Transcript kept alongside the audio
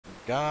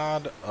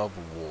God of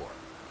War.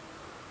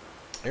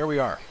 Here we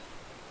are.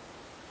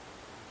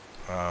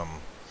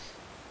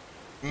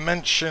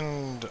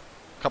 Mentioned a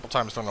couple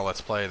times during the Let's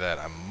Play that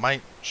I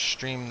might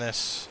stream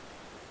this.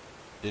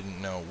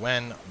 Didn't know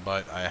when,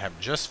 but I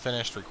have just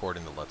finished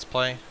recording the Let's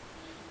Play.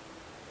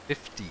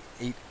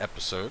 58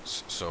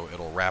 episodes, so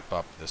it'll wrap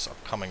up this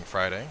upcoming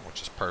Friday,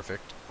 which is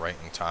perfect, right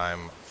in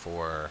time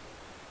for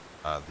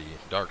the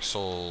Dark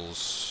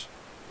Souls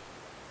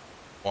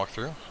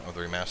walkthrough of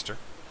the remaster.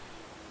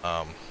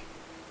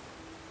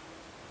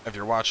 If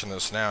you're watching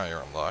this now,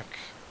 you're in luck.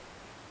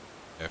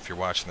 If you're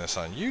watching this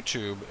on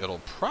YouTube, it'll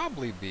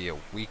probably be a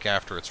week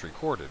after it's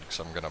recorded, because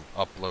I'm going to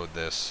upload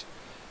this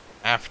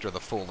after the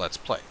full Let's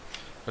Play.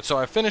 But so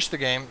I finished the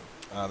game.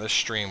 This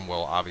stream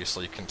will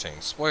obviously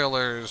contain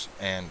spoilers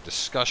and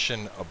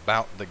discussion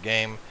about the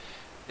game.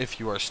 If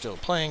you are still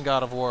playing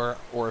God of War,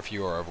 or if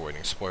you are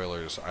avoiding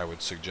spoilers, I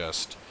would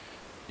suggest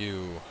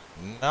you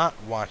not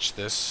watch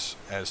this,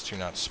 as to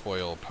not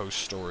spoil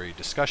post-story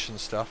discussion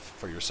stuff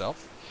for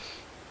yourself.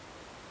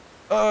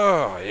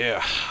 Oh, yeah.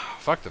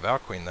 Fuck the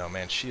Valkyrie, though,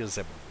 man. She is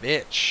a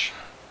bitch.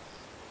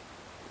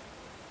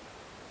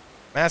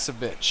 Massive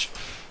bitch.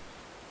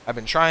 I've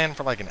been trying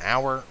for like an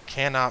hour.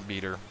 Cannot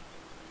beat her.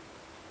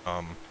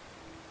 And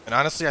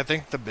honestly, I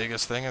think the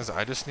biggest thing is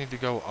I just need to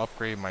go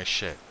upgrade my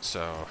shit.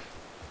 So,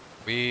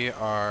 we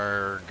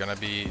are going to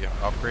be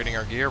upgrading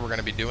our gear. We're going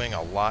to be doing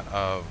a lot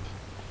of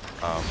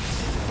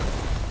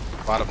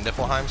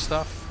Niflheim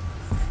stuff.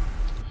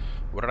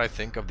 What did I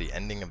think of the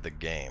ending of the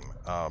game?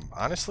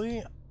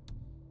 Honestly,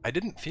 I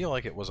didn't feel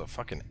like it was a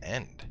fucking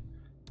end.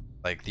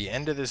 Like, the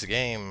end of this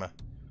game,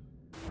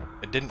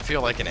 it didn't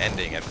feel like an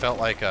ending. It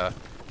felt like a...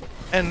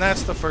 And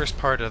that's the first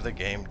part of the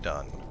game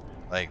done.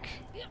 Like...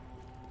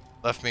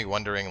 Left me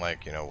wondering,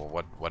 like, you know,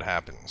 well, what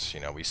happens? You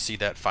know, we see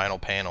that final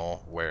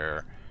panel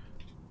where,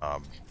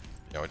 you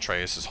know,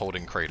 Atreus is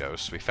holding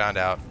Kratos. We found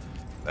out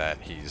that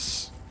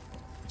he's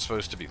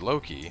supposed to be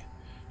Loki,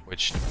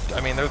 which, I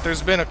mean,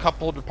 there's been a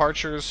couple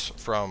departures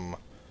from,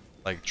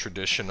 like,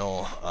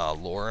 traditional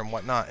lore and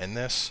whatnot in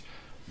this,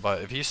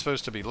 but if he's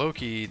supposed to be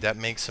Loki, that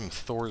makes him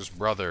Thor's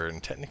brother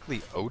and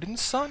technically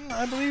Odin's son,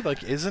 I believe?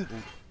 Like, isn't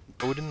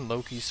Odin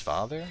Loki's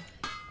father?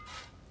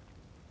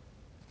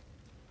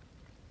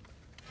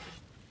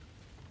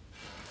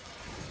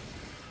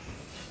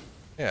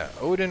 Yeah,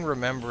 Odin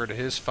remembered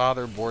his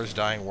father Bor's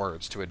dying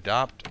words to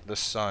adopt the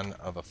son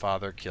of a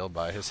father killed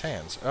by his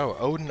hands. Oh,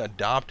 Odin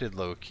adopted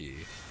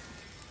Loki.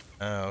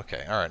 Oh,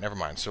 okay. Alright, never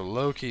mind. So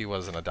Loki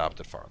was an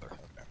adopted father.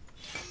 Okay.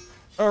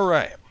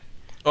 Alright.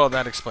 Oh,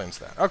 that explains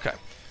that. Okay.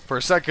 For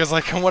a sec, because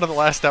like in one of the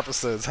last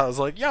episodes, I was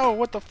like, yo,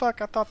 what the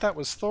fuck? I thought that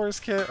was Thor's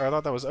kid, or I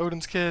thought that was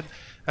Odin's kid.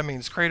 That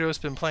means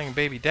Kratos been playing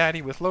baby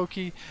daddy with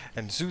Loki,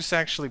 and Zeus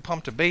actually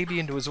pumped a baby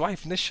into his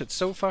wife, and this shit's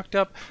so fucked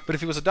up. But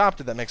if he was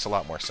adopted, that makes a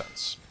lot more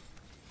sense.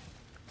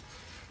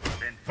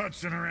 Been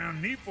putzing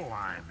around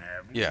Niflheim,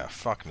 haven't you? Yeah,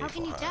 fuck Niflheim. How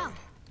can you tell?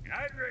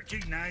 I'd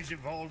recognize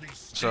if all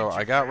these... So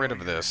I got rid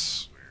of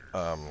this.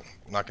 I'm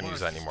not going to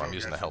use that anymore. I'm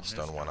using the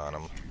Healthstone one on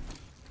him.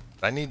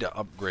 I need to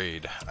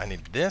upgrade. I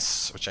need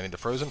this, which I need the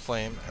Frozen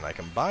Flame, and I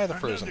can buy the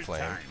Frozen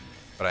Flame,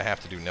 but I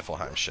have to do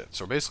Niflheim shit.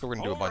 So basically we're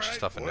going to do a bunch of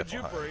stuff in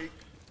Niflheim.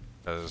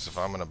 Because if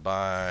I'm going to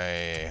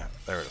buy...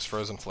 There it is,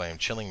 Frozen Flame,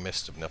 Chilling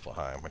Mist of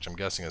Niflheim, which I'm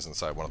guessing is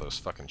inside one of those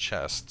fucking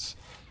chests.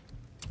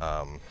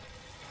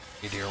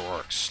 Meteor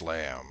Orc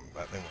Slam.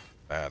 That thing was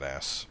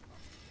badass.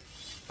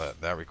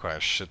 But that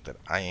requires shit that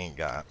I ain't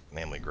got,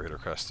 namely Greater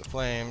Crest of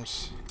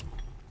Flames.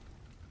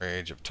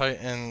 Rage of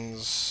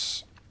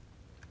Titans.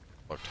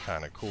 Looked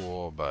kind of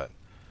cool, but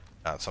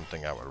not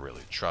something I would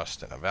really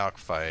trust in a Valk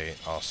fight.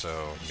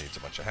 Also needs a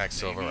bunch of hack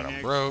silver, and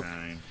I'm broke.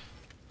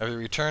 Have you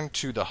returned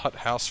to the hut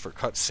house for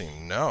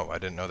cutscene? No, I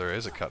didn't know there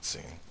is a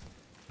cutscene.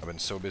 I've been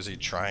so busy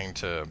trying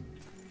to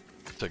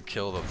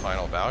kill the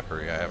final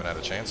Valkyrie, I haven't had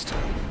a chance to.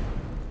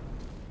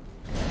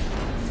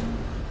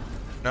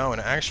 No,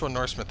 in actual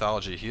Norse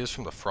mythology, he is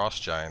from the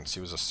Frost Giants.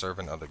 He was a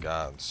servant of the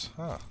gods.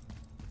 Huh.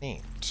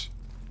 Neat.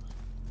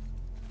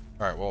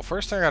 Alright, well,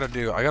 first thing I gotta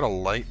do, I gotta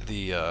light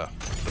the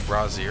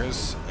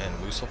braziers in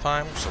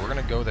Muspelheim, so we're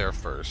gonna go there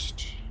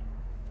first.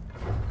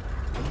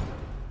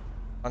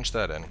 Punch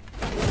that in.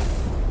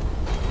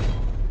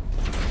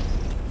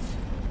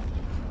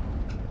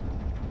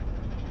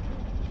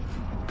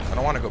 I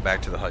don't want to go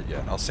back to the hut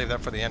yet. I'll save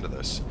that for the end of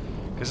this.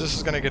 Because this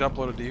is gonna get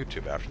uploaded to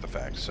YouTube after the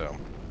fact, so...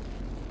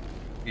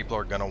 people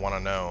are gonna want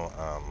to know,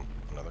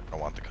 you know, they're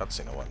gonna want the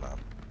cutscene and whatnot.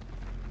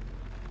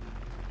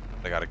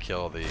 They gotta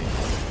kill the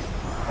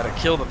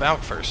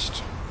Valk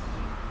first.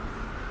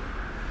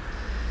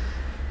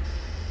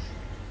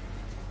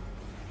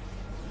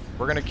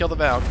 We're gonna kill the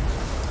Valk.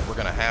 We're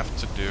gonna have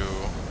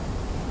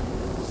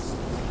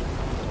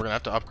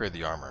to upgrade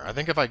the armor. I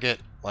think if I get,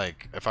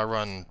 like, if I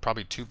run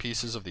probably 2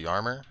 pieces of the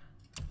armor,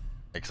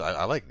 because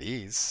I like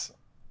these,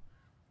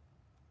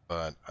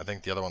 but I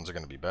think the other ones are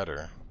gonna be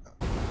better.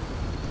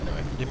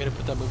 Anyway, do you need me to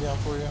put that movie on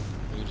for you? Or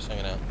are you just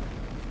hanging out?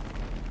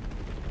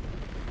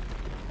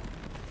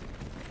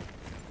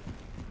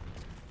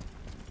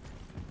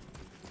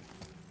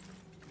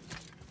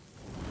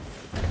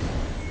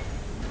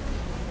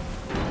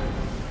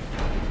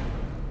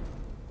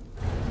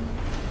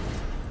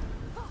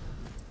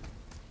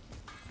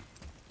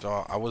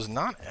 So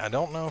I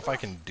don't know if I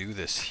can do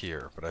this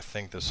here, but I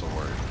think this will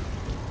work.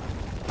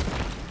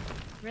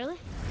 Really?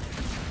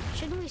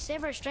 Shouldn't we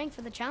save our strength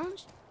for the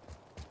challenge?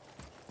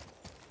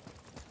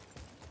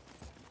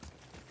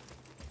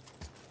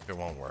 It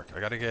won't work. I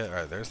gotta get...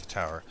 Alright, there's the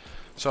tower.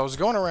 So I was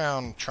going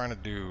around trying to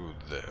do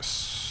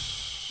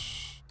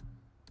this.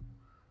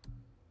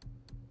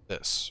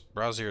 This.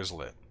 Brazier is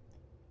lit.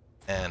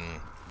 And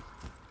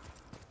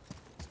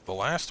the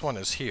last one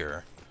is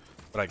here,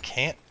 but I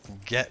can't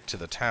get to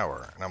the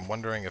tower. And I'm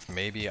wondering if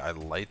maybe I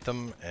light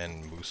them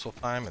in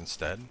Muspelheim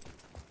instead.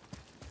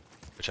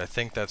 Which I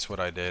think that's what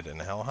I did in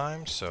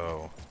Helheim,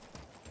 so...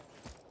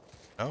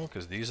 No,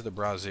 because these are the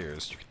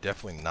braziers. You could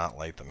definitely not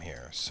light them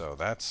here. So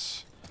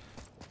that's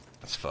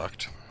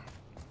fucked.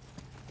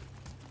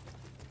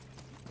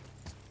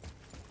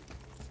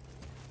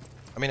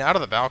 I mean, out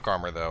of the Valk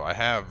armor, though, I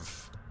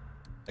have...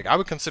 Like, I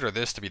would consider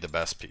this to be the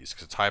best piece,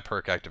 because it's high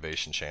perk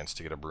activation chance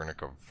to get a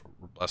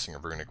Blessing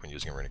of Runic when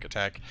using a Runic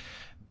attack.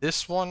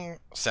 This one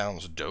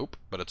sounds dope,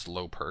 but it's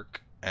low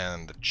perk.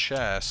 And the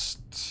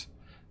chest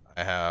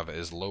I have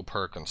is low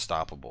perk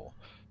unstoppable.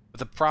 But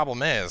the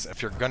problem is,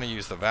 if you're going to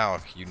use the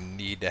Valk, you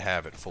need to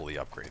have it fully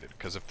upgraded.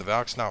 Because if the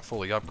Valk's not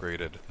fully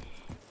upgraded,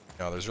 you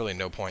know, there's really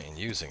no point in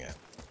using it.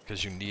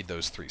 Because you need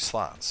those 3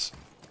 slots.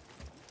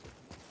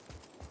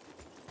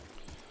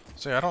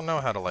 So yeah, I don't know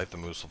how to light the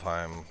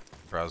Muspelheim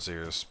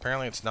braziers.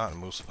 Apparently it's not in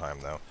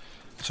Muspelheim, though.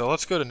 So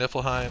let's go to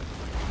Niflheim,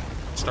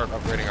 start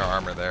upgrading our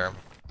armor there.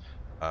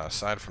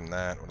 Aside from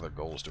that, what other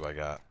goals do I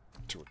got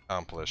to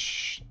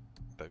accomplish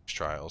those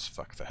trials?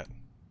 Fuck that.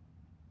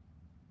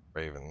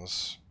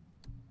 Ravens.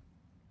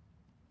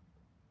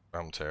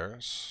 Realm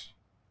Tears.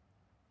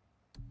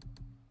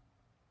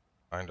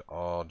 Find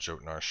all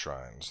Jotnar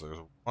shrines. There's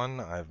one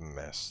I've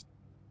missed.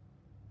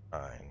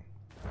 Shrine.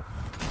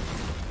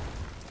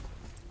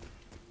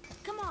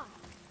 Come on,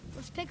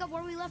 let's pick up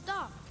where we left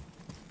off.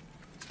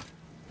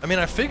 I mean,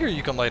 I figure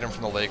you can light them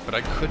from the lake, but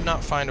I could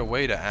not find a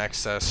way to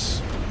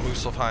access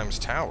Muspelheim's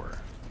tower.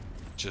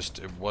 Just,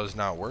 it was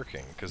not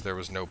working, because there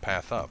was no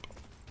path up.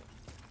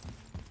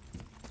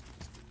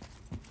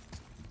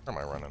 Where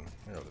am I running?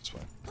 I go this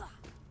way.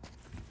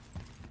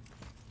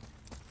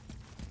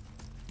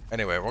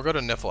 Anyway, we'll go to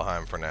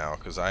Niflheim for now,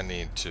 because I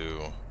need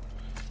to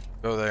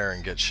go there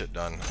and get shit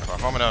done.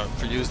 If I'm gonna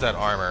use that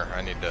armor,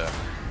 I need to...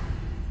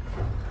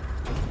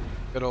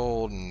 Good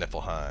old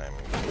Niflheim.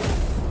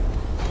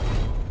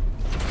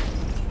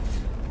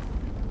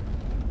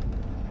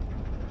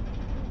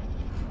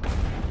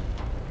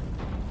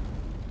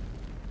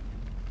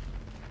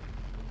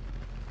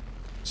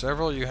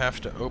 Several, you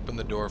have to open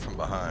the door from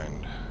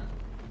behind.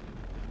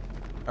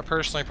 I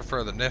personally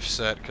prefer the Nif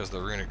set because the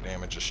runic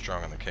damage is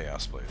strong on the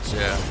Chaos Blades.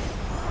 Yeah,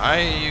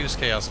 I use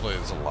Chaos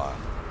Blades a lot.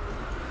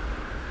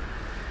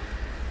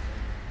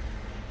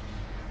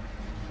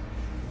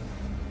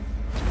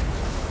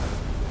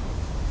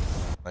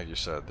 Like you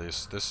said,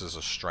 this is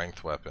a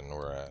strength weapon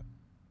we're at.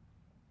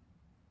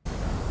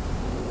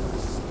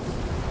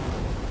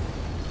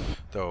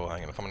 Though,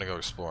 hang on, if I'm gonna go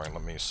exploring,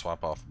 let me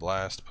swap off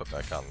Blast, put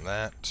back on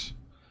that.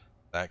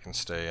 That can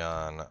stay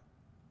on.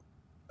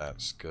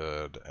 That's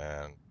good,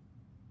 and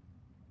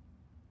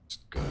it's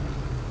good.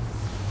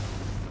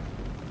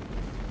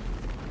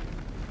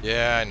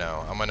 Yeah, I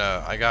know.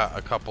 I got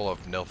a couple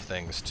of Nilf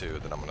things too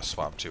that I'm gonna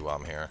swap to while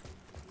I'm here.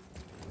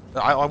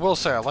 I will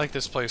say I like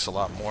this place a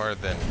lot more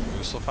than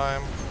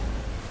Muspelheim,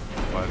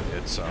 but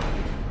it's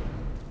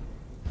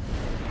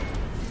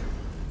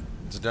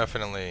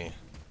definitely,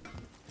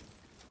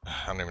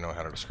 I don't even know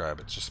how to describe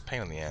it. It's just a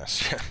pain in the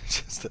ass.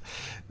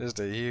 just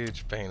a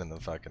huge pain in the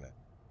fucking it.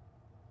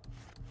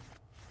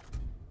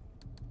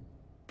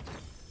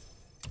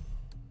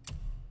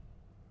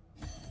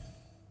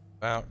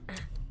 About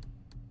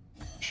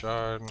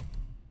Shard,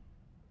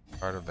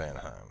 Heart of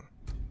Vanheim.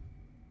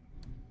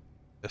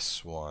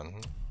 This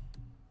one.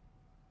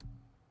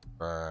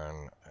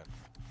 Burn.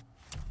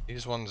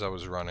 These ones I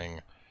was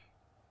running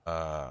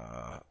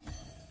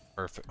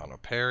perfect on a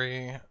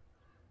parry,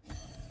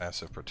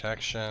 massive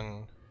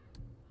protection,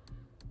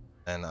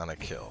 and on a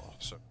kill.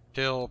 So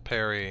kill,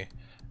 parry,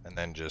 and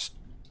then just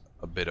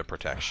a bit of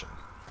protection.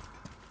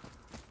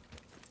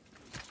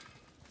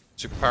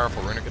 Super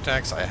powerful runic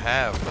attacks I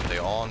have, but they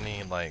all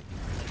need like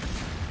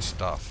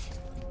stuff.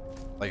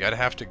 Like I'd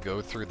have to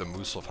go through the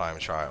Muspelheim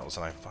trials,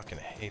 and I fucking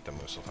hate the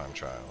Muspelheim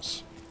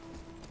trials.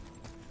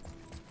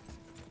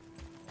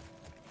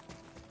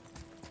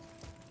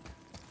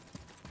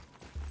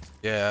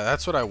 Yeah,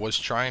 that's what I was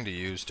trying to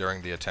use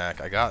during the attack.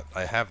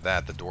 I have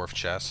that, the dwarf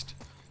chest.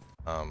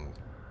 But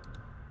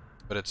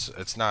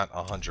it's not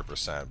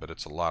 100%, but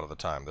it's a lot of the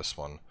time. This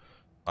one,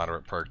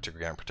 moderate perk to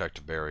grant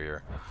protective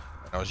barrier.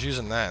 And I was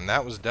using that, and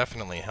that was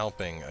definitely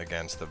helping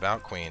against the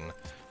Valkyrie,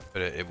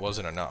 but it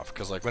wasn't enough.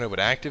 Because like when it would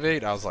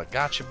activate, I was like,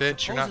 "Gotcha,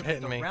 bitch, you're not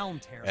hitting me."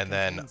 And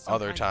then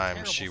other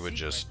times she would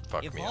just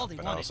fuck me up,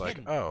 and I was like,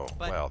 "Oh,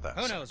 well, that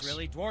sucks." Who knows,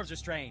 really? Dwarves are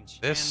strange.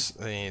 This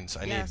means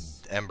I need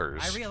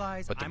embers,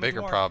 but the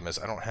bigger problem is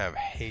I don't have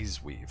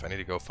Haze Weave. I need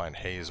to go find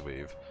Haze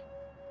Weave,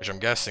 which I'm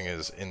guessing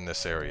is in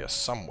this area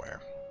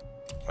somewhere.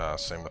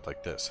 Same with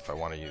like this. If I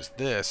want to use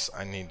this,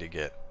 I need to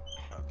get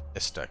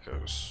Mist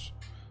Echoes.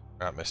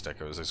 Not Mist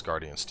Echoes, there's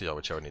Guardian Steel,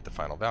 which I would need the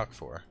final Valk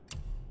for.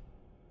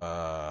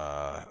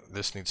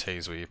 This needs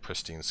Haze Weave,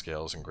 Pristine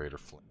Scales, and Greater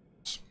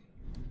Flames.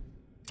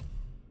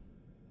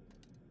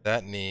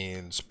 That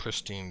needs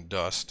Pristine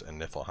Dust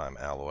and Niflheim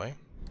Alloy.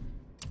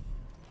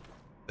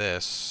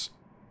 This,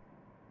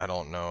 I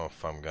don't know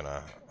if I'm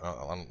gonna,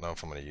 I don't know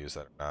if I'm gonna use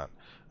that or not.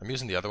 I'm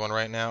using the other one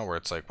right now, where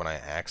it's like when I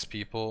axe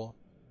people,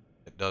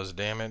 it does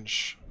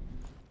damage.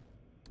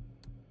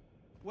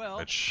 Well,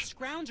 which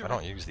I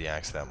don't use the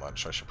axe that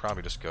much. I should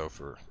probably just go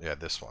for, yeah,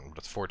 this one. But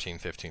it's 14,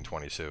 15,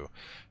 22.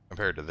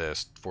 Compared to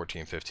this,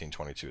 14, 15,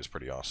 22 is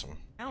pretty awesome.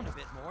 Down a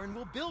bit more and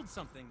we'll build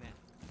something then.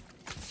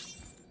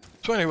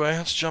 So anyway,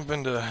 let's jump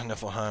into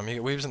Niflheim. You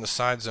get weaves in the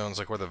side zones,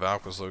 like where the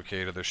Valk was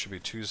located. There should be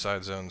 2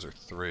 side zones or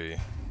 3.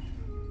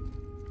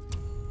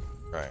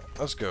 Right,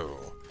 let's go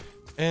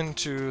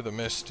into the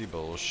misty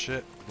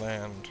bullshit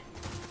land.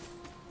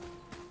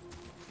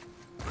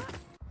 Okay,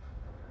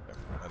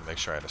 I'd make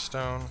sure I had a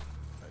stone.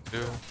 I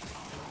do.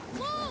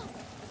 Whoa!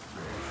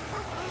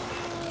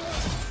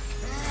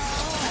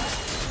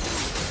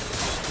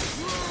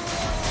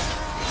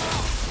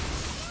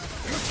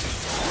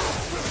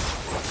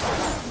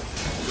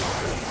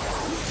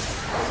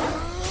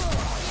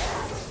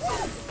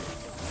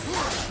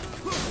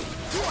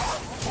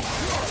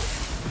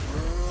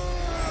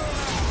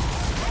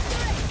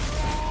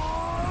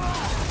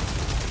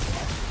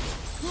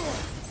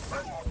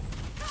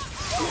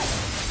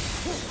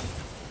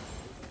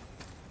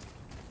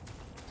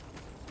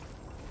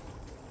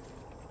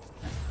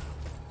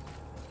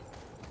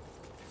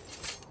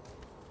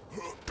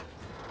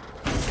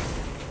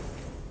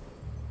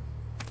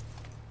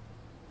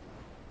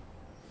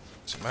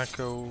 Some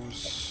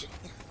echoes.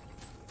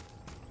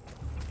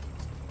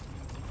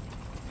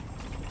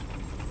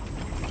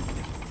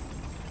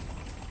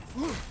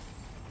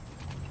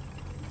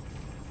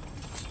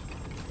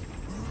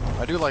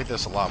 I do like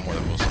this a lot more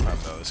than most of the time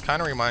though. This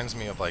kind of reminds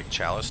me of like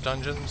Chalice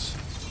dungeons,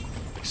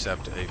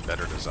 except a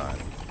better design.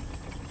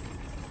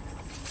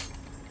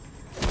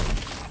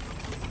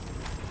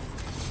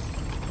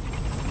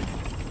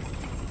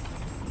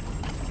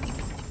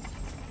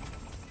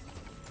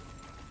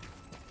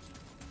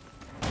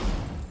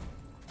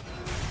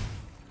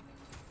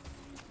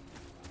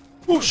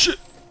 Oh shit!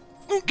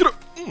 Oh, get up!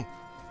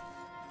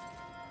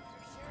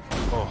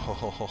 Oh ho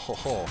ho ho ho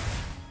ho!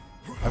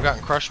 I've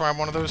gotten crushed by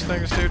one of those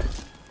things, dude.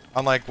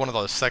 On like one of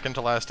the second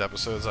to last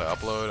episodes I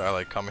upload, I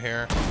like come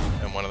here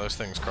and one of those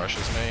things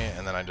crushes me,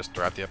 and then I just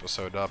wrap the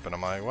episode up, and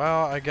I'm like,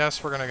 well, I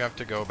guess we're gonna have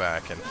to go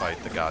back and fight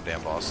the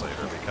goddamn boss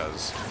later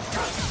because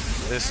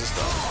this is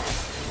dumb.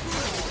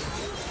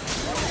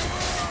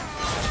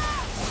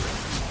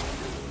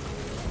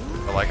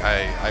 But like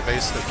I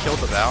basically killed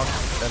the Valk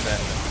and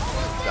then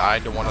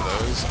died to one of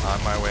those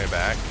on my way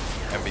back,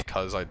 and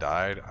because I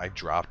died, I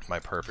dropped my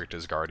perfect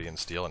as Guardian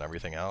Steel and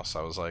everything else.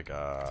 I was like,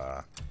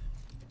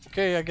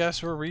 okay, I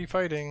guess we're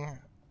refighting.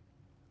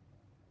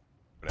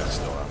 But it's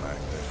still not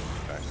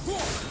active. Okay.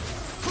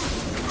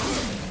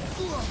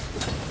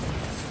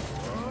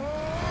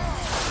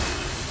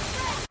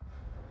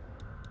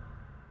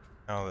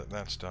 Now that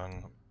that's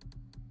done.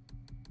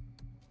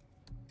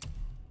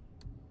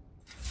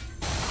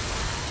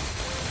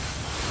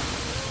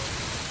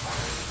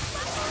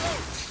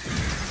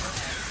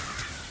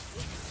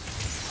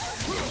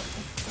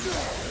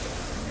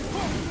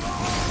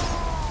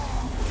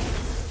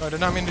 I did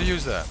not mean to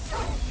use that.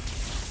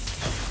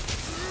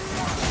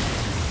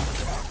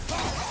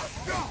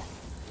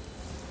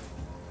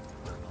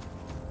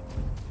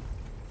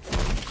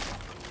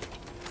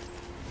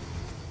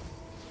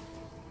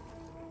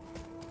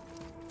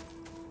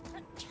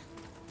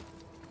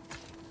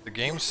 The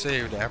game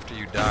saved after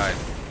you died,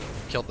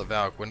 killed the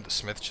Valk. Wouldn't the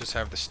Smith just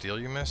have the steel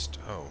you missed?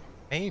 Oh,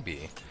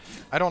 maybe.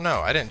 I don't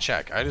know. I didn't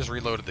check. I just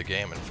reloaded the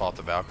game and fought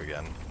the Valk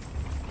again.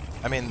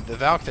 I mean, the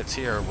Valk that's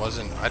here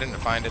wasn't... I didn't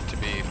find it to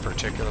be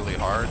particularly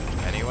hard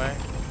anyway.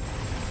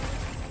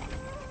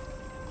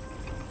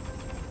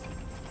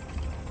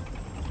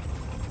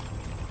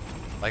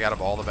 Like, out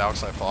of all the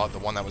Valks I fought, the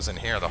one that was in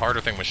here, the harder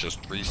thing was just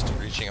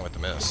reaching it with the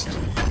mist.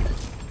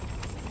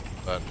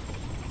 But...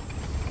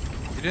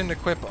 you didn't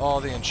equip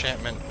all the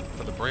enchantment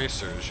for the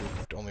bracers, you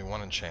equipped only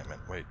one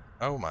enchantment. Wait,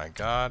 oh my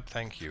god,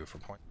 thank you for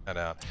pointing that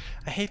out.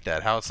 I hate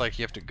that, how it's like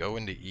you have to go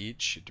into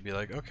each to be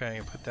like,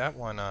 okay, put that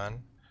one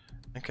on.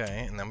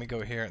 Okay, and then we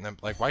go here, and then,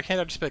 like, why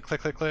can't I just be like,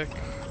 click, click, click?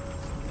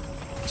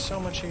 It's so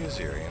much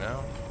easier, you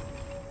know?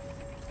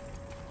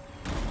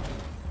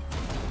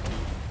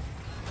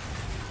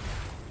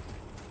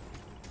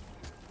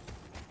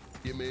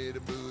 Give me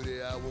the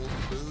booty, I want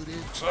the booty.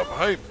 What's up,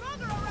 hype?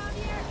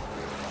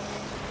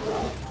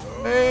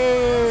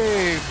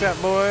 Hey, fat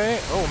boy!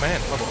 Oh man,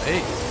 level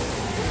 8.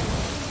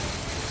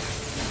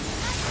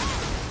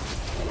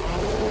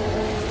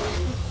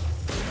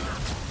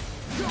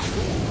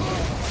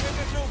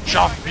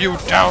 Chop you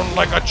down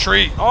like a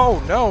tree!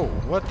 Oh no!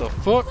 What the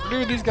fuck?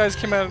 Dude, these guys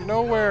came out of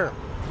nowhere!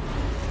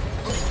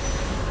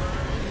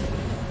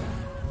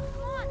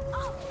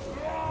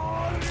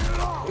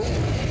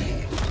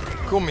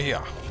 Come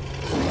here.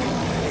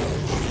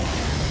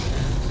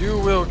 You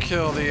will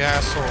kill the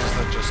assholes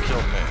that just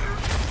killed me.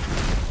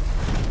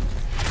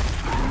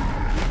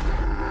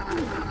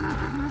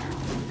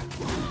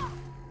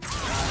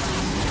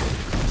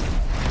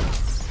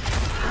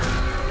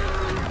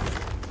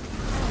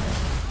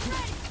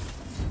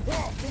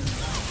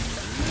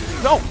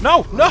 No,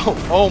 no, no!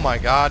 Oh my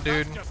god,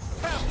 dude.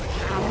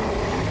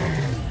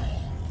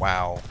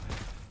 Wow.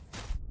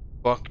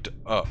 Fucked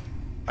up.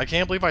 I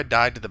can't believe I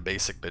died to the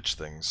basic bitch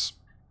things.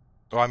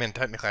 Well, I mean,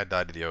 technically I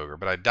died to the ogre,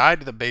 but I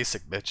died to the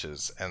basic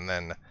bitches, and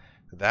then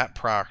that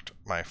procced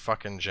my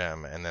fucking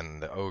gem, and then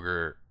the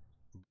ogre...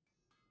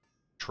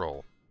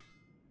 Troll.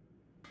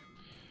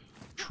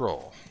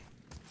 Troll.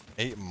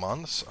 8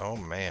 months? Oh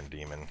man,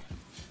 demon.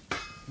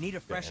 Need a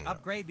fresh Getting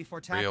upgrade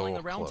before tackling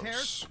the realm close.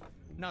 tears?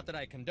 Not that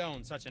I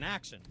condone such an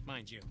action,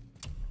 mind you.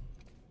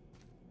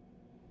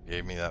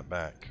 Gave me that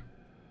back.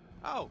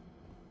 Oh,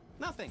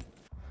 nothing.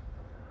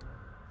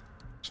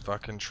 It's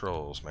fucking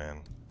trolls,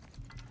 man.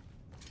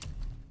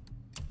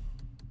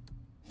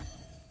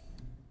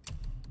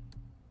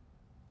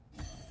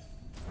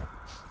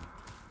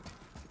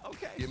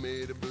 Okay. Give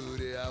me the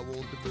booty, I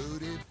want the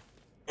booty.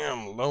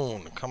 I'm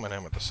lone coming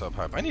in with the sub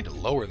hype. I need to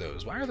lower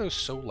those. Why are those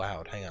so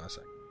loud? Hang on a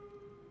sec.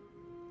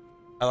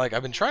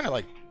 I've been trying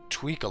to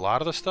tweak a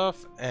lot of the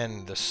stuff,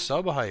 and the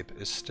sub hype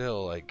is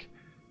still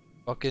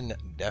fucking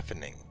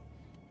deafening.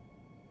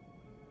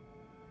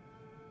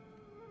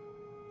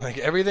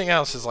 Everything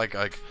else is I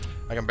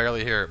can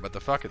barely hear it, but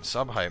the fucking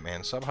sub hype,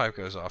 man, sub hype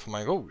goes off. I'm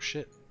like, oh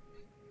shit.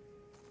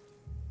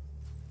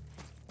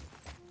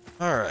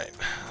 Alright,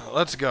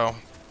 let's go.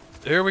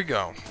 Here we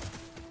go.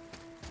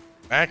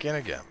 Back in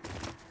again.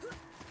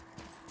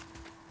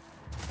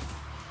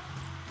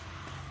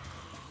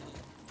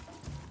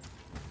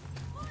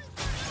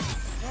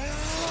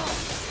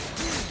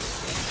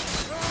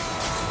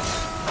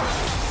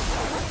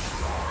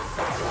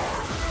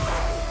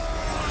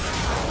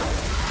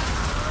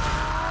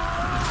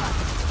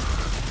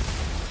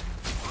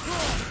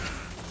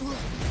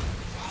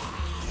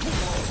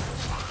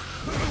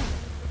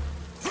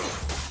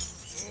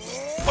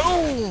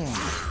 Boom!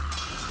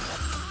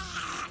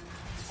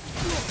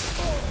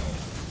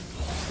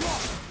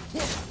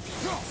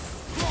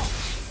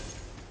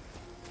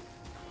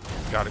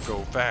 Gotta go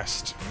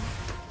fast.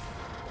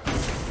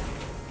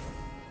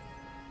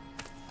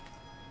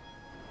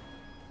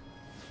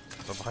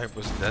 The hype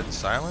was dead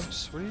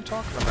silence? What are you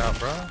talking about,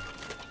 bro?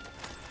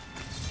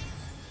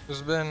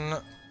 There's been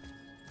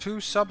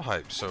 2 sub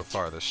hypes so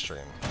far this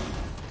stream.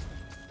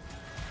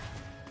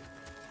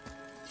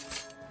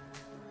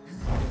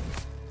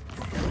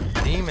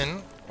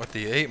 Demon with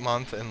the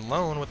 8-month and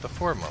Lone with the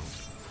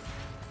 4-month.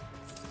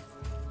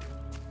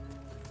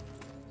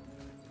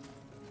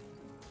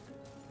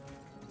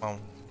 Oh.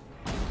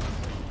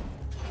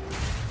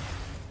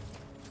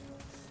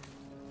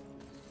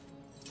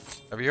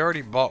 Have you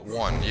already bought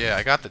one? Yeah,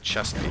 I got the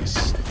chest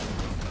piece.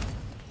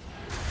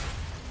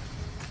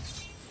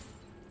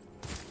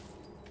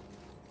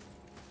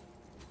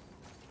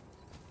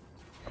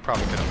 I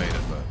probably could have made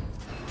it, but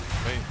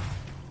wait.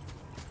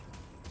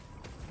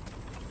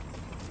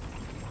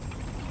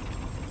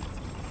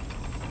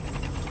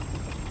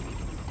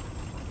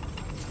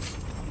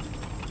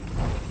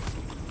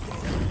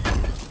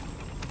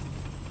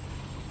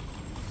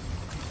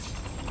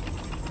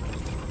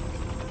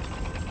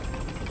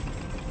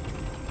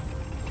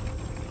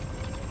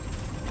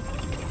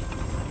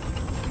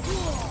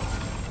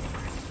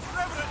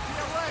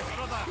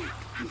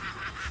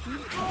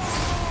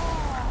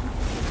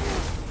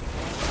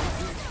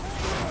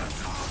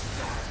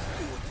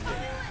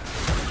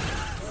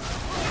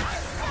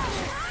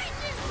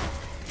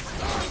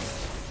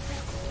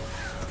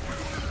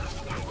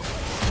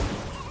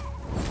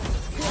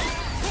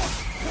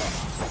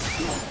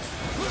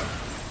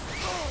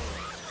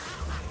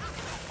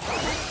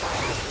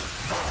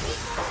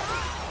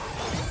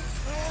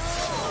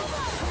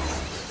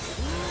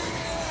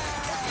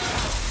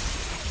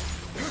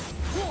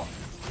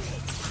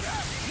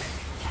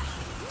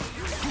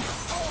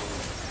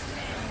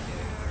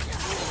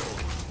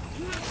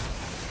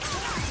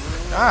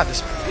 Ah,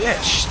 this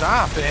bitch,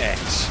 stop it!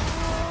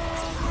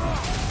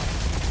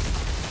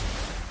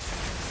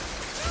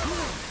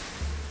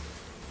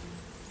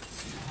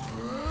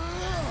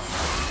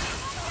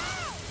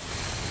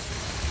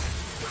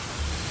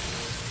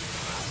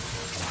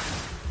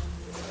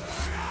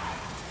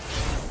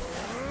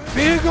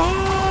 Be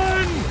gone!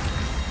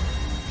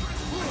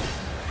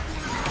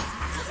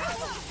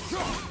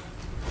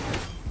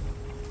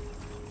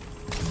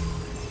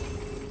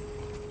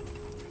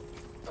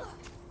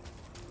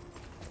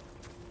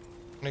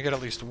 I'm gonna get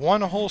at least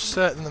one whole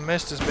set, and the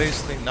mist is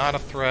basically not a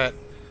threat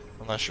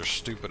unless you're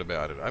stupid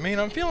about it. I mean,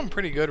 I'm feeling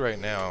pretty good right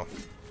now.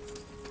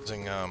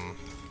 Using,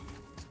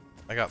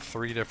 I got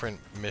 3 different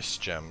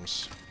mist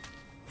gems.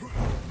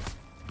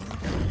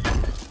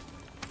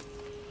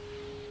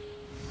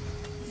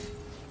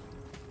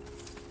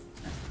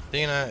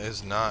 Athena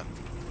is not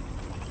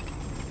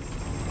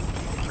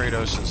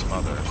Kratos'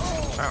 mother.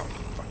 Ow,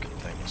 fucking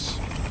things.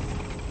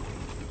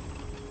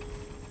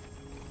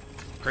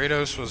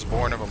 Kratos was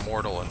born of a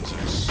mortal in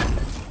Zeus.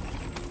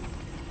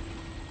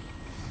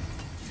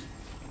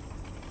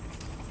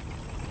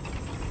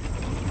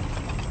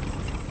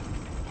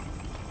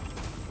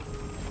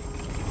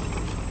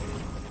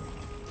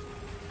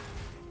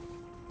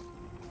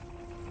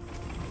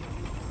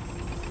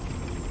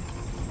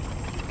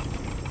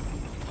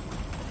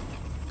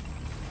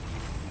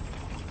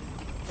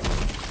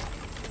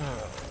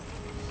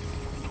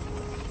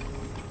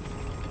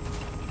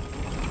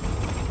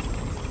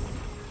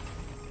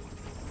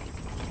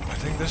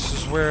 This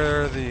is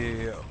where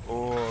the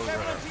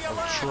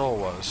troll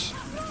was.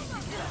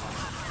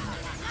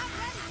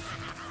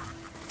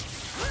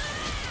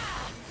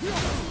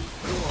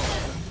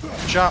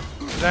 Chop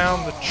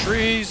down the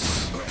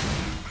trees.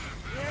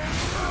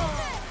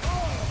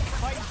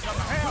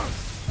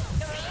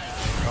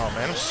 Oh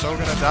man, I'm so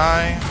gonna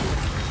die.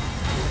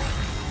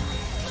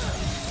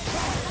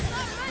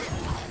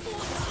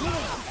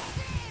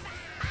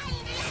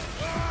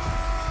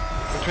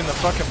 Between the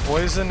fucking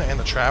poison and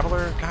the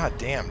traveler? God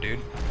damn, dude.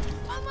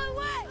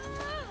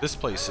 This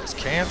place is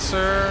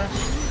cancer.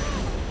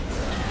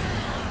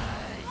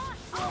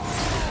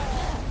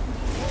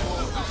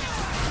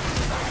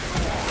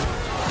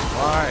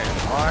 Why?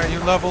 Why are you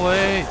level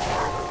 8?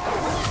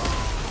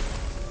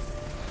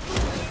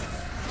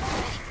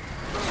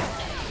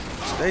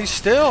 Stay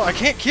still. I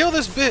can't kill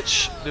this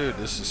bitch. Dude,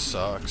 this is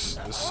sucks.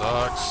 This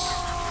sucks.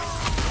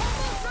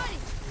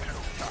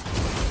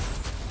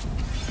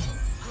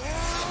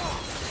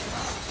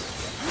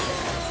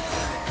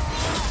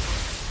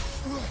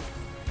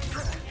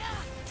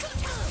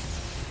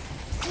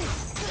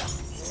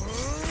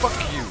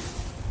 Fuck you.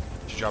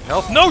 Did she drop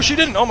health? No, she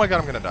didn't. Oh my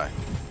god, I'm gonna die.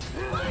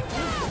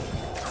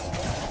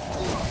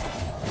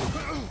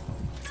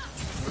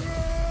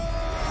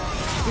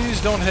 Please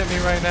don't hit me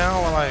right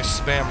now while I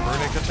spam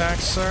runic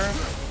attacks, sir.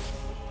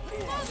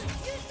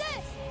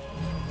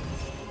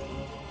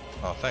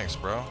 Oh, thanks,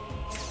 bro.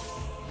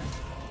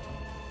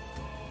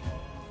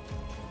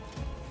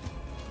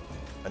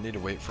 I need to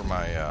wait for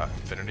my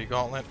infinity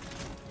gauntlet.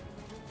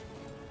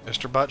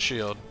 Mr. Butt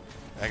Shield.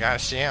 I got a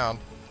shield.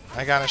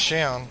 I got a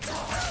shield.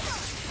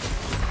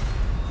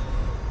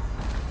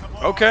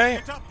 Okay.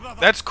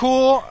 That's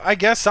cool. I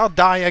guess I'll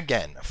die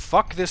again.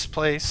 Fuck this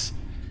place.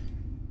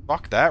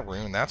 Fuck that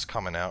rune. That's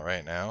coming out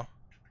right now.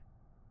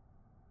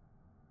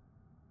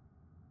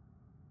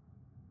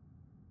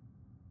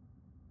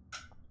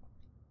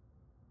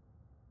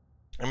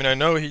 I mean, I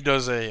know he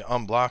does a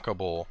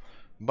unblockable,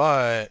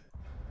 but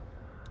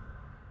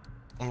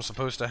I'm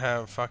supposed to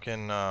have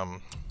fucking,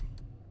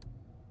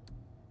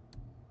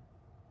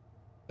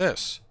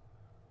 this.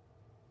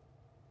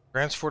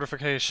 Grants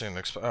fortification.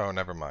 Oh,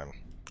 never mind.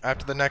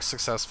 After the next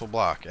successful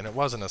block, and it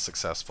wasn't a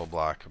successful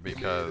block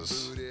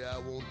because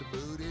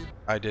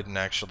I didn't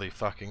actually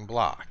fucking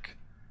block.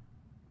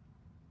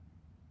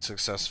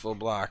 Successful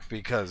block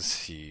because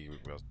he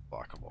was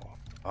blockable.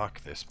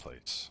 Fuck this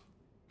place.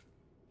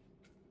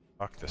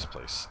 Fuck this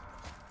place.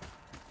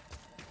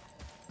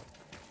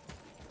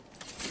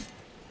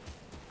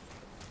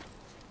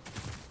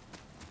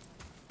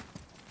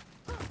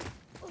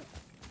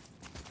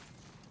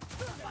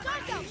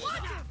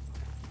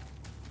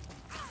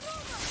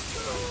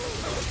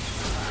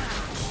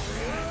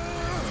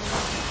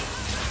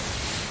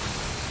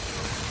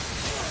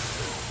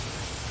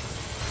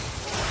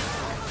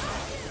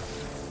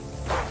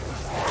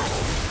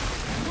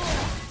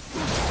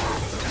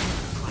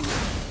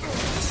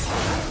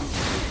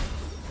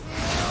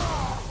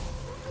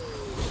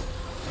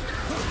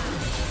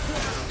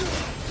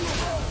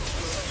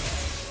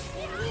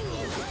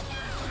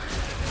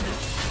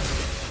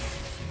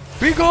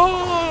 Be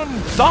gone!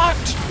 Dot!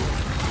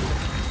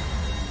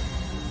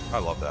 I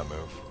love that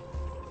move.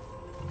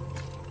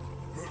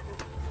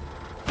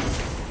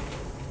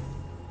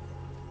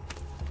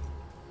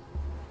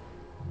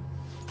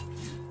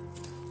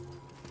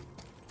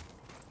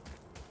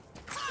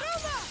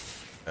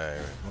 Hey,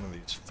 one of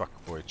these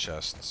fuckboy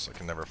chests I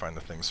can never find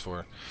the things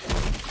for.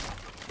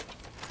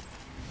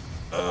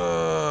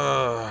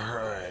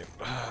 Right.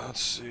 Let's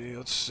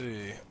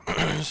see.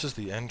 This is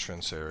the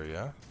entrance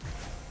area.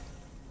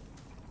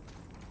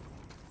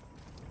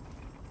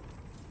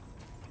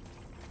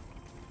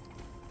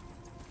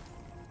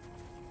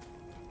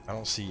 I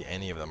don't see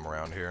any of them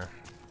around here.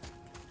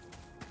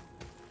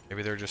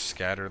 Maybe they're just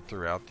scattered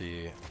throughout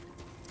the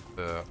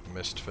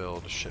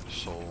mist-filled shit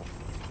soul.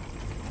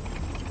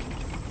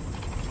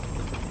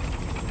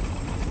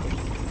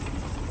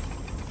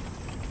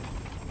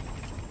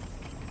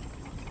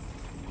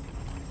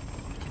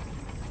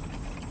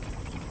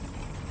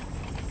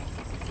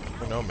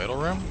 No middle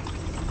room?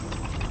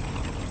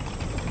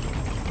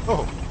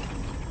 Oh!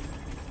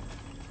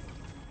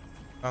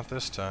 Not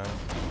this time.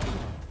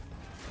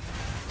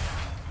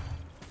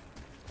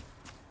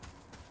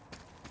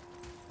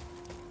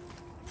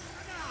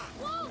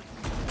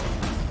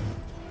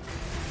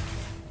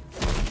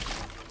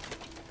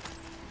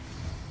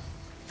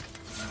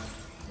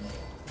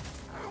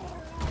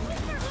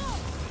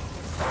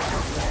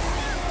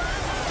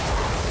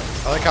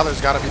 I like how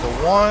there's got to be the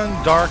one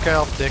dark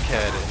elf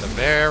dickhead in the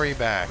very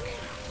back.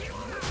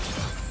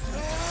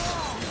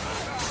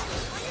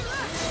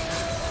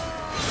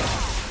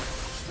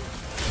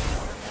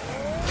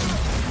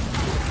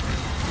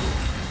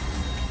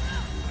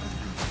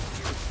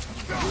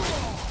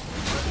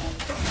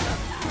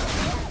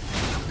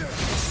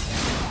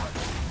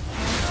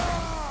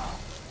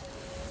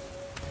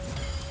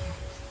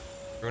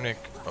 Runic,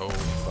 oh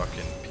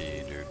fucking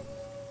P, dude.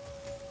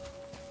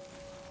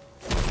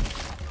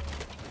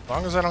 As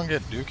long as I don't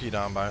get dookied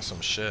on by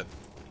some shit.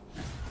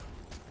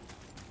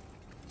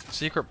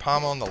 Secret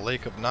pommel in the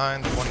Lake of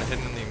Nine, the one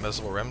hidden in the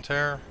Invisible Rim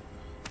Tear?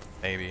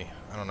 Maybe.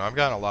 I don't know, I've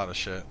gotten a lot of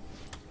shit.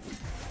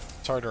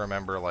 It's hard to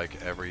remember,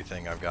 like,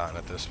 everything I've gotten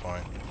at this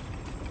point.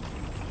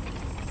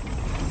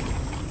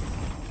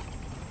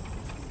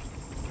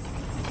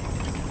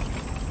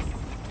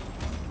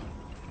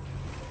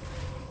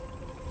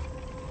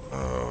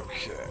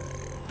 Okay.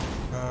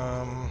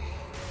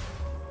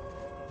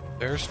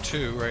 There's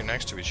two right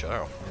next to each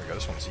other. Oh, here we go.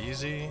 This one's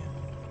easy.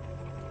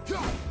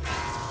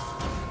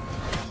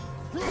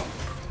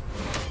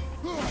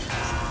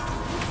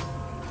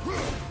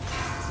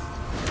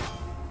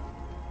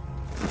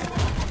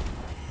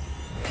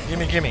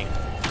 Gimme, gimme.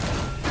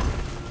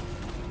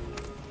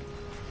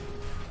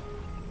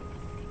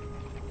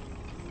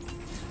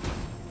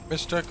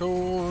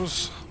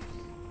 Mysticals.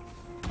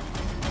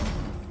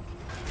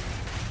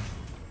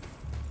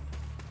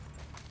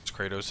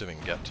 Kratos even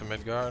get to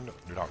Midgard?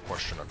 Do not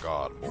question a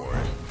god, boy.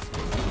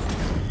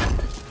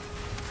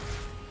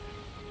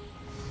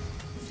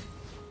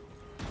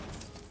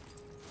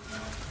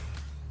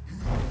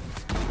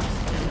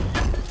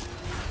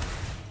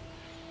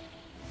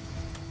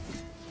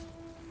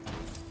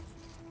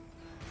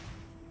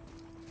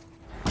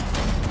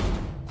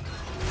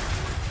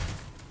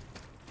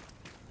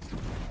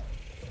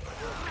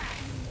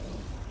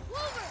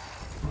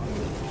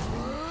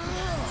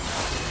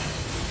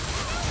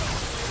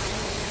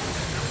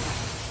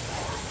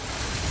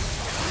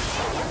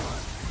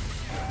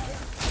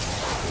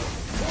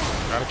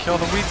 Gotta kill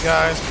the weak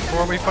guys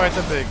before we fight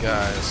the big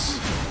guys.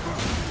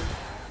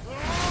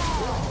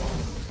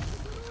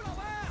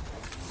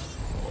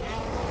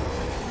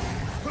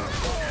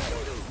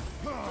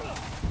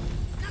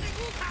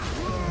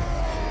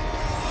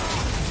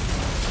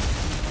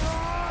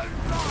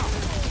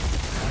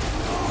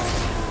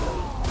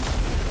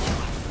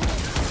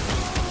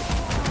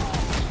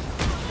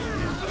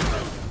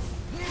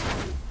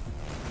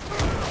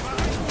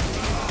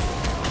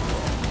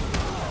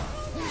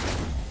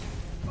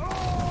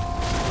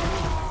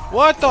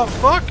 What the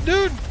fuck,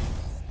 dude?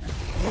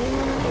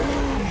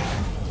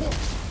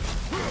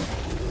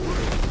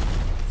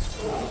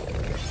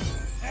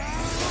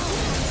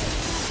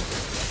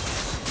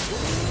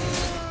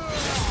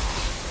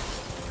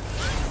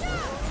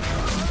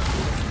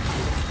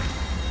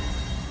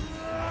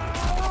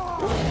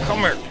 Come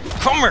here,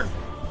 come here,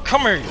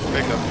 come here, you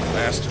big up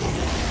bastard.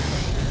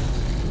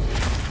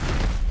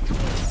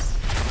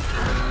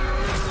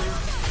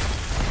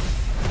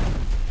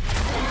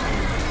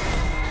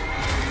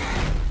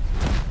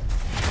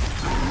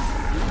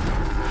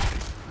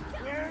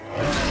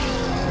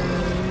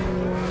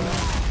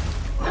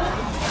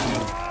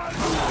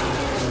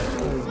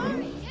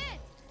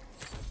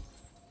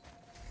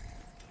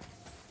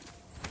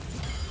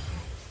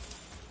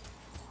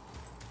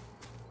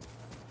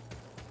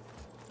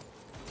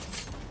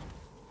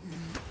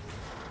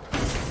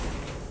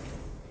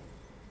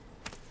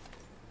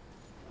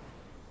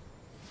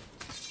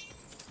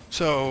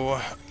 So,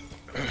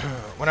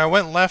 when I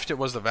went left, it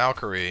was the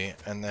Valkyrie,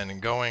 and then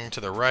going to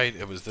the right,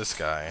 it was this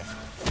guy.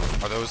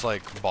 Are those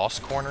like boss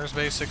corners,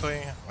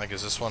 basically? Like,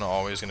 is this one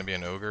always going to be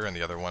an ogre, and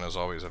the other one is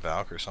always a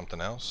Valk or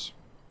something else?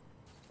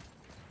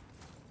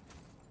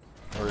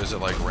 Or is it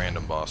like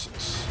random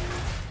bosses?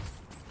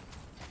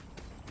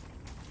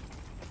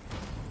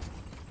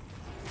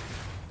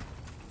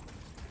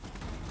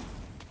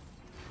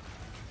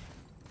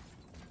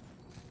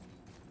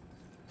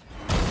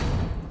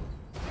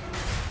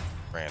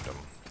 Random.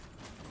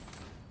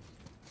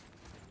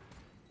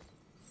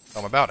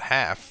 I'm about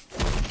half.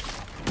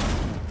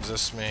 Does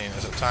this mean,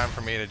 is it time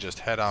for me to just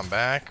head on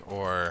back,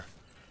 or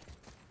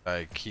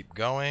I keep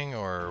going,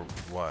 or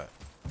what?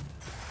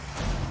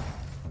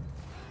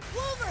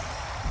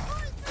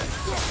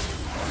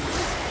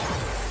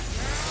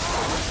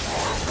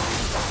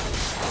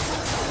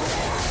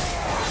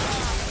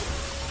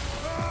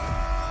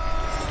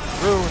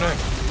 Runic,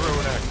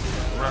 Runic,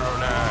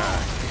 Runic.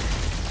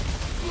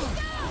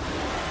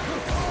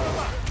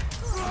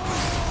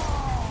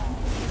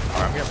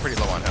 I'm getting pretty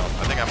low on health.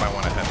 I think I might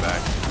want to head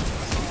back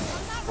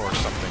before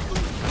something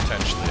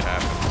potentially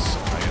happens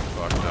and I get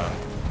fucked up.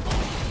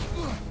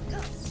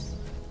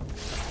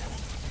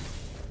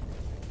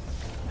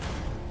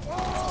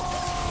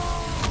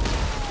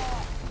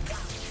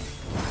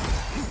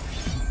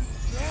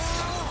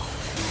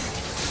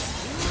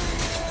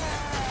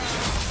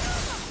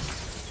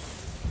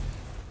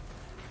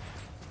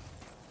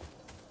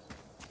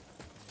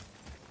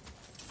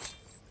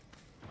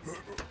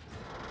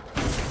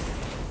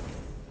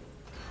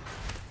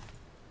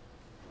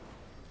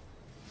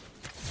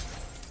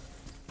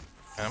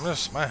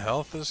 My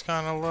health is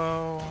kind of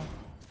low.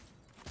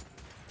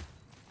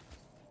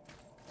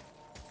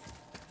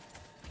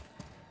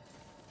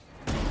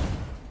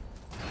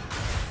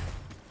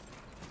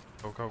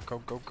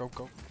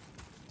 Go.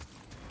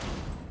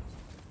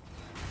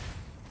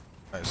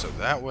 Alright, so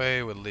that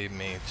way would lead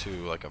me to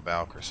like a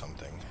Valk or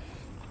something.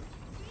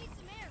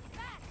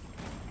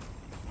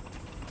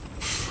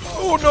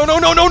 Oh,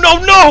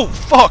 no!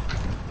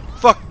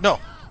 Fuck, no!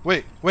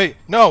 Wait,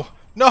 no!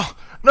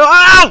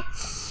 Ow!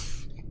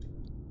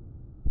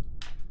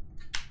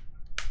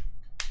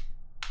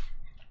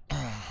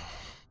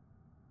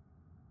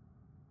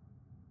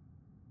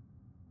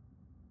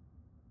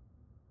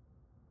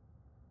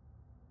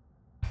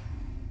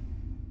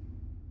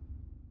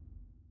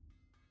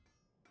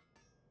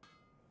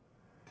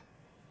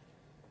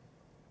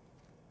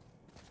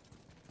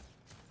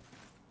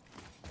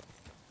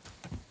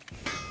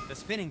 The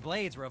spinning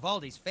blades were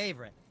Evaldi's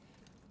favorite.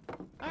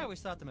 I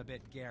always thought them a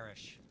bit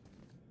garish.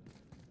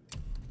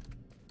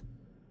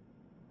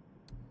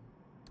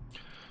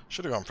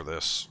 Should have gone for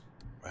this.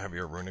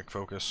 Heavier runic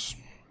focus.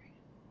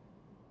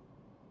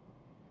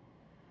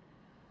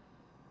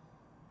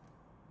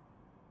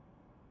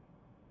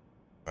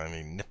 I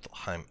need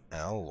Niflheim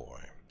alloy.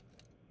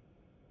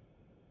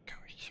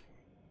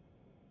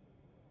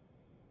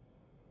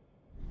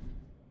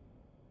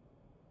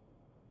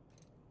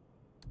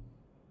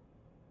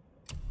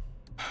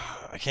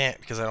 I can't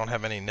because I don't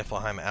have any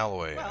Niflheim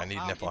alloy. Well, I need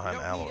if you Niflheim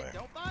don't alloy. Need it,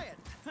 don't buy it.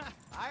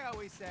 I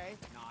always say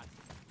not.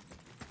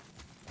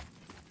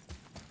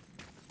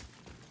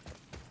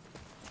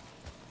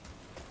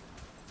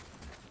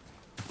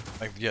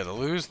 Like, yeah, to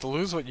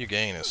lose what you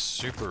gain is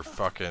super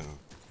fucking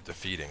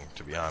defeating,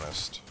 to be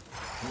honest.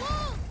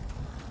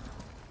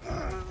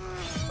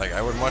 Like,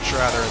 I would much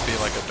rather it be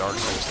like a Dark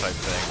Souls type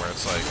thing where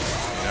it's like,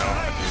 you know,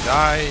 if you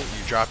die,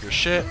 you drop your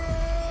shit,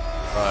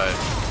 but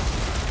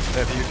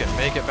if you can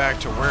make it back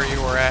to where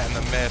you were at in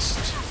the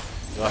mist,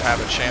 you'll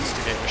have a chance to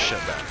get your shit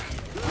back.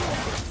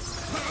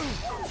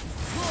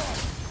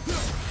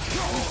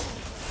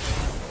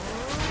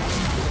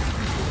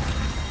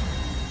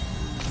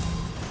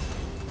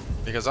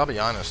 Because I'll be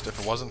honest, if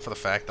it wasn't for the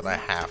fact that I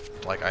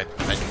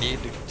need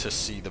to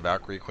see the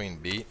Valkyrie Queen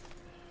beat,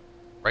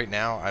 right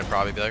now I'd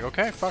probably be like,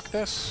 okay, fuck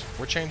this,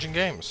 we're changing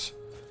games.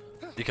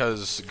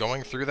 Because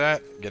going through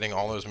that, getting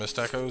all those mist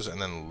echoes,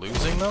 and then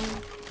losing them,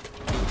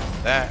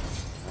 that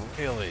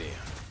really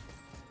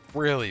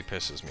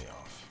pisses me off.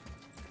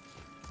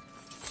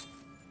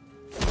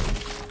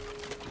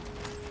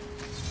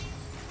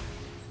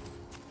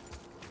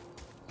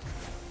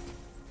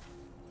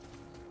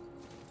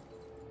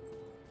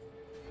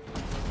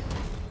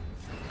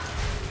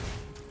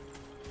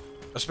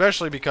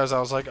 Especially because I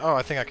was like, oh,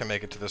 I think I can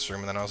make it to this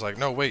room, and then I was like,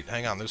 no, wait,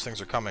 hang on, those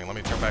things are coming, let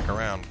me turn back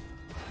around.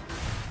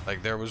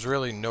 Like, there was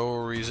really no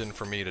reason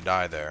for me to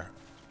die there.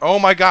 Oh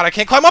my god, I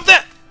can't climb up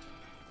that!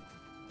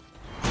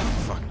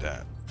 Fuck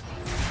that.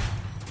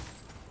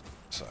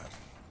 So,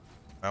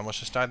 I almost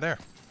just died there.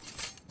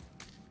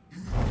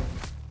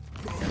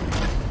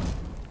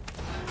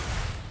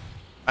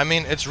 I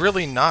mean, it's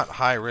really not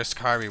high risk,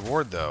 high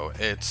reward, though.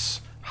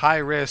 It's high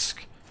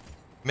risk,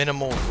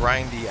 minimal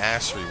grindy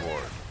ass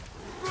reward.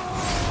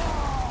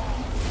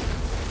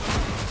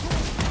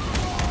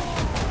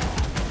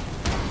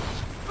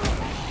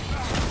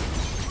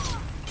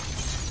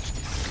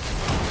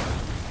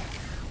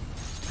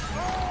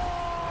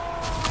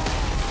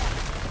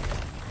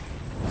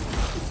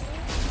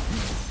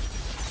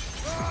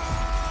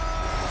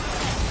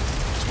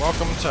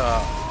 Welcome to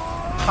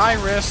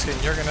high risk,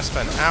 and you're gonna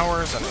spend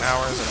hours and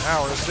hours and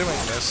hours doing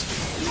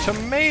this to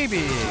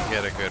maybe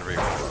get a good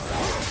reward.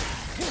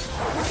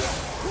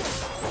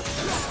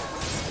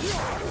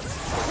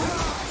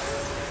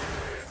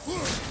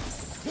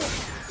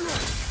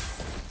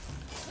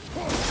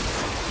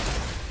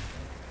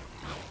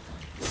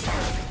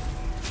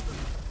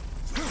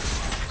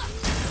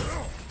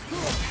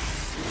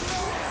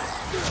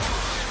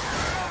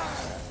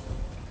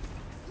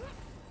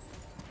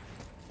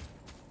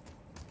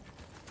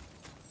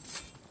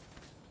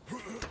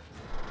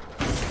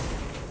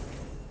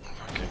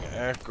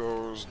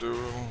 Echoes, dude.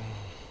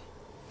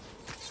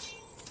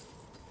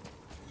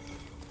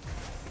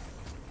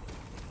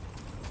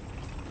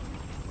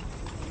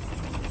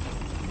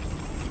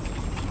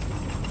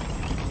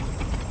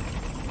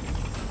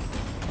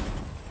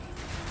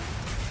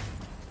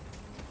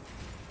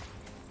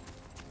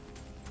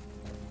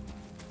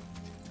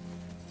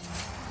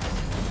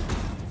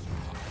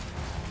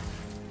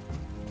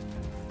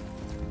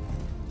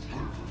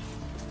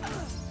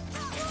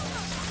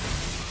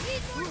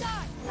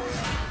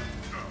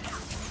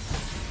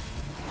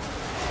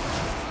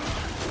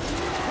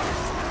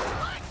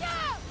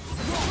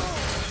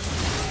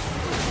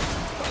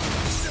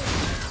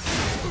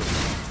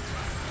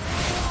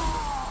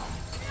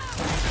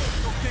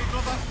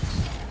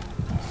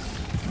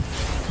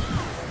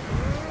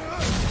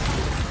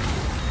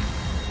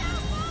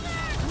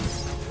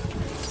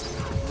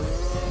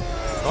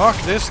 Fuck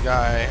this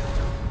guy.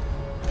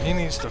 He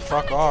needs to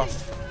fuck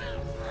off.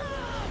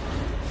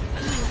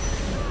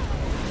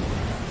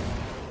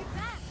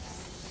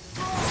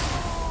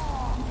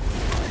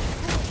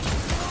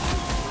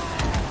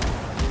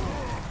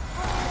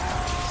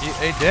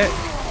 Hey, Dick.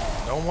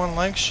 No one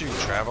likes you,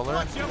 traveler.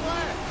 Watch your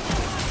back.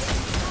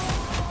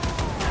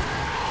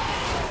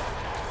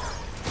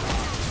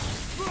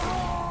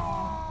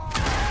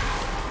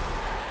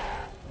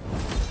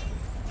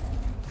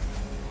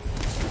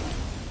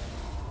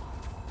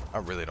 I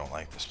really don't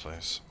like this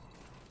place.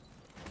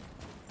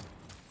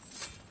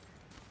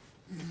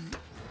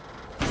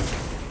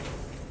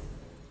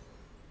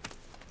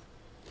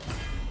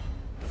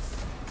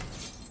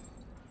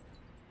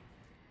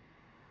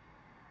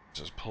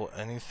 Just pull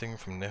anything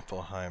from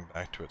Niflheim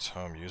back to its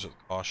home. Use with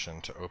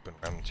caution to open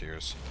rem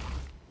tiers.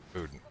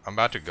 Dude, I'm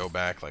about to go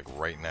back like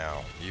right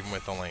now, even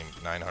with only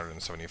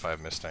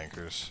 975 mist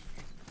anchors.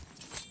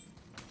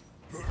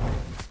 Are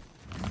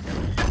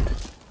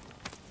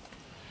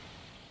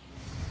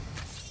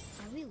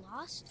we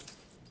lost?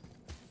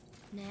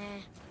 Nah.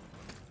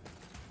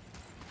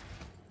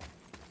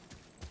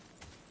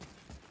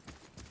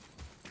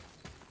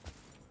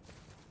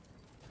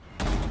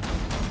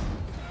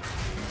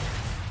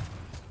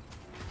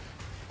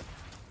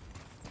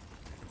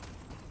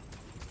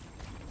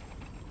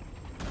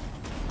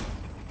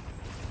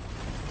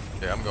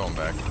 Yeah, I'm going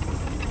back.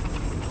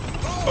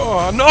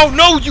 Oh, no,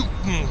 no, you!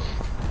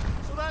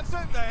 So that's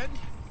it then.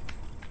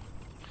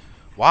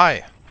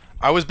 Why?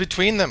 I was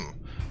between them.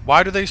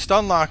 Why do they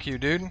stun lock you,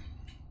 dude?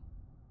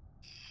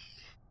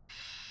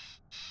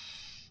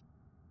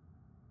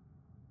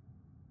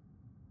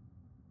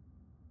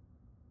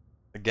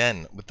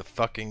 Again, with the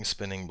fucking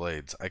spinning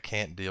blades. I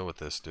can't deal with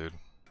this, dude.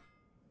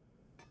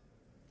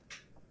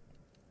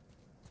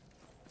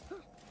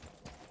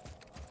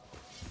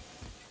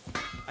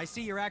 I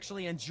see you're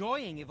actually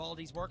enjoying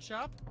Ivaldi's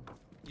workshop.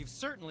 You've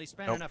certainly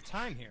spent Nope. enough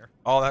time here.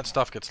 All that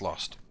stuff gets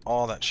lost.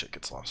 All that shit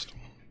gets lost.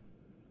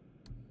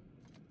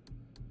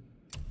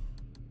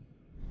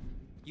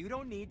 You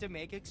don't need to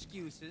make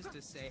excuses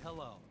to say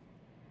hello.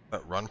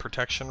 That run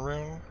protection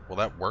rune? Will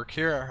that work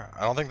here?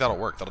 I don't think that'll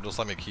work. That'll just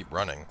let me keep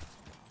running.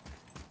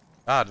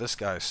 God, this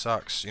guy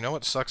sucks. You know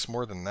what sucks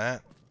more than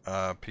that?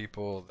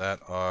 People that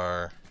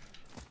are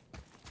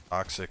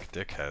toxic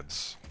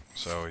dickheads.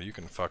 So you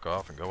can fuck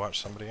off and go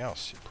watch somebody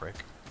else, you prick.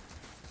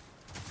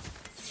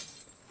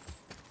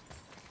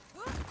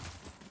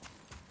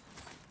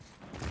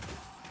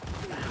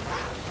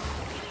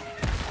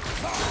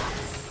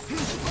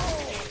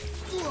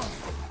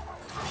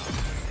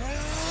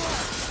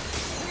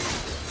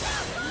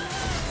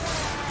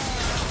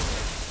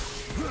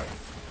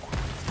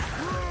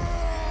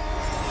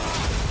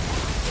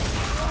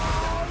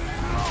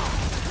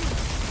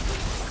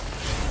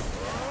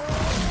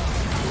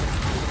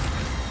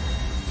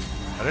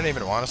 I didn't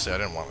even want to say I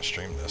didn't want to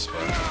stream this, but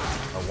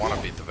I want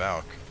to beat the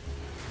Valk.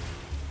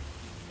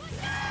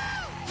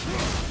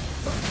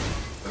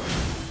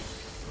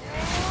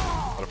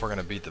 But if we're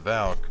gonna beat the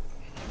Valk,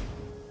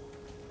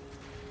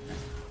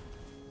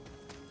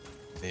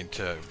 I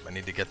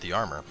need to get the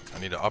armor. I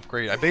need to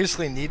upgrade. I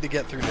basically need to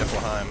get through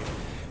Niflheim,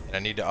 and I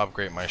need to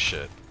upgrade my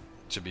shit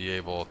to be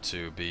able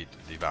to beat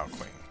the Valk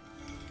Queen.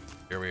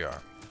 Here we are.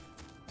 Are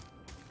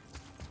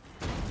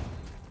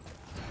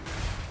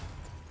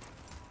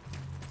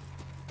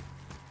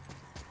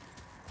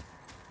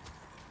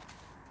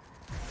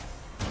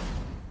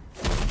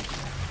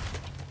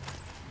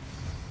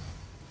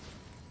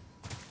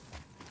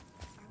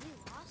we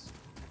lost?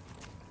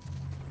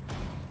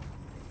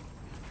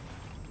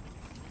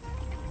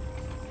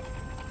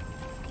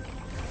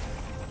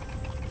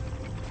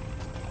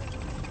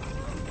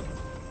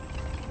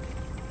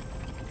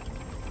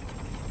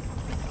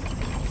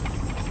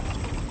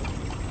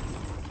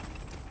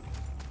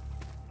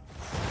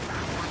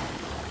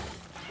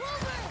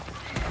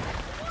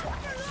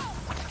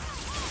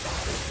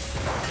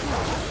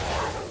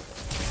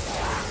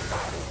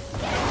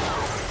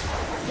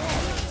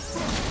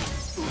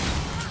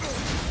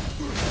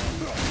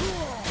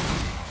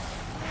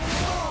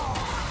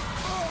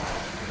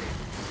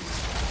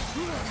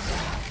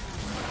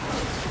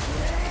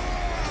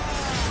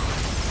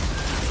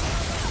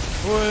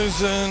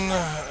 Poison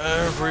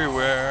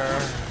everywhere.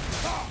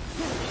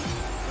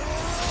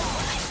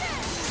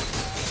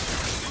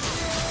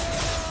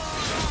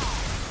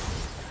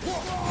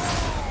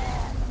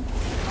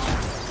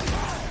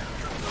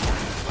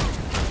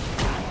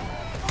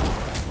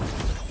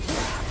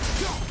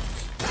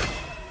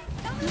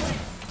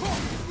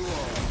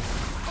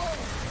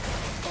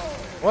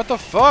 What the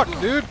fuck,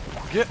 dude?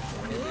 Get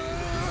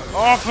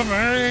off of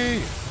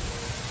me!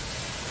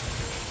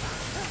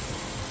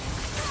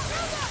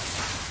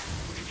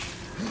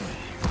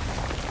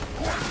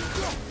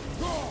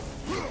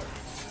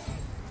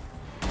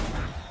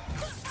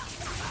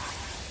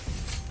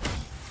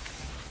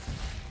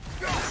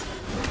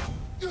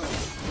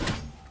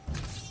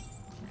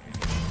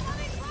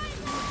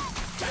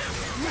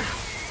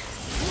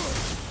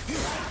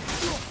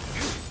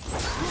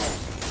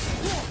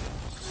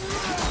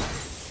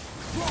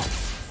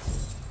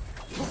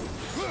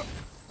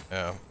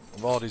 Yeah,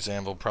 Valdi's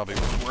Anvil probably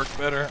would work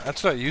better.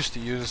 That's what I used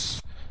to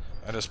use.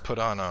 I just put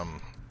on,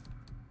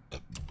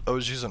 I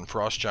was using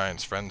Frost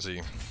Giant's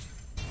Frenzy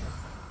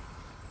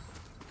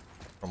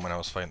from when I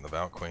was fighting the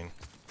Valk Queen.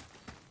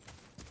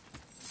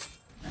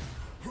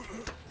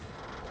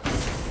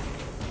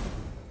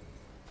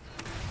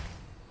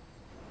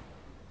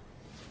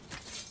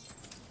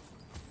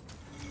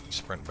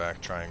 sprint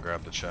back, try and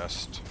grab the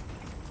chest.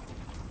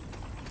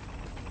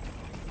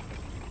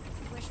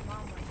 Wish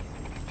Mom were here.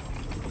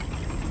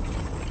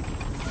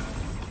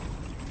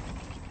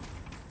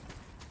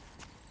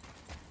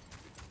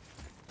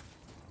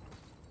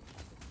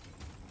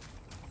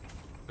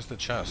 Where's the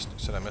chest? You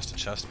said I missed a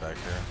chest back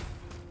here.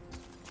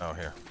 Oh,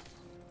 here.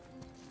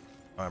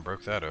 Oh, I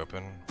broke that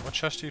open. What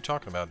chest are you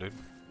talking about, dude?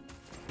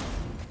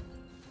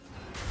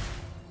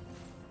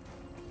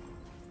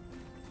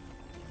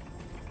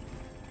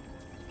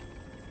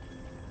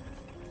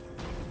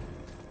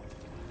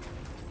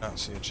 I don't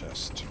see a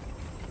chest.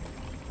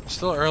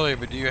 Still early,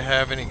 but do you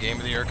have any Game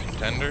of the Year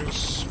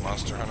contenders?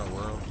 Monster Hunter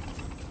World.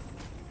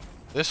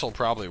 This will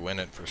probably win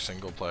it for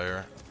single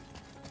player.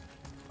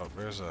 Oh,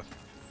 there's a...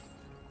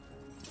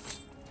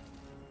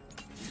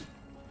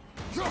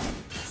 God,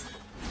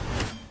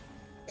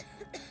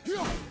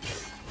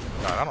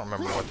 I don't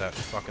remember what that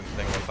fucking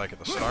thing looked like at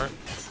the start.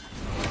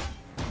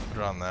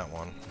 Put it on that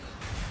one.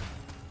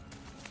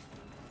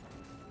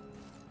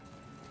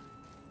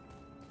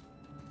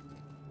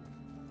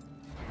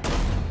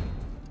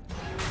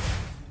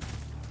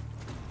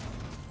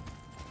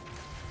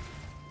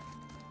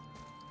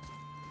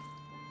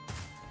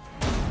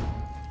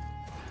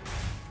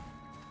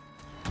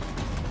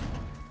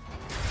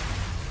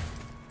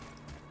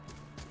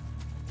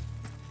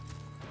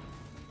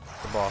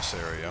 The boss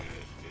area.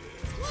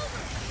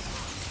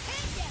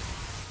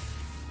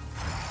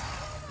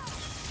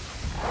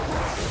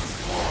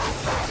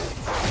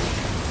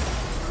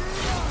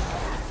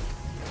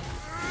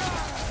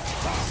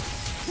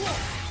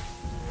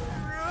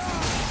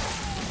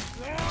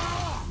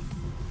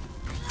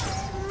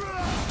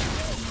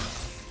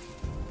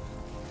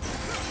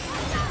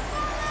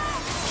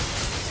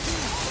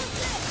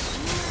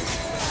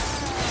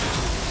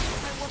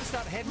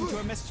 Heading to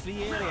a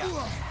mist-free area.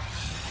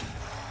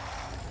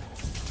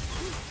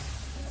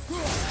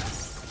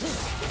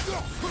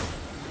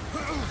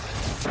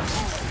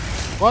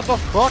 What the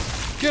fuck?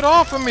 Get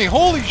off of me!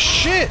 Holy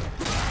shit!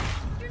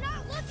 You're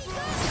not looking good.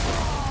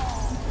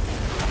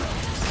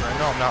 I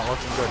know I'm not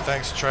looking good.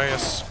 Thanks,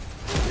 Atreus.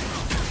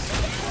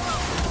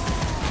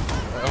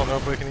 I don't know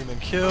if we can even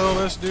kill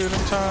this dude in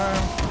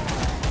time.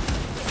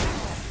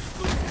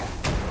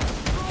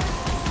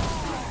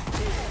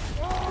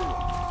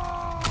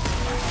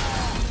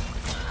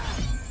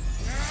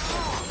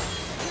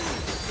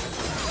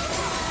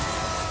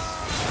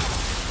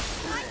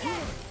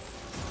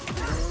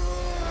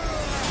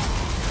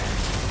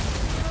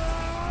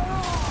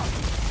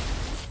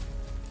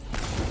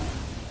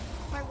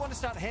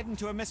 Start heading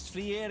to a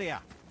mist-free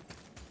area.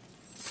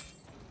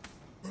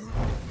 Do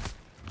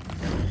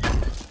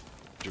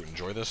you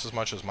enjoy this as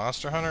much as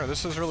Monster Hunter?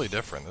 This is really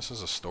different. This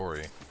is a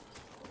story.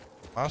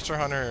 Monster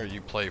Hunter,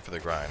 you play for the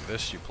grind.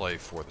 This, you play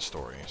for the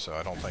story. So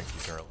I don't think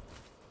you can really...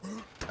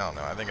 I don't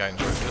know. I think I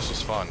enjoyed... This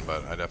was fun,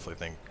 but I definitely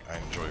think I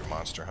enjoy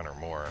Monster Hunter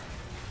more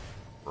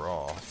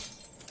overall.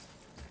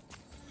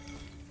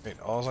 Wait,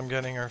 all I'm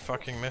getting are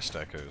fucking mist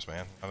echoes,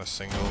 man. Not a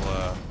single,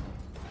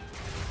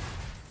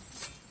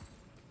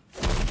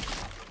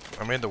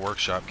 I made the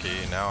workshop key,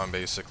 now I'm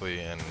basically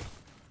in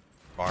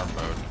farm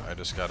mode. I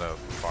just gotta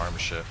farm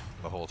shit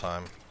the whole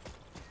time.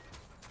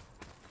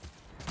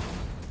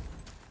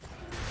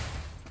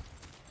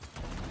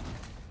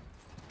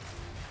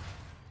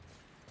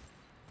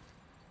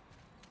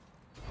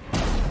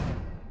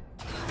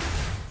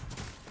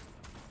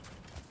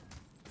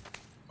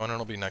 Oh, and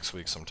it'll be next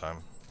week sometime.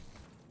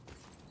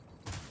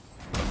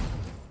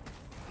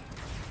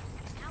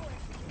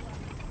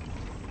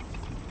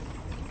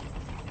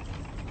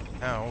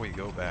 Now we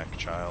go back,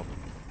 child.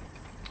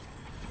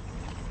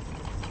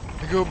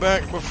 We go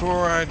back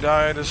before I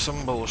die to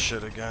some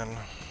bullshit again.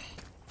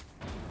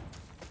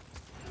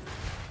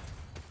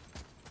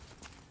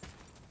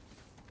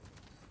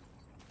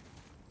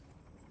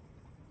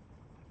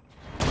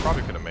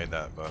 Probably could have made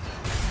that, but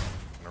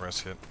I'm gonna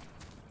risk it.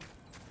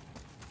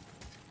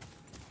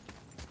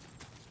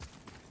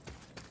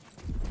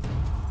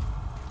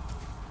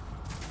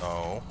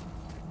 Oh.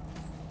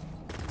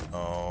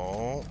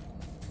 Oh.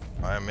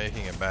 I'm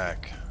making it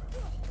back.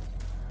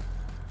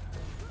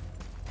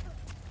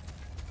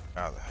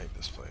 God, I hate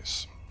this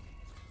place.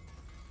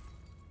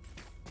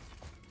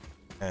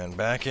 And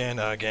back in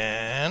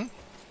again.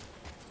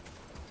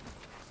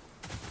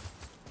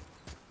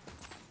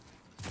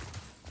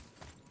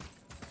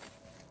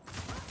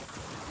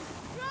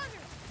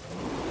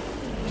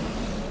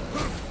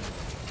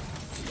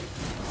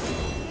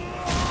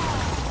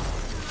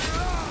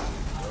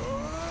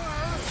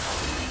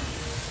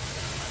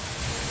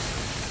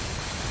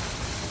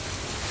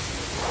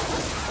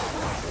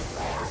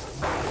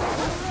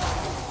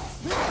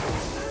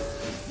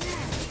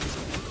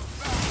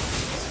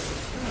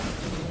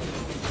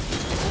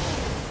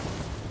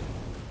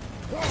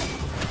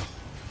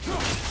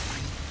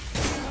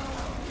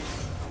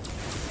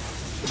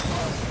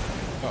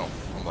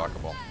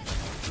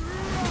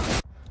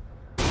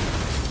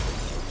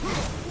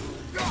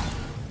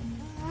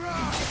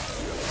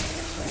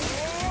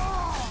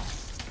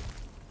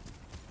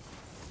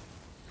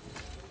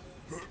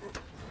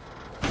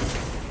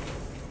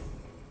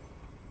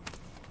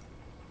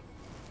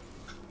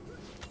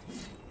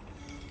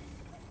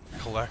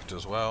 collect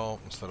as well,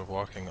 instead of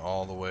walking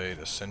all the way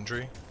to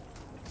Sindri.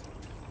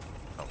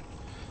 Oh.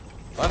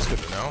 Well, that's good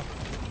to know.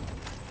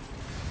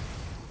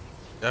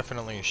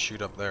 Definitely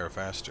shoot up there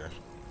faster.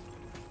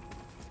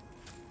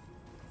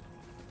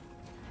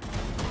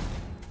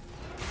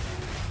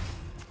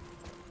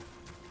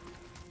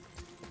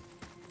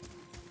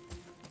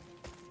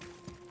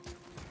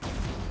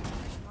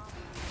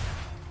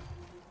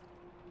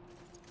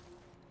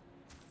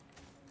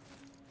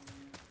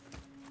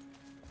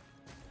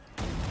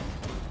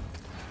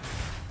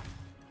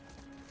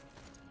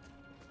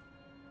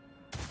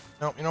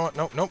 Nope, you know what?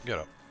 Nope, nope, get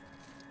up.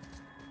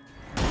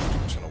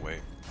 I'm just gonna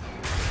wait.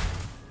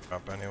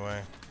 Up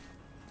anyway.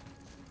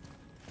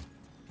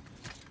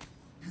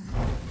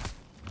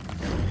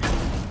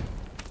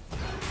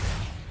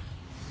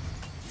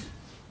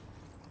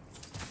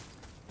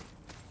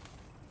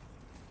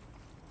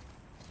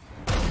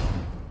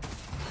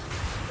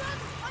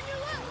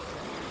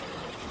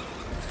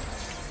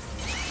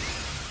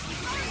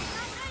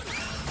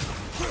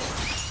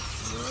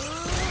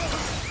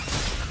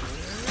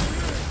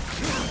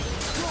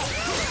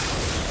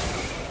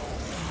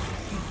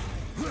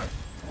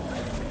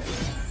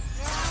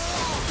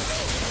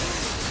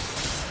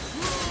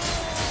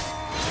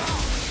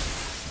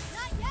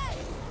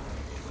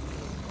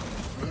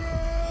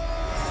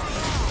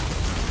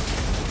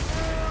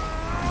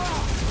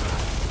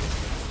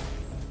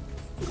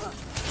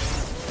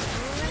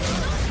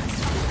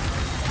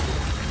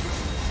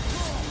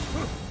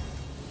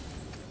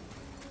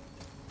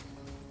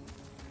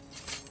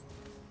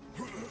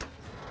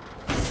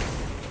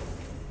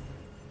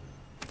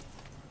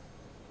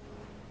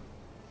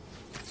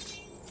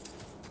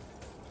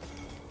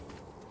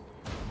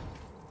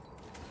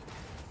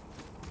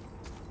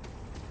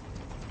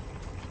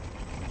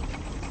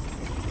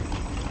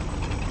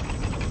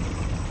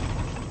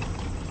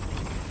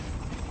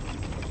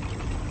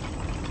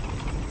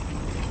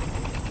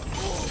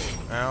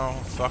 Ow,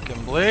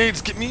 fucking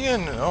blades, get me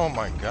in! Oh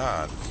my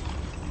god.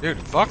 Dude,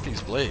 fuck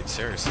these blades,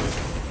 seriously.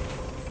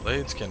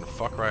 Blades can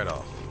fuck right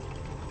off.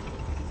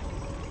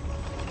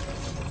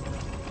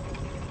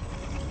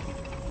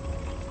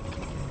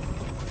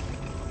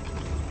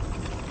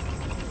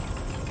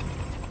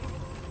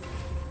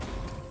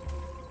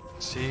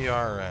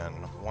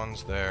 CRN,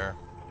 one's there.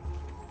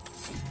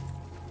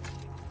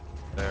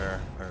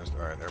 There's,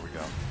 alright, there we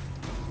go.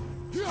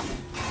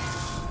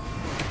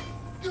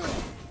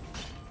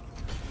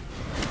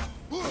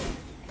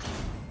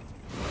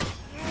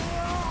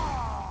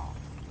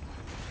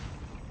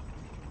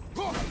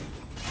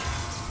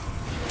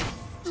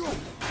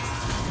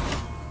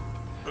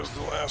 There's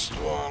the last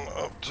one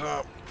up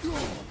top.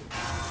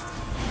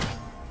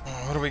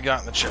 What do we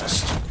got in the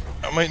chest?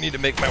 I might need to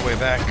make my way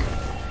back.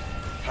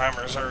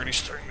 Timer's already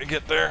starting to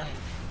get there.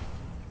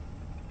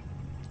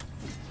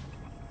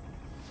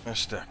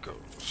 As that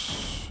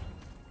goes.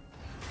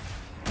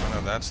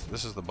 Oh no,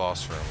 this is the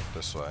boss room,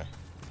 this way.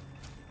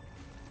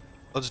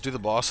 Let's do the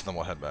boss and then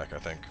we'll head back, I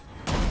think.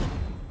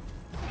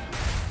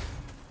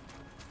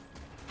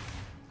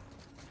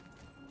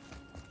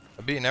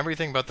 I've beaten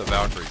everything but the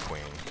Valkyrie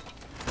Queen.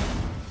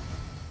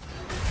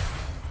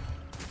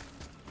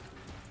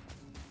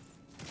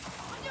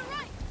 On your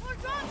right, more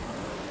drums.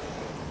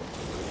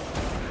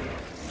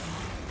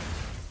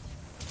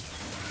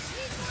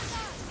 Need more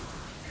guys.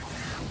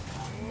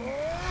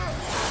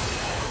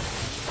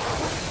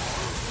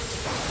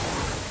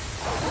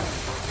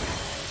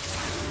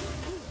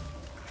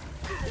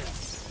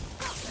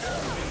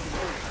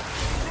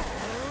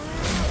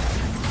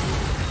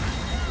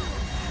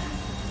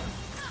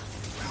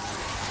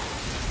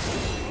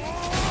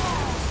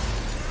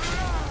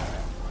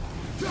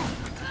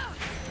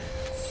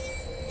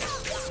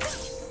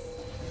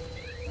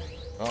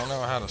 I don't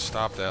know how to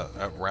stop that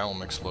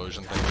realm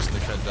explosion thing this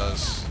dickhead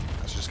does.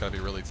 It's just gotta be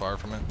really far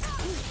from it.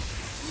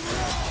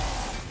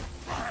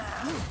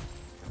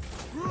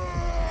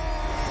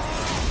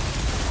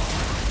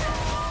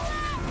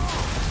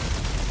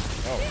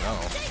 Oh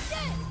no.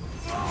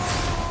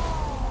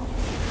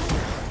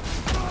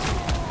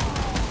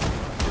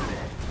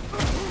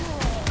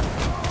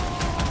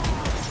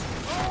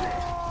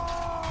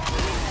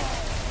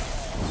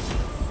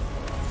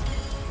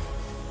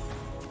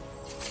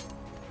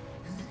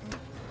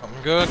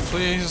 I'm good,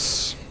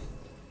 please.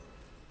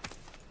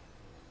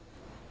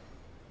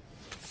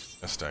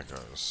 Yes, that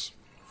goes.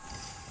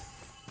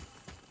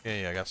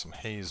 Okay, I got some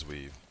haze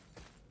weave.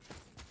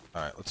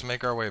 Alright, let's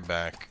make our way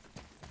back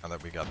now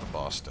that we got the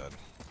boss dead.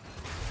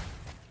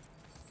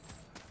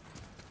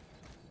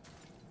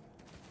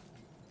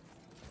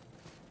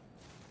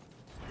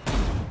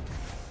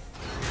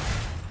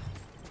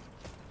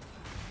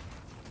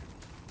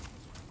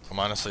 I'm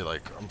honestly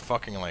like, I'm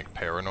fucking like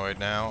paranoid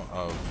now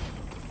of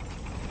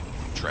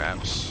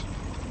traps.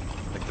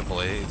 Like the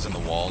blades and the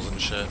walls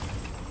and shit.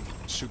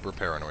 Super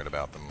paranoid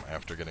about them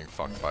after getting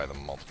fucked by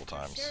them multiple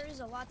times. Sure is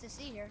a lot to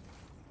see here.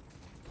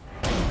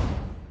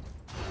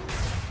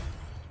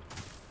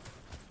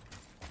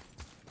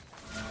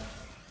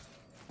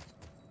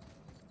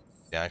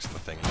 The axe and the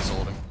thing he's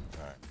holding.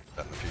 Alright,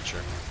 that in the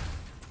future.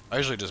 I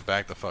usually just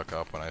back the fuck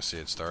up when I see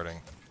it starting.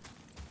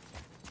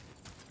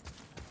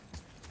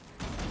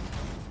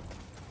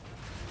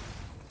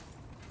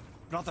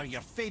 Brother,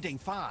 you're fading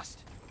fast.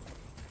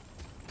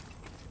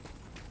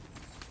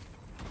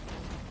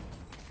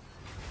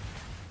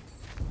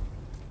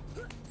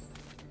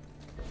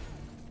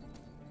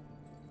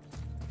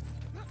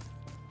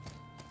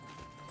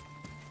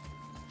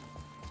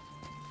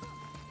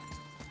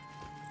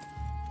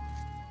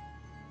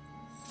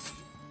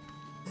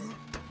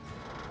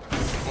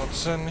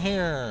 What's in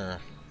here?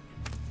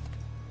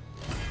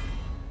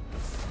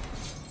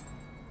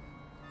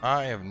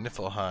 Eye of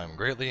Niflheim.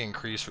 Greatly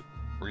increased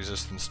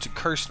resistance to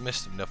Cursed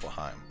Mist of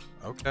Niflheim.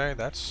 Okay,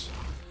 that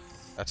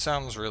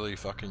sounds really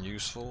fucking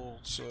useful.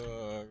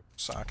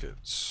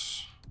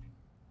 Sockets.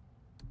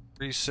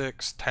 3,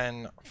 6,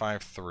 10,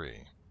 5, 3.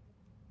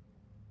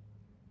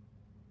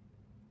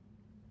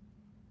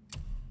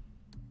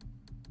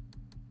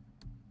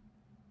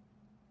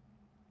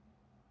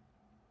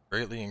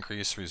 Greatly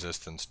increased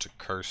resistance to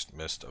Cursed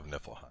Mist of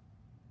Niflheim.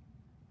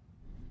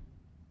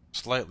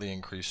 Slightly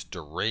increased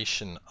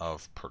duration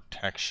of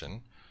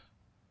protection.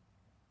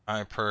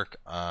 High perk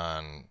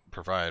on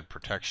provide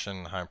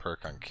protection, high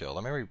perk on kill.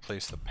 Let me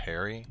replace the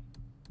parry.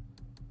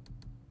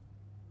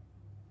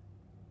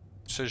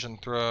 Precision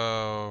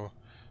throw.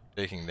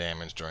 Taking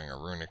damage during a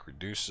runic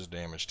reduces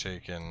damage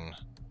taken.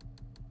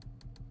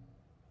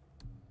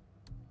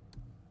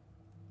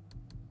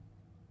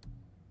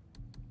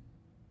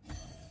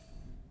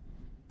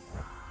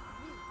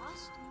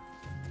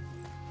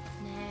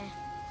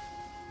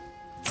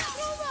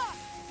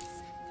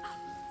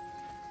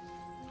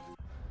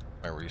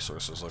 My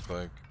resources look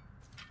like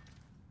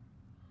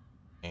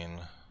in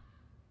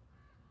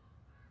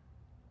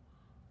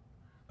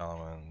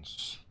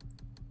elements.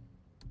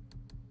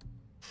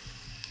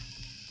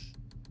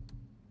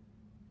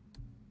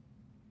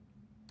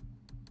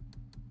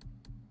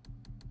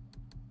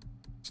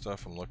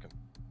 Stuff I'm looking.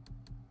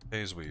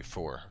 Haze weave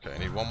 4. Okay, I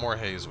need one more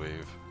haze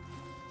weave.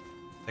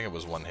 I think it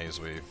was one haze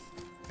weave.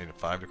 I needed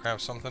 5 to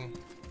craft something.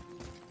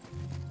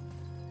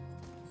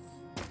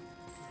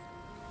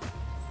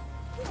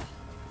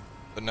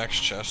 The next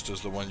chest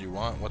is the one you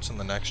want. What's in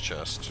the next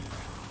chest?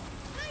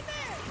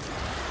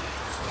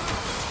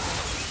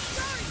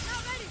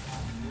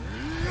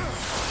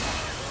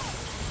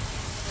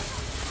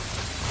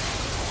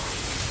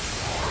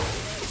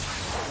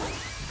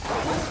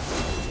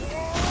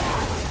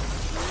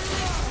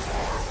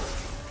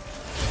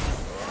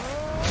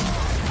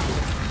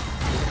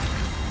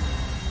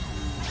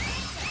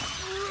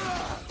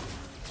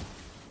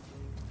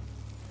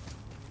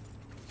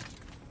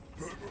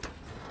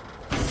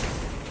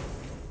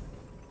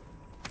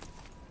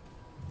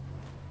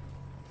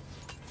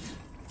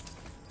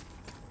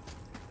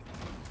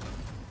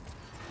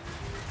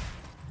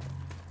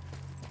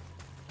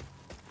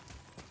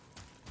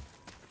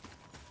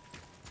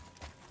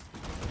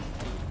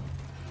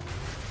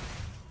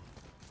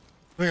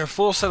 Having a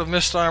full set of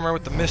mist armor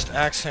with the mist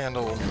axe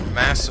handle will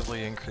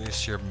massively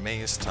increase your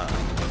maze time.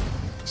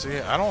 See,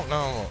 I don't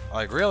know,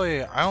 like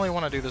really, I only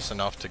want to do this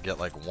enough to get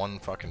like one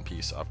fucking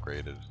piece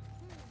upgraded.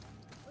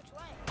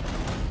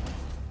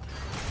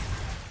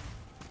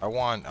 I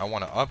want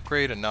to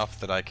upgrade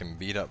enough that I can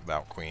beat up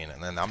Valkyrie,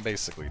 and then I'm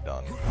basically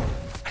done.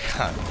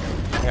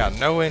 I got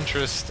no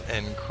interest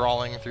in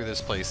crawling through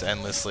this place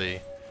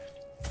endlessly,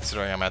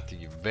 considering I'm at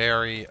the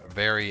very,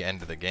 very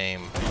end of the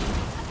game.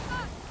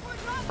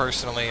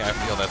 Personally, I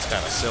feel that's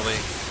kind of silly.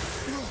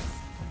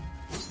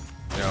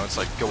 You know, it's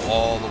like go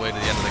all the way to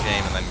the end of the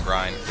game and then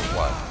grind for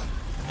what?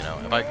 You know,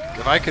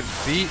 if I could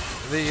beat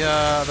the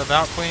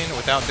Valkyrie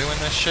without doing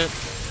this shit,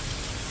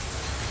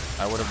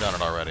 I would have done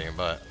it already.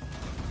 But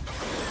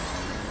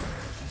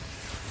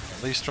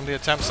at least from the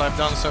attempts I've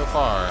done so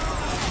far,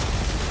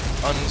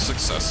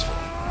 unsuccessful.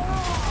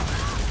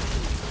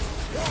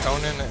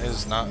 Conan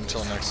is not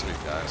until next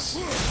week, guys.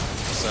 I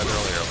said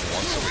earlier,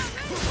 once a week.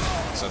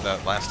 I said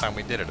that last time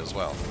we did it as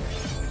well.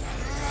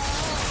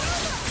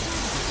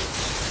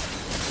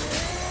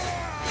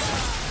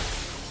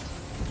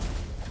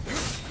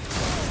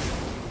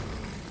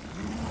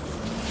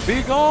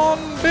 Be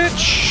gone,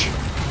 bitch!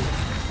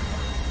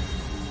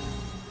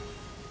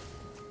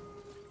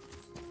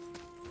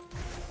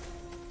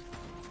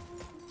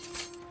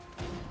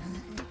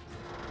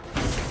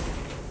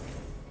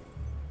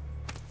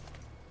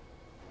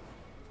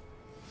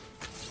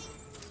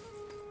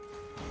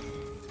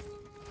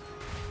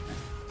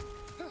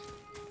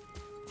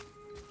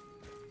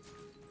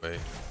 Wait.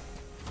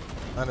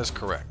 That is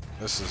correct.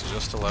 This is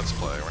just a let's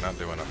play. We're not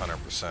doing a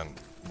 100%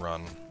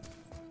 run.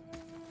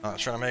 Not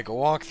trying to make a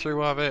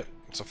walkthrough of it.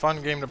 It's a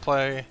fun game to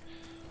play.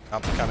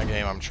 Not the kind of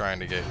game I'm trying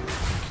to get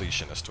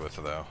completionist with,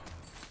 though.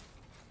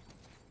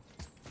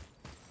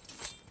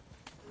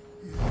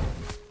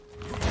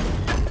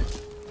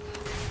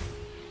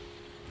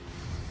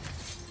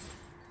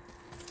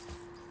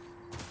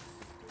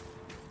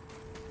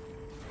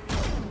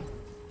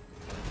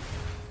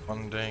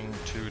 One ding,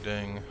 two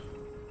ding.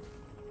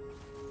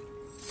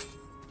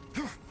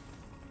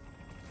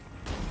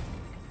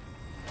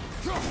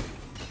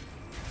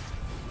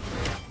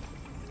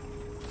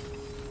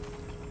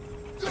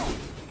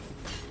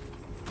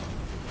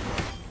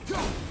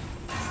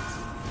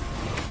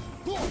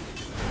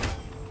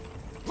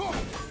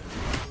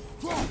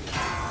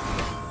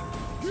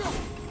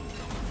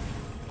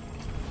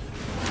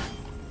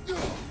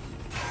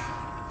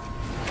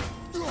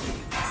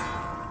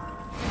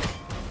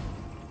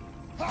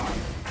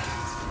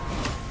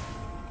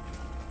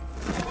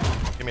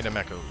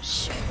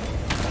 goes.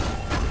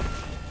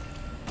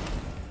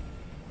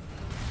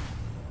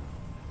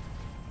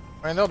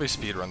 I mean, there'll be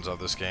speedruns of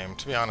this game.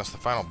 To be honest, the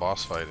final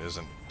boss fight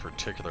isn't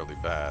particularly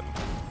bad.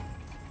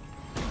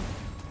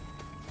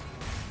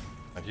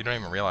 Like, you don't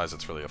even realize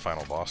it's really a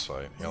final boss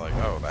fight. You're like,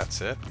 oh, that's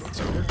it? It's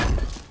over?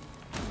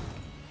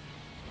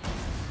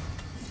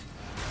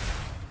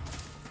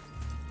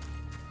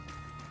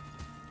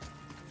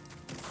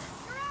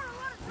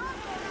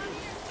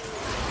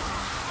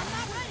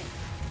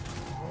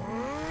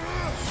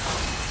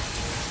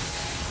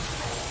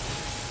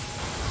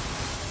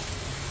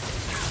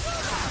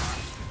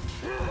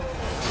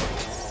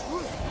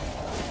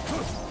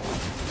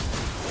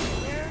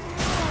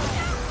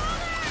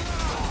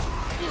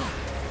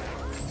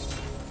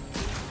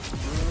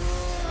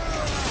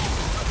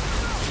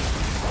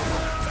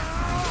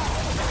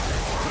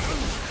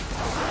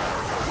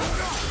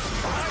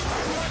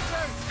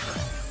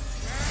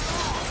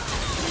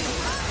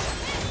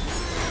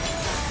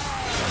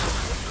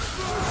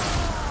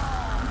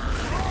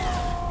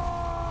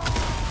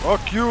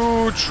 Fuck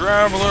you,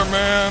 traveler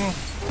man!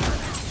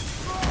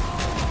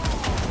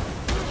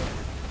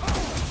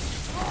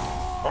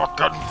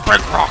 Fucking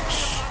big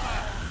rocks!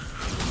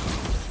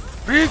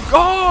 Be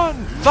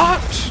gone!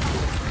 That!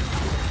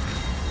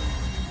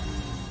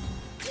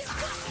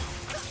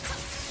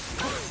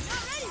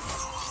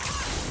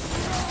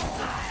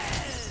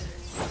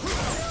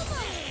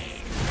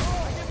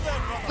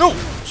 No!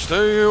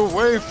 Stay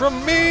away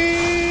from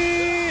me!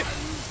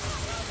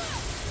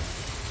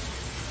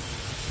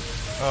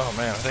 Oh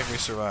man, I think we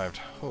survived.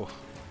 Whew.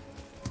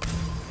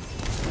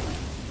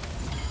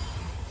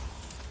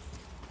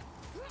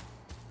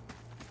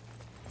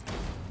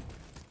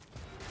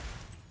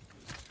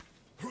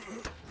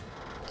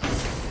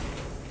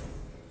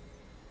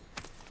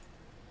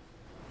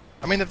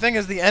 I mean, the thing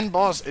is, the end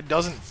boss, it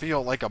doesn't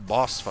feel like a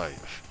boss fight.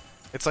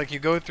 It's like you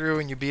go through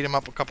and you beat him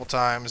up a couple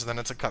times, and then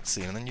it's a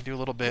cutscene, and then you do a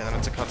little bit, and then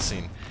it's a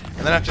cutscene.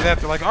 And then after that,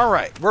 they're like,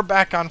 alright, we're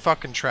back on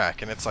fucking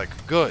track. And it's like,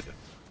 good.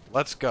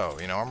 Let's go.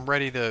 You know, I'm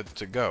ready to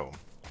go.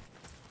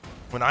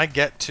 When I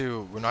got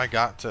to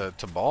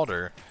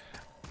Baldur,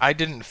 I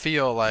didn't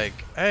feel like,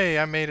 hey,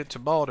 I made it to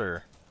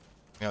Baldur.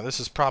 You know, this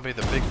is probably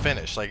the big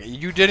finish. Like,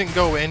 you didn't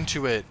go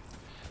into it.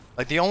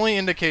 Like, the only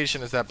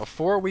indication is that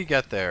before we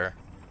get there,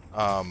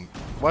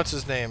 what's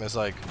his name is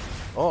like,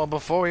 oh,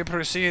 before we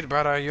proceed,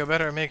 brother, you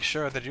better make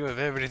sure that you have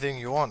everything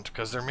you want,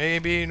 because there may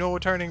be no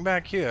turning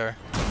back here.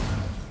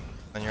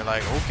 And you're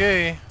like,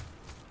 okay.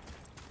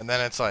 And then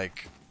it's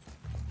like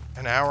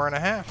an hour and a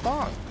half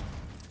long.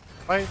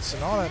 Fights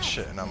and all that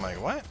shit. And I'm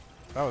like, what?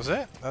 That was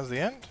it? That was the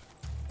end?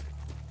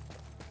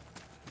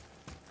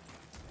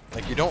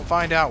 Like, you don't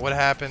find out what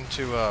happened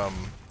to, I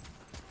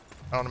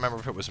don't remember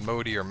if it was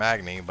Modi or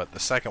Magni, but the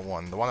second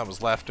one, the one that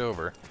was left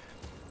over.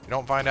 You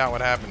don't find out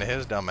what happened to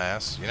his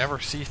dumbass. You never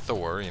see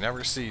Thor. You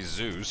never see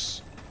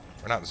Zeus.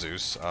 Or not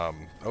Zeus,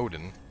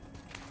 Odin.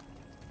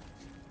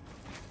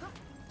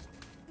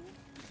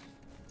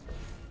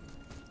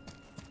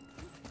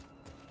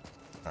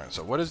 Alright,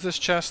 so what is this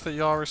chest that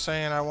y'all were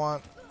saying I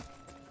want?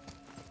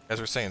 You guys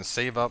were saying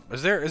save up.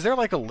 Is there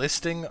like a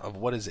listing of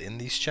what is in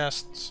these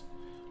chests?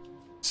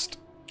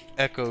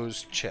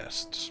 Echoes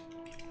chests.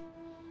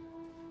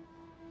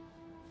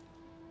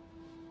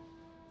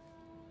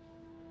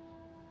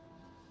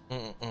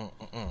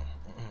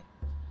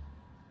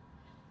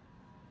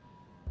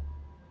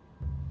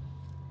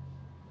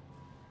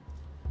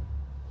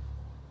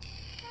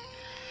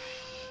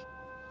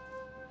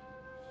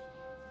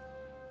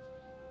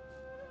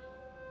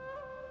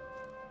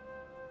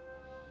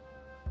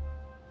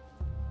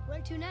 Where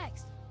to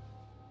next?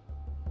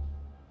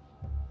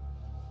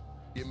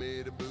 Give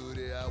me the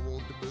booty, I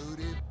want the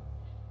booty.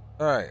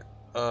 Alright.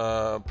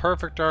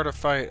 Perfect art of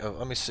fight.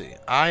 Let me see.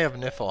 Eye of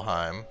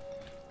Niflheim.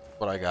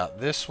 What I got.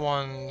 This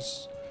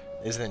one's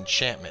is an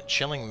enchantment.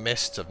 Chilling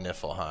Mists of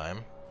Niflheim.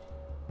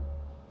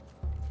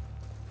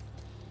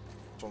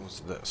 Which one's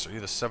this? Are you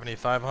the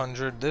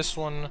 7500? This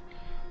one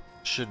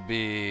should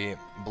be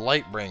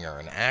Blightbringer,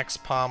 an axe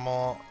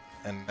pommel,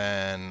 and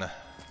then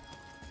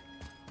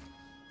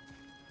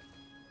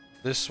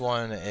this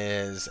one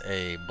is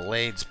a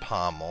Blades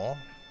pommel.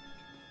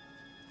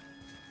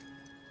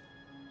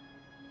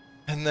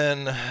 And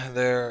then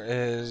there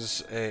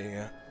is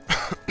a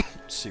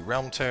let's see,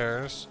 Realm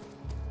Tears.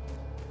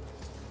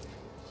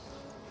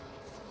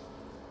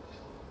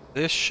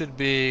 This should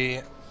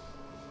be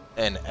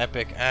an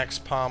epic axe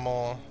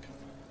pommel,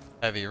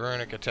 heavy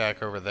runic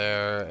attack over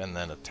there, and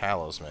then a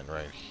talisman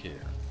right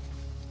here.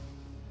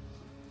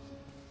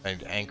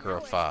 And Anchor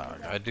of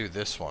Fog. I'd do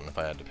this one if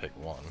I had to pick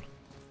one.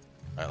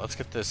 Alright, let's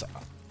get this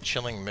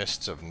Chilling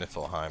Mists of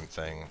Niflheim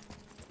thing.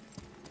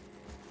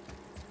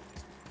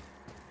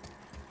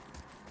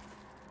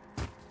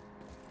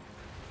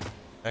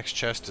 Next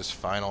chest is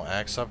final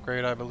axe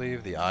upgrade, I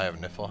believe, the Eye of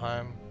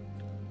Niflheim.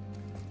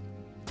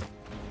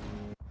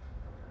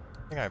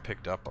 I think I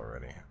picked up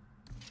already.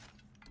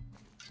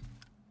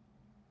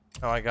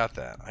 Oh, I got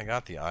that. I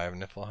got the Eye of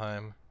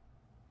Niflheim.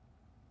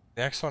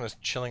 The next one is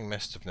Chilling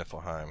Mist of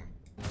Niflheim.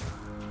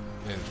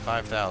 I needed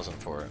 5,000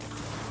 for it.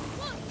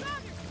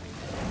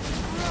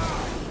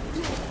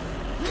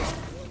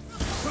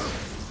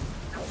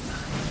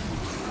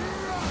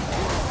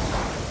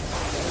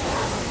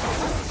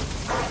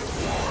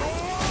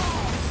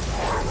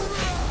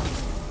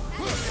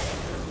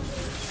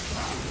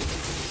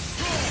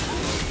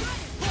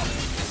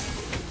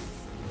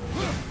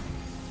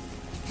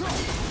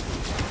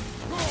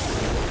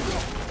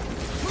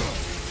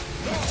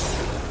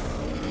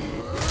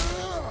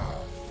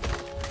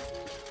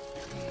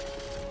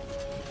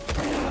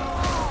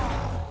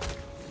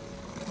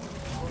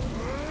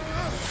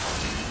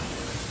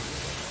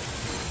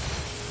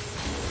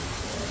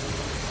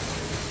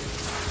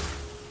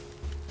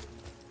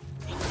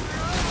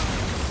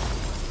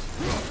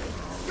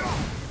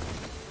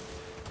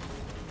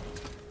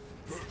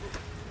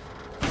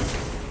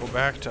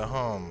 back to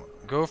home.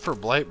 Go for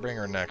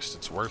Blightbringer next.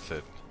 It's worth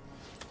it.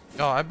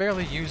 No, I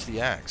barely use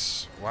the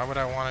axe. Why would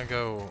I want to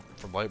go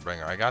for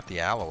Blightbringer? I got the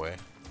alloy.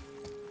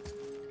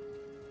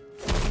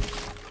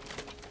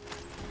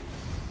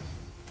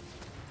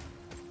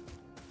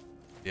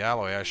 The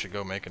alloy, I should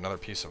go make another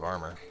piece of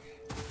armor.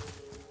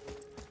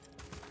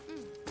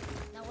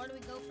 Now where do we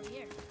go from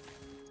here?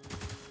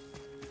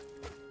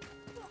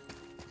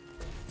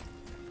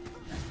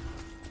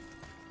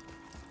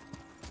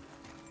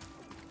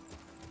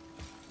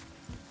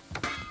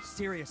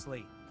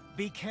 Seriously,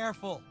 be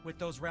careful with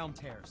those realm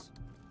tears.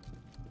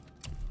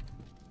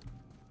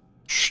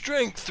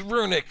 Strength,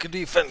 runic,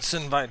 defense,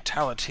 and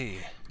vitality.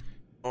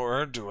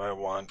 Or do I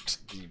want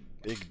the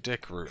big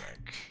dick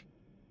runic?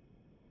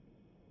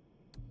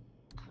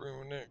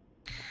 Runic.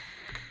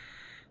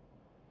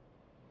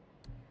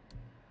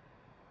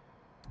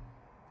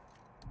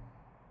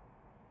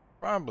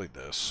 Probably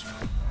this.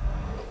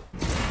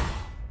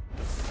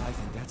 I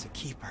think that's a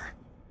keeper.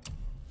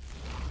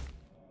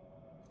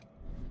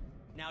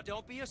 Now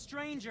don't be a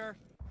stranger.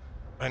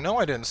 I know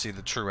I didn't see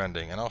the true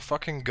ending, and I'll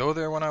fucking go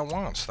there when I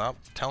want. Stop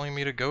telling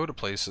me to go to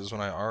places when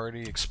I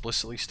already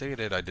explicitly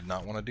stated I did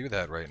not want to do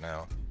that right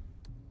now.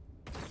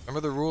 Remember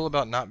the rule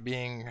about not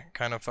being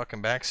kind of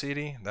fucking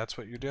backseaty? That's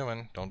what you're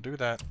doing. Don't do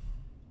that.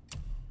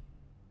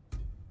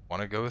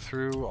 Want to go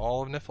through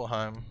all of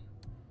Niflheim?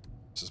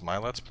 This is my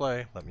Let's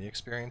Play. Let me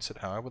experience it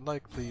how I would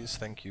like, please.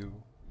 Thank you.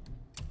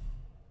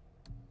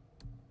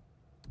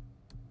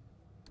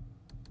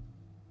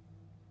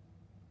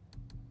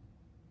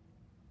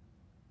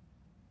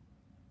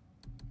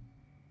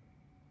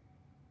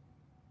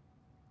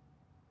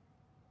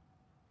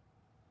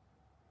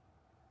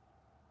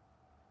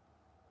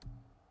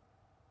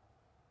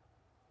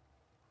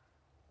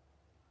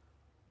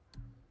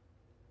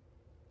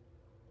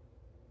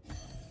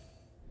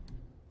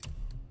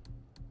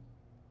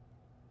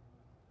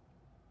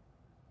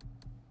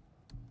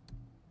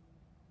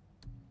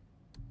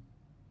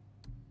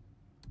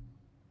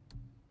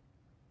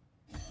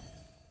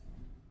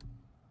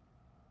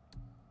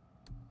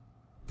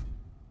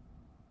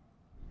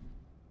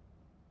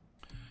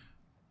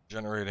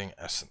 Generating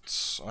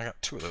essence. I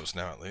got 2 of those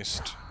now at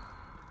least.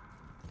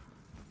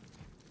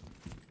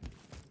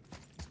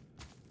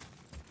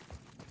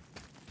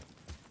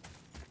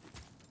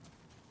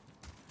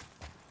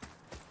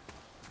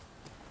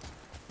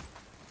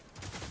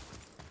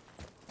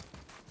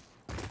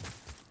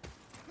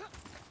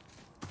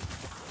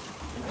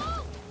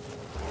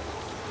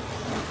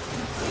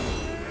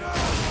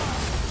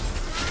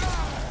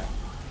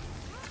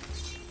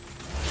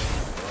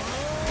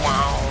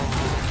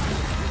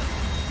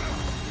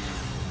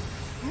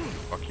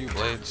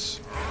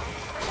 Blades.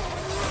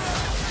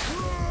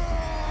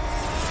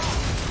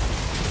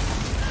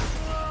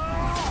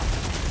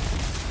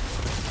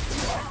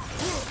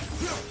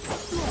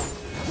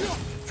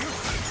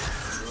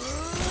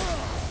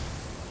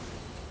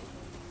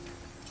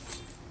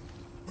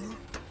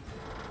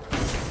 I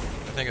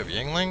think of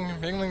Yingling.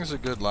 Yingling's a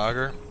good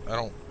lager. I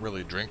don't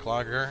really drink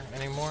lager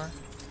anymore.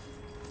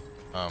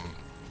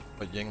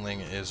 But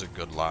Yingling is a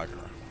good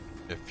lager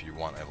if you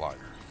want a lager.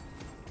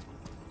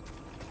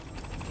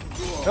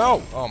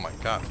 No! Oh my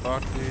god,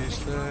 fuck these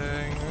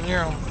things.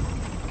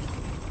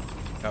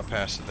 Got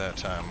past it that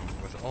time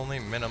with only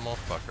minimal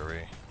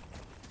fuckery.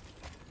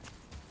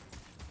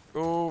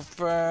 Go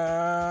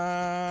fast!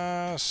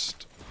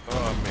 Oh,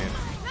 I mean.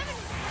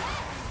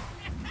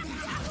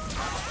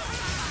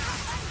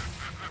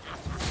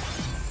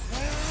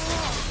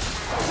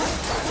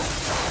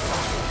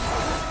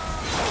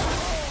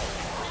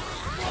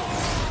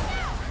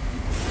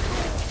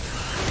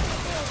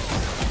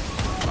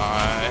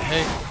 I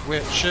hate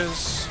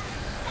witches.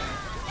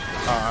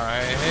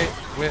 I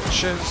hate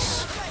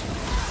witches.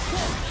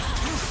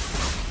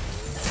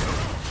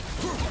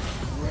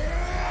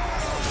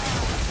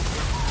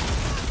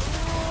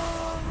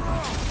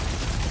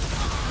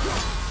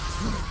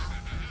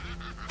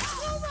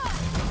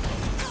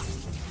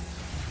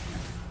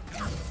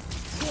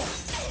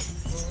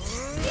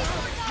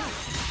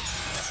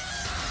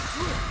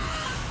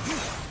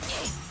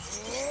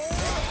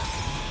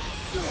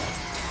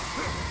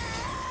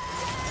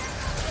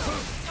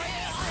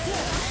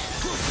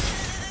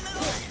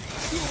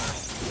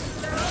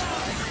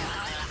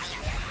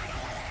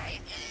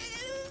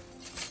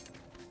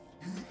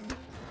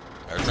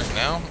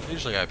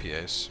 Usually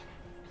IPAs.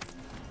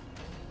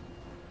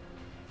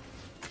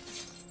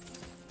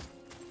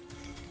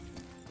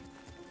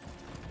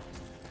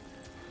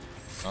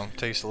 Well,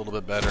 tastes a little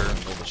bit better and a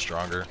little bit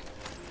stronger.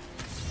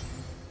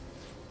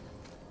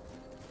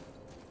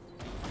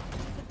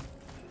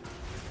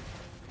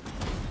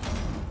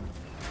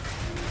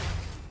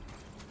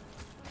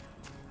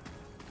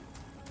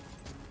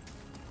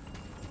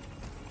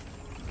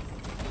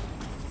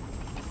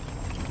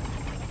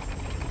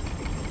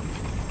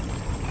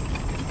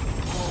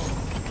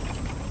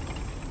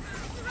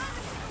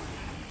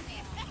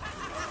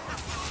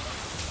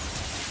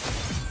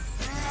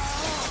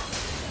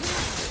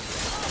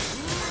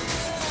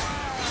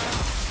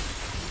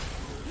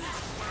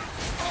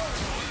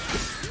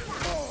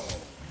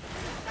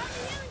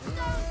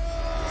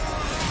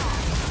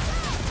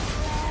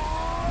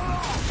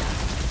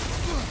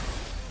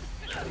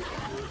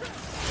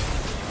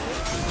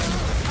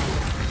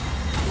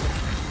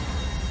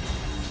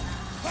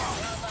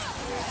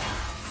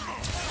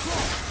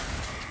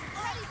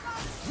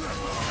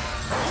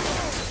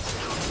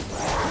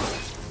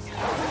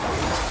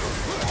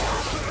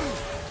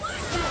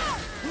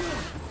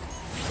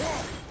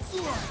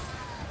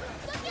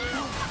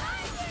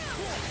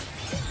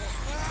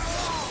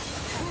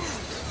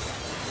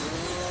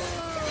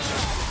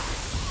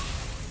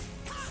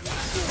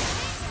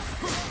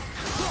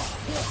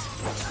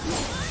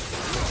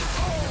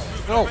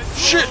 No,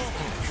 shit!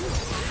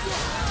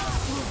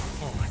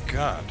 Oh my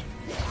god.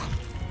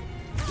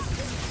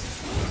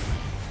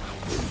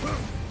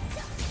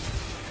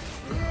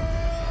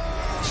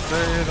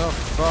 Stay the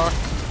fuck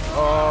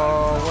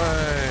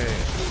away.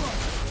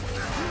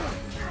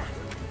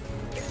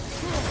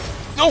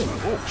 No!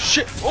 Oh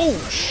shit! Oh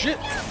shit!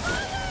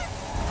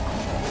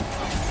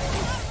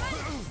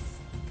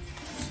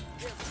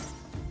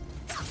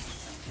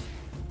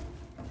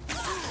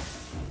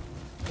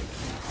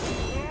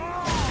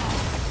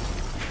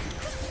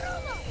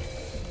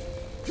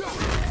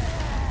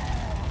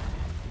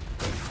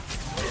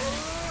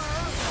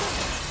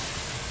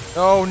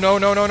 Oh no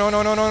no no no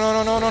no no no no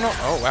no no no no!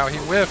 Oh wow, he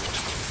whiffed.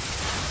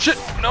 Shit!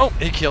 No,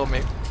 he killed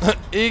me.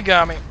 He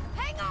got me.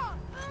 Hang on.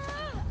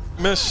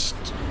 Missed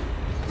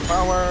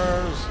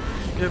powers.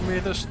 Give me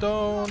the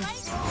stone.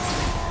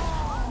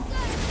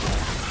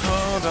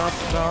 Oh,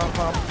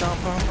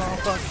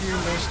 fuck you,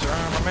 Mr.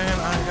 Armor Man.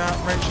 I got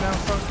rage now.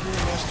 Fuck you,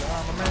 Mr.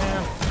 Armor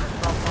Man.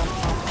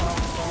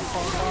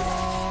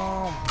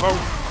 Oh.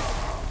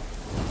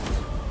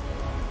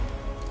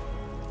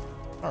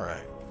 All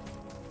right.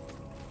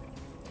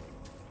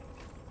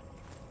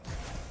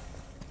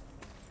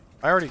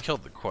 I already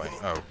killed the queen.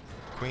 Oh,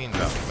 Queen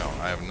Valkyrie. No,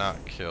 I have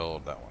not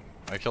killed that one.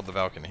 I killed the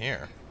Valkyrie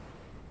here.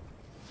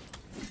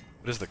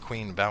 What is the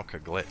Queen Valka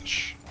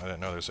glitch? I didn't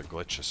know there's a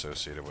glitch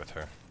associated with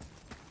her.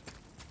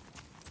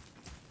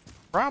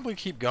 Probably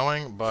keep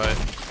going, but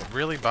it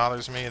really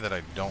bothers me that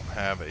I don't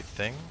have a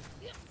thing.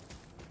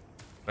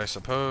 But I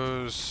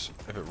suppose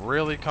if it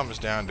really comes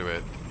down to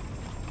it,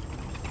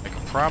 I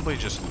could probably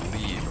just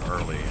leave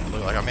early.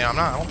 Like, I mean,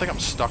 I don't think I'm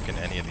stuck in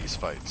any of these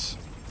fights.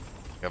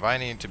 If I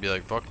need to be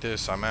like, fuck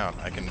this, I'm out,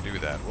 I can do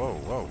that. Whoa,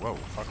 whoa, whoa,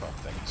 fuck off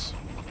things.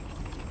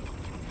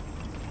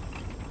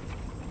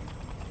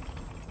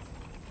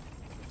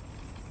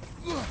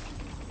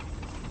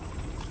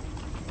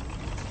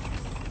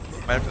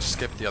 Might have to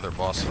skip the other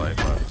boss fight,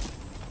 but...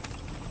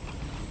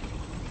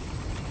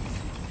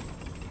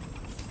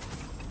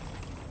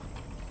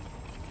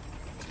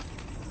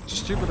 It's a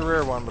stupid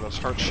rare one, but it's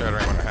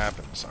heart-shattering when it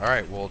happens.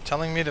 Alright, well,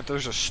 telling me that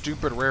there's a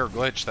stupid rare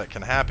glitch that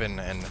can happen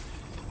and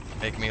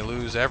make me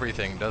lose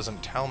everything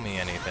doesn't tell me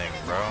anything,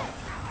 bro.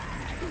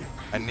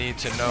 I need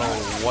to know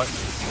what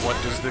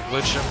does the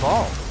glitch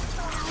involve?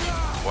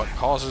 What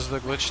causes the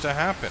glitch to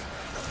happen?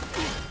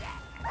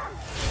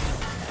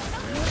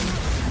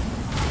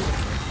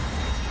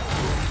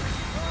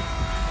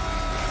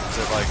 Is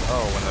it like,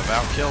 oh, when the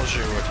Valk kills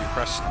you, if you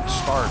press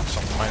start,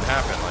 something might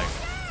happen? Like,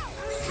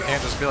 you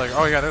can't just be like,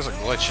 oh yeah, there's a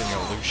glitch and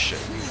you'll lose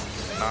shit.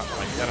 Not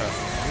like, you gotta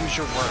use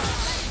your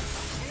words.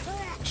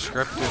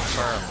 Scripted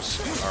terms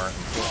are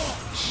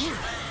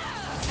important.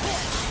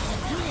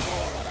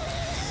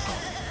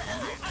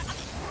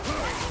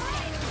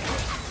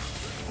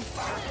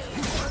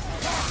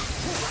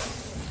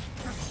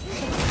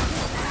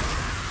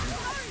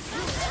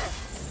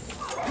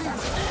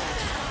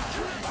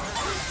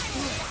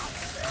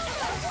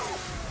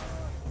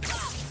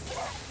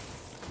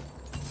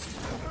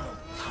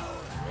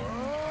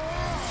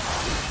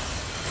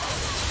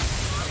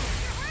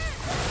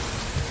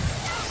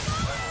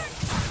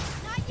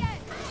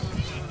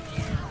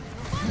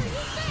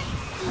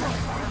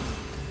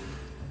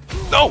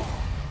 No!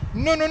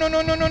 No, no, no,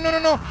 no, no, no, no, no,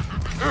 no!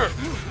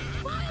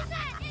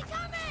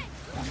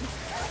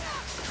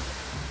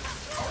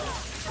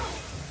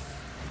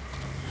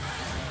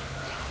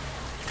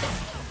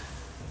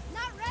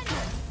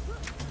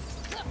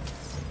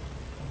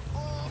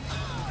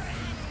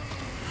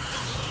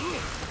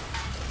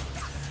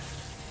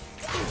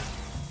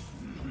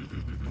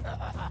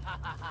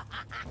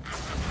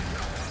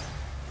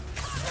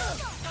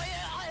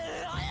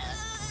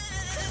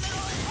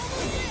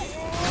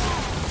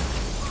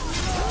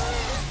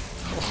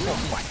 Oh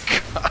my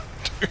god,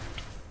 dude.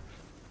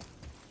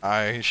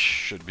 I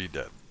should be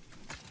dead.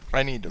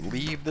 I need to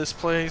leave this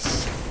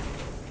place.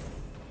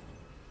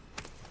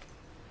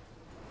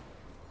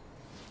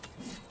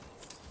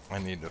 I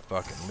need to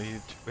fucking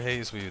leave. 2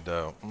 days we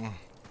though.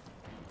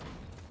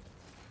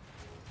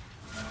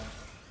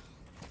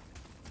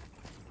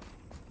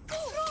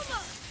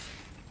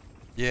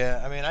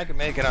 Yeah, I mean I could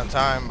make it on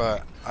time,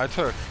 but I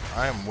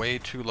am way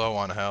too low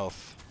on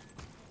health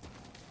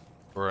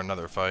for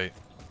another fight.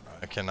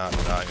 I cannot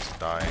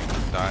die.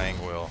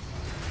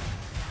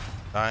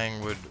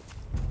 Dying would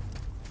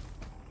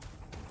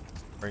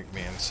break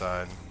me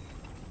inside.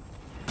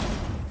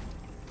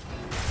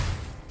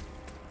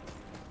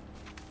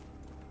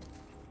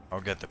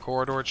 I'll get the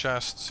corridor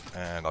chests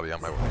and I'll be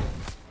on my way.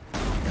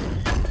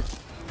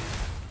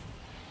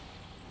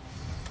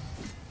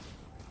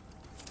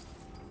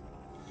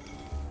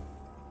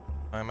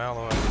 I'm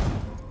alloy.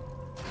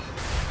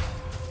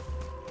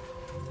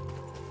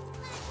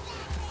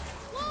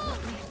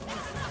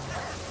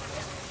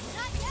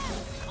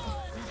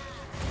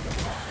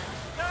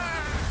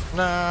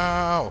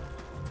 No!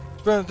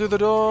 Run through the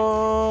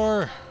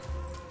door!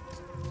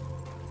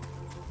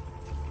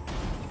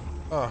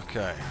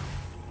 Okay.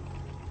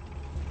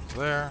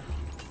 There.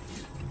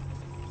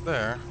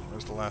 There.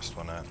 Where's the last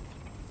one at?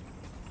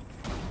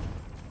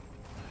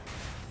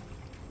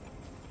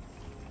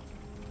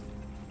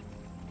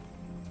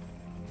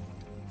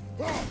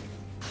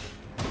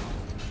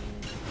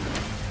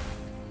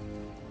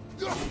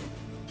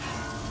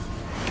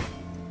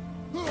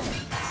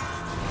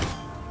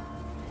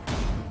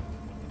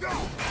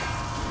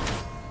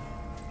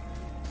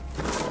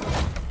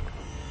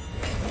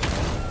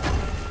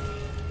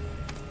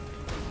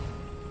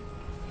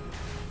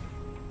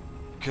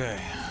 Okay,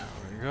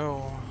 here we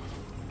go.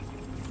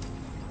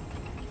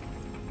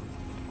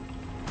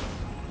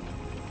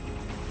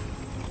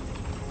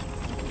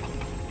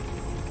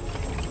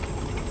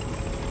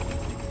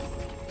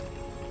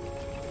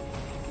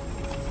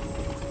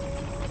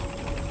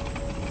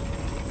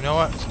 You know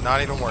what? It's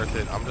not even worth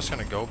it. I'm just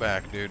gonna go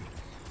back, dude.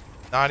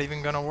 Not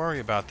even gonna worry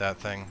about that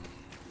thing.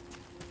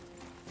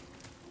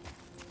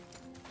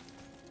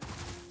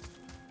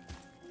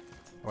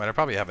 Wait, I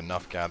probably have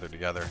enough gathered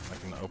together. I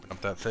can open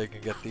up that thing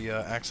and get the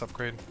axe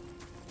upgrade.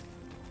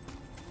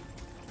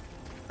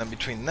 And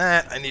between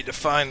that, I need to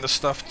find the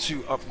stuff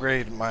to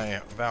upgrade my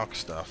Valk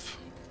stuff.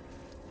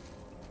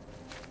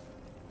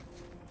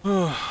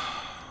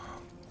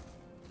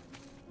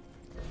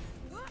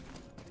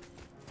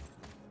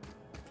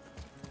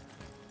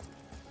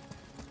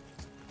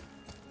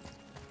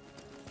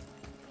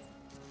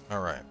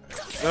 Alright,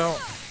 there we go.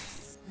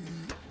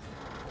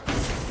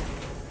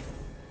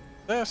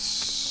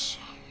 This.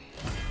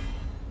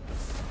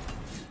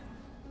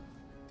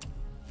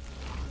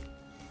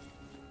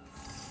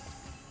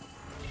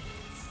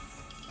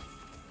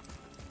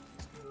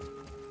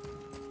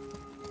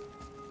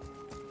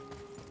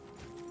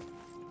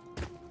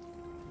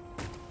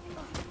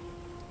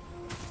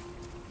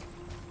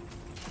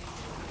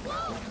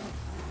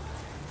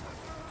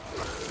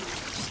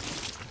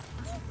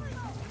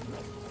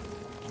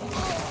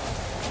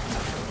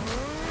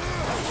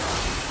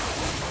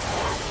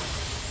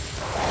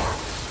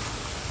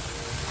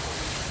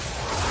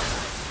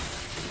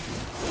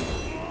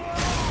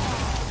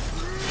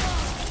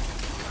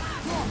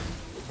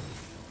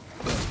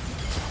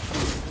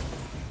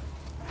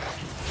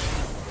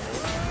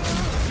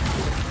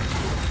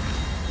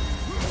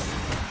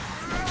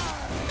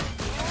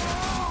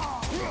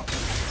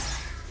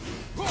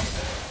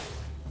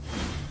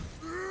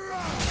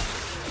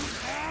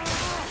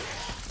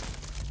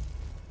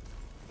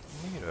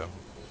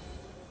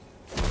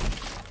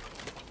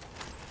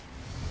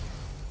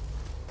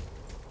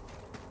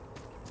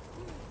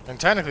 And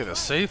technically the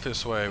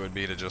safest way would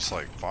be to just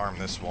like farm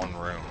this one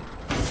room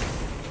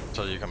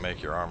until you can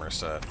make your armor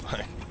set.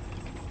 Like,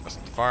 just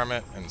farm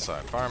it,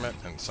 inside, farm it,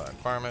 inside,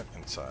 farm it,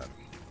 inside.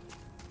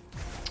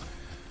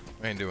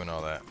 We ain't doing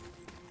all that.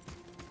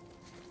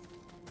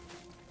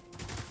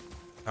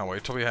 Now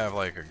wait till we have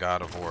like a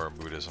God of War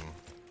Buddhism.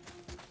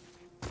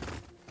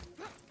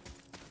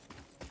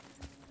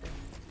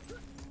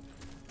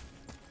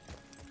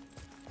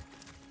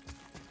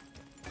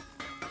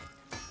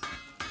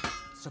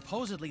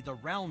 Supposedly the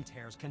realm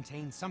tears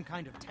contain some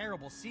kind of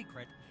terrible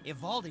secret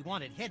Ivaldi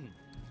wanted hidden.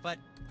 But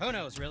who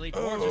knows, really?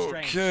 Dwarves are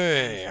strange.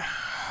 Okay.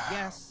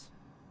 Yes,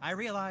 I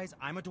realize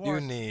I'm a dwarf. You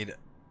need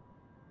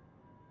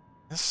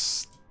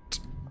this.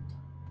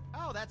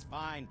 Oh, that's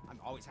fine. I'm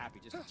always happy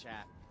just to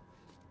chat.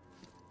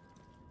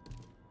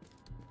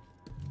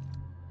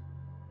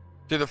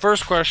 See, the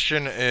first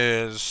question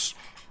is,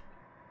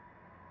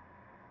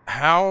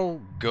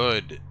 how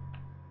good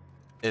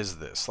is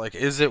this? Like,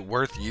 is it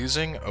worth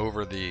using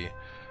over the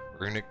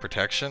runic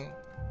protection?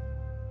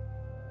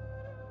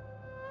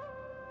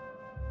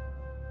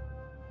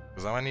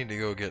 Because I need to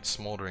go get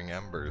smoldering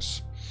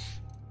embers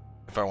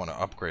if I want to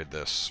upgrade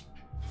this.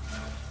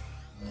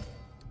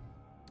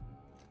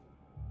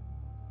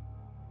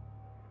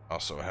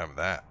 Also have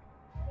that,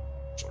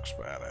 which looks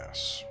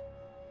badass.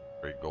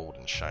 Very gold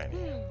and shiny.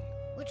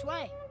 Which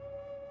way?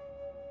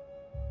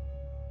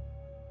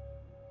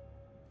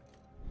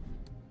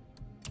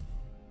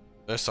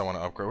 This I want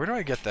to upgrade. Where do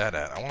I get that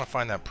at? I want to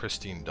find that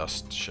pristine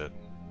dust shit.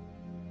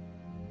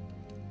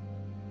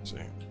 Let's see.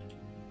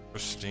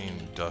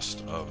 Pristine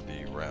dust of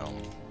the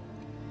realm.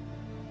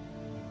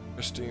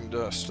 Pristine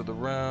dust of the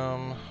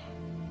realm.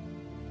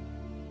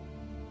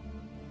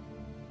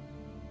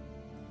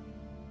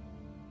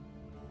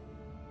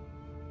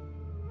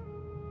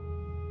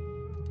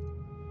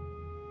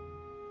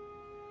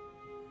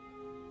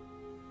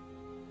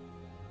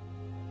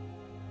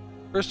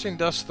 Pristine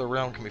dust of the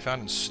realm can be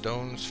found in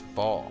Stone's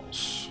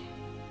Falls.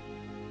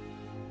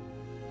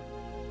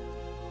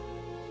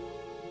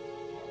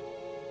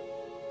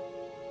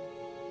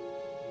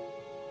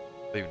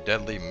 I believe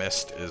Deadly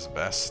Mist is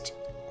best.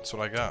 That's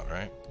what I got,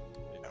 right?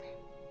 Yeah.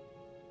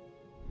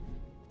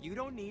 You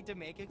don't need to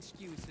make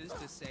excuses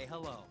to say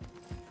hello.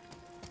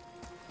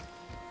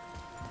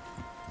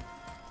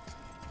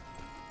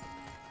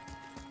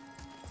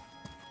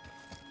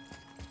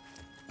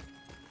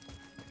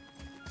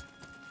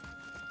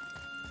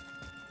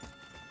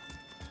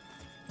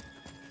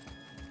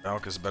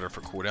 Valk is better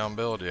for cooldown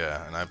build,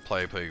 yeah, and I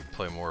play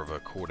more of a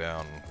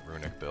cooldown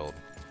runic build.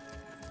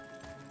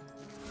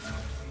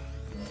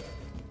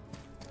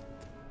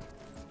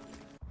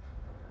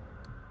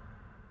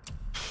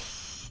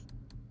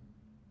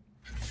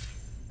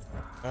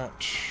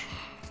 Match.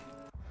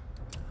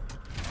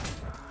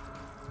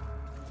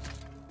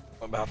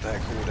 about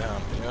that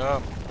cooldown.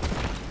 Yup.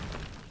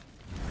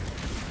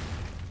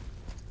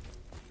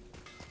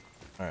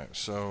 Alright,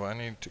 so I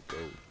need to go.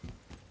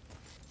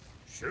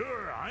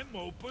 Sure, I'm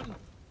open.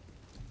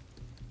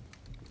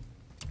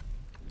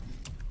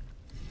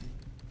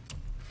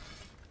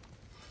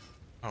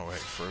 Oh wait,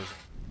 frozen.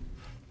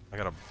 I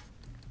gotta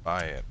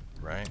buy it,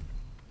 right?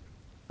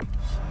 I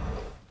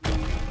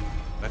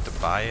have to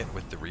buy it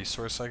with the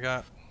resource I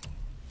got?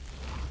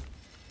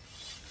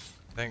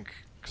 I think,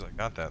 because I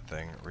got that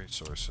thing,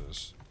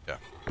 resources. Yeah.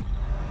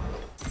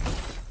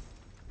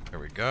 There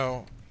we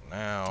go.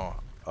 Now,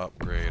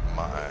 upgrade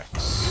my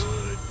axe.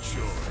 Good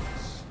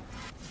choice.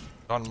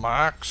 On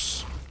my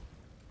axe.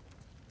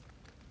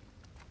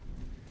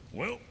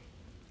 Well,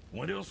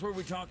 what else were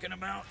we talking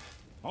about?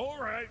 All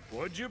right,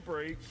 what'd you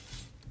break?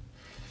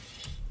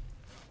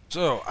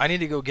 So, I need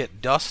to go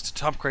get dust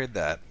to upgrade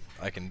that.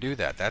 I can do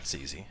that, that's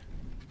easy.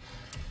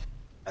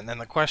 And then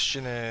the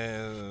question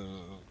is...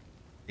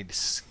 the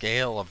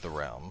scale of the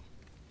realm.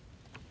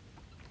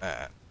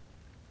 I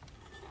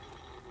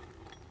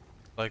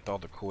liked all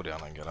the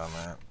cooldown I get on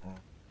that.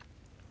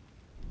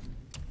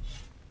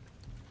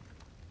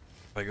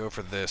 If I go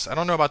for this, I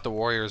don't know about the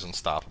Warriors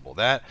Unstoppable.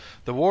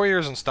 The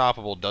Warriors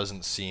Unstoppable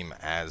doesn't seem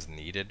as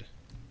needed.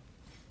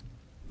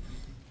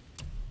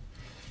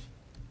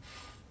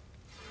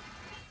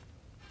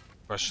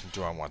 Question: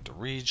 do I want the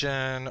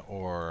regen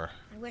or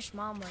I wish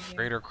Mom were here.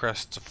 Greater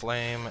Crests of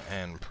Flame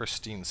and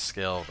Pristine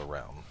Scale of the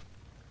Realm?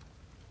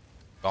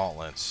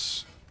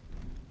 Gauntlets.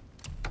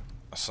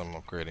 So I'm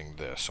upgrading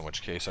this, in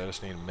which case I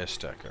just need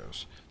Mist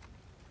Echoes.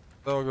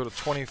 So I'll go to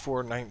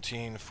 24,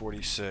 19,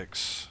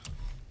 46,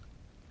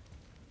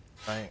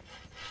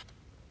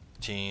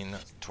 19,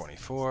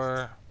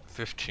 24,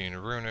 15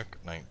 Runic,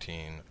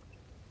 19,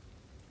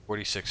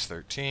 46,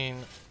 13,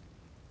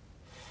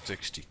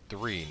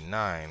 63,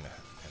 9.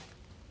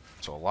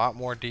 So a lot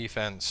more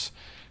defense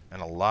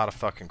and a lot of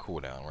fucking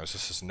cooldown, whereas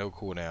this is no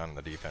cooldown and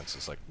the defense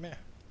is like meh.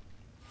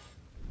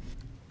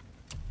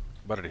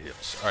 But it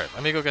heals. Alright,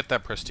 let me go get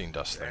that pristine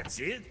dust there. That's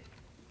it?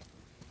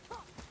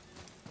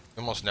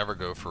 Almost never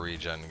go for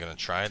regen. I'm gonna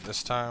try it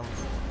this time.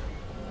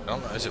 I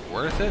don't know, is it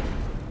worth it?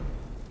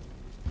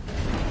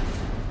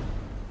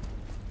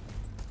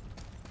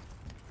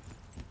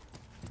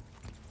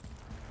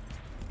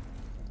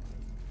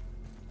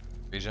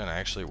 Regen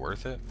actually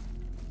worth it?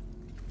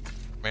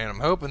 Man,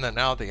 I'm hoping that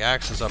now that the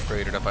axe is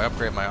upgraded, if I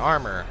upgrade my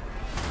armor,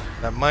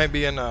 that might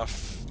be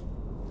enough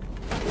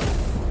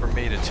for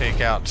me to take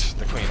out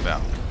the Queen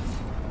Val.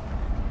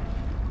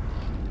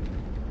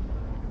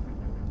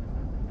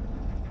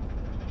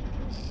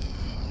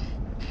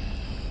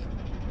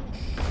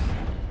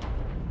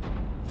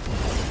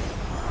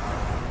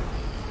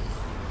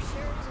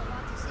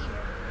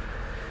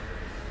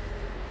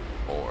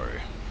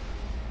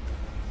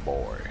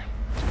 Boy.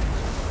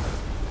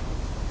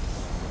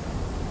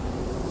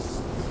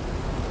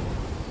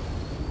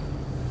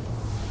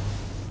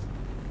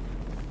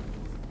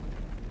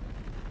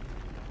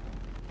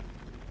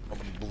 All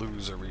the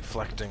blues are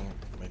reflecting,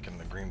 making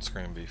the green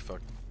screen be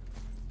fucked.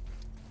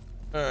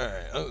 Alright,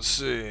 let's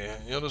see.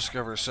 You'll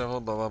discover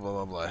several blah blah blah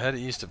blah blah. Head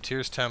east of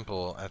Tyr's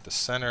Temple at the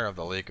center of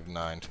the Lake of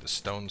Nine to the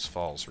Stones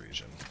Falls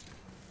region.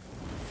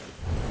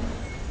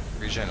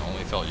 Regen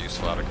only felt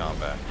useful out of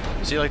combat.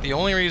 See, like, the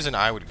only reason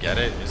I would get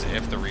it is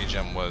if the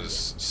regen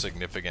was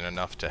significant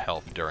enough to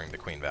help during the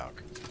Queen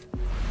Valk.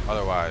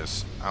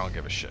 Otherwise, I don't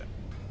give a shit.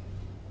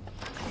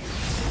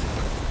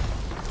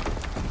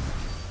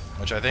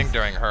 Which I think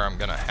during her I'm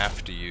gonna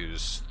have to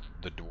use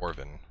the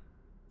Dwarven.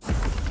 I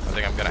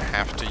think I'm gonna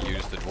have to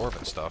use the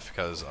Dwarven stuff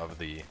because of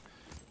the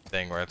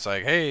thing where it's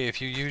like, hey, if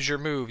you use your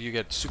move, you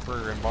get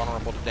super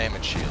invulnerable to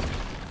damage shield.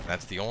 And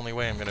that's the only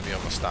way I'm gonna be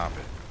able to stop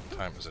it. What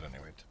time is it anyway?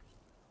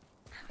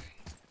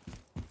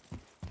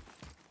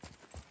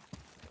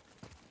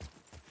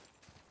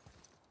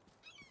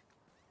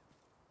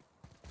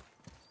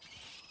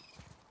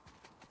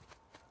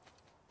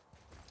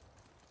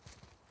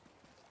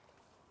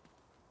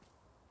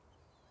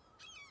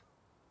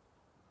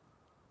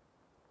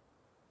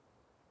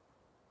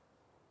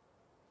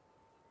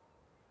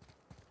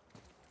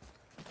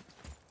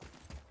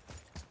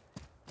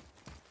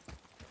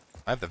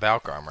 I have the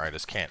Valk armor, I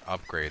just can't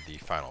upgrade the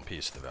final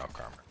piece of the Valk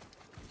armor.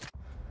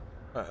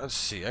 Let's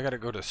see, I gotta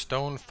go to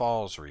Stone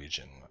Falls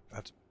region.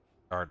 That's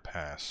Guard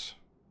Pass.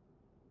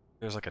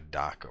 There's like a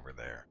dock over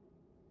there.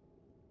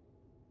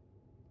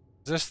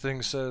 This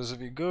thing says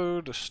if you go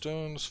to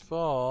Stone's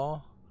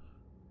Fall,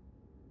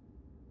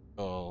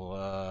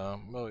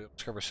 you'll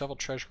discover several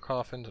treasure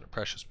coffins and a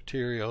precious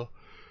material.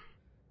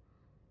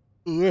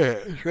 Yeah,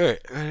 right,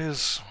 it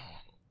is.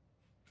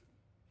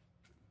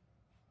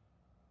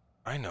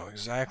 I know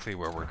exactly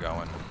where we're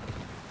going.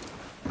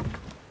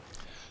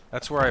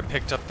 That's where I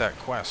picked up that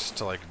quest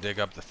to, like, dig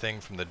up the thing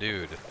from the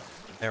dude.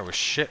 There was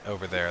shit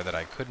over there that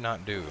I could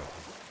not do.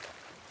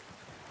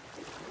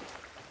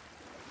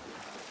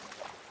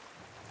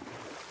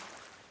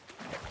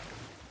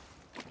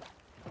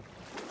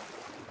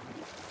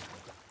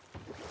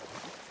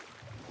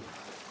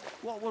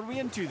 What were we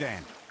into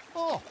then?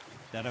 Oh,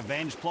 the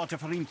revenge plot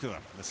of Hrimthur,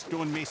 the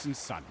stonemason's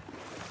son.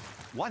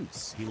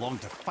 Once he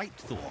longed to fight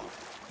Thor,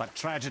 but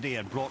tragedy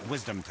had brought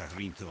wisdom to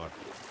Hrimthur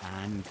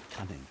and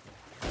cunning.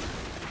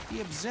 He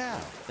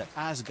observed that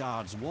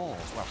Asgard's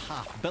walls were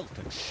half-built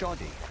and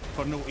shoddy,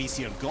 for no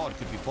Aesir god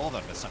could be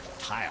bothered with such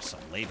tiresome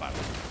labor.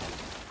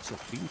 So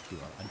Hrimthur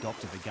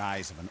adopted the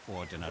guise of an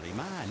ordinary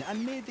man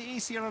and made the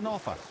Aesir an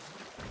offer.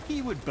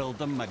 He would build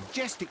them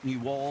majestic new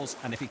walls,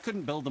 and if he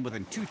couldn't build them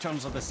within 2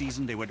 turns of the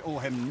season, they would owe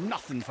him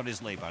nothing for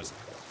his labors.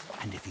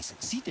 And if he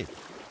succeeded,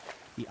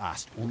 he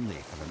asked only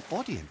for an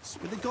audience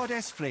with the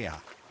goddess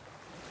Freya.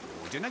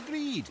 Odin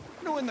agreed,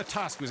 knowing the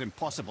task was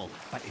impossible,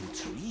 but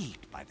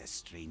intrigued by this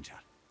stranger.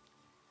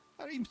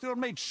 Hrimthur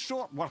made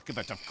short work of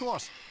it, of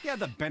course. He had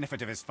the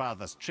benefit of his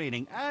father's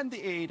training and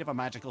the aid of a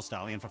magical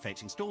stallion for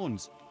fetching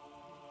stones.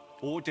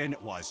 Odin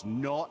was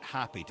not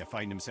happy to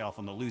find himself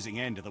on the losing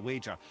end of the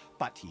wager,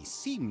 but he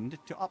seemed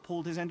to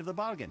uphold his end of the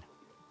bargain.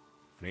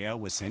 Freya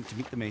was sent to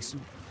meet the mason,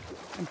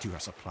 and to her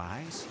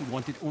surprise, he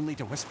wanted only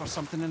to whisper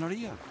something in her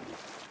ear.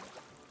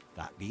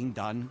 That being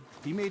done,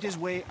 he made his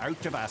way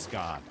out of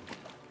Asgard.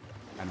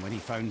 And when he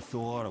found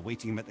Thor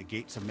awaiting him at the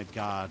gates of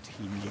Midgard,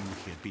 he knew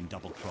he had been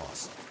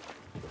double-crossed.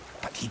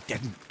 But he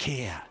didn't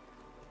care,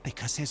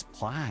 because his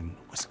plan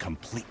was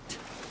complete.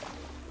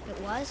 It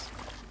was?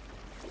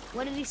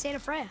 What did he say to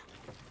Freya?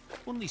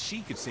 Only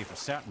she could say for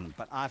certain,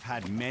 but I've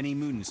had many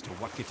moons to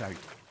work it out.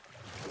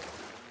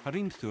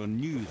 Hrimthur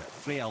knew that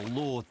Freya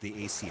loathed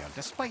the Aesir,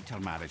 despite her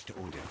marriage to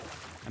Odin,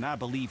 and I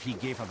believe he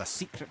gave her the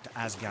secret to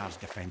Asgard's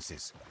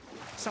defences.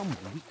 Some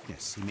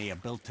weakness he may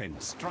have built in,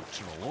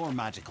 structural or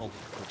magical,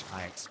 which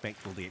I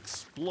expect will be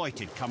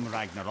exploited come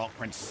Ragnarok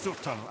when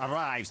Surtur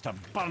arrives to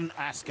burn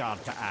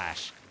Asgard to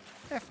ash.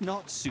 If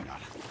not sooner.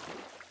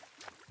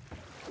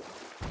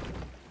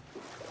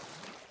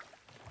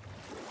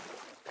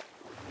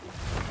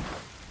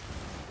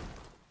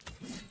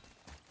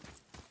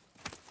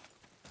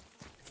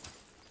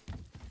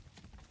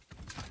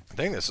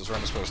 I think this is where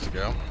I'm supposed to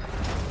go.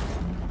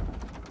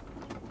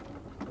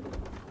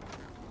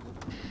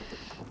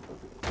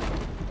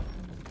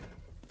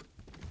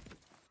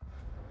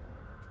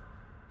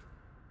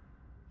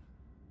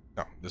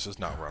 No, this is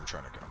not where I'm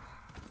trying to go.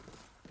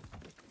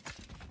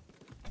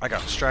 I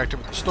got distracted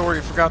with the story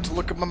and forgot to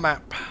look at my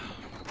map.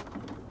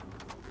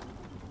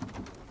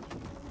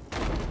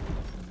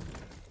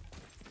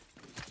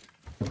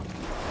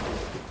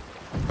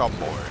 Come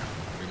boy,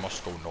 we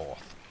must go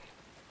north.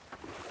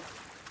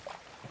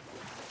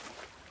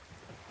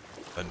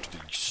 Then to the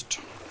east.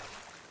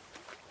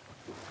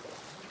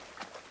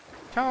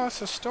 Tell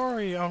us a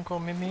story, Uncle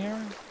Mimir.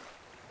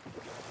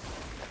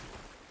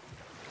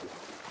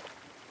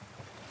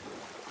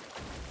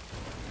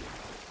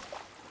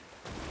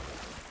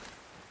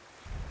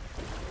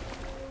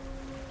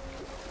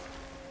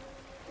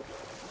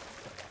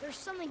 There's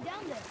something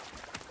down there.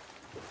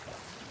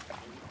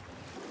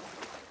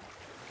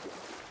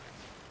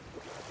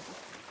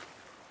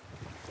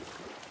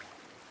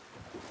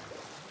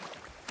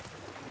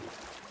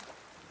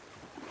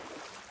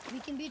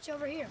 Beacon Beach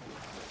over here.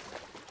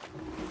 I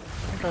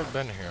think I've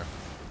been here.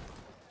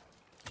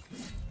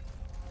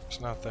 It's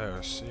not there.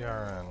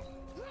 CRN.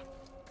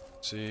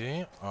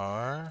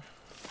 CR.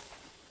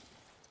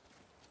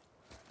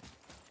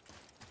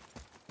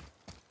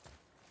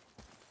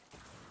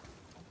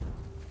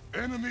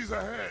 Enemies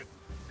ahead!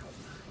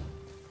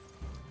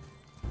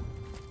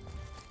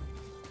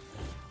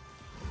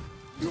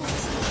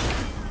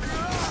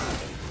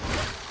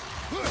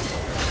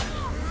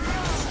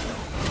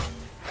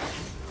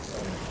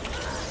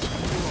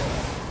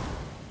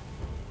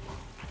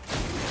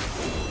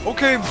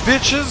 Okay,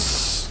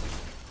 bitches!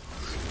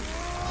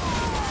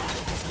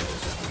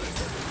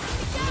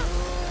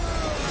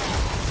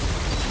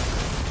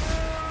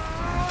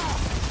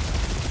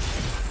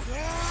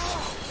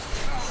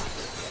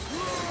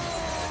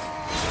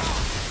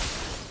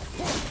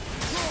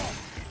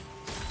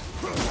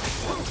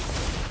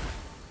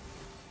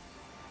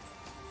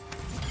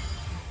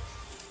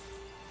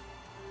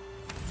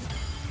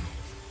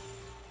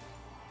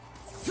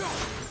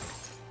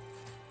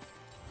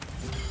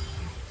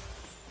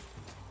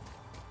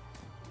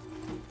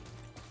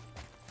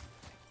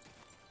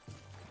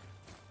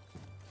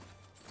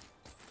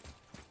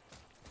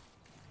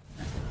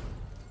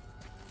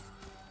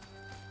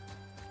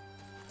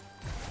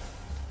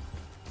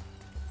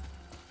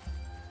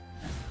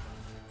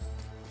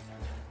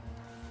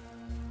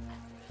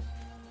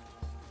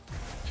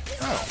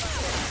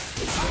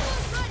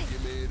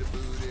 Give me the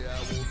booty, I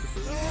want the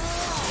booty.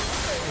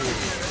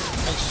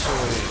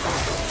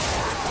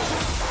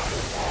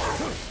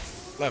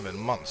 11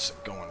 months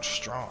going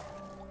strong.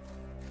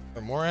 Are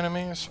there more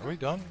enemies? Are we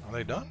done? Are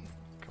they done?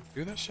 Can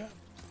we do this yet?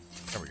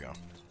 There we go.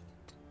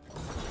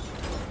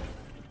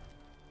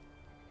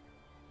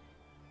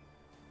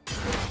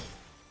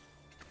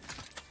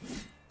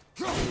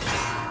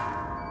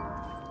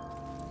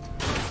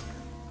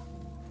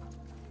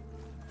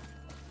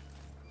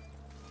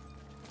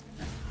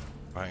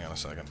 Hang on a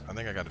second. I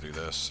think I gotta do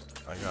this.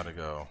 I gotta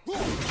go.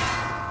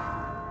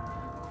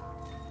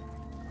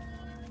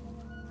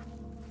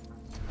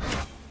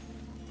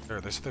 There,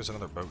 they said there's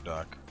another boat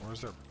dock.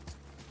 Where's there?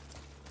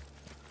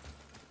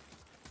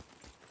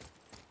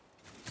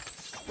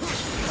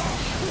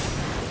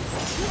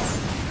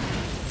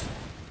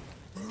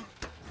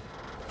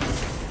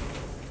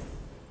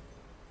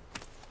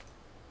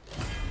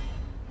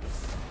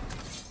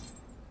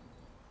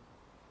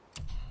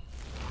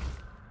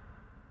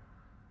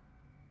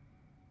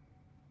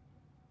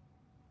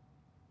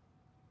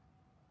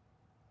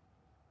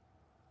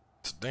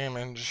 It's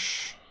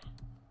damage.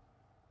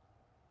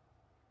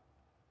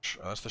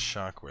 Oh, that's the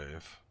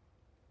shockwave.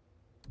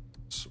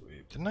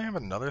 Sweet. Didn't I have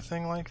another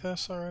thing like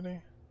this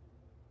already?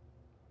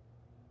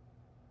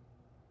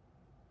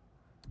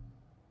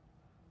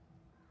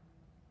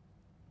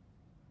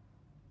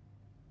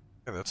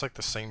 Yeah, that's like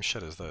the same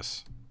shit as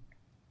this.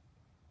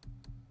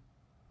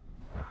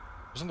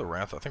 Wasn't the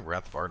Wrath? I think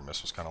Wrath of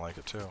Artemis was kind of like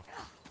it too.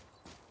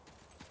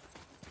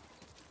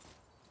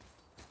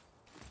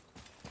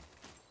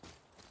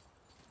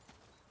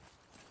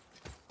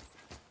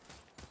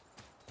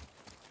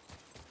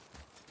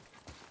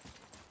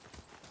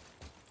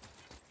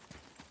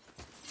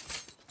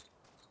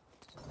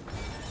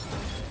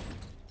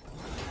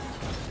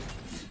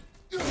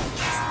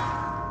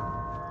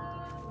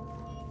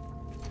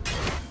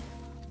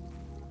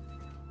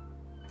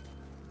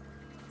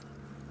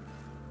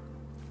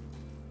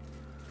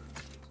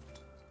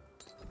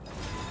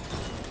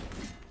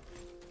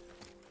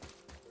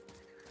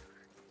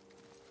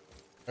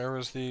 Where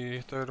was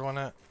the third one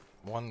at?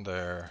 One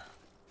there.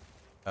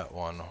 That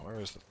one. Where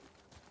is the...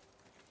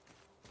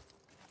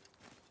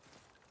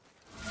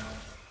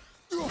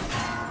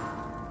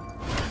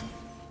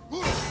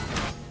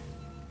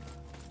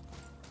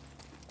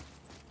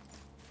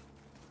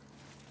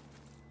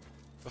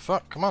 The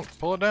fuck? Come on,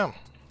 pull it down.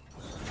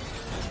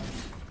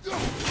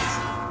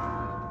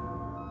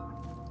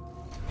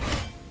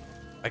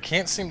 I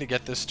can't seem to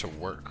get this to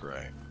work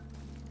right.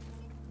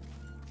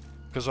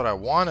 Because what I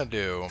want to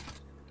do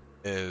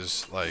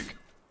is like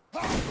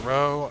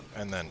throw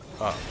and then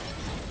up.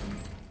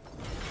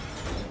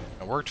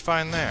 It worked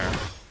fine there,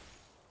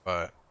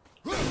 but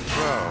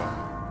throw.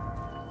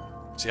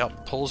 See how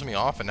it pulls me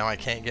off and now I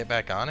can't get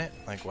back on it?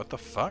 Like, what the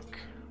fuck?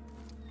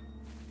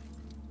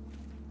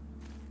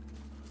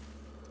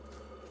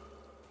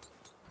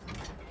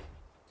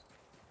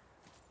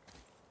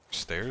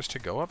 Stairs to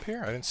go up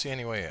here? I didn't see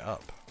any way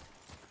up.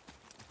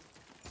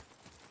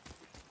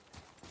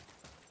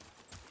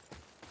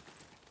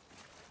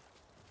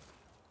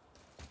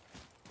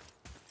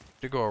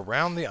 To go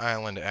around the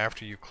island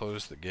after you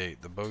close the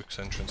gate, the boat's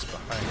entrance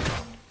behind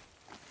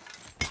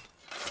you.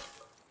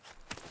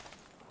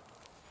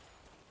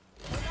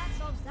 Well, that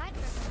solves that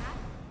treasure map.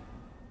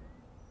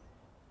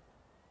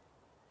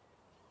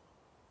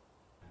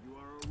 You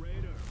are a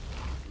raider.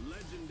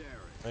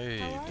 Legendary. Hey,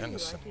 How are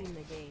Dennison. you liking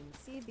the game,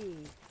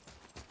 CB?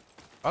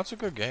 That's a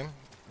good game.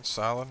 It's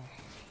solid.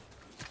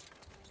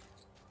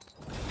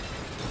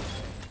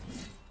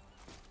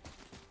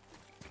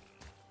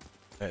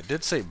 Yeah, it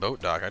did say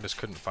boat dock, I just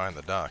couldn't find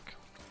the dock.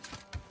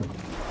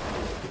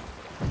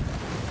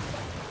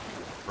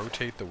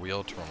 Rotate the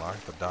wheel to unlock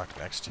the dock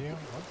next to you?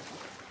 What?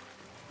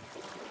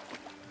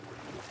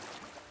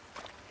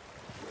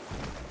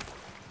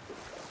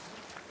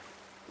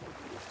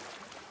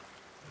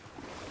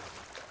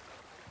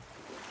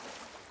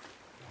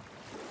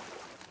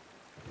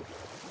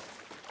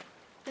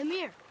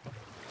 Amir,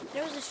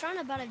 there was a shrine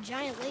about a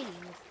giant lady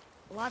with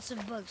lots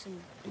of books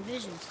and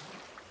visions.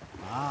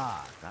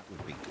 Ah, that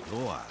would be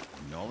Groa,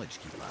 the Knowledge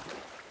Keeper.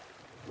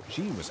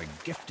 She was a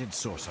gifted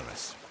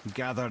sorceress who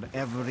gathered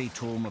every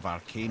tome of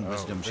arcane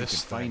wisdom she could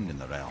this find in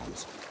the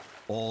realms,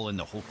 all in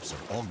the hopes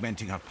of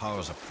augmenting her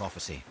powers of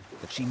prophecy,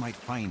 that she might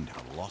find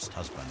her lost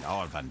husband,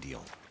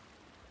 Arvandil.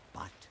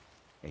 But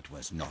it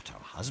was not her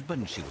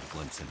husband she would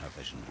glimpse in her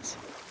visions,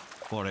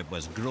 for it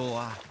was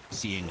Groa,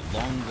 seeing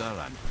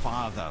longer and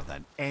farther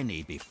than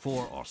any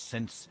before or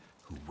since,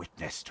 who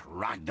witnessed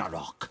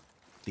Ragnarok,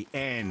 the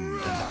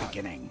end and the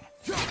beginning.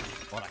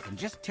 Or I can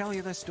just tell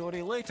you the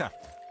story later.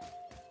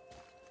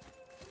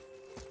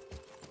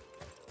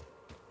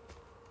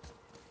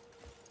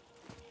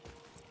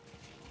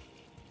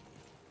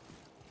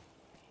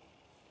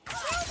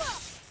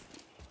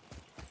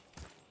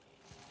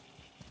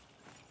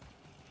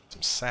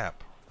 Some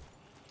sap.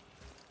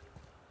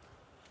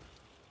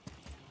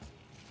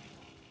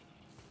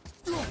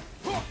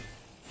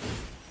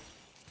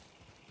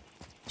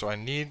 So I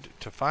need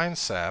to find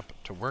sap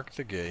to work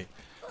the gate,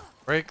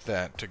 break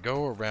that to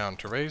go around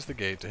to raise the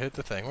gate to hit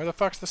the thing. Where the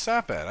fuck's the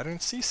sap at? I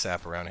didn't see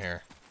sap around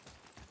here.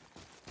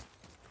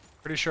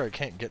 Pretty sure I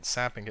can't get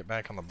sap and get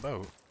back on the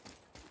boat.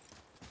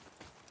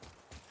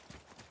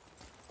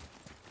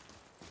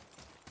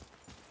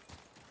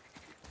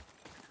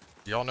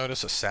 Y'all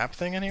notice a sap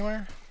thing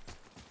anywhere?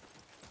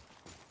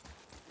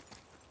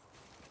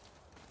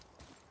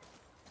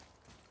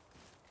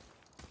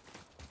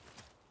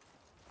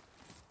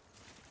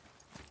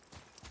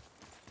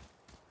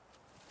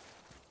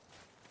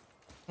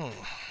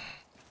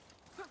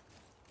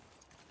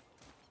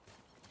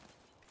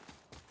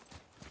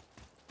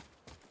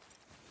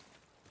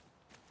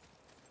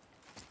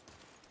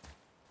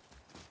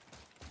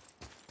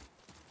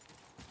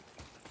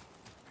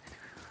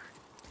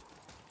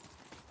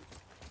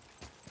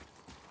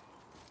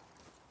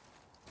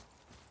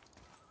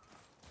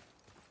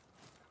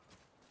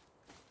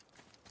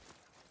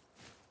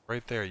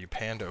 Right there, you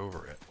panned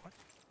over it. What?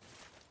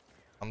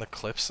 On the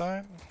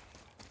cliffside?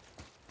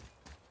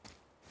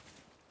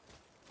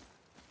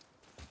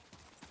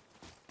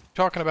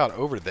 Talking about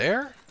over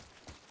there?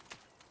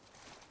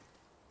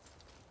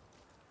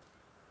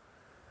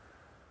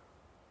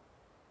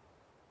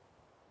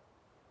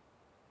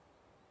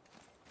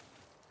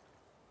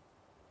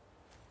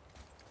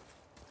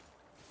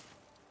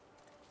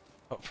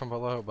 Up from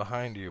below,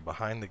 behind you,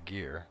 behind the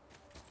gear.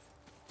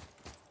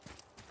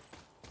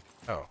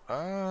 Oh,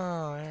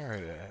 there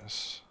it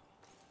is.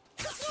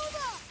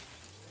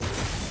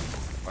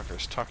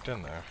 Fucker's tucked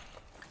in there.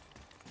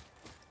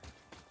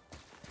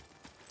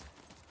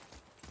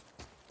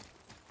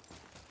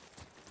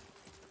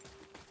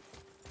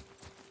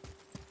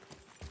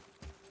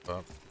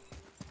 Up.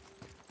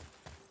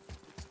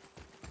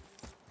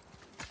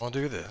 I'll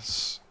do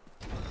this.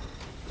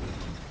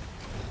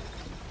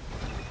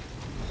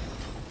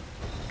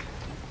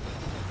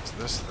 It's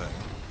this thing.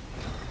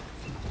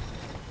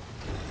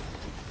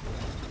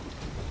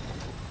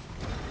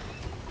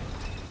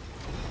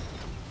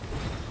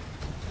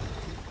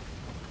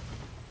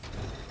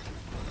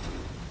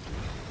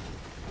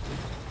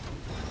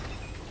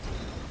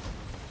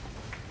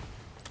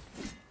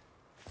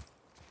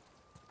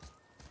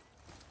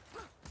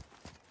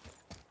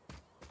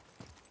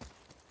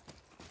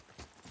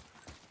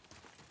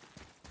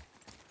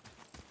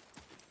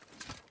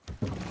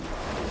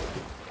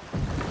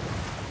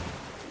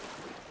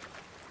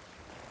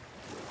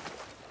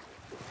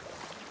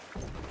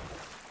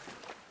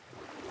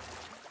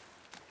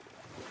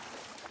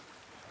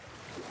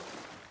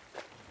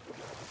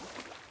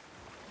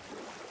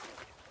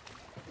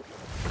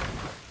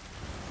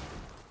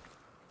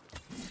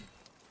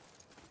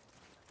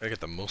 Gotta get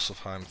the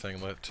Muspelheim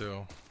thing lit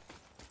too.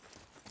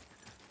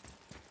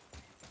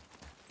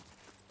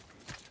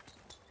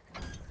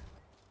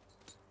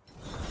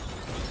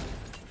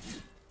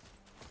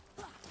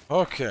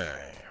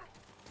 Okay,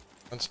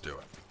 let's do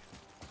it.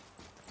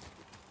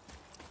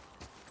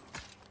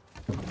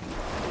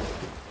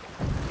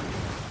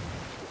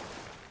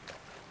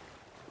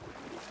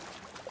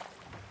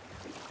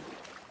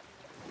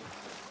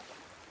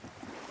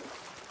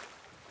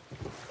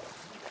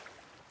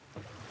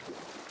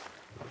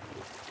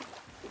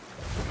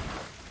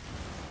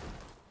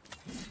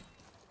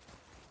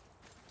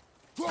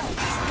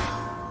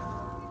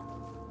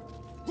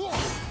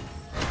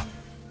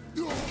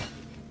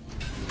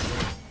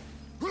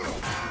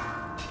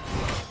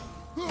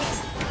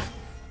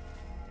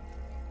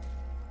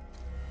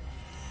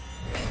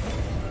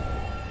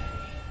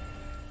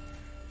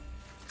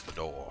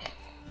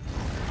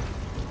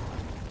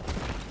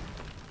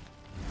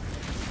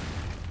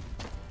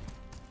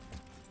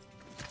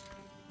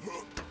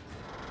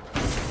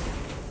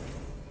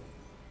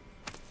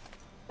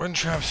 Wind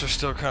traps are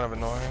still kind of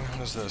annoying.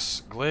 What is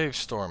this? Glaive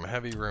Storm,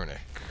 Heavy Runic.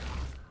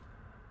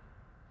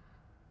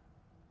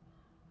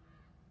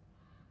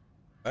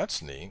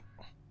 That's neat.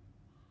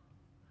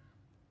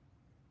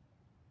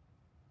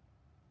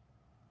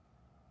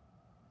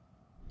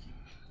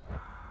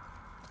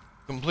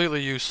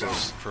 Completely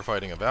useless for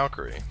fighting a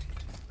Valkyrie.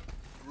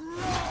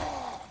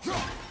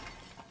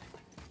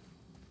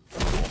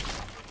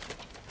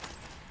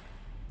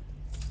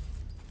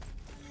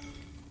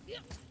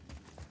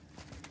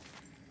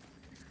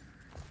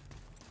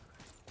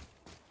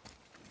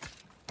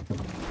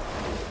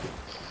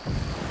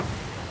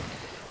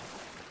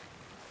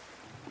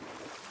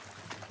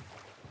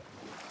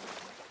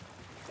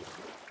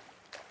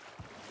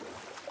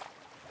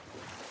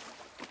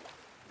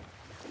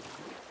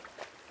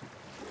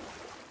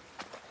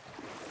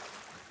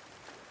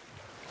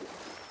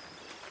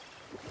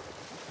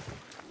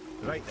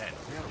 Right then,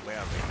 where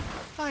were we?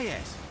 Ah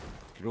yes,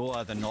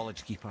 Groa the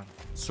Knowledge Keeper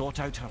sought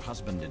out her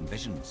husband in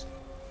visions,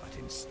 but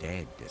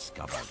instead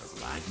discovered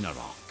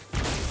Ragnarok.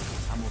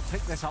 And we'll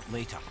pick this up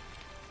later.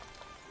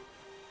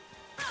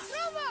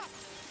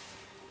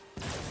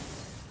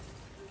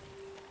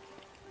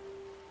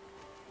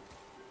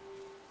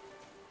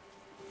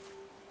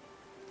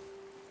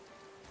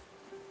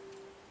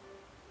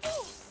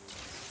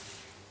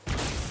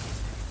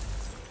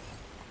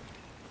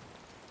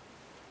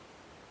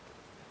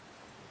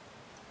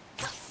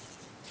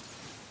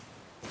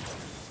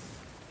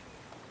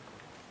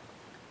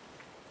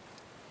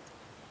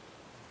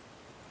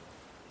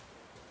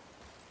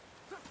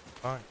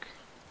 Fuck.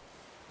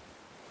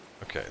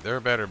 Okay, there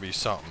better be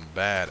something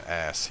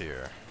badass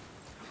here.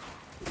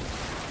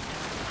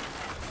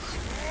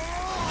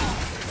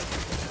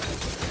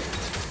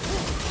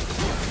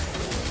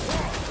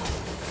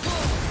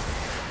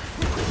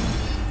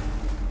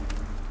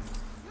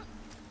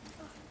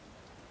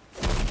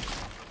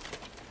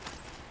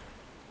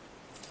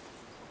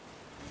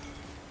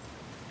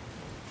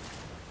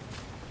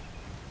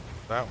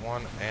 That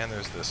one, and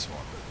there's this one.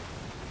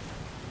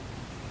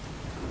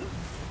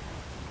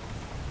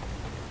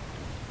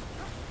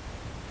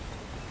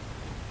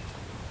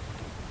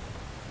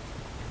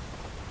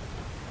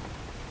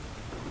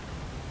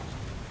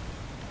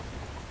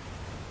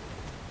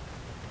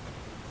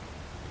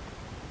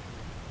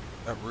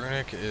 That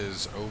runic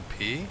is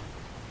OP?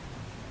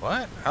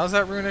 What? How's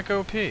that runic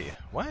OP?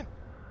 What?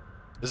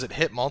 Does it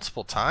hit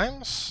multiple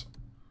times?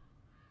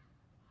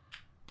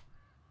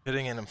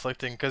 Hitting and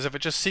inflicting? Because if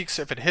it just seeks,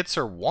 if it hits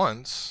her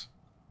once...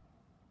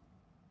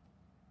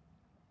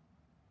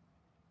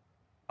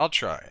 I'll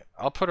try it.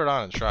 I'll put it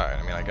on and try it.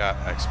 I mean, I got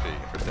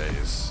XP for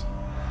days.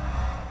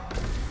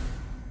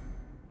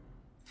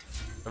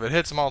 If it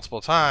hits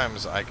multiple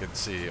times, I could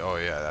see, oh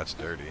yeah, that's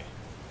dirty.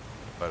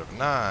 But if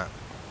not...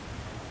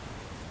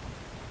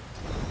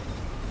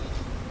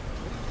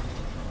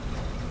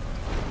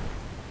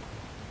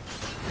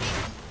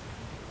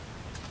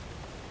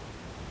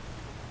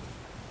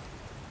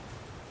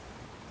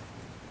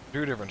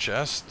 Two different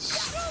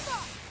chests.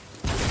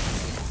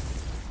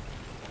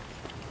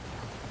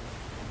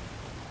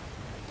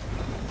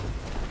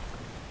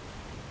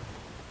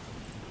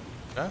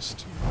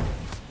 Chest.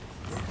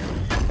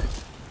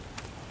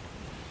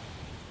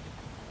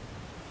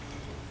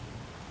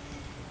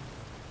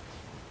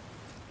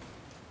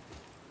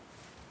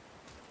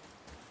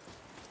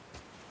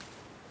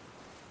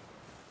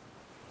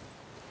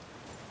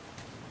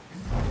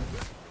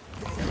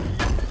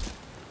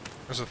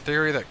 There's a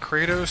theory that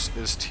Kratos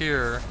is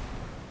Tyr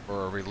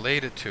or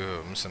related to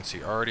him since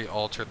he already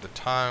altered the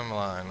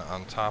timeline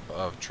on top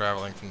of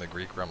traveling from the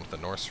Greek realm to the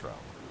Norse realm.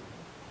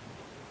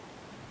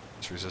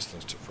 It's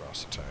resistance to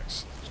frost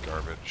attacks. It's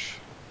garbage.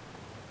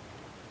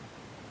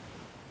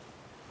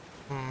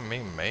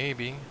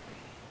 Maybe.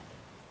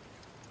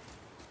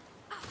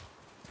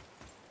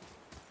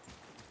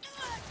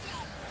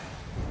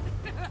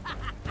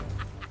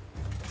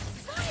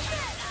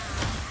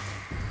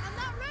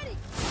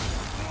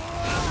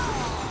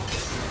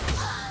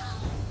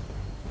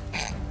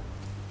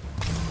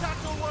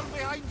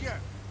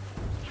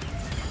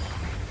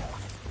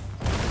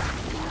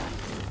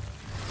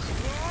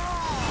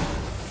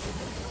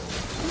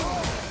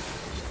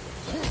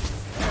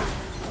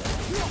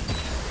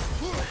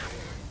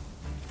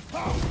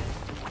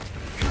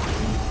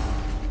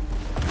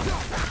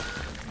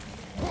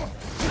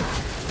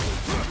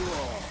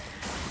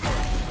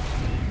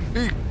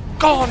 Be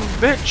gone,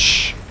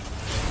 bitch!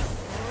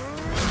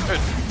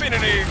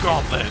 Infinity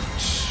Gauntlet!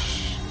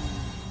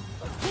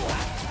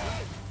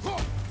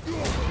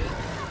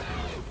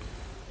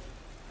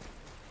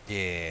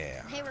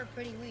 Yeah. They were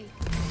pretty weak.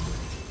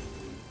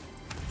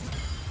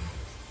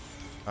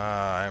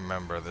 I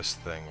remember this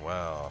thing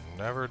well.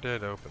 Never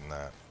did open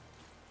that.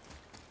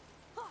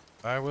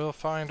 I will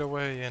find a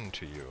way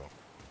into you.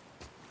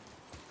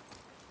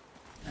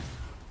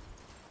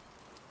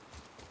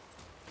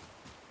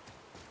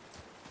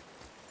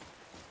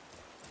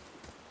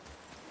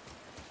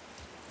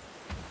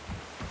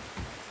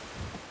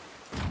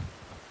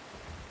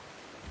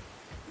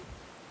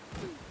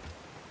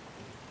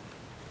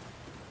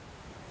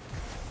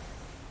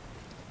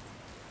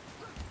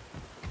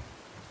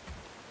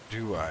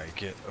 Do I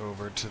get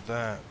over to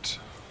that?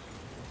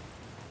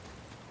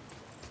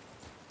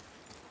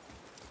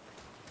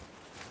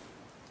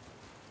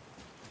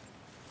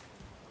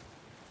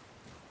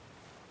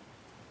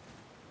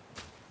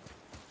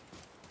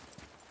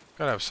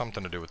 Gotta have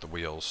something to do with the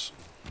wheels.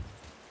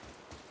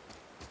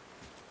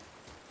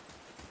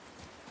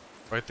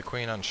 Fight the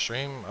queen on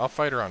stream? I'll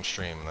fight her on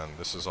stream, and then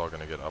this is all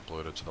gonna get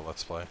uploaded to the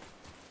Let's Play.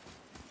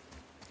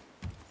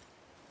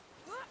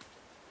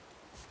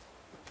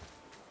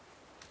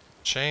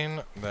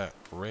 Chain that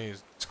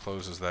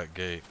closes that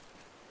gate.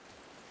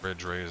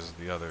 Bridge raises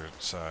the other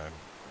side.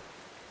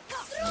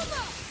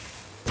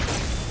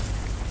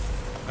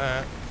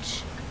 That.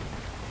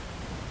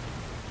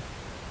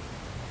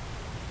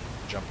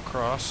 Jump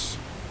across.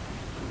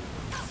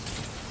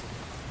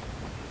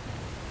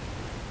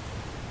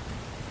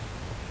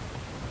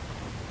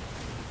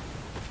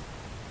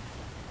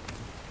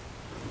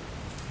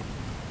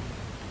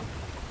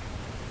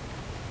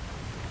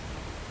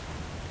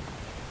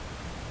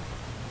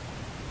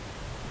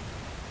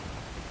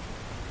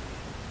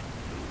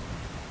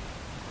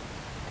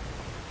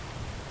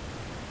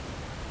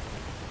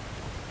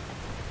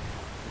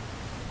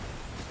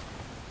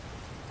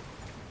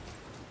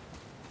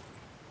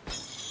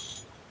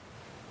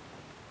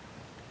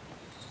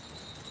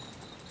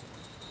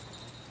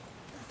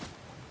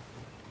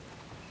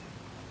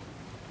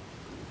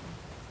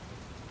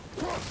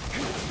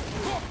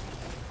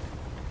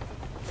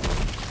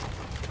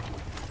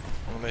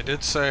 They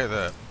did say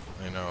that,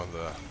 you know,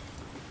 the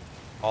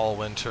all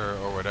winter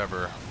or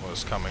whatever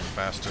was coming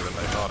faster than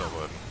they thought it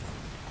would.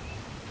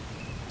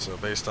 So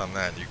based on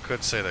that, you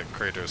could say that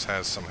Kratos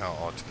has somehow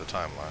altered the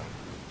timeline.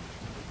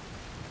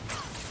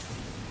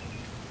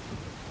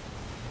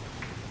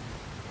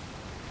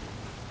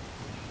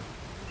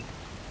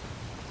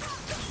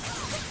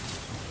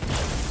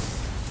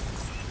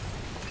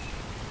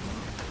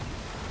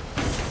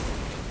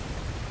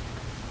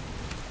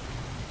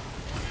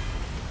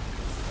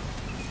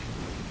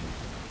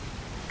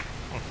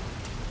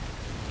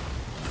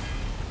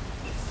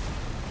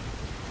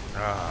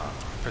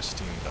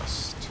 Pristine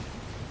dust.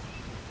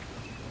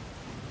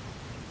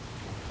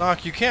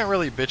 Doc, you can't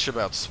really bitch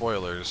about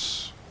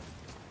spoilers.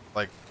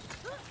 Like,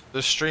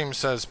 This stream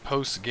says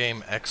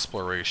post-game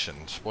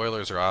exploration.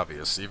 Spoilers are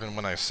obvious, even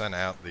when I sent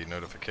out the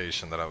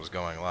notification that I was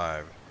going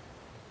live.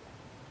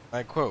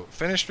 I quote,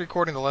 finished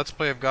recording the Let's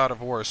Play of God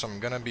of War, so I'm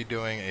gonna be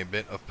doing a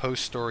bit of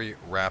post-story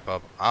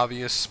wrap-up.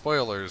 Obvious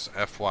spoilers,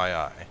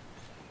 FYI.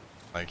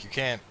 Like, you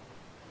can't...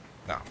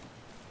 No.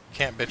 You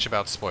can't bitch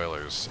about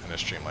spoilers in a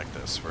stream like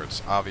this, where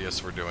it's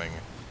obvious we're doing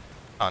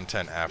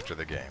content after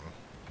the game.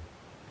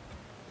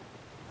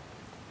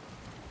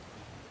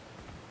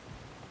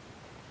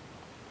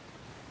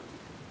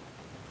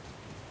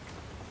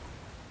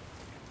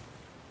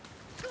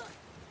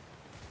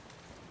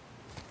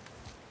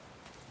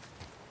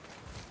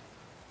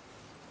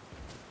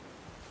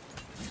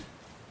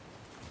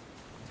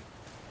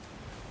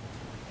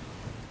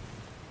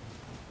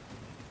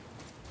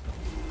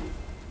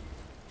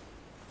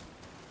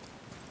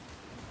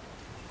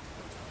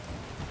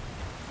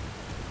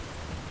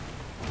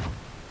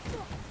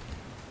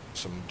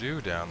 Some dew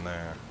down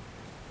there.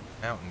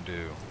 Mountain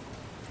dew.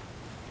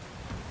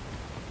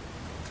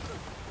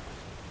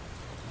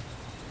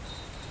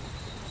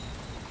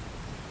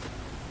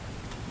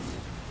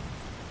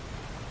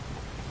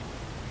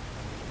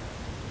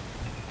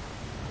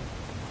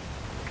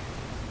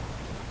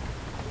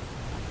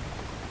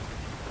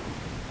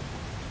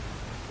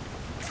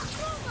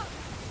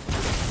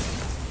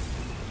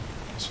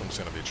 This one's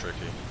gonna be tricky.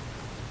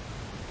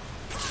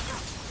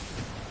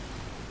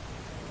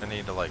 I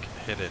need to like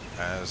hit it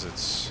as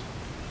it's...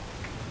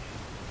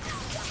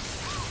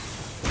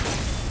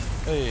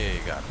 Hey,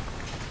 got it.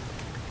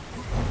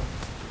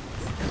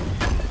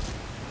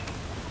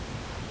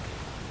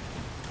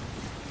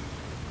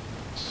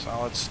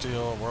 Solid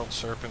steel, world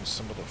serpent,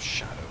 symbol of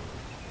shadow.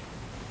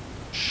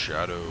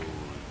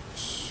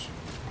 Shadows.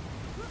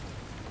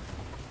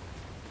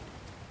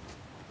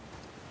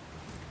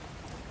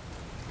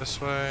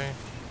 This way.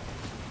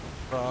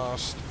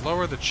 Cross.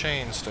 Lower the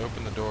chains to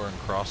open the door and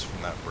cross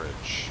from that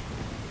bridge.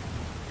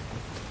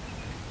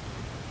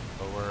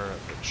 Lower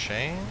the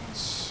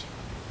chains.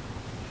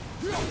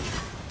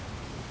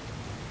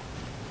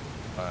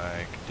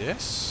 Like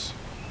this.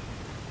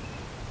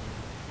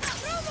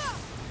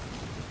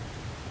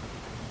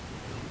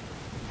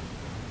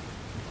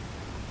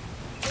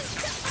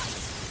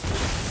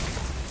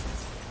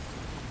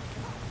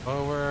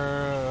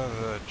 Lower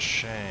the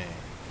chains.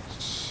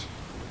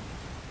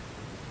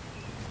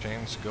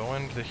 Chains go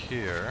into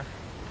here.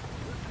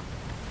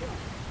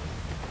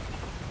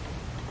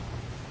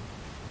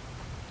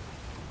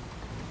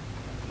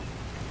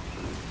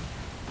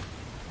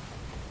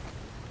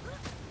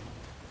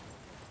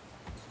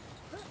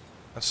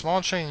 A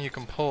small chain you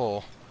can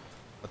pull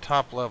the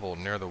top level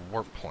near the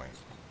warp point.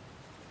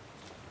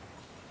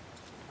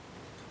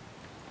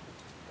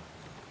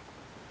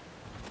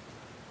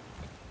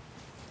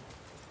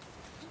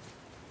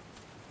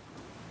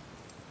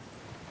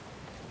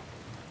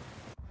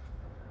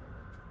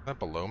 Is that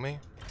below me?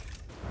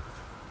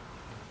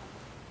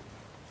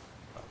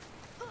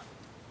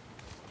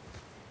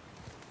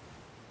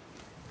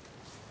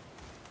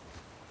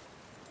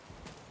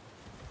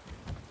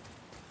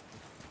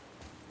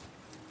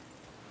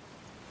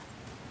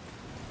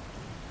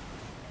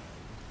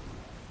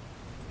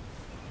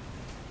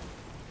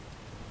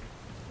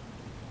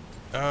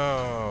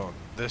 Oh,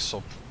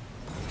 this'll...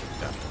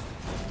 Yeah.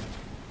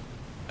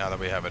 Now that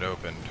we have it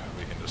opened,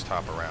 we can just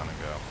hop around and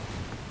go.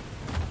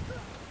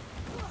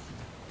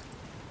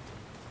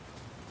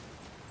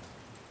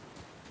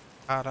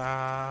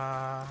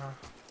 Ta-da!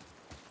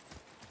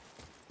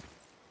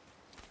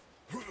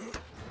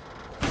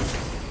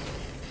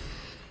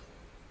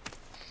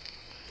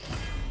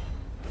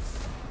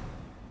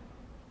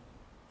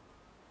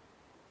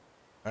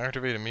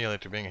 Activate immediately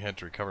after being hit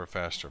to recover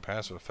faster.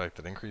 Passive effect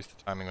that increase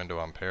the timing window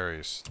on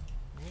parries.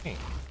 Neat.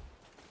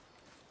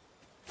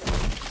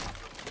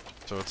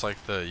 So it's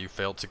like the you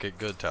failed to get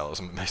good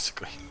talisman,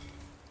 basically.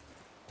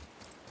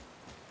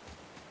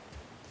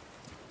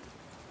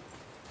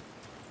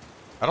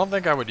 I don't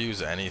think I would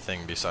use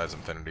anything besides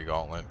Infinity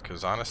Gauntlet,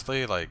 because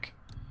honestly, like,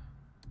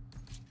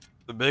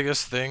 the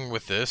biggest thing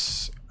with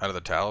this, out of the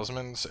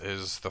talismans,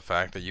 is the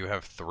fact that you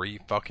have 3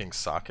 fucking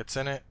sockets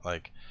in it.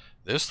 Like,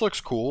 this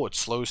looks cool, it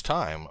slows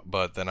time,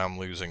 but then I'm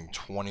losing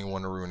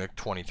 21 runic,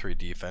 23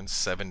 defense,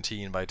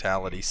 17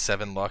 vitality,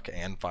 7 luck,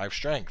 and 5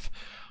 strength.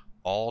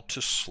 All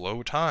to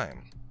slow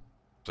time.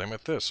 Same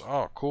with this.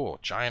 Oh, cool.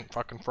 Giant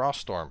fucking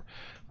frost storm.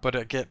 But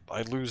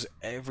I lose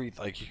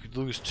like, you could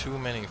lose too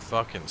many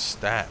fucking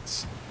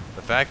stats.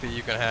 The fact that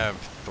you can have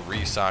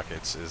 3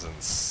 sockets is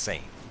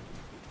insane.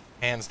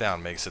 Hands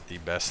down makes it the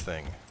best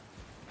thing.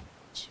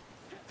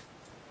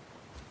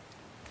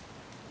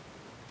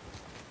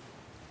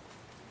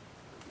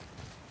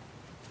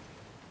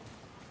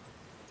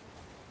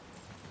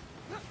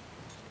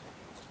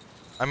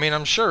 I mean,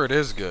 I'm sure it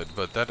is good,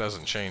 but that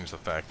doesn't change the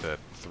fact that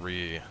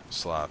 3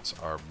 slots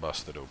are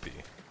busted OP.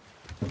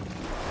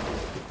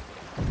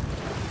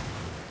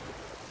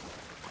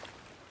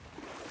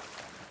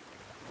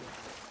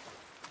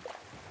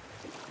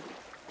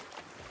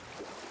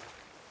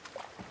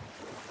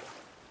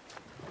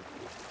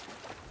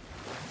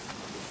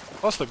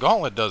 Plus, the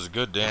gauntlet does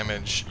good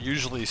damage.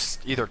 Usually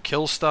either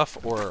kills stuff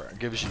or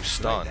gives you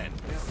stun. Right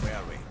then,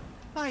 where were we?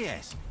 Ah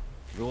yes,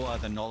 Roa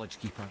the Knowledge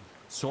Keeper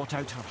sought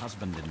out her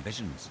husband in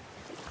visions,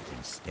 but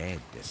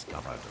instead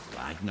discovered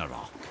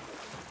Ragnarok.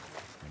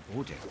 When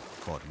Odin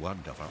caught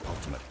word of her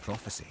ultimate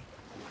prophecy,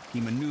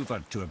 he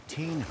maneuvered to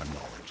obtain her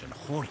knowledge and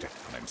hoard it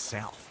for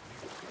himself.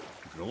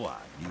 Roa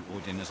knew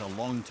Odin as a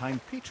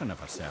long-time patron of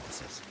her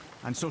services,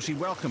 and so she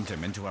welcomed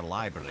him into her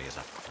library as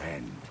a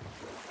friend.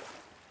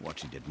 What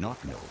she did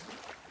not know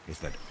is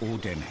that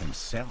Odin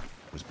himself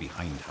was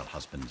behind her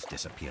husband's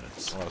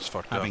disappearance, Oh, that's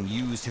fucked having up.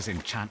 used his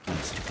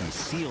enchantments to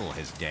conceal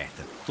his death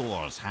at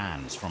Thor's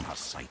hands from her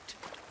sight.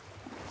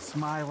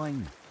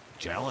 Smiling,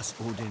 jealous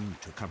Odin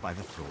took her by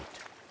the throat,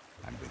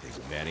 and with his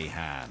very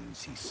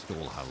hands he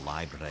stole her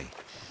library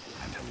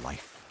and her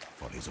life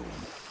for his own.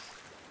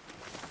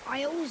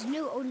 I always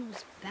knew Odin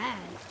was bad.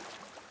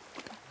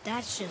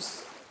 That's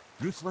just...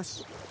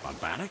 Ruthless,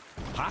 barbaric,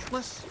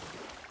 heartless?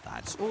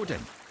 That's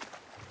Odin.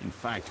 In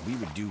fact, we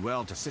would do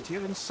well to sit here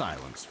in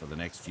silence for the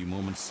next few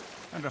moments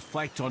and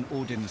reflect on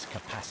Odin's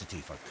capacity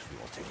for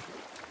cruelty.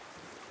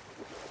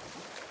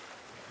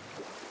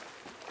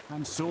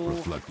 And so...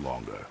 Reflect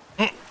longer.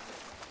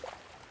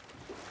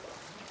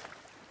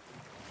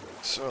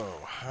 So,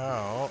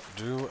 how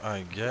do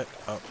I get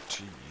up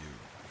to you?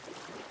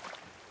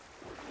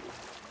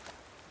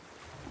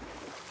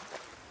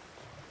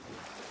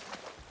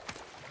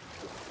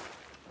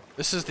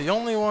 This is the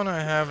only one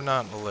I have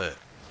not lit.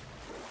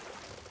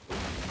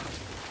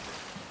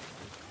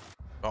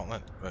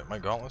 Gauntlet. Wait, my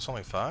gauntlet's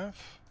only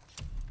 5?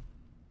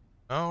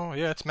 Oh,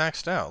 yeah, it's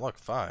maxed out. Look,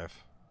 5.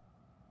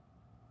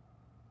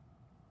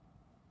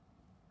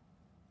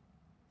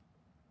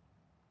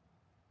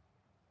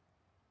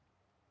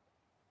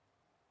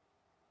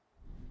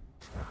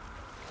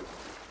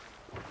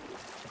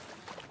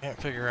 Can't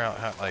figure out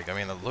how, like, I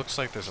mean, it looks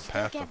like there's a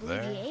path up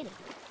there.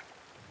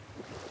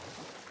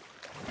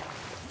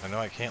 I know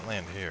I can't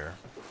land here.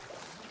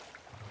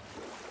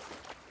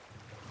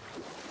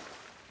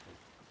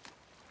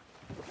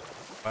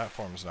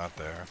 Platform's not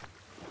there.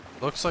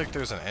 Looks like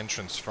there's an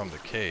entrance from the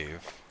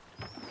cave.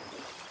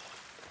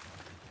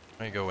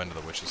 Let me go into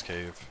the witch's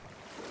cave.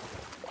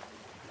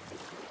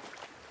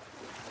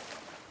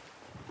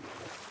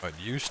 Oh, it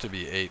used to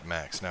be 8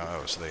 max now.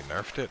 Oh, so they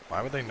nerfed it?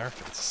 Why would they nerf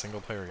it? It's a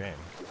single player game.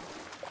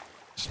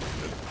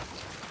 Stupid.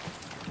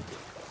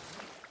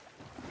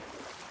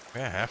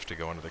 Maybe I have to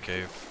go into the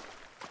cave.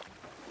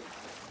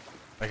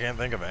 I can't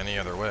think of any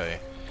other way.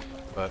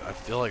 But I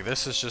feel like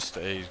this is just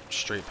a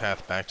straight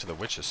path back to the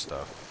witch's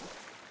stuff.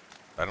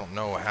 I don't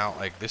know how,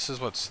 like, this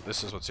is what's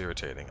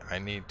irritating. I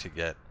need to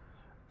get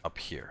up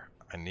here.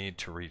 I need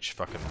to reach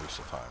fucking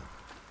Muspelheim.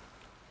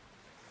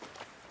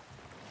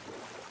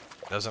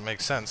 Doesn't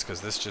make sense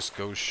because this just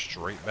goes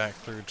straight back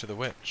through to the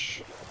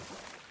witch.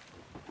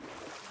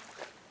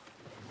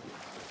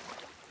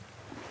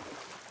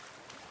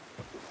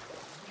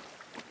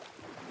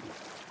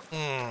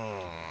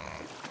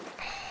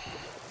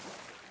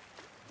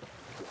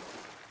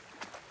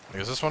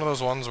 Is this one of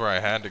those ones where I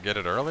had to get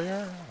it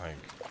earlier? Like...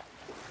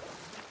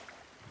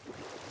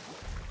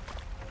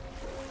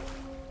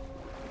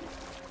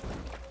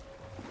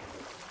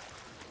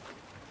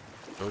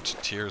 Go to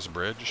Tyr's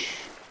Bridge?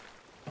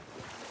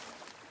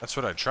 That's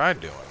what I tried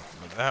doing,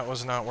 but that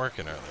was not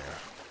working earlier.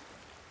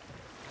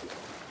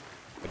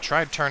 I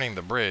tried turning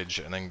the bridge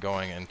and then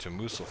going into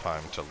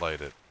Muspelheim to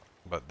light it,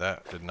 but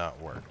that did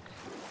not work.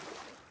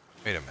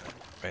 Wait a minute,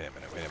 wait a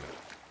minute, wait a minute.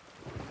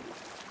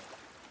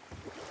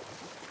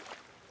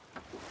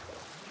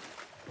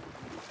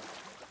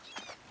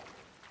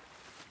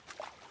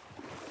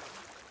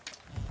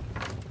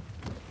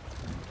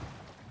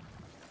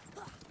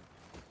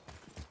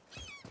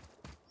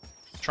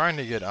 Trying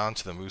to get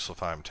onto the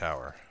Muspelheim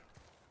tower.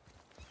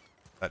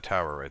 That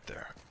tower right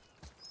there.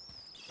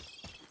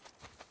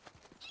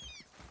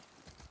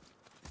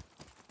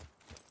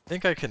 I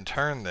think I can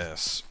turn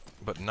this,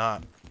 but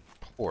not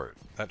port.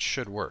 That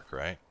should work,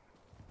 right?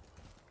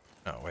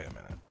 No, wait a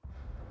minute.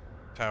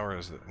 Tower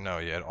is... No,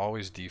 yeah, it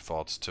always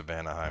defaults to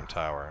Vanaheim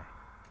Tower.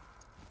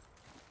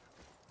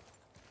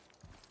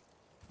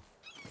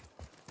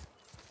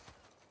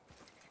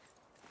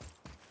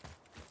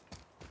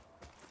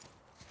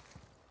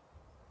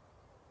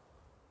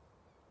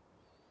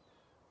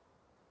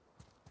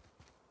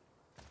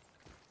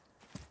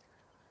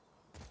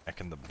 Back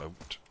in the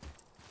boat.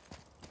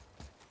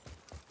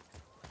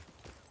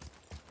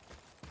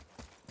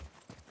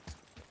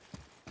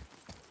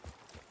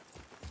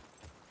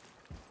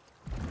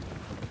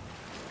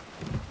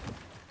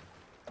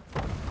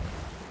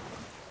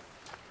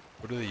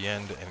 Go to the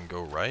end and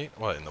go right?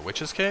 What, in the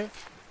witch's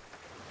cave?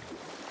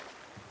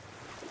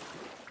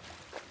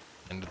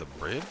 Into the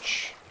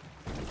bridge?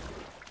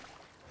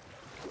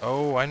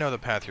 Oh, I know the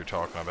path you're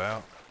talking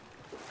about.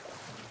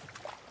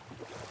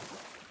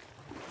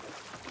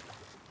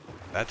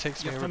 That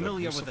takes me You're over to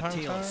familiar with the Muspelheim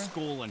tale of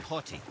Tower? Skoll and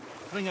Hoti,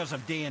 bringers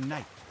of day and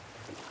night.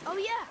 Oh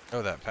yeah,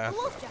 Oh, that the path.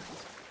 wolf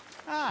giants.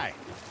 Aye.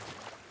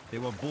 They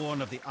were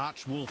born of the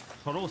archwolf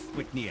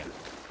Hrothwitnir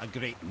a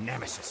great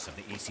nemesis of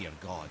the Aesir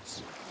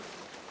gods.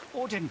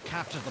 Odin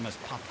captured them as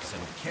pups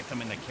and kept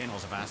them in the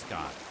kennels of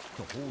Asgard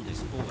to hold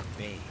his foe at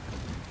bay.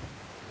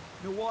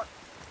 You know what?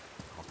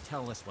 I'll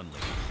tell this one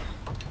later.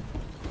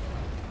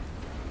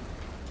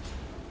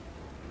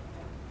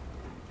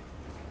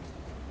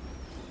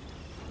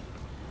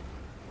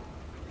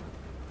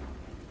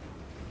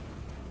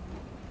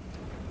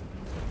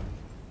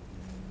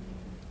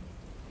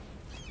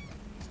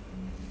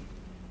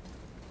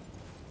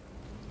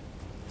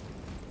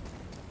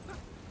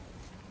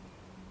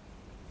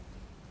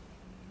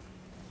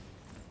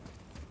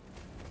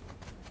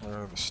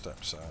 Where are the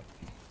steps at?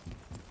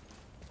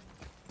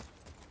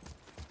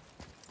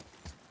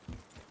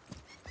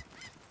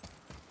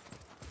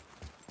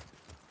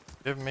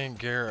 Give me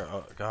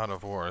God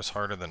of War is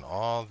harder than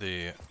all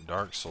the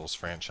Dark Souls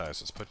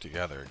franchises put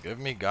together. Give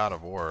me God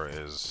of War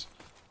is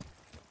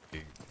a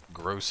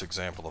gross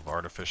example of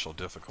artificial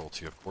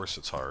difficulty. Of course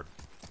it's hard.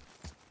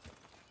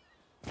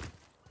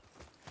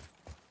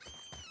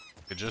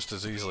 Could just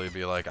as easily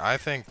be like, I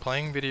think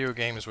playing video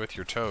games with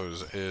your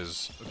toes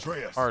is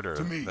Atreus, harder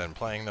to me. than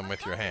playing them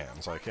with your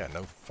hands. Like, yeah,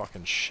 no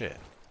fucking shit.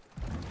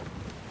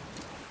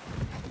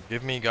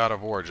 Give me God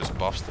of War just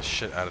buffs the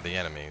shit out of the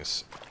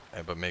enemies,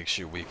 but makes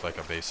you weak like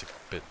a basic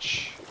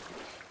bitch.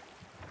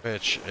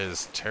 Which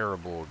is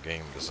terrible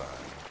game design,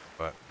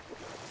 but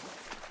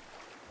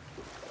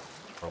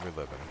where we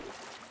living?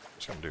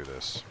 Just gonna do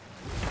this.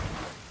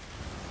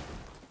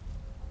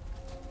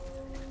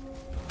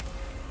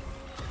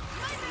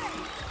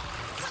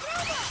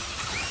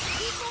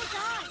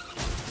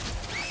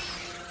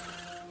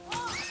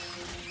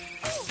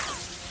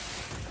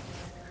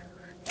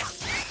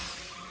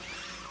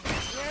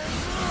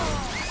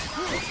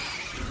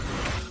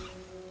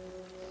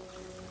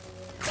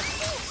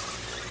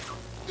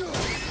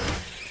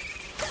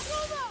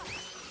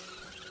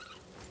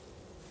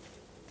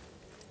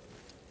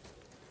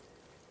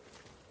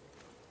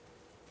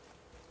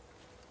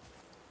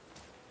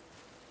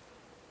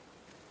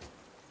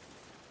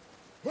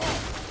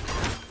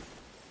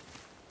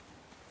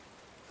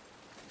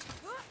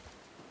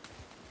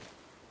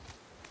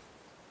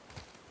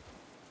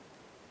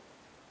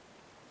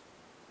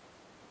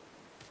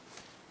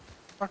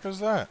 What the fuck is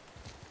that?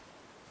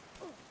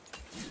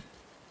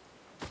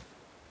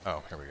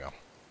 Oh, here we go.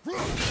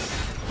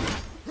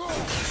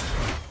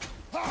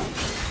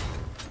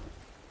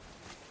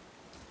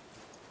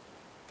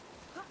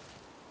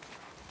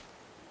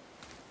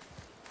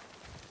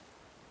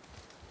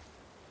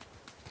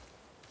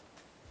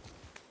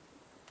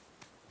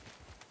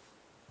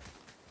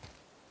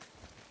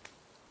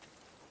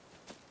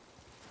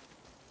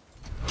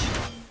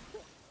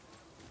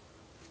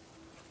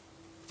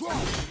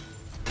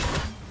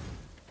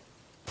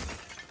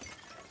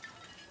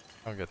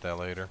 I'll get that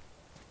later.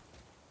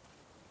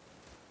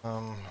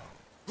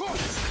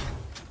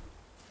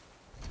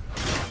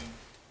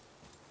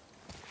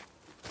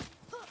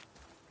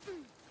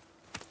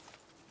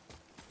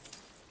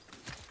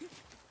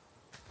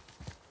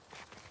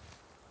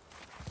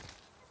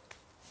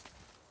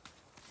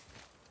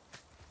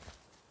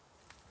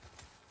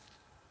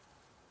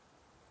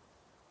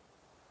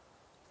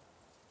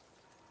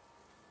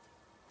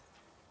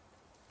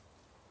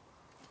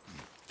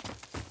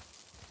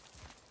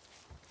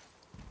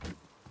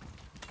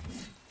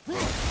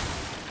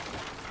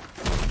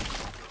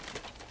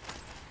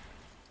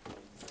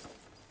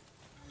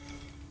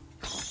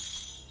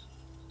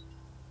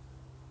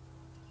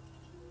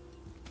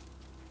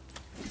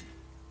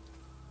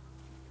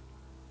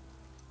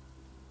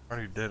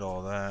 Already did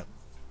all that.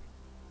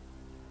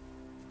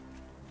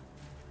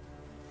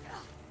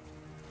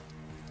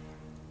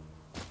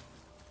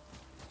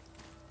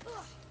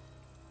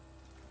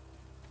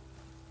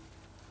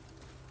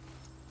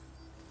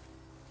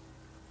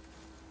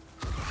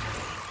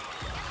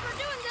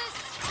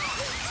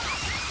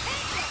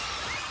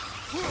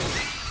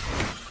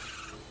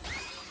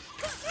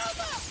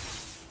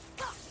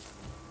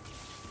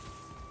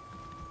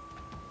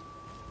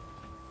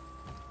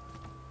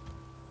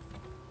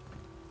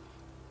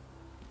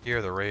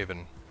 Hear the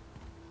raven.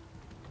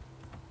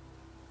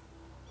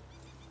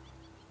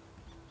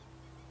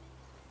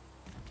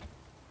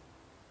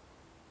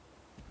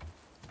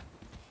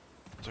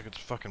 Looks like it's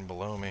fucking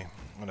below me.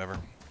 Whatever.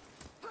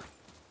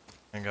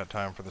 Ain't got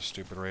time for the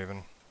stupid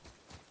raven.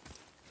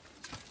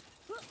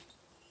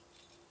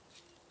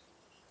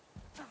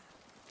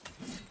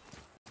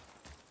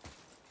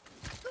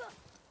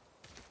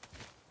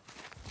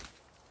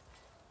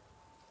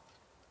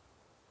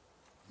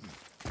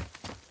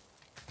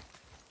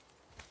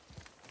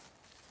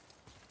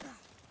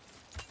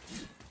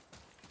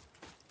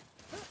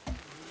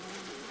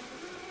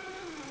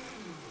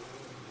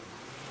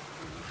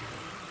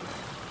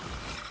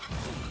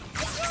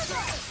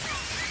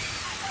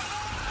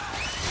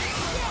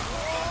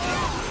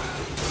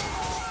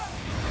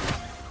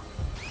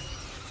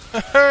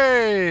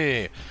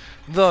 Hey!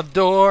 The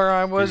door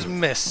I was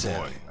missing.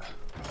 Boy,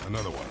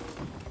 another one.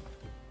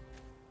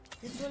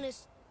 This one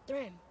is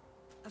Thrym,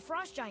 a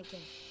frost giant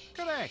king.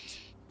 Correct.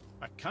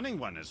 A cunning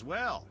one as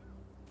well.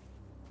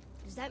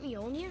 Is that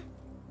Mjolnir?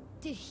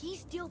 Did he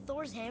steal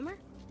Thor's hammer?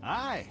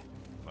 Aye,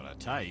 for a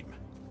time.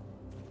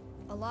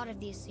 A lot of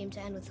these seem to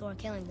end with Thor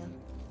killing them.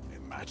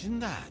 Imagine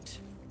that.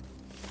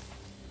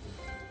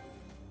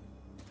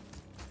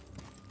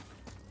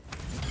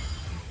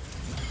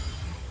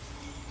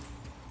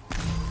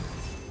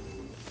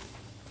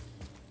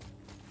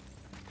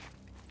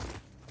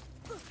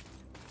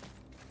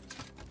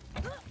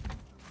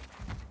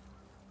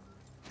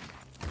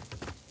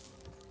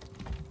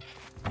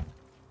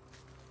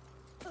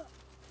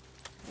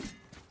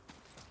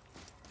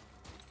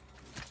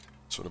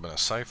 This would have been a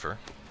cipher.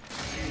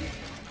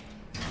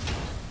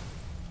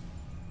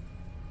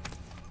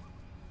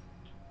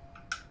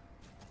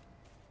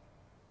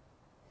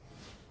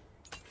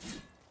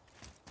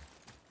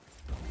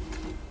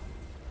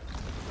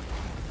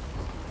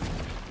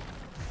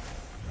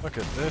 Look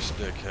at this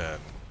dickhead.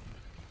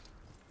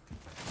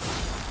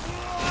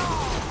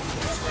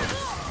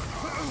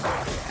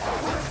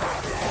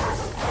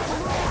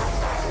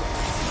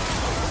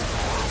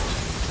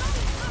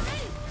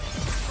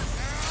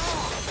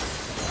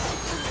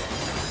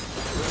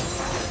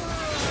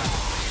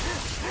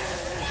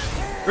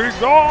 Be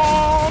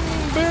gone,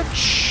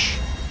 bitch!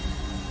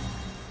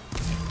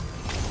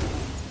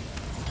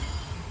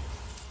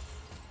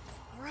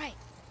 All right,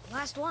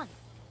 last one.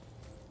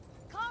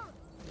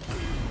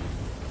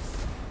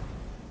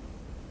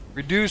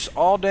 Reduce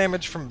all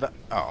damage from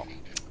oh.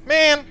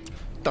 Man!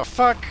 The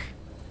fuck?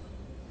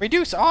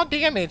 Reduce all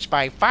damage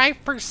by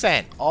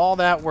 5%. All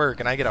that work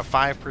and I get a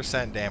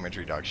 5% damage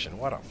reduction.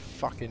 What a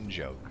fucking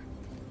joke.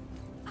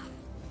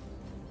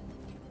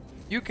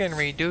 You can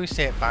reduce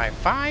it by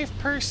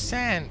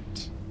 5%.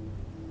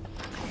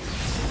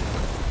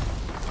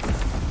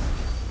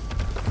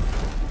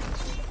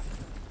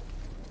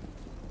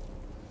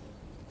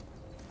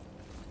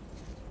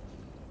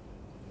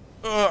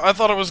 I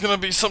thought it was gonna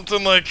be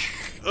something like,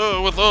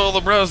 with all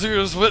the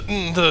Braziers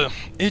witten,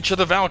 each of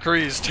the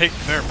Valkyries take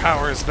their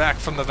powers back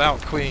from the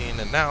Valk Queen,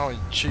 and now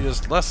she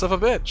is less of a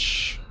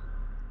bitch.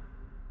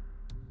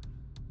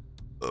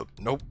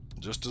 Nope,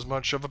 just as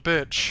much of a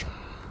bitch.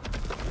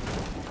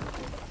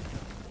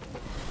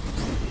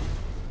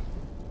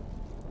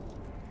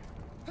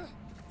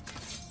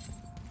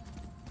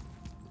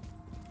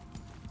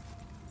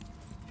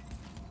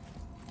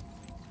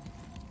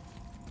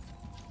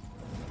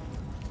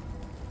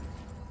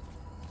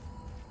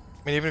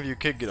 I mean, even if you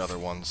could get other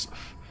ones,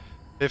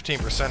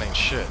 15% ain't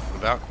shit. The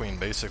Valk Queen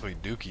basically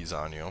dookies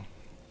on you.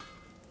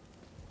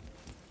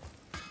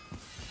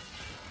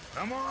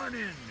 Come on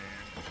in,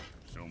 then.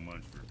 So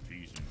much for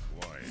peace and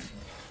quiet.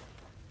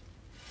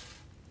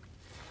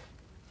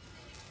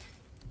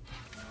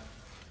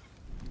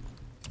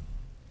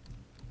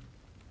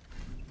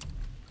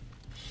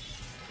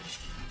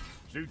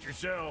 Suit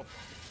yourself.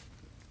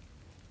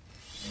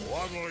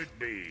 What'll it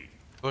be?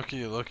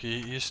 Looky, looky,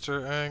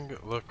 Easter egg.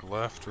 Look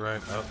left,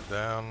 right, up,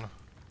 down.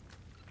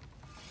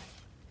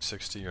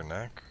 60 your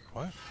neck.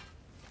 What?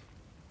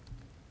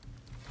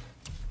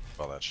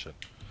 All that shit.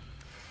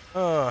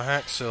 Oh,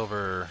 hack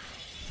silver.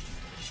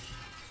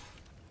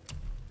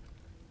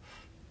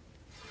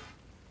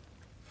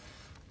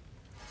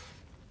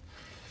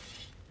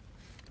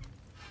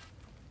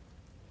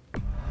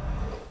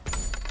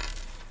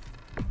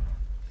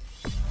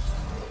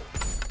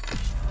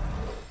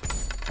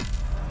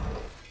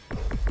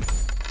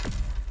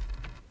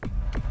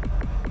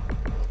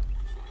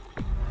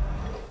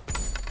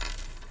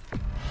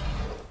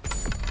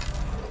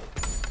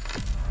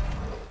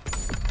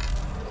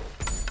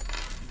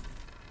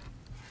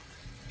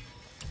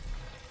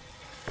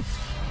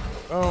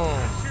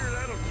 Oh. Sure,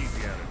 that'll keep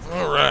you out of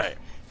trouble. Alright.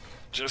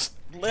 Just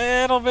a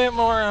little bit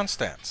more on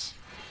stats.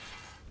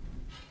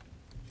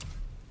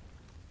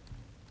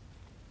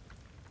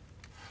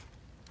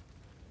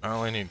 I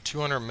only need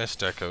 200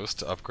 mist echoes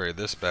to upgrade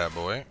this bad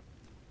boy.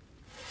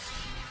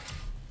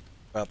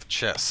 About the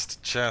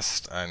chest.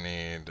 Chest, I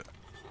need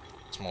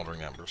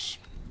smoldering embers.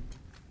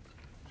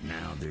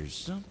 Now there's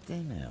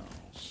something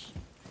else.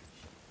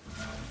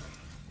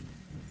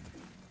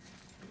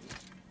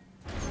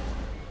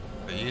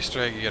 The Easter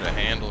egg, you get a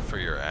handle for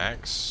your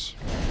axe.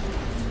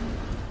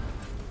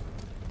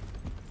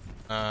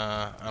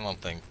 I don't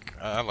think...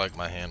 I like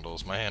my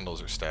handles. My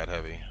handles are stat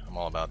heavy. I'm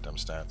all about them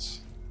stats.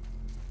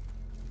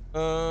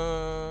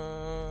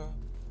 No,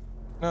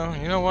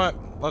 you know what?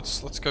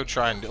 Let's go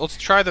try and... Let's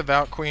try the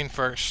Valk Queen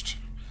first.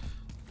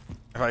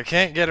 If I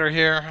can't get her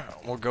here,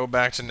 we'll go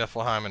back to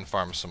Niflheim and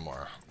farm some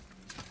more.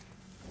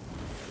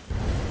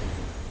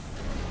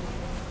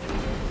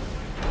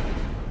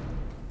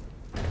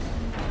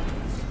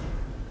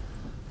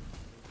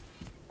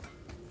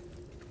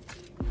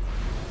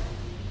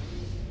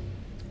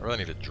 I really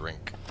need a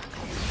drink.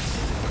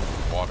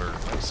 Water.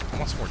 I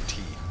want some more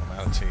tea. I'm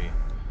out of tea.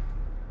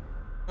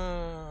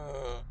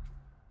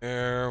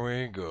 There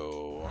we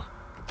go.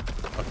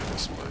 Up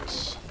this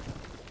place.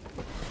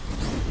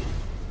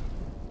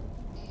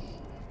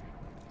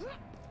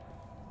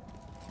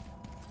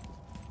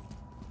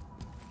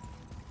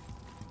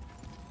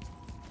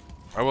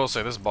 I will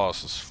say this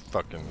boss is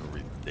fucking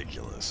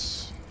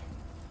ridiculous.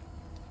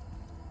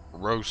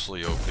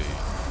 grossly OP.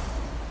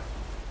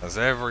 Has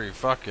every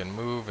fucking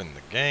move in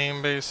the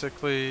game,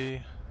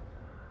 basically.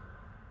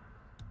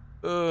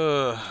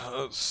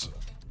 Let's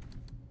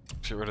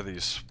get rid of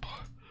these.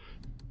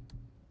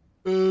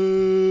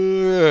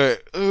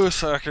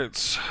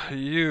 Seconds.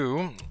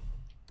 You.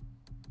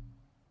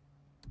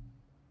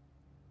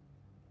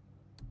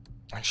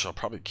 Actually, I'll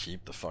probably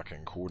keep the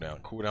fucking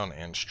cooldown. Cooldown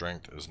and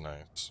strength is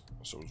nice.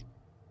 So it's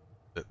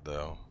bit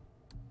though.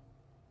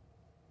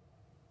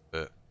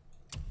 Bit.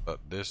 But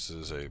this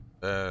is a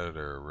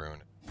better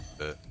rune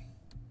bit.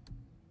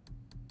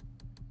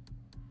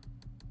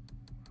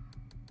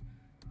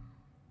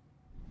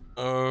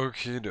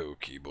 Okie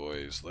dokie,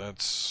 boys.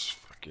 Let's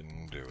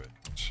fucking do it.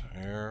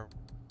 Here.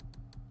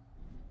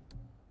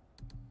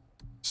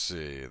 Let's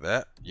see.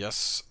 That.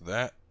 Yes.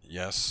 That.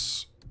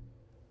 Yes.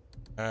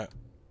 That.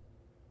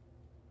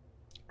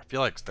 I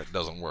feel like that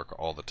doesn't work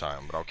all the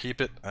time, but I'll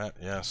keep it. That.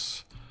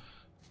 Yes.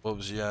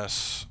 Wolves.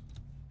 Yes.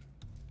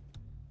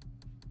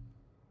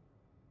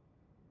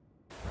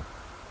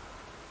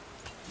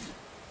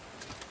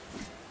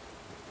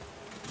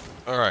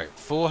 Alright.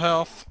 Full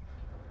health.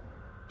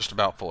 Just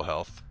about full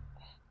health.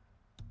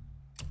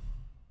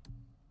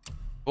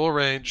 Full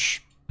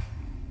rage.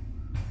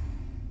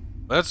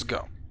 Let's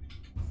go.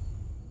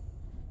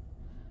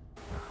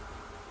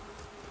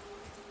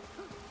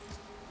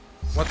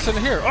 What's in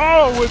here?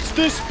 Oh, it's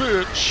this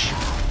bitch!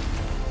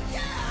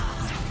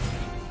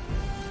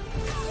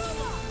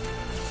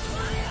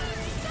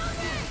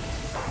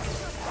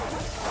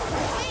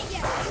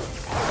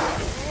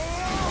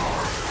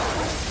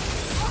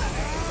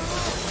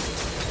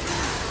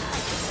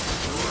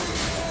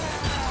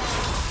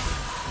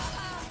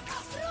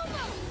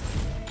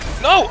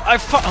 No!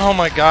 Oh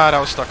my god, I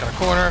was stuck in a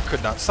corner,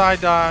 could not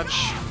side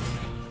dodge.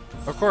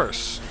 Of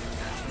course.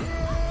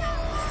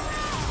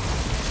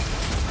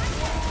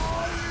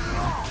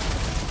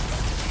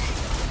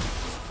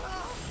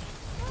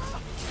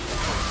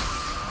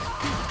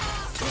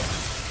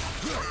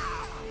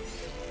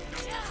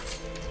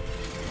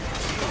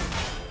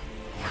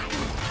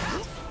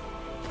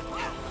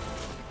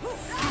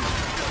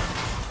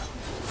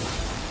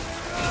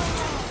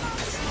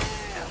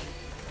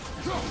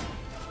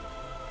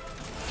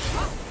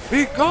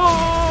 Be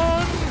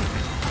gone!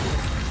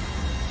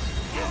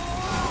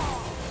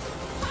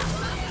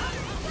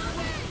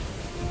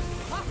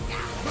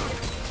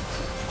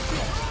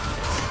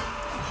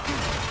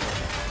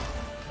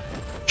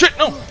 Shit,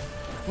 no!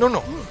 No,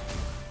 no.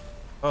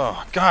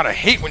 Oh, God, I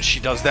hate when she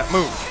does that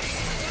move.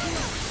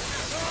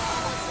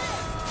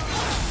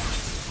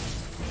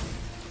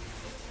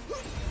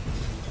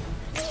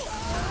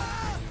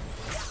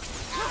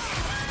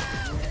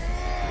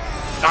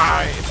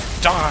 Die!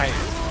 Die!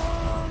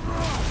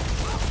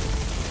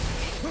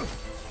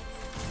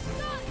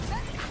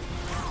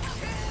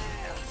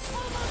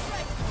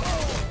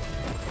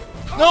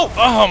 No!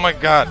 Oh my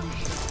god!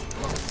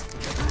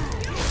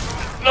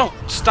 No!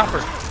 Stop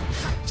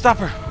her! Stop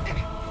her!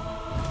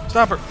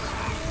 Stop her!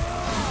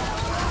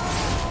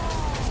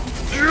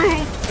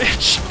 You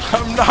bitch!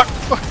 I'm not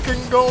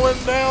fucking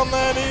going down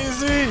that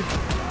easy!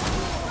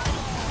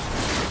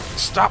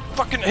 Stop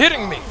fucking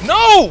hitting me!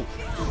 No!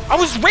 I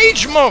was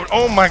rage mode!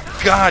 Oh my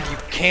god, you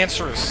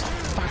cancerous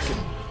fucking...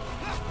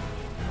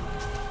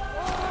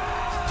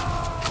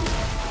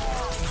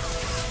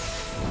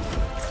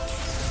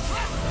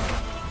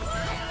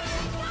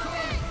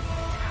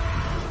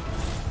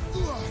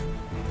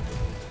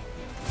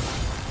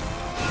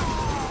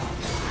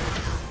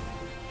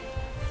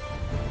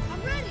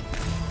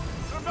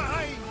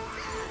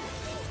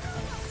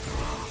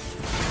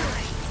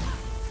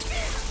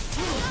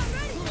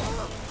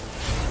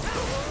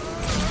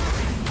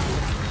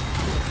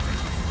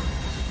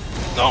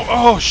 No,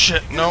 oh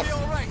shit, no.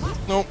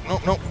 Nope,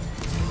 nope, nope.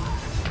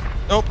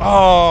 Nope,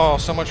 oh,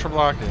 so much for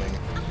blocking.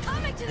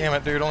 Damn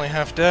it, dude, only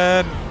half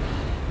dead.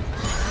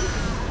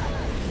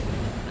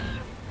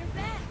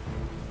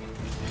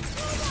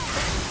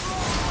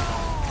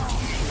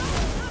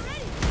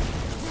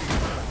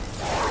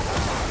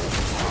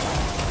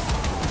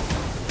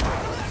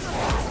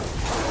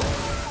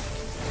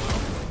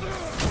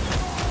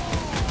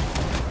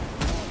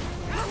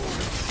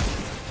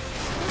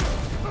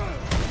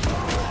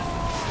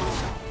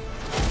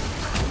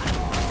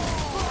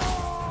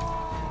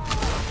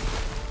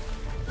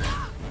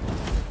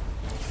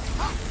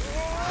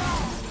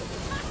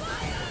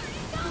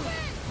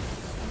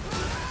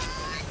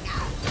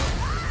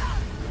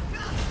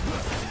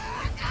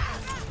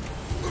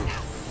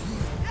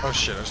 Oh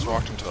shit, I just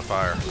walked into the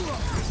fire.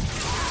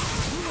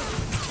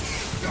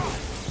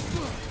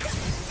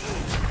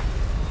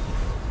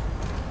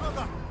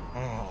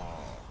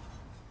 Oh.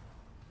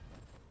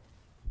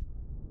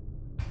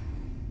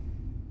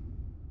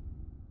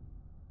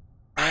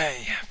 I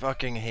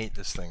fucking hate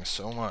this thing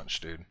so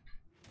much, dude.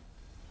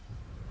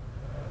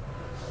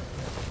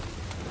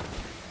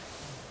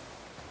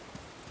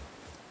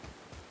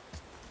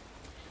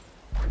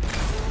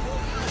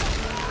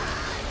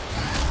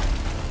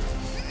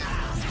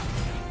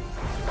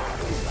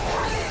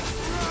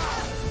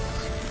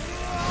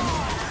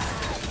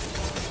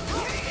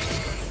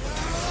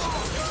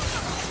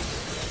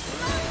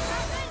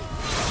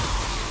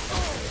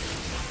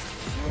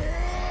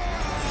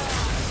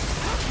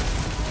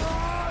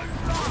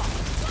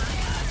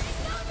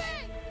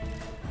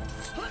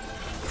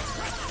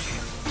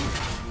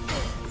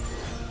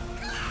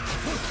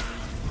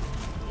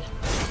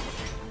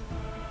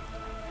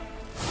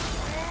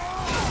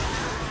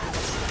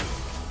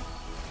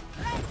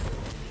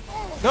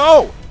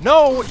 No!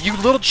 No! You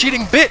little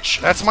cheating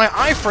bitch! That's my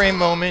iframe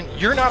moment.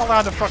 You're not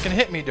allowed to fucking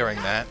hit me during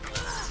that.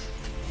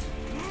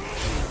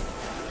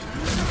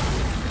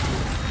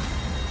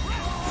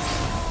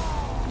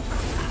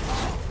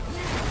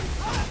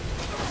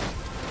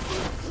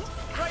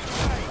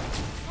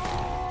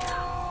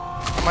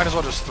 I might as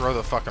well just throw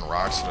the fucking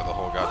rocks at her the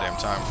whole goddamn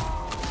time.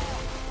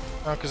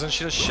 No, because then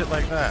she does shit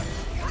like that.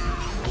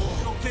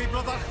 Okay,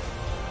 brother.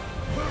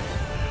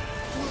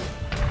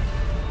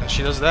 And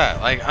she does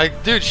that.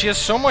 Like, dude, she has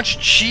so much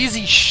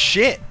cheesy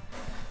shit.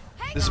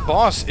 This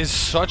boss is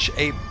such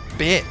a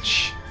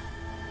bitch.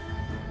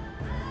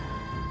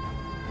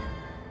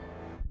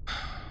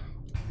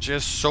 She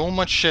has so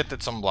much shit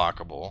that's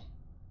unblockable.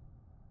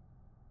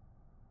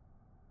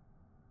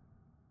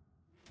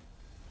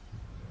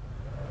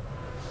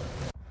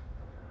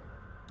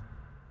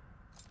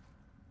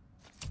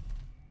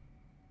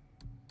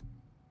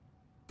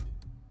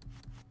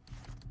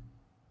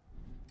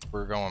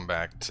 We're going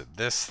back to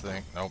this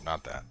thing. Nope,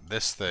 not that.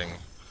 This thing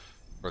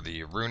for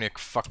the runic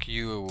fuck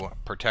you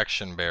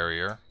protection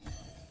barrier,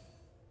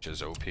 which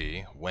is OP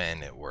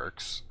when it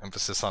works.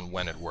 Emphasis on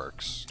when it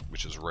works,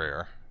 which is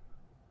rare.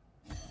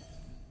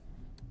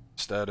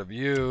 Instead of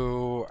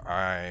you,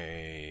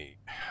 I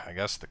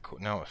guess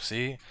no,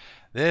 see?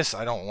 This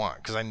I don't want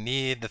because I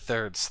need the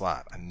third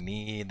slot. I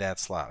need that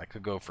slot. I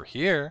could go for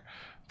here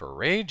for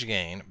rage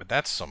gain, but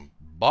that's some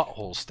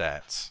butthole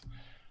stats.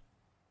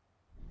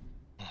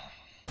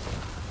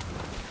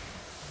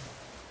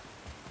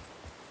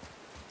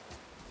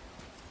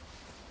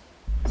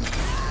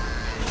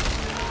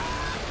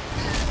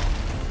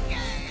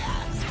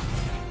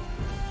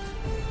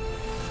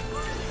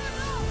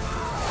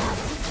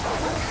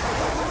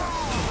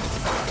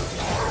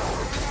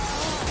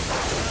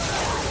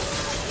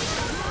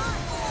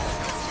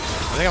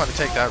 I think I'm going to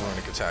take that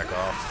runic attack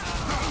off.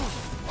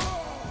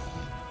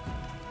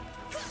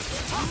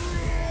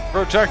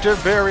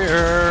 Protective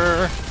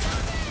barrier!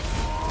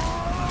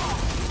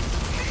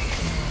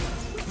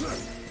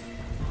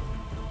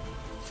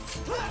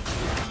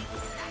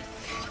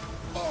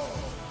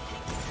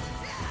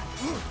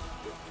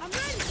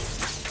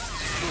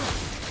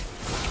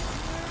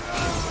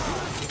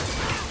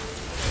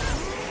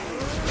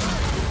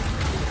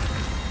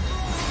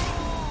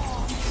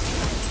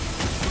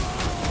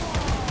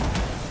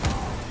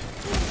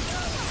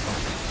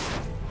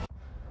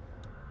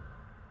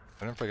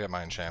 I didn't forget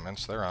my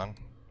enchantments. They're on.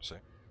 See.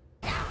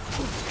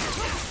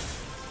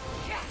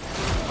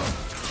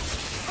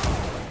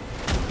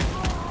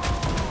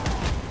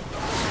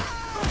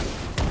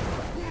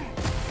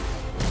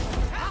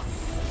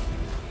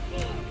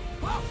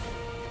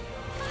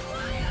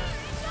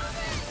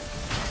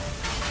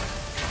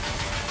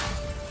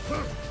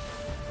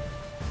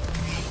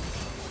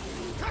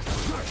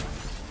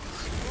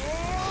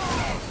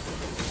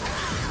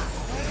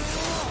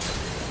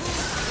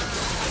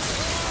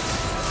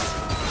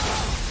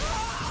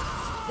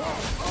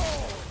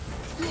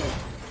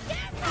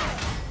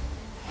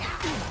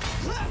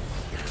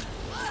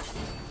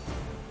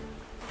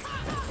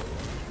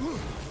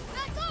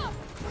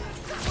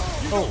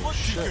 Oh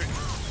shit.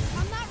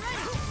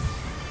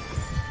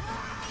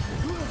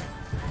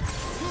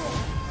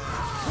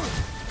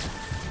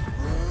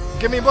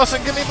 Give me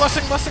blessing,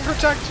 blessing,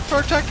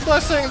 protect,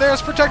 blessing.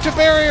 There's protective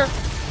barrier.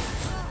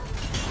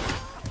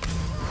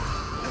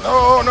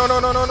 No, no, no,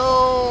 no, no,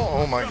 no.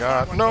 Oh my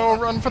god. No,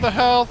 run for the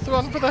health,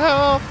 run for the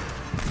health.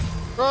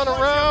 Run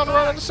around,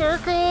 run in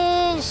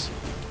circles.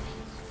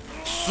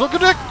 Suck a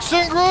dick,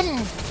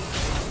 Synchron.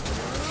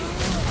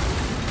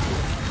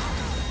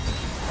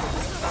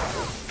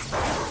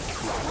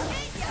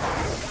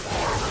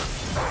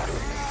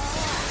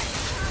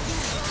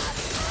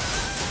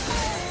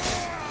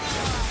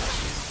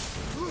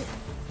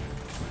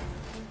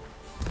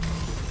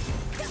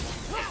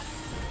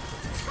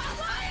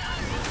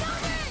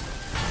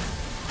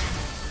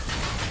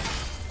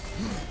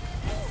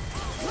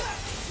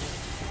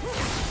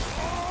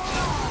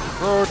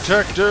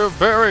 Protective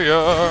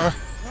barrier.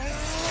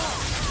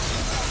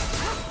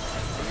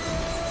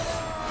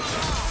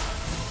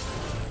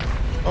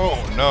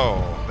 Oh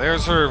no,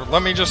 there's her.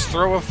 Let me just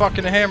throw a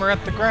fucking hammer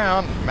at the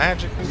ground.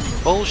 Magically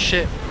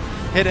bullshit.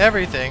 Hit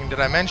everything. Did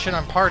I mention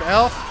I'm part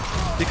elf?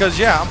 Because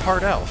yeah, I'm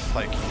part elf.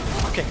 Like,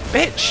 fucking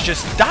bitch,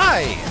 just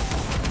die.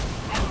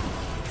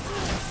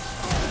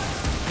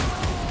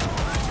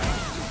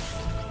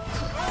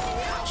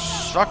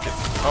 Suck it.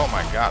 Oh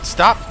my god,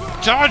 stop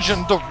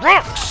dodging the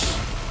rocks.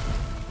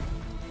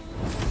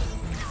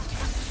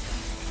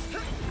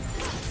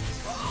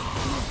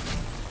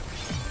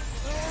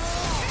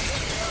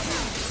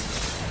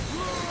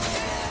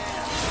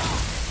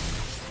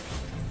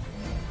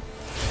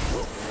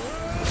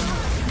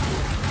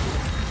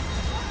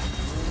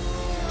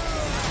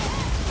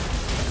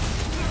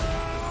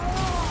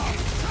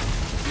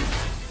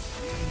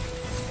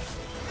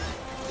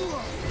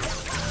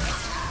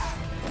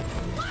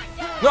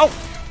 No!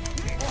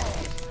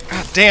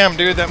 God damn,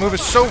 dude, that move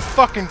is so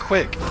fucking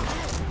quick.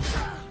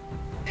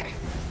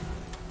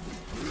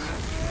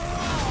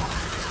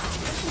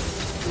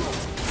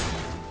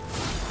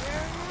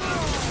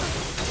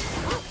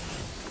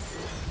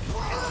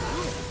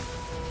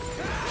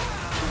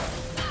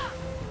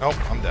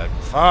 Oh, I'm dead.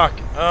 Fuck.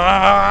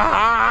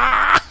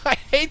 I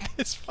hate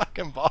this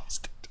fucking boss,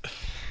 dude.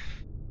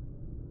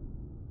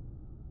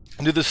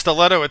 Dude, the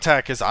stiletto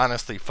attack is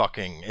honestly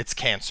fucking... It's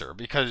cancer.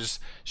 Because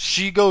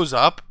she goes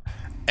up,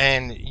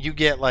 and you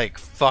get, like,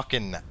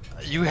 fucking...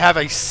 You have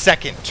a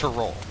second to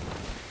roll.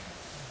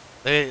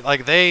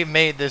 They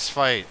made this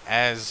fight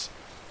as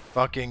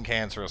fucking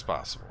cancer as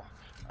possible.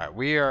 Alright,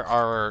 we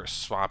are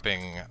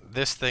swapping.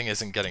 This thing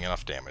isn't getting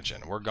enough damage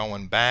in. We're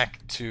going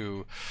back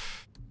to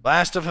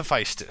Last of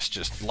Hephaestus.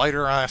 Just light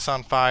her ass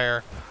on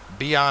fire.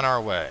 Be on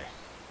our way.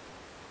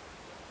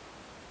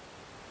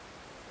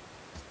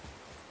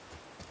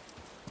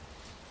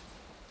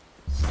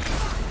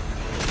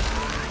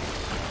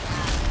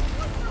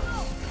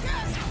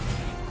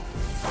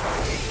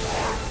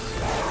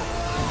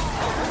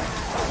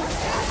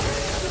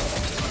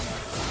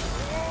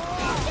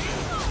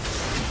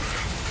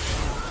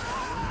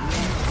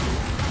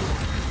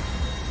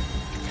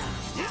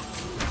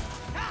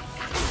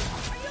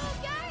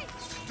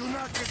 Do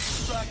not get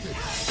distracted.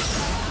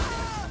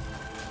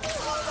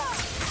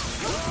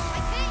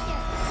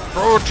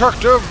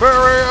 Protective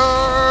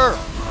barrier!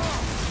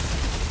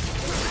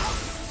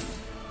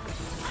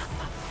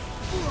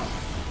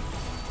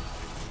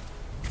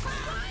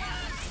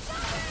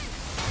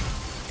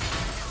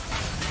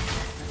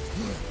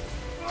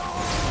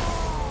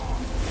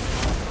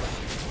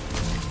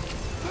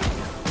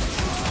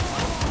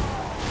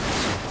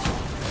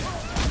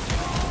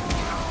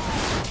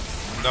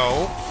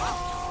 No.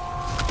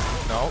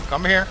 No,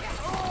 come here.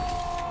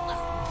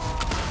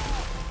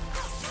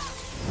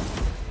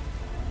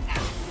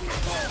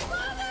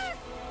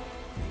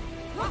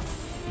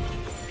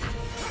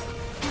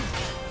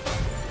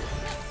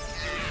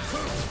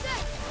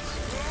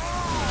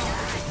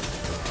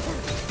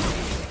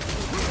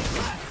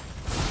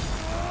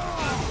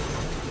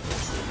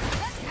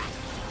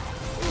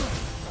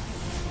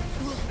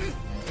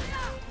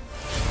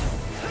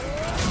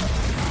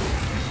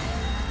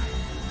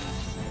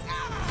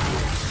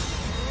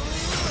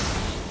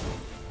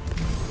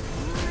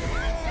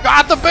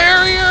 Got the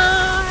barrier!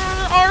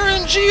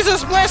 RN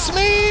Jesus bless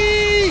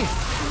me!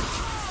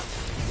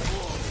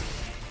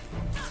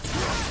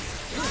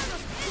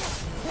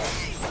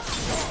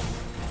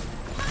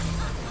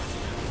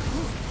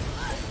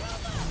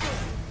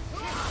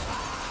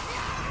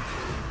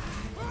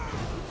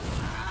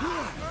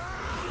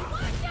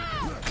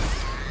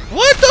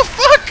 What the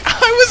fuck?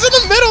 I was in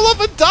the middle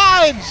of a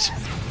dodge!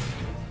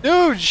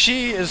 Dude,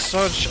 she is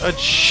such a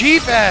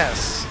cheap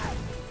ass!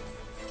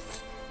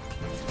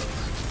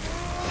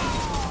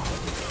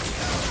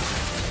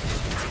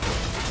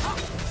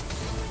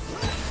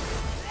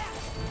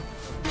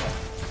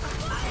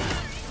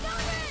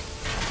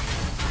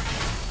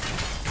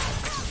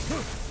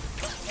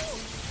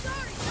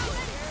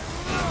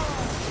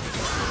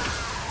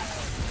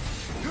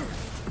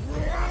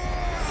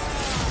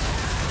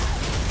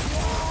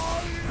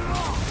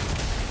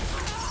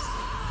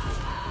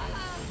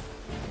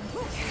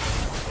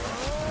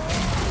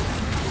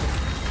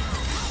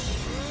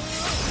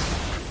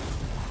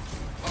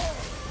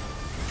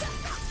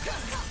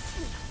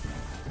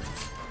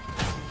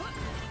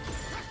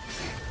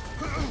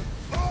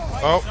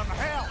 Oh.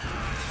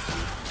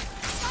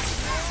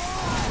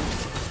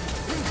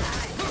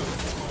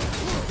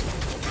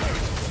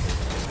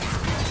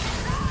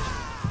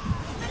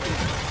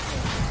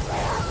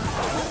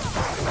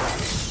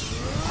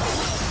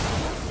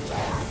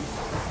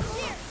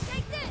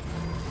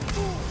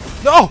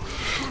 No!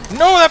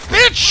 No, that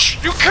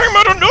bitch! You came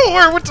out of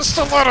nowhere with the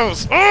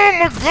stilettos! Oh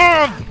my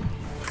god!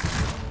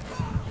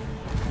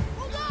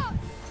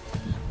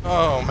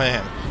 Oh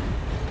man.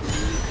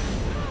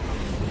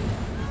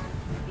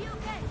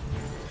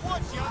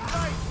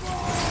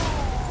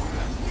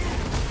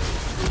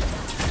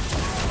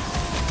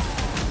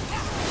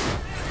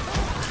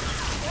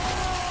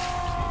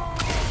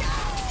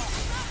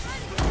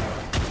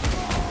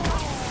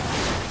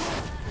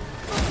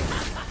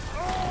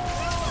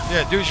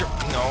 Yeah, do your...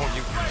 No,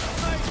 you...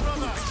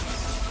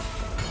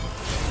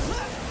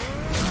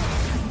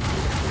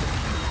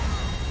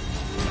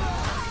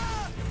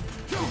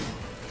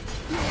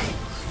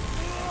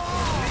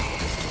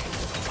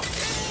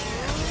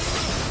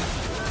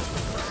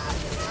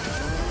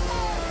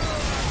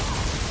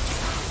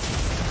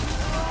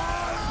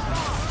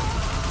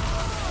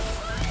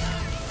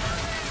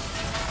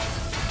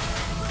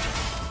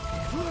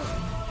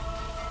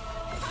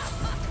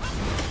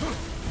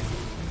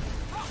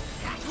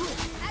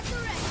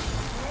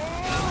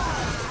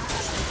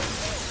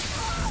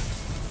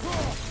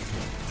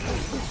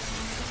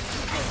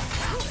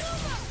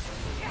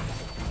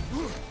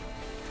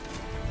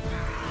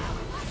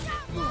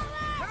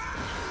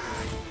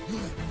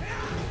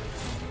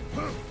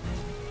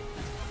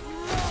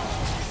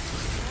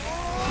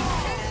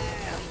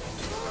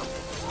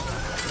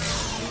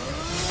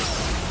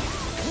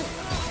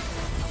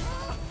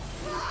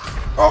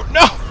 Oh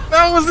no!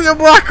 That was the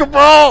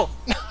unblockable!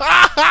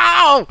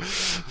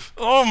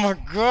 Oh my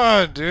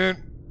god, dude.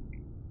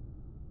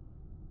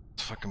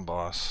 This fucking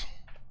boss.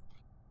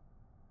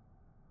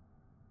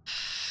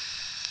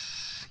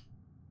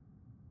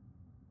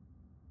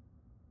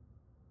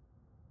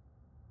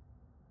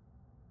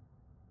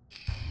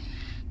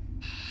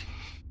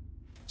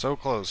 So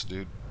close,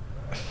 dude.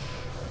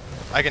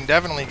 I can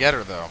definitely get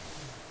her, though.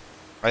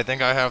 I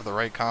think I have the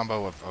right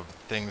combo of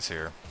things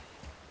here.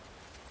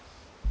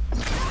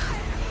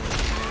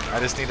 I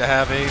just need to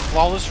have a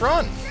flawless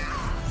run.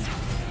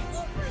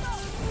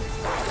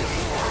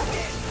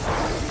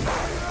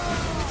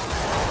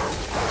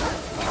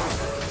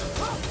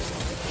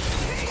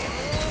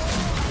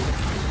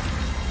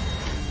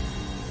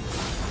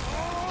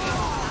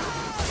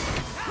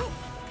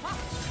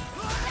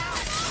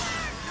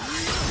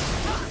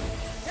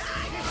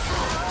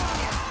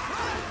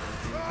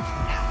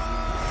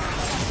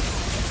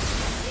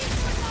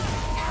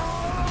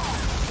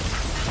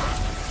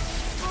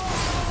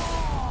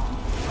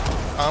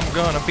 I'm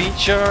gonna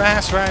beat your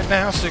ass right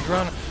now,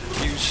 Sigrun.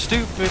 You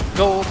stupid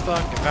gold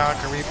fucking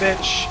Valkyrie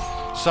bitch.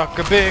 Suck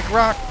a big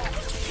rock.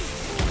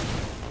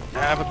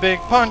 Have a big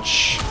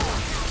punch.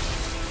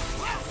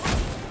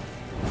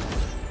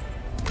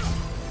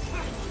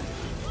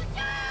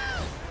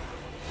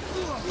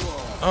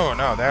 Oh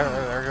no,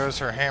 there goes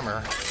her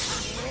hammer.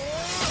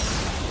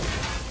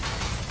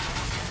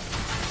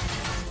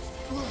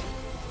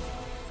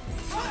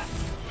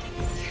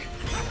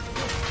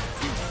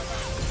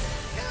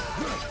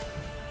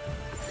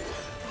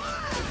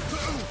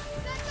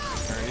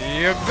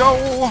 There you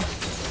go.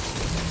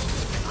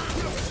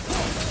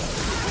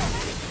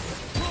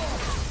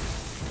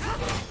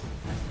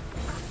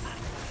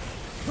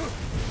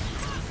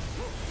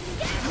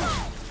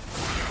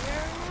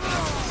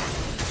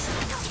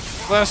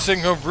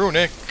 Blessing of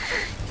Runic.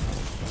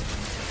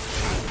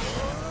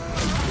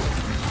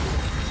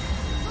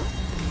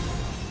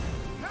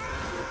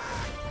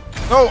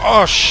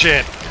 Oh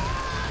shit.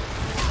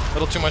 A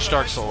little too much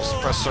Dark Souls.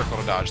 Press circle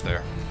to dodge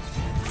there.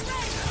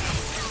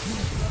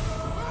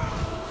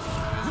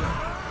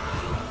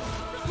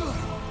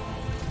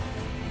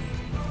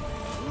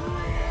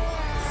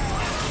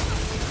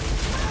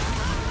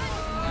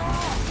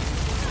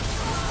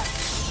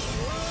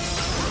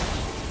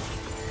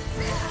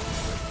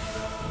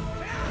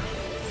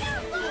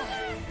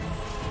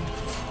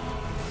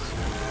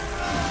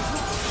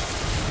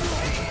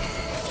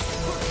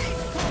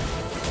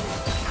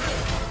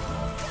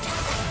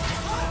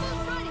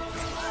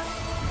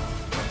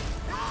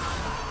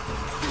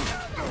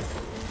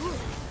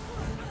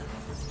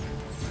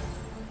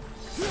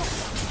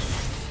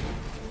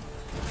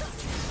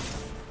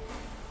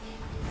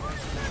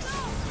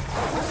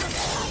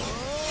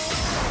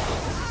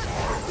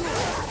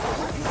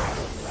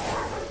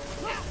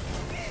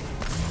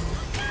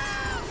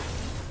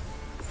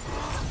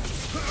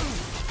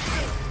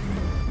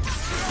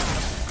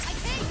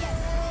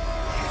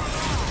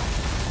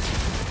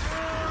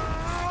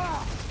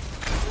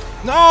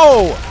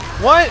 No!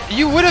 What?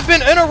 You would have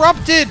been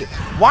interrupted!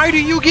 Why do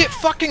you get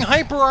fucking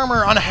hyper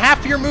armor on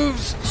half your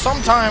moves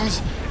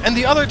sometimes, and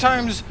the other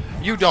times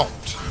you don't?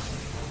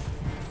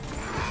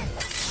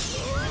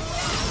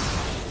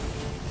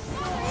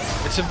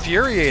 It's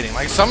infuriating.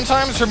 Like,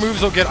 sometimes her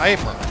moves will get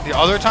hyper. The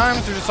other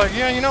times, they're just like,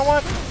 yeah, you know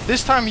what?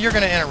 This time you're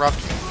gonna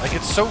interrupt me. Like,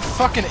 it's so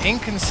fucking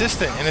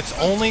inconsistent, and it's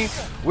only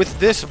with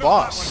this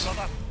boss.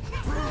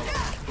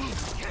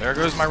 There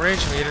goes my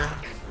rage meter.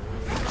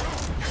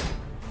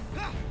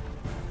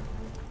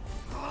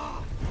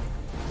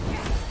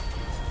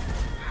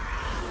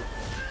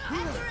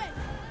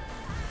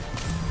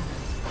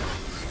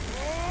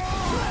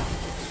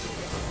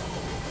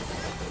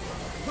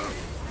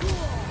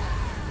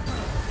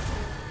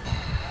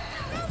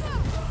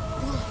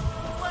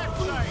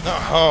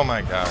 Oh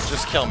my god,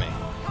 just kill me.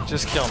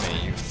 Just kill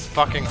me, you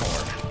fucking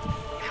whore.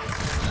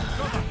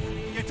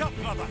 Get up,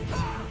 brother!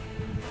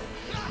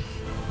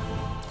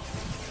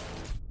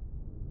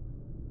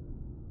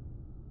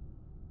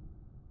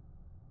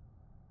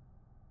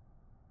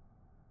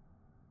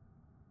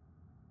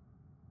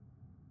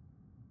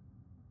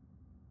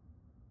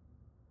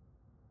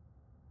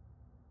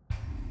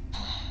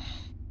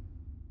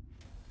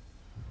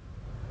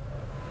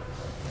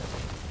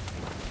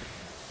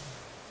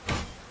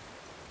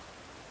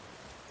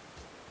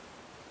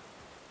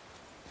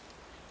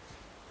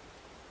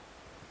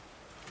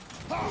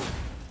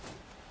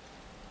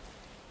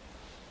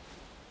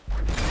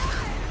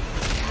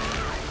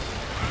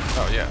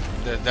 Oh yeah,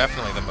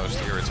 definitely the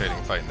most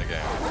irritating fight in the game.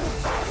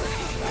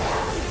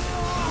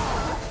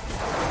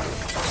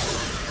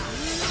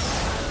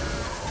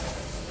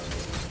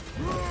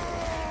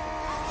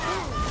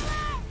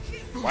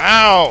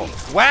 Wow!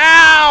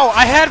 Wow!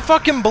 I had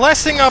fucking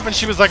Blessing up and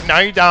she was like, no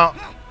you don't.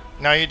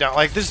 No you don't.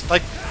 Like this,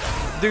 like,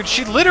 dude,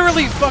 she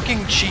literally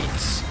fucking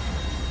cheats.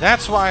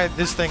 That's why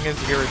this thing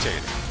is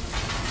irritating.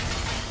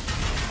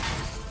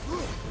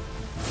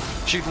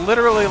 She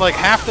literally, like,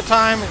 half the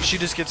time, she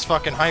just gets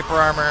fucking hyper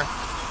armor,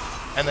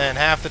 and then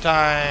half the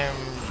time,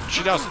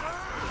 she doesn't.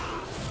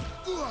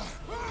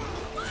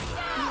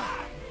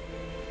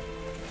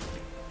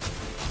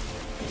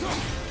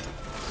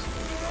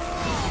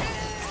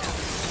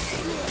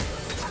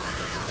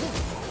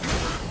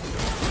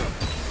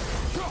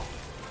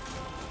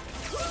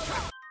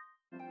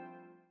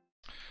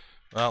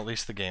 Well, at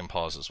least the game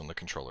pauses when the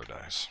controller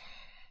dies.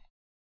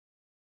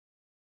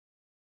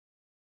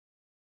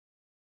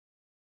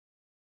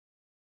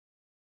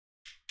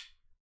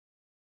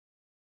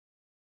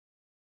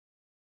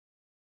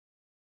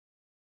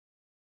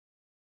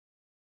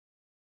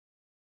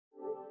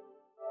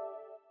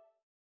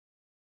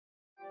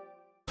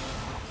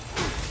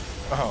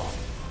 Oh.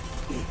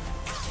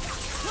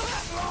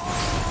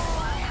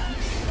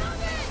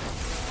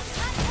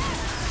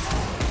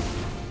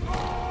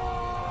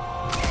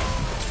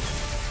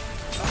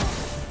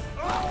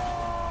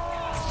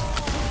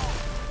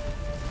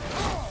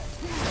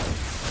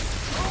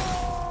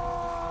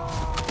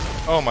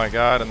 Oh my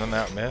god, and then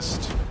that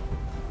missed.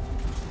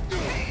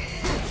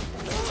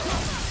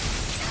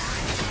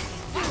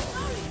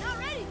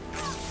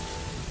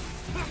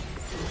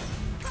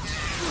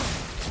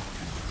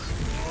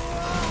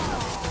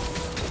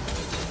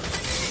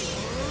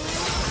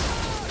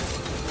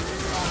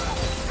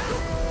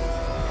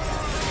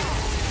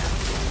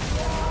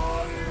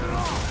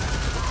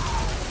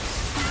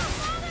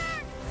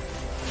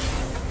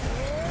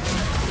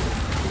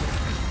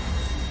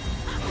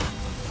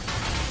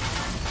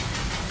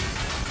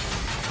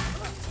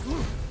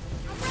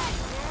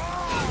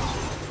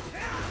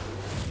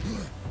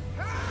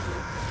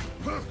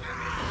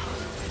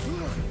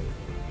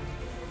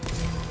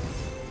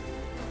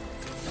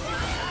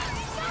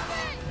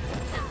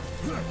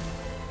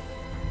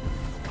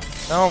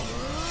 No.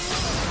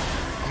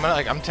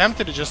 I'm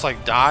tempted to just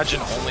like dodge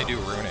and only do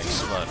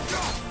runics, but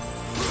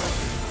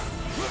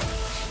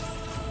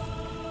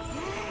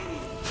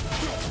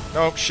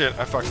nope, shit,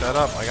 I fucked that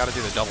up. I gotta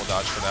do the double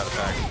dodge for that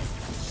attack.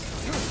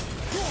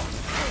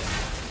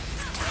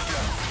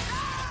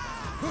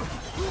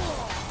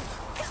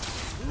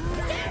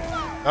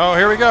 Oh,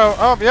 here we go.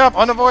 Oh, yep,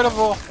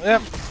 unavoidable.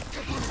 Yep.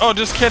 Oh,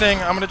 just kidding.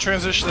 I'm gonna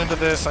transition into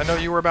this. I know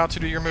you were about to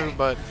do your move,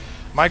 but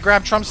my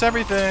grab trumps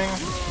everything.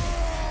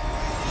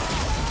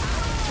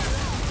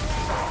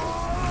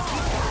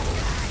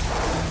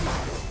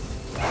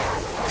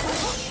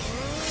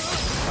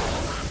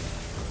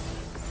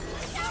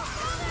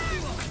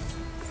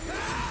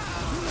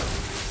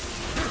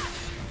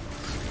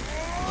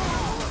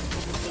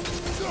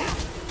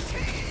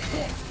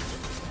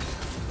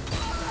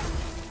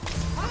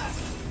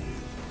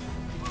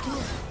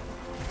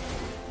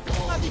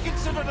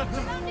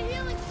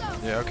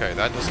 Yeah, okay,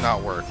 that does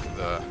not work.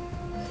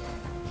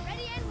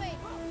 Ready and wait.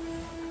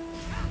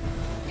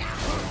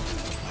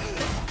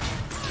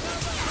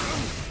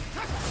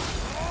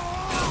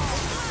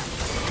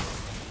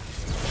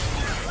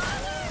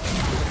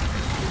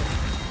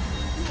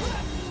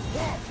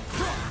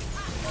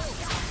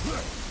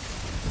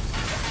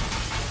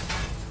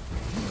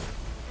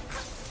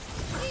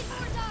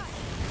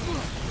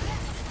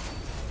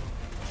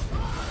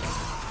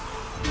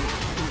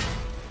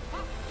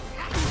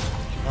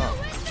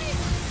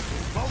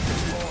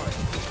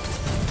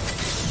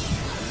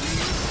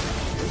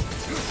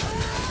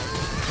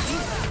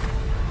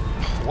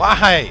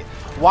 Why?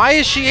 Why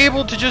is she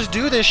able to just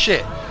do this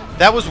shit?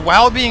 That was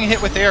while being hit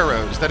with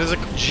arrows. That is a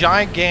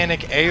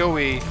gigantic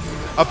AoE,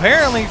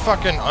 apparently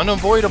fucking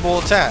unavoidable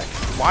attack.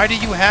 Why do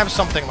you have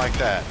something like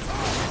that?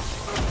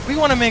 We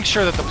want to make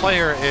sure that the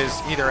player is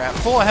either at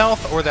full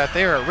health or that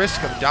they are at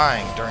risk of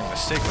dying during the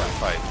Sigma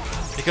fight,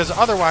 because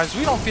otherwise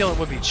we don't feel it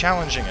would be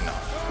challenging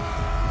enough.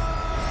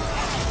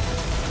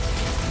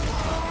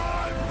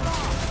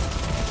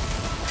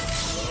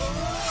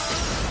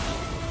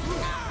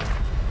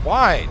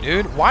 Why,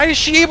 dude? Why is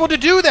she able to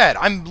do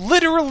that? I'm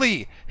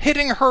literally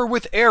hitting her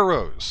with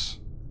arrows.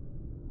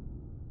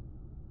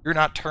 You're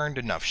not turned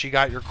enough. She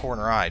got your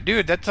corner eye.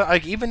 Dude, that's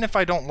like, even if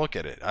I don't look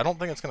at it, I don't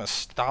think it's gonna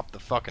stop the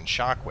fucking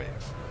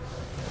shockwave.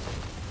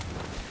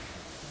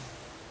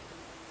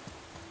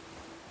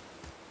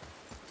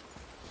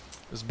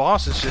 This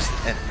boss is just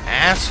an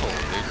asshole,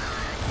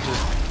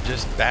 dude.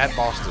 Just bad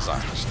boss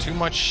designs. Too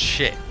much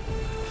shit.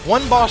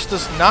 One boss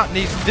does not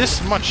need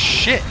this much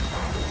shit.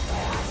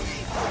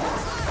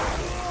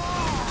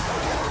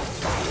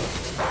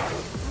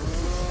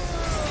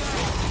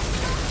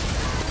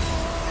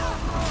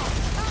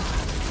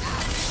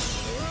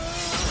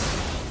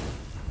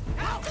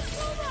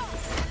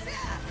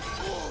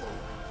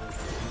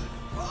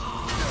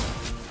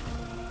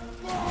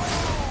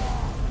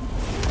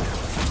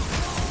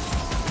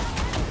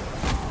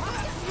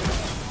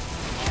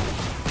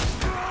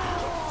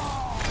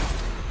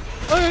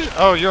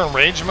 Oh, you're in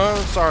rage mode?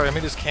 Sorry, let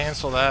me just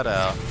cancel that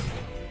out.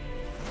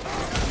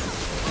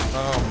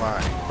 Oh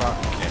my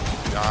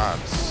fucking god,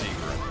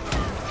 secret.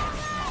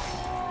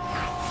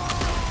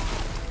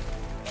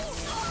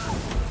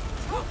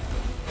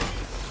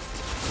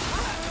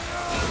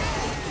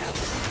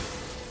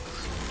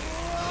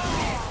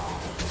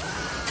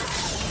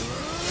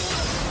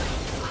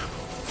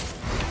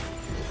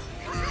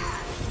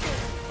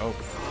 Oh.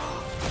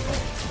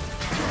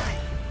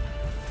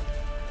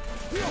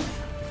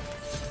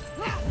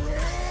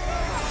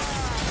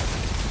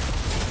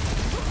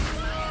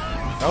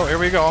 Oh, here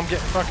we go. I'm getting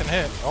fucking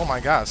hit. Oh my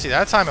god. See,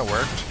 that time it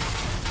worked.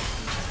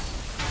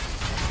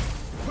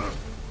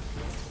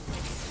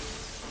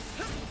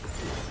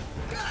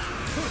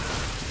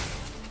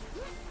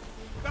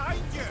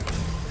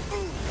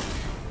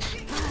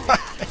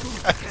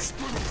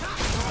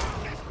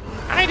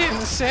 I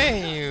didn't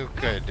say you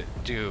could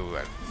do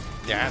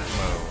that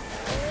move.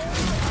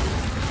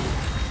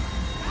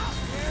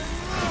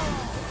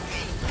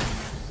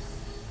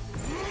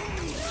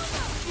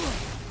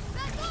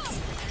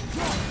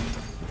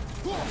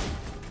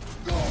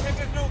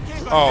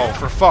 Oh,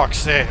 for fuck's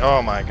sake.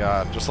 Oh my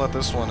god. Just let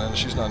this one in.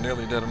 She's not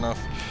nearly dead enough.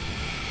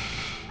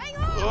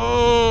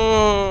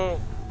 Oh.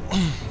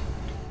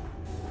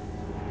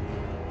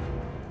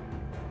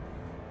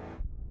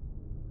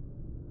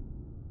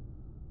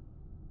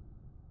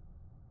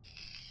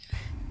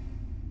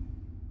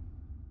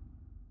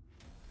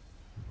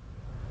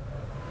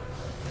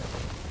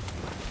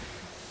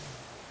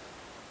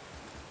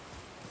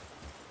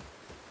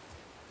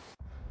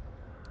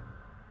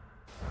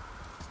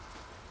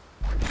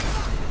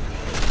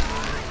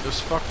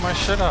 Just fuck my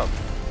shit up.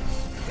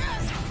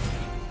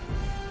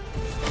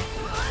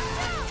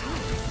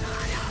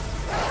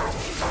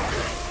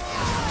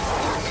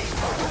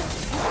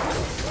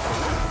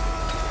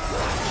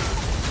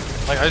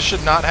 Like, I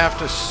should not have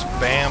to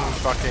spam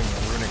fucking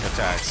runic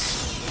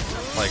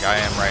attacks like I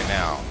am right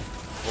now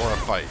for a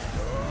fight.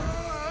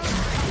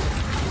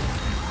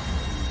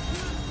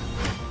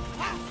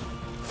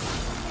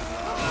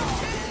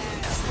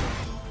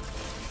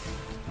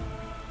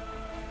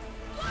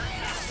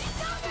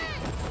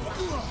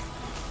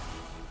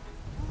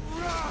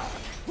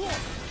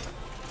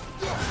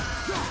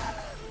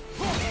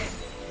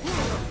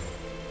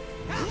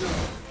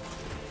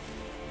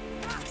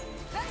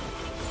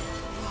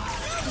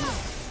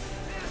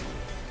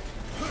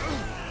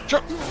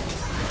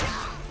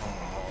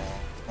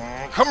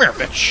 Come here,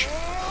 bitch.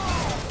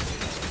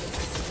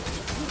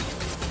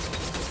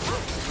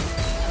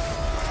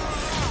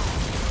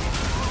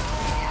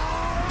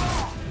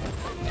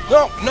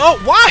 No, no,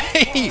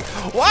 why?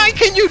 Why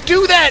can you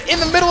do that in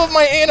the middle of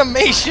my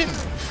animation?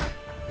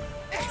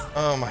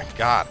 Oh my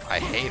god, I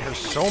hate her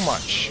so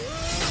much.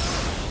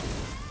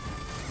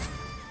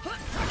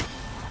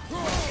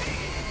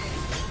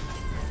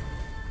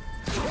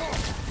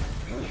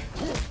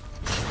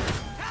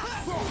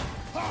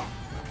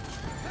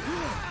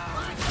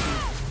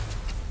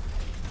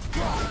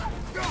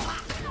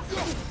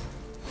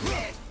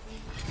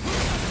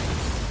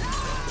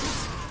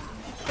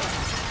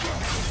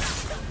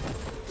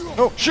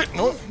 Oh shit,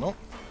 no, no.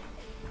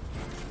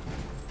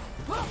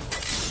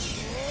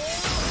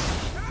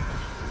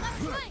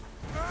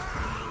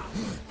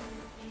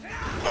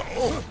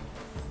 Oh.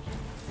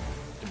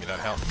 Give me that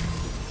health.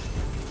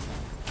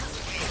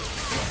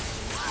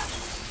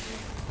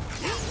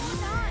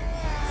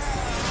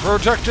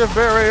 Protective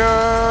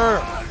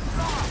barrier!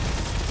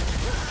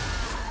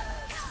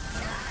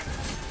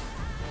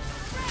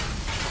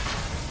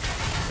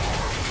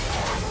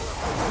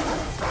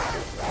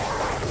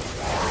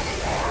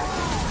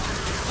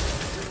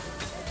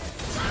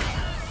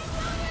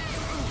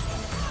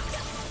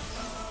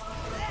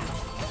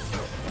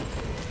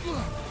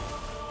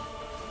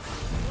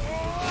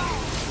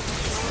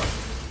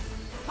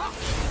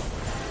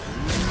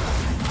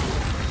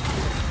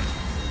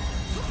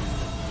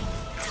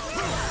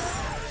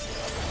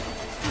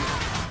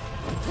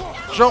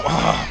 So,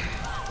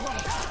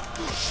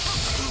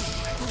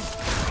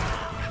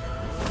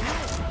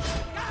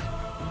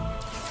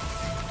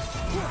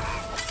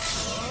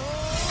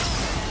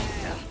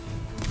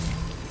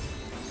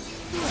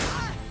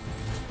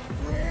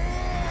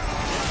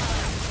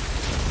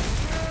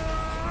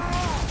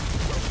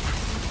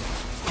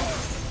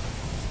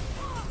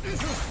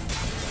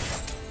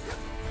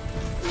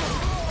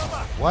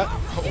 what?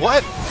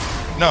 What?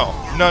 No,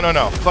 no, no,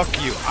 no.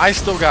 Fuck you. I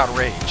still got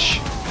rage.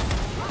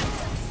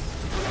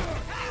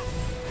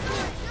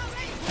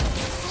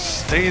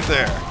 Stay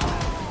there.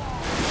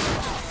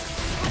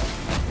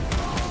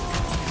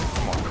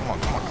 Come on, come on,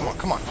 come on, come on,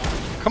 come on.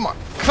 Come on,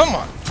 come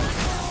on.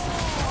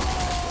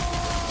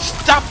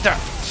 Stop that.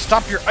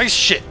 Stop your ice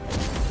shit.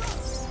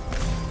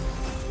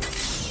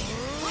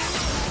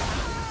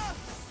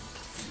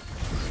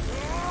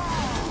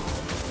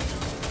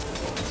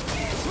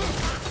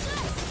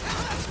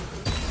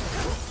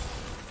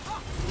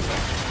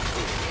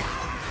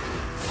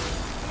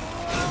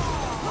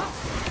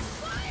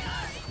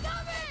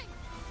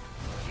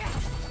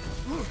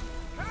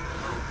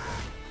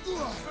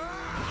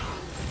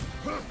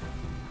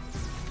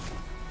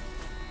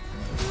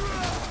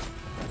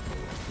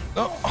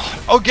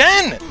 Oh,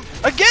 again!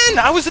 Again!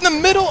 I was in the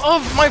middle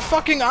of my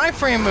fucking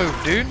iframe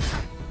move, dude.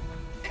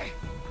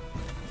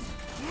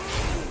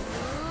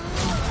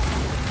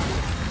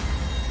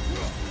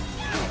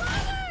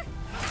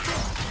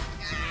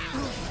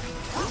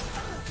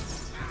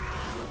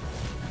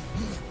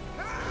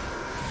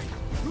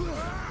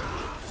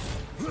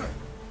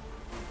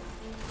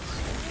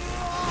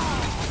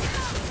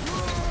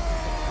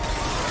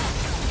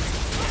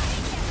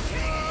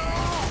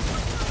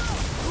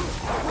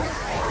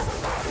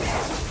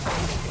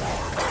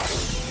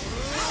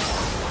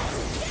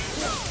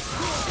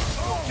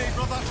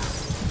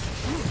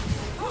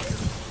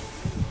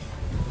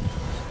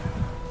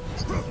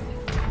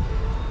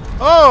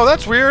 Oh,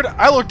 that's weird.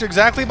 I looked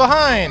exactly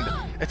behind.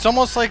 It's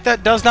almost like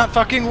that does not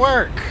fucking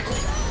work.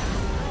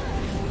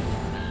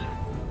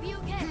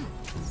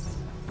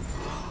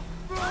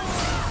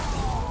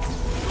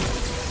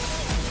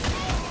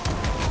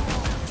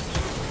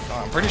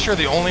 I'm pretty sure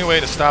the only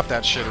way to stop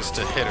that shit is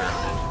to hit her.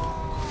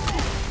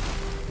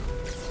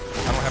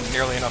 I don't have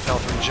nearly enough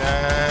health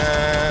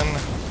regen.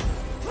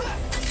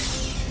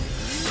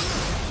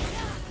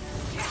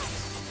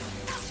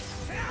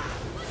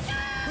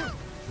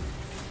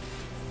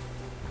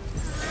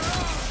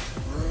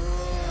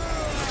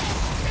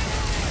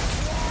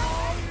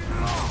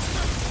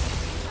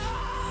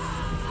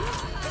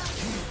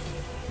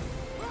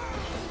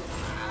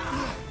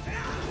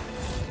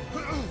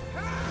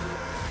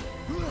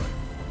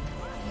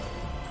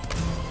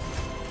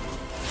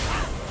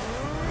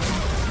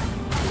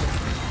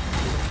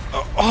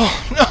 Oh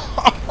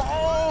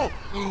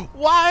no!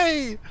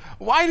 Why?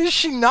 Why does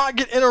she not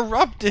get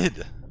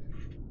interrupted?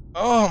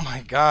 Oh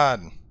my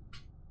god.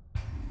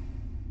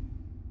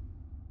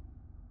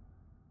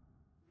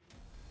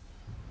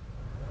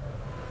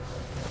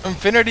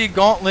 Infinity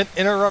Gauntlet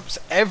interrupts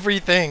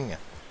everything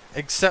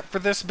except for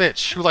this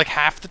bitch, who like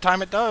half the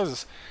time it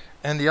does.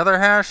 And the other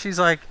half, she's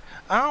like,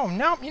 oh,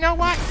 no, you know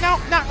what? No,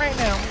 not right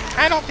now.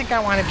 I don't think I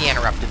want to be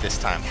interrupted this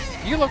time.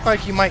 You look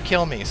like you might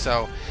kill me,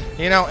 so,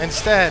 you know,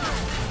 instead...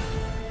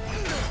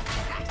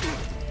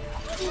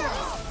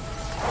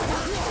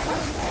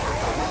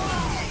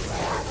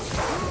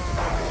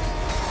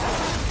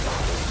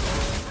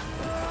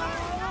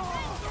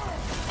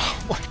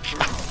 Oh my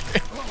god.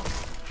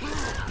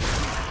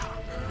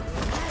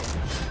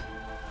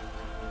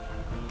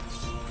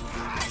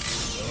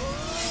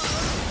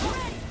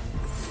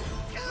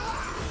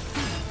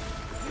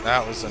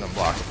 That was an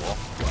unblockable.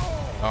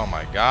 Oh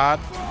my god.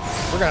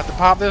 We're gonna have to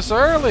pop this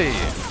early!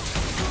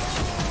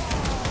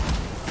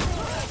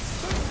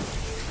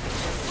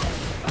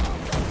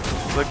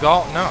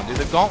 No, dude,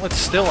 the gauntlet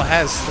still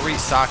has 3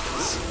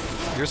 sockets.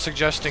 You're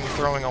suggesting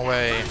throwing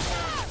away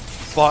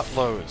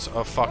buttloads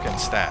of fucking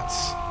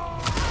stats.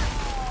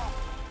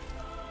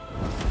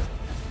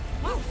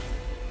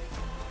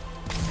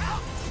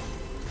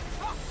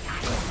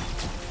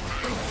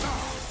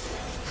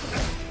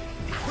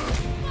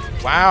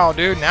 Wow,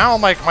 dude, now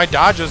I'm like, my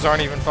dodges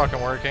aren't even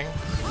fucking working.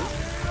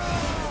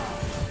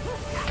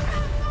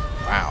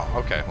 Wow,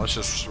 okay, we're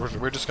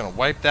just gonna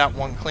wipe that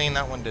one clean.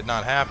 That one did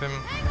not happen.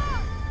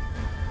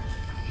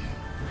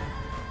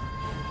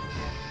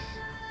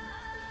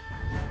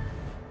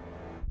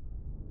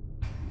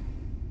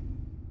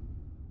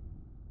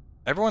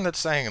 Everyone that's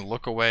saying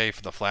look away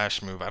for the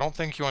flash move, I don't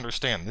think you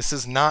understand. This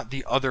is not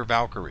the other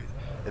Valkyrie.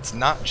 It's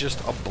not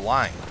just a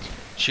blind.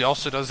 She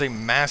also does a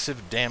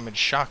massive damage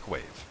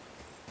shockwave.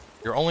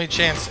 Your only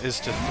chance is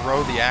to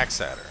throw the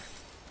axe at her.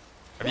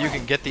 If you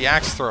can get the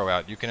axe throw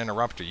out, you can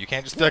interrupt her. You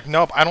can't just be like,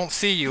 nope, I don't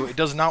see you. It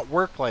does not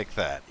work like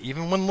that.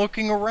 Even when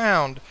looking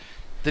around,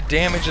 the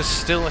damage is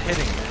still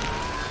hitting you.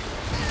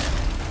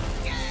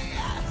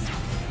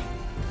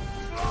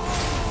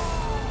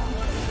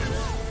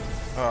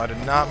 Oh, I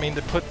did not mean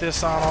to put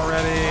this on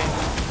already.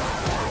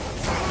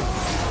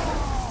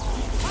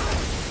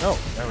 Oh,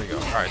 there we go.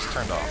 Alright, it's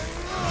turned off.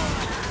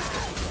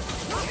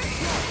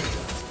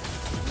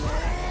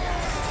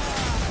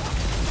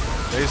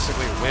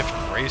 Basically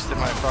whiffed, wasted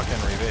my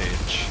fucking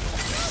revenge.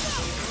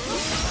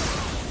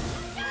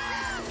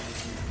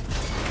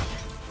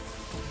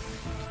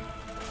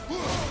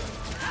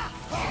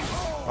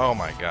 Oh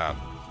my god.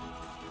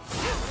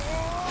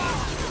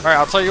 Alright,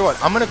 I'll tell you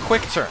what, I'm gonna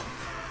quick turn.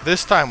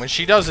 This time, when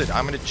she does it,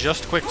 I'm gonna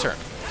just quick turn.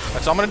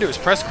 That's all I'm gonna do is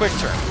press quick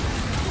turn.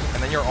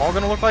 And then you're all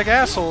gonna look like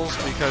assholes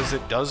because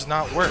it does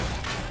not work.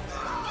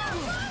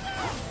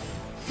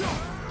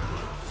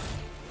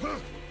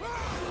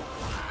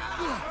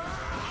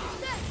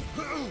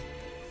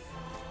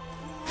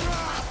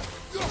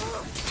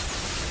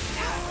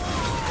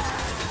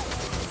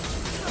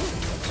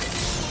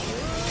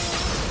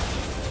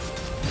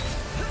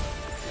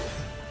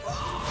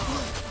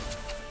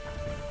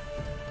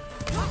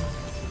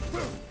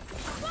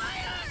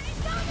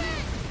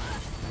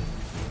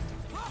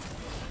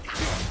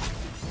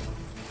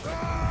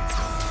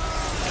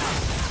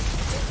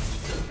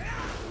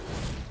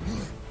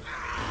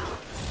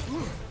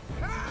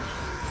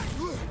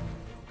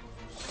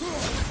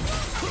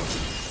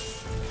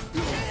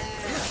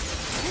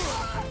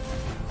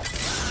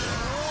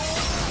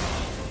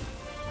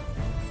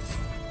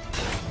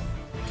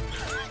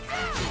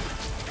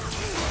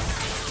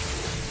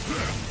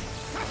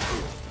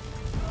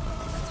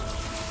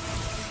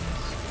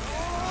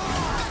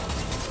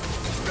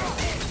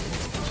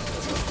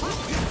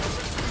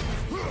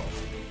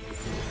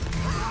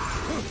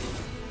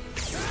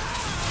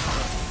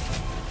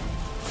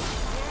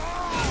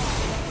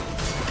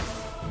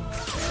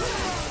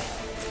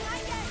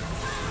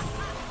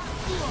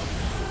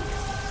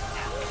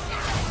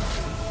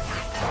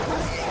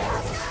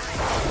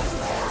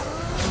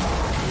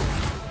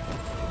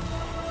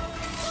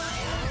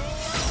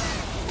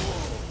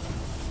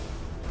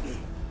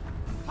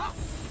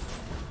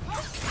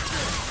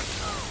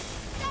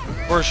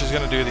 Of course she's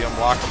gonna do the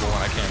unblockable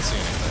when I can't see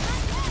anything.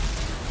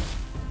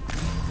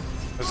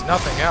 There's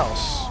nothing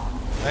else.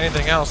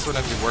 Anything else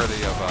wouldn't be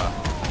worthy of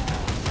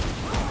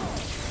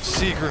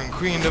Sigrun,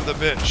 Queen of the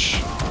Bitch.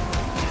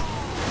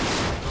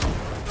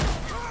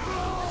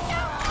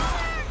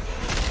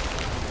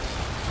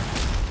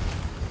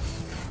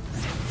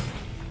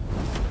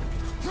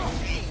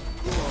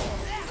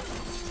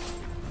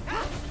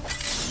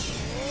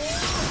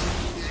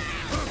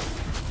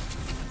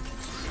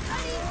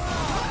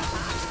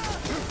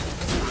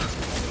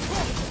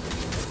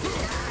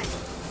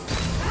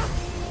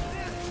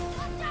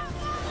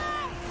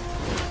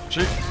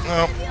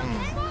 Nope.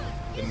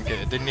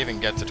 Didn't even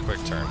get to quick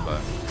turn,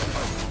 but.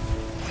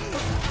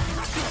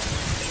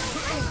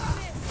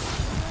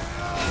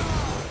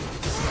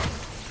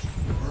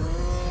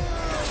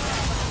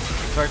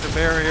 Protective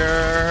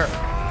barrier.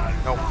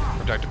 Nope.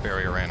 Protective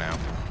barrier ran out.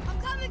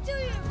 I'm coming to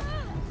you.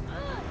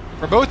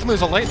 For both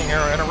moves, a lightning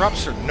arrow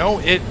interrupts her. No,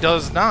 it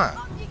does not.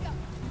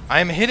 I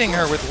am hitting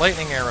her with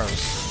lightning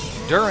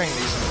arrows during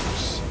these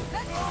moves,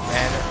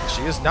 and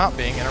she is not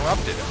being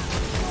interrupted.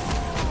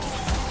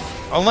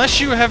 Unless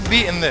you have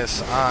beaten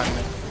this on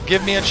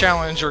Give Me a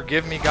Challenge or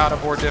Give Me God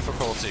of War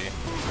difficulty,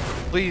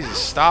 please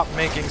stop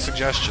making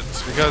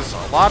suggestions, because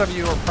a lot of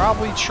you are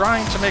probably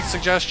trying to make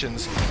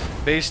suggestions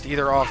based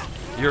either off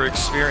your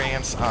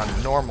experience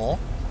on normal,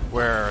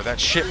 where that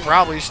shit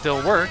probably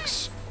still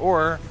works,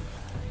 or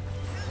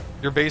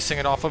you're basing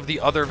it off of the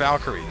other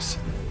Valkyries.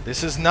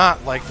 This is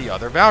not like the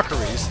other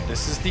Valkyries.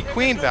 This is the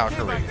Queen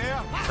Valkyrie.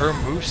 Her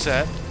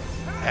moveset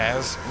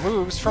has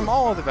moves from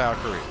all of the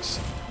Valkyries,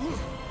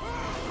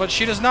 but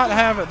she does not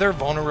have their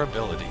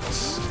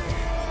vulnerabilities.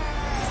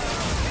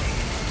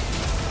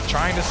 I'm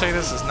trying to say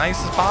this as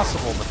nice as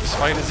possible, but this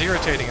fight is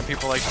irritating, and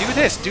people are like, do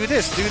this, do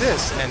this, do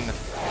this, and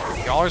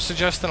y'all are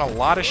suggesting a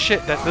lot of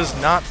shit that does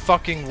not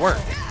fucking work.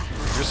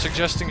 You're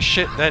suggesting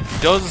shit that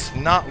does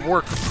not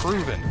work,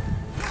 proven.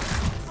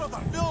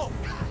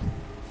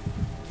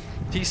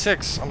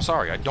 T6, I'm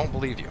sorry, I don't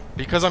believe you.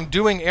 Because I'm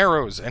doing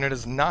arrows, and it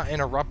is not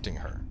interrupting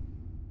her.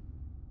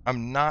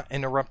 I'm not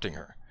interrupting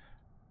her.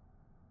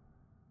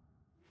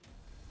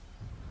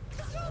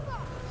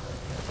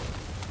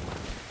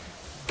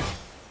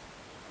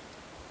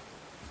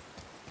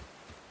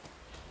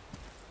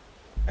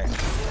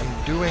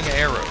 I'm doing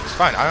arrows.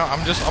 Fine,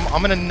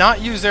 I'm gonna not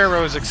use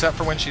arrows except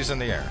for when she's in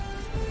the air.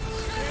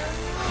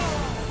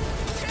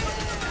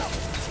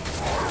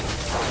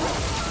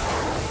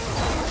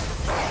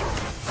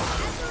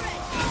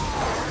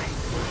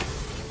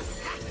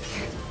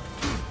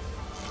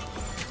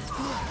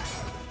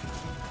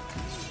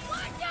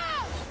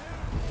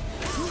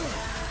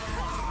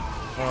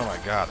 Oh my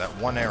god, that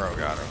one arrow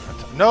got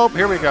her. Nope,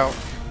 here we go.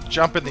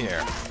 Jump in the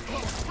air.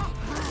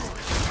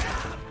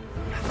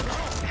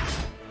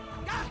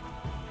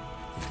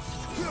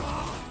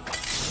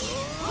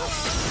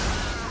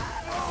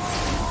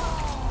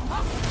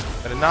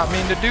 I did not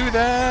mean to do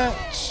that.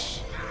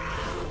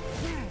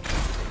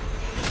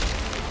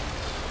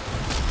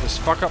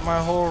 Just fuck up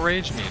my whole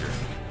rage meter.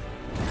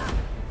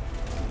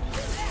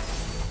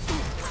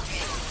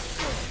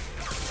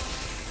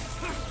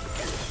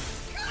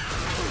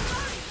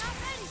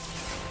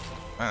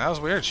 Man, that was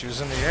weird. She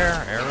was in the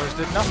air. Arrows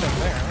did nothing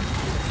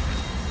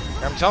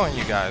there. I'm telling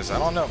you guys, I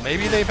don't know.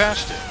 Maybe they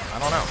patched it. I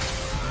don't know.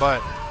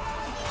 But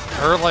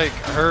her, like,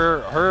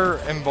 her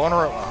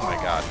invulnerable. Oh my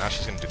god, now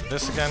she's gonna do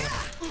this again.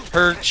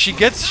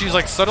 She's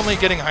like suddenly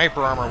getting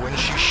hyper armor when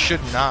she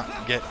should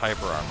not get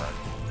hyper armor.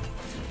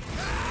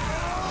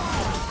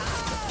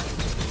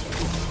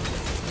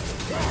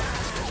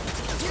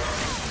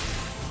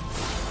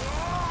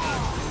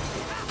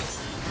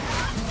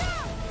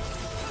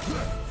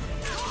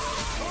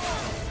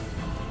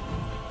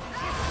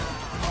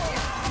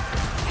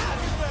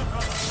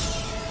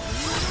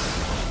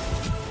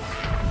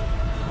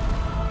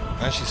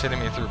 Now she's hitting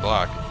me through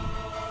block.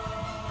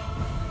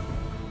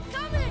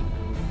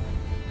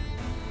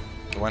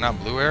 Why not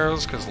blue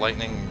arrows? Because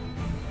lightning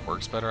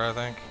works better, I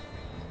think.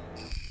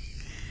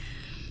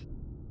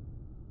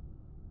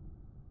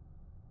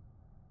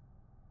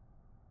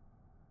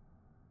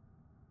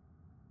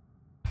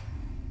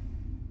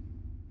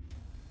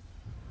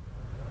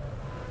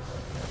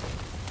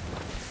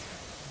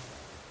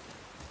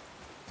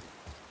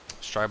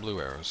 Let's try blue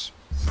arrows.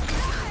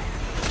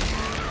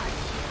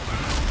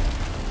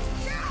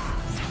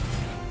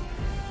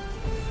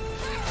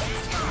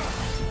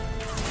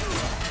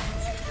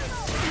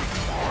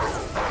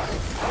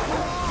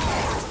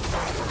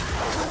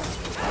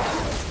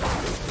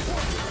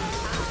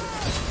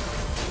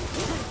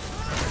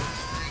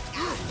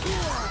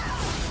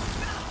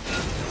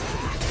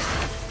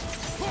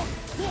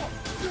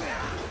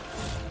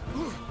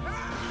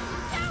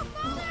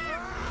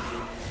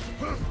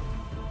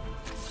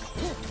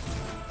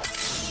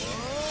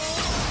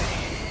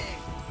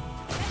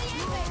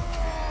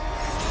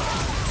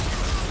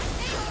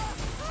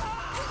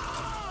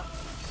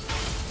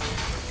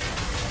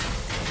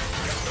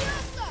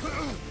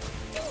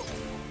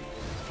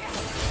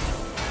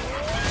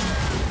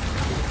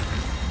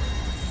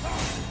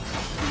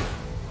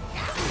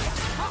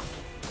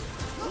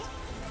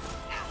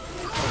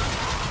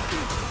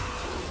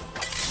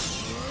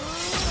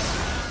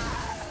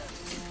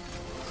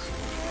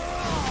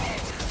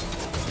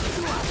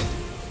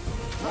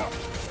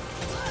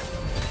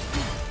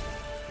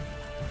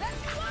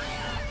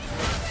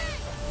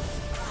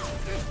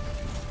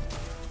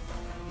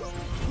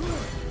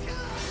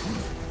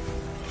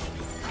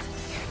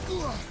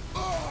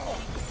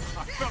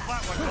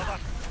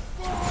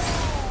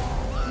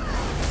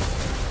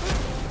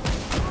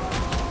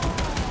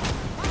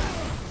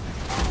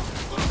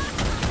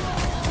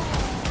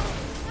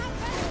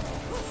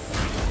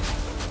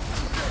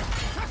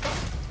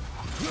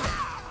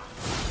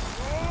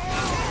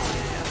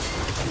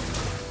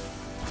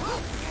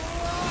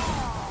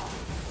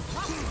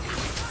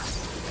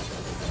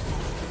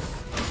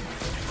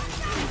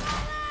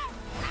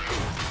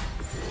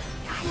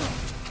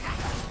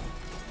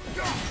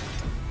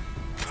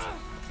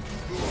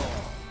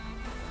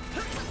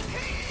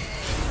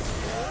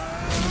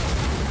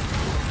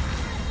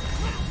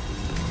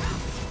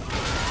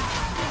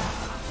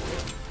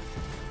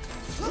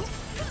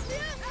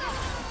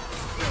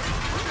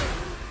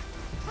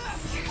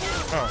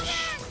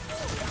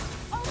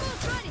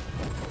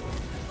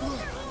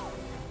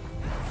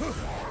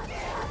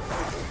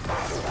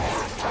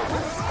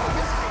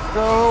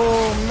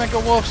 Go, Mega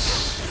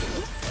Wolves!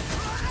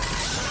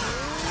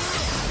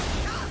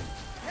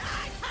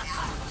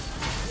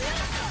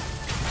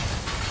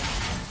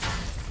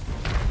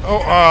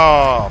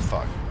 Oh,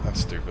 fuck.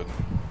 That's stupid.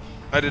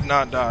 I did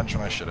not dodge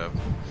when I should have.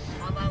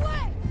 On my way!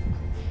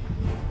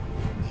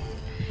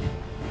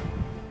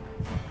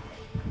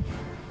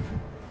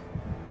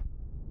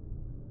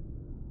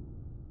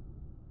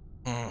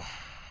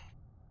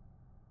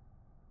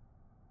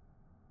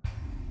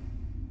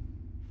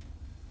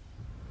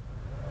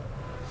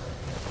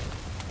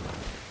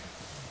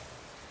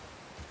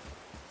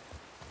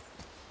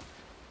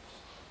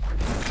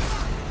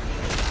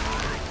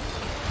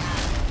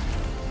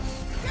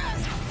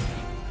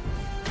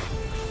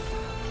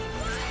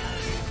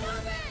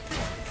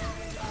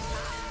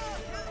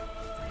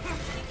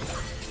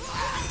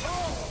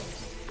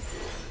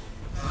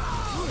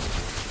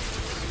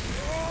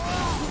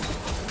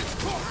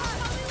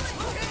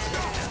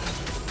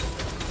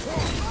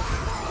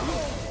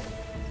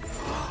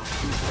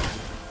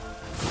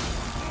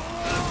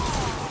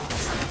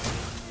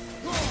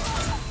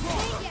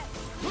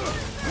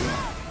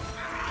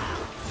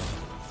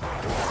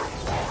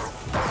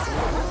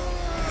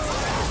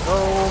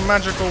 Oh,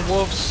 magical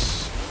wolves!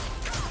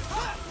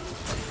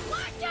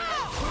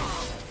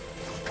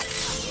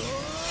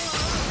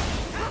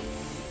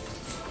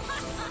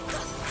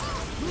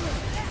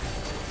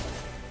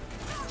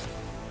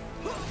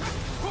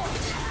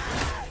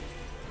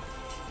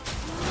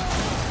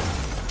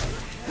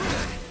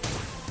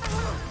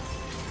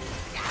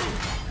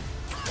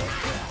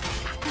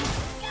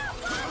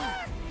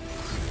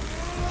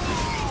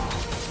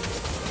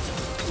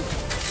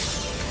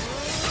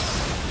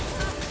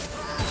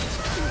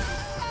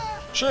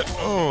 Shit!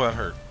 Oh, that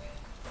hurt.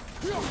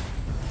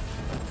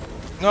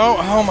 No!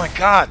 Oh my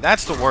god,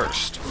 that's the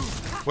worst.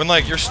 When,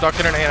 like, you're stuck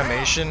in an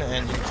animation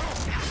and,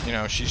 you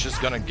know, she's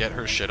just gonna get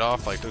her shit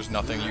off, like, there's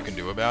nothing you can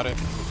do about it.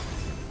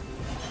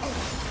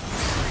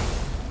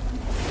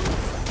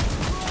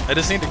 I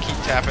just need to keep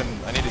tapping,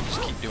 I need to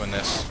just keep doing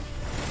this.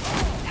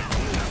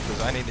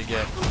 Because I need to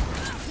get...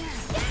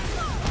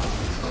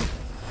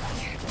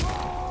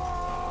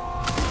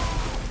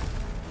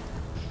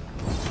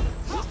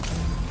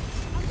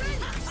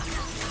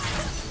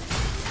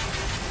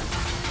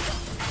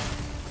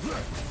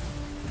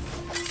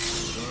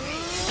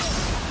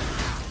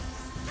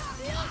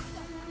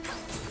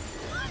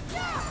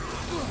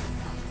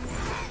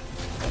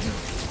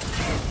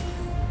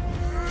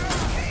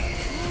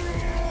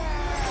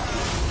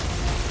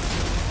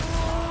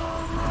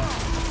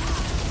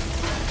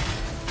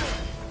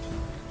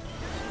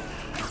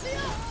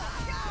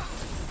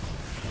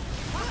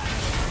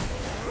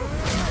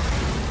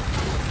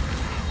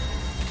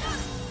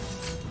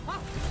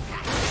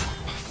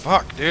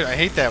 Fuck, dude, I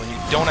hate that when you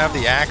don't have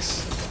the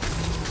axe.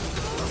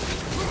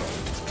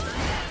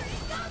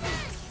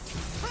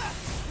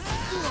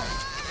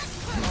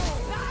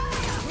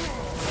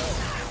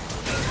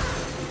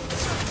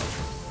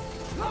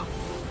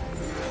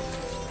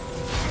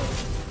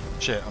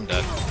 Shit, I'm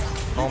dead.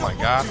 Oh my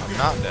god, I'm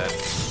not dead.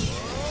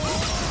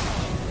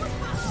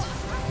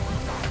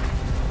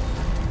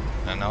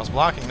 And I was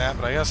blocking that,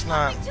 but I guess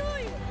not.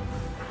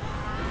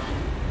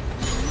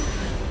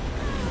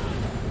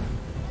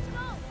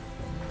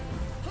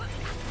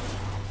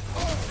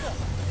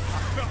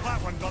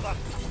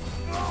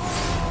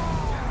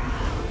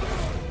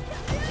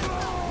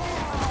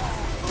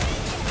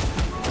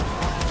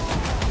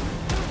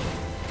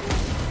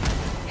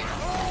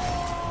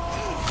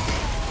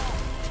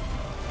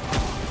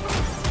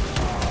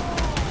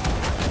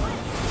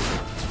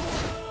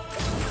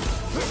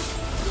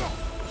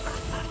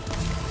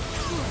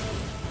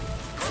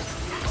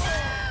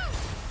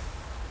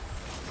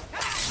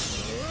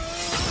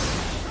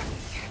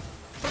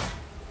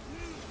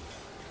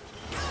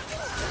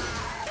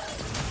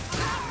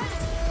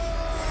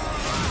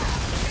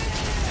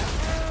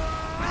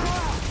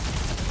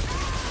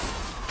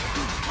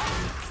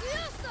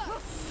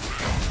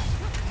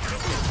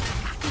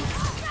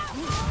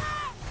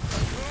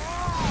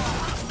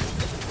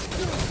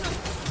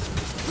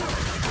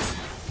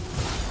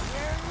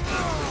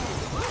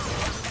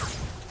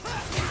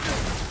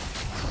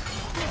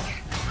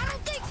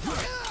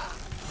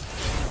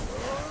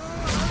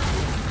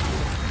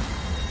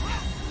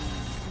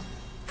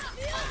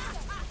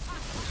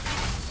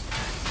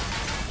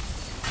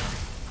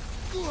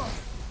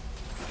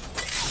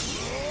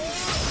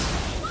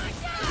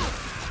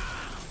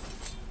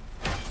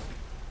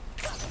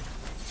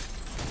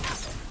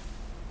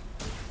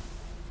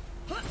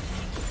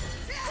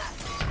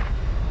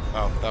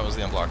 Oh, that was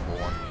the unblockable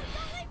one.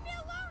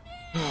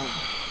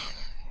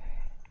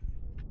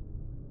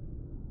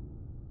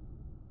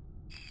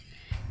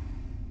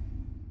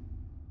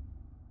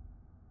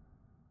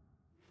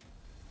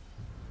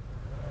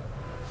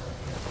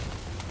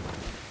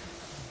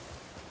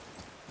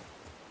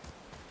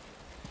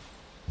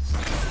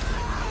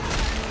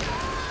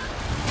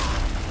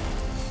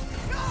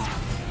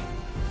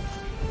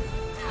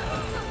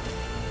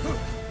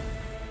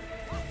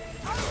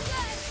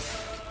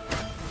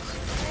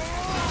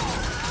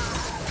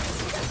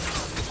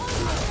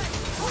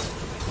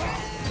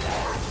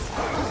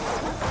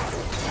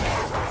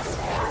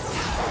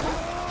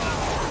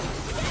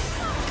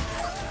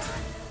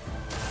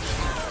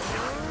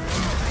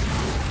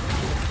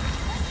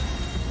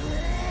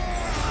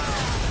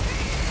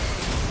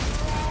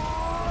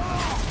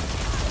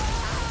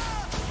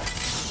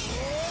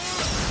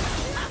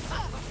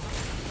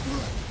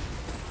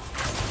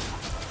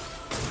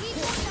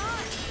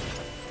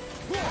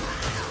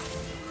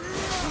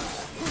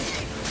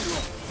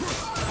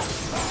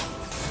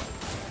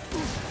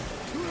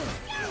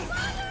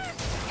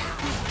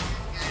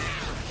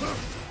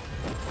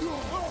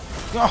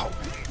 No!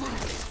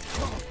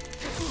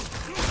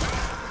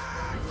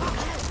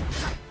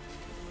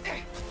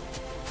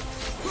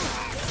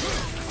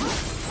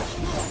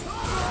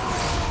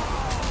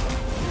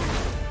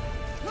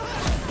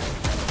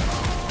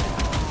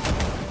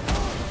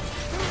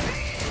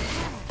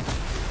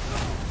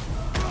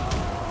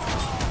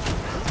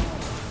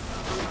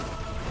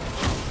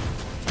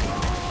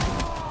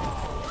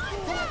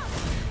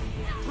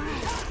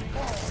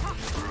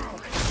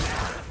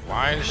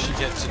 Why does she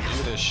get to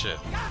do this shit?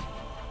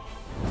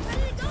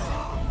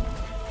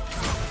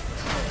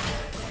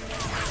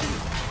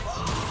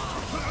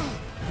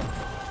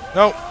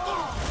 Nope.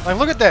 Like,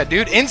 look at that,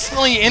 dude.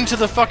 Instantly into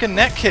the fucking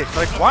neck kick.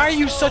 Like, why are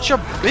you such a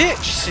bitch,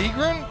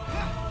 Sigrun?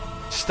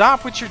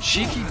 Stop with your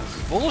cheeky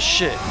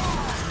bullshit.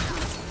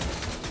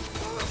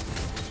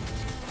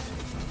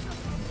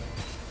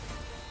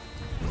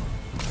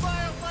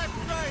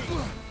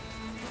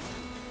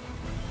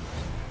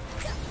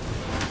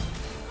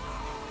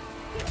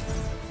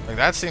 Like,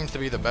 that seems to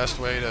be the best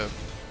way to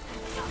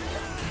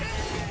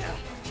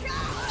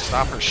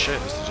stop her shit,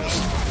 is to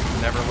just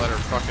never let her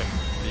fucking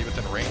be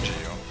within range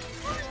of you.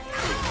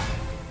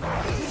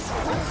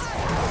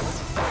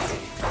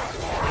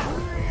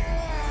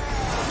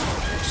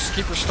 Just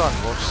keep her stunned,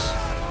 whoops.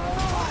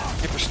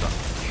 Keep her stunned.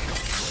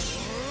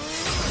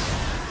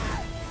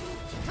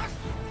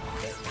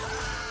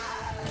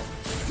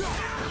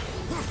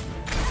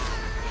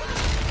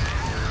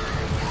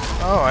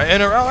 Oh,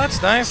 oh,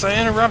 that's nice. I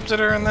interrupted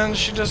her and then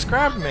she just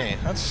grabbed me.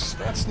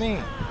 That's neat.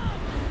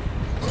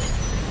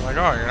 Like,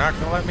 oh, you're not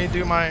gonna let me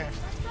do my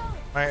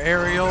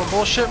aerial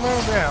bullshit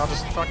move? Yeah, I'll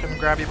just fucking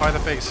grab you by the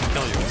face and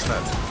kill you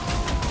instead.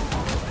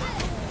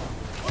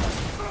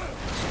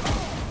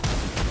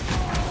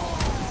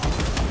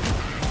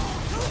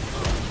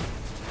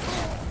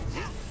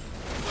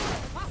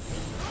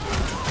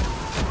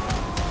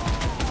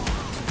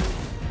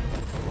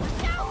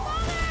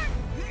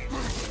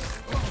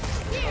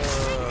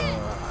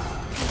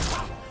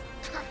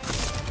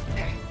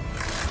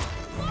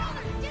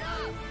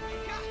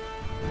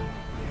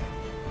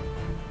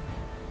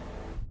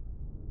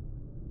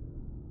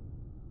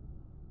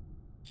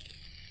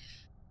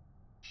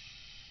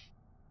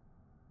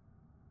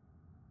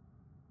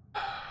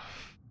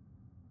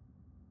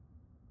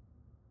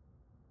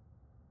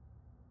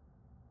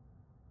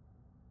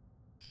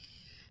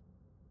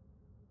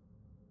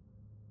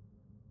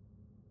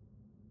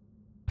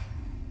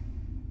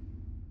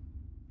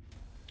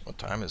 What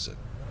time is it?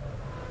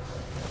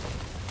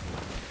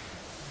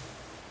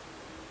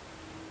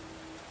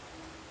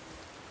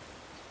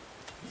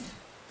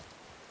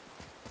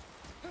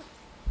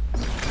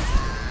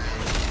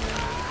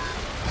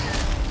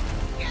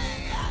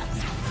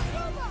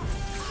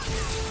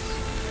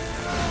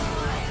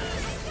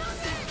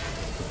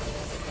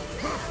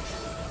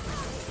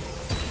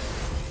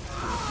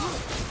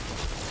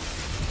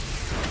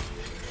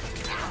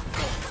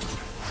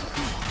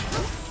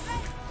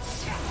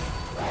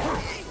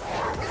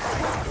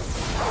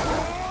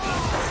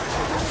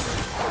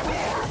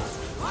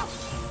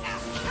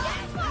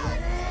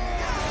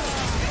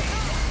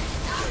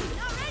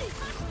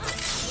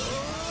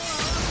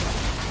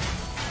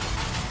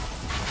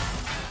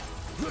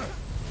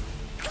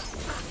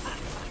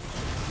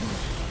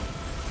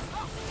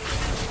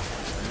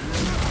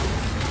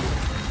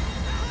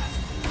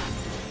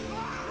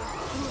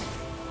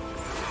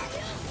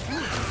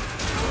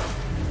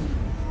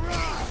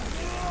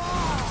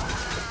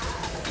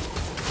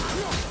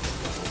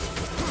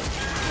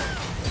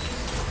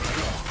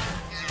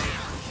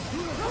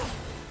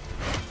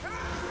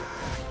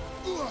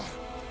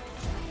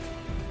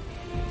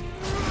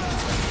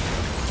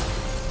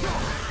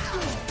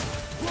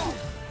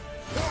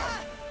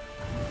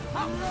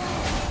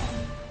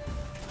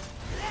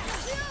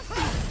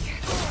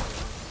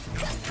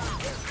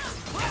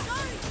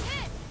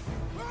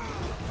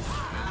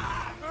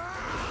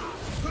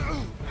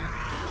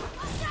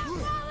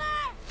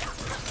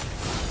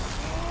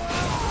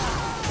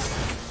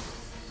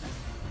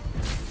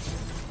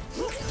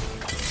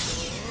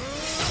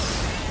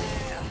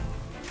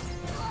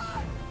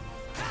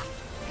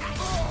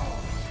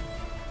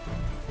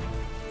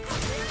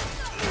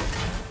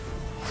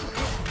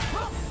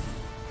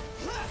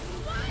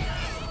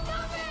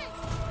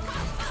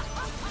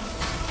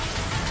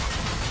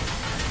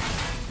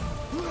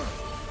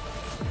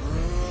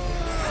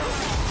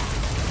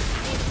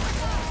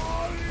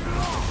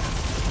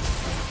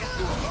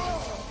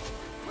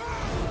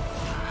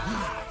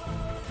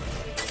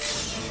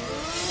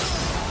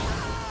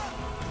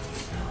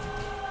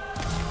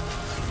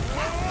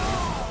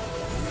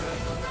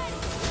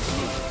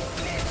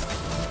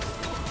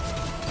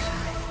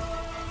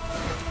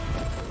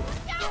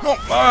 Oh,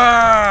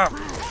 ah!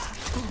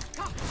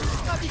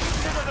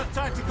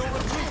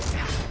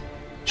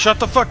 Shut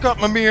the fuck up,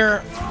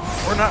 Mimir.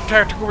 We're not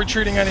tactical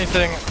retreating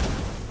anything.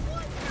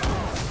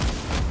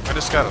 I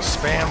just gotta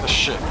spam the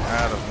shit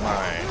out of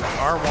my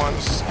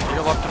R1s,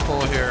 heal up to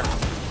full here,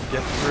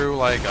 get through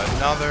like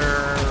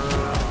another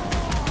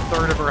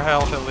third of her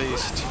health at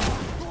least,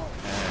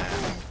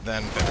 and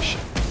then finish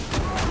it.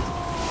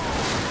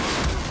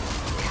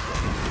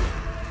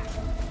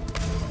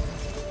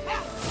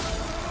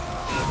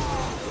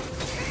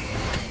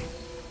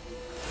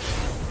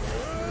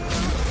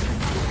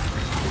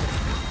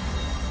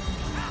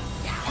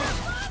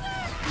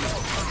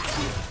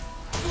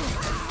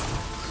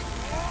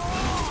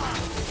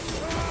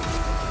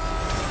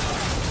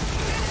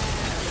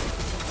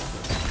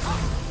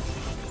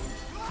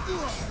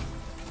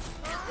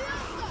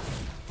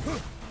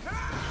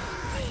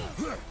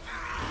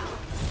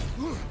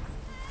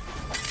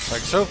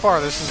 Like, so far,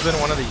 this has been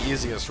one of the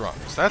easiest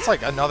runs. That's,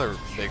 like, another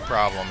big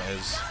problem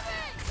is...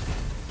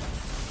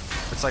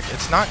 It's like,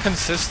 it's not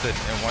consistent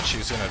in what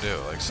she's gonna do.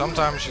 Like,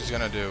 sometimes she's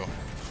gonna do...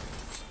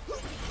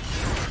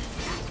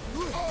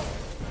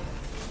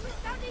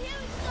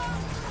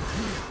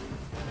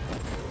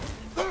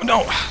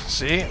 No!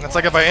 See? It's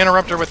like if I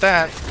interrupt her with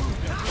that,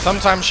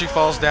 sometimes she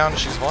falls down and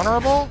she's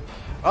vulnerable.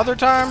 Other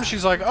times,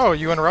 she's like, oh,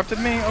 you interrupted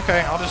me?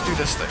 Okay, I'll just do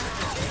this thing.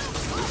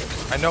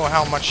 I know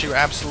how much you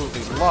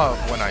absolutely love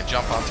when I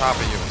jump on top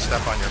of you and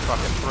step on your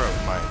fucking throat,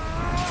 my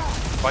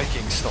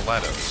Viking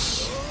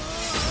stilettos.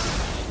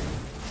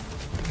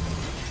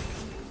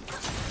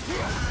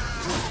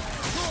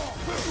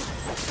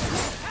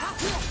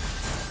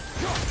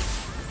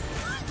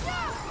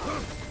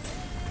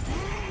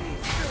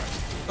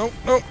 Nope,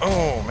 nope.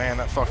 Oh, man,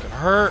 that fucking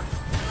hurt.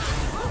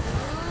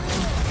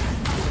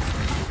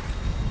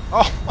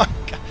 Oh, my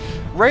God.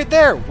 Right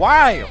there.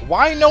 Why?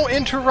 Why no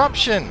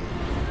interruption?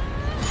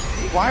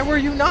 Why were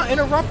you not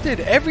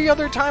interrupted? Every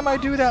other time I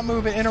do that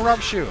move, it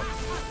interrupts you.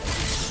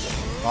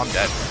 Oh, I'm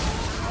dead.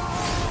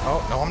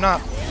 Oh, no, I'm not.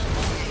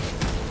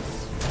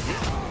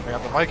 I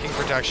got the Viking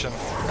protection.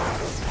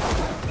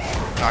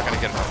 Not gonna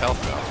get enough health,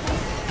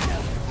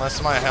 though.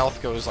 Unless my health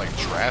goes, like,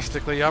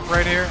 drastically up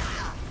right here.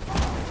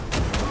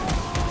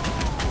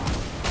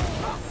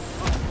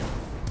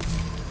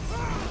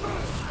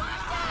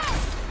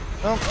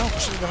 Oh,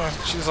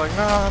 oh, she's like, no,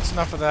 that's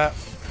enough of that.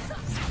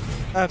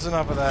 That's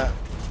enough of that.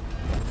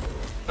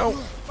 No.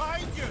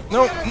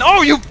 No,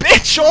 no, you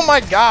bitch! Oh my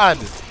god!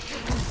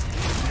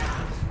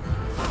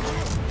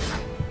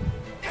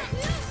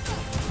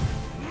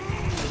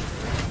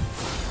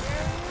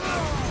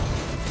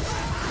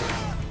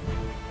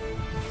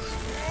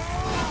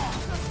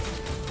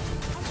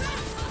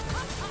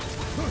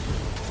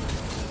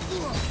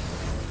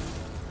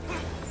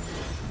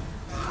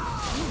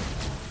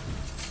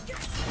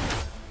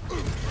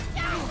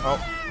 Oh.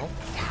 Oh.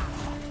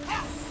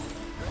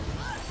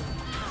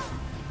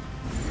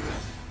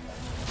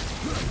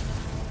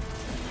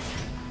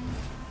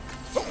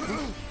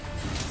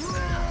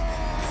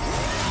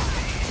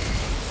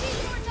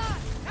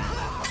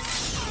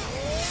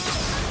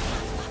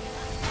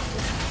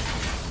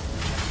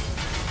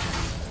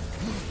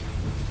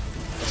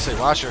 Let's see,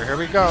 watch her. Here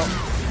we go.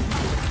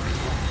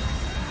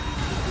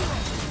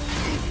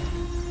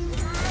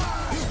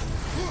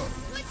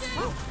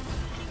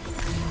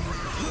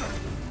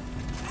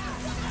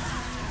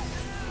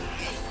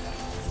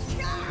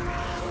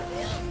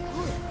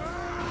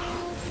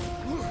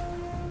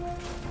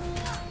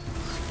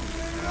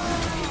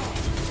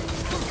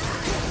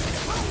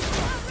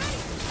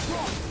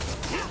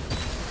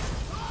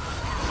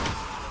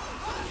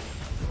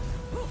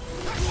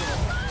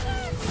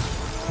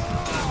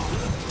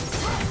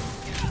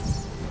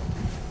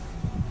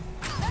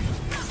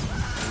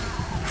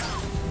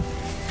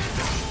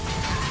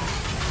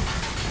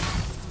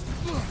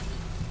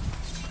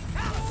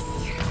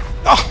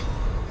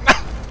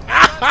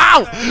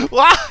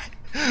 Why?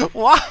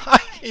 Why?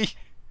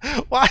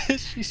 Why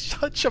is she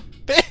such a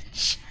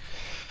bitch?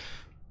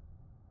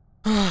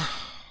 I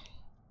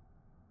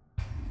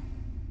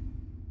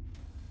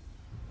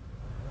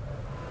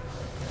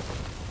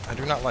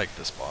do not like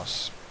this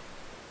boss.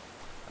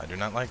 I do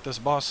not like this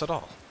boss at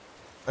all.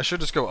 I should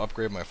just go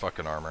upgrade my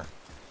fucking armor.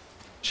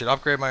 Should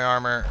upgrade my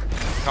armor,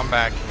 come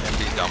back, and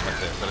be done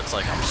with it. But it's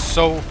like, I'm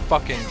so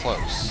fucking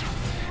close.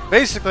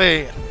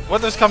 Basically,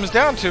 what this comes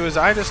down to is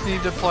I just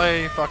need to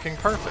play fucking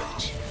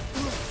perfect.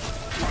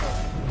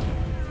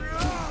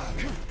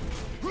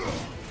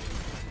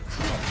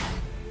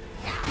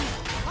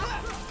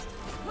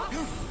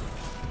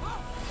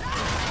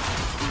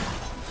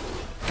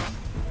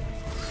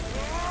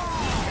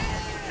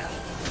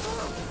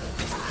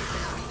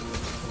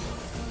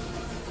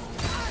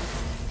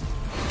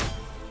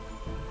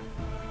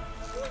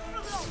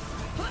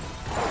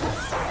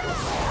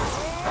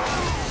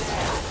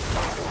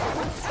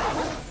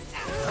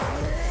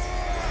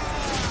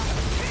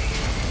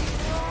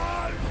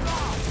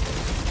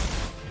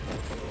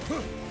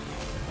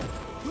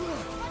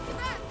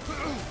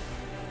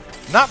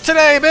 Not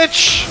today,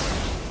 bitch!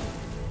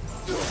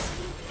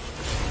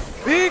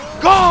 Be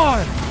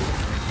gone!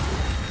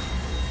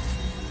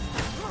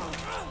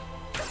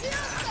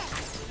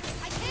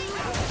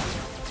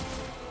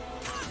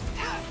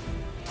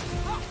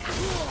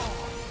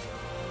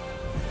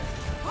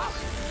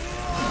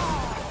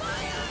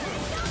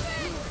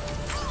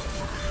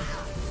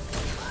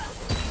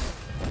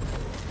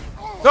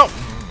 No!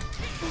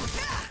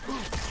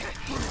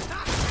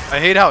 I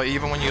hate how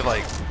even when you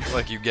like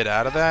you get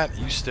out of that,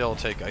 you still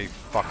take a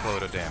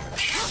fuckload of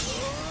damage.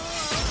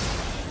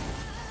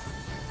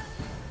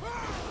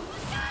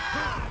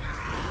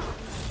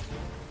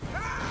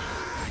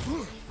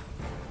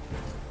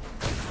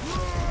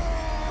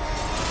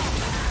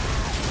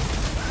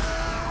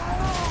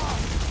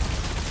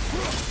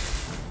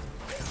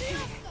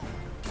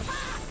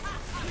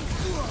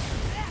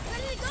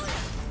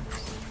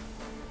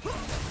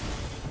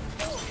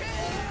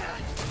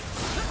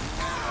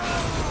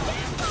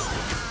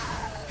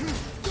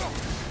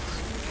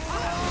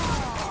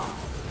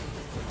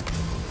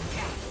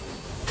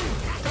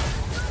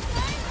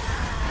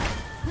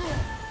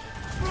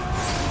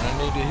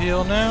 need to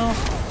heal now.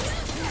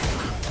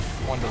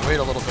 Wanted to wait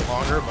a little bit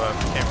longer, but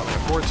can't really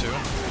afford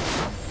to.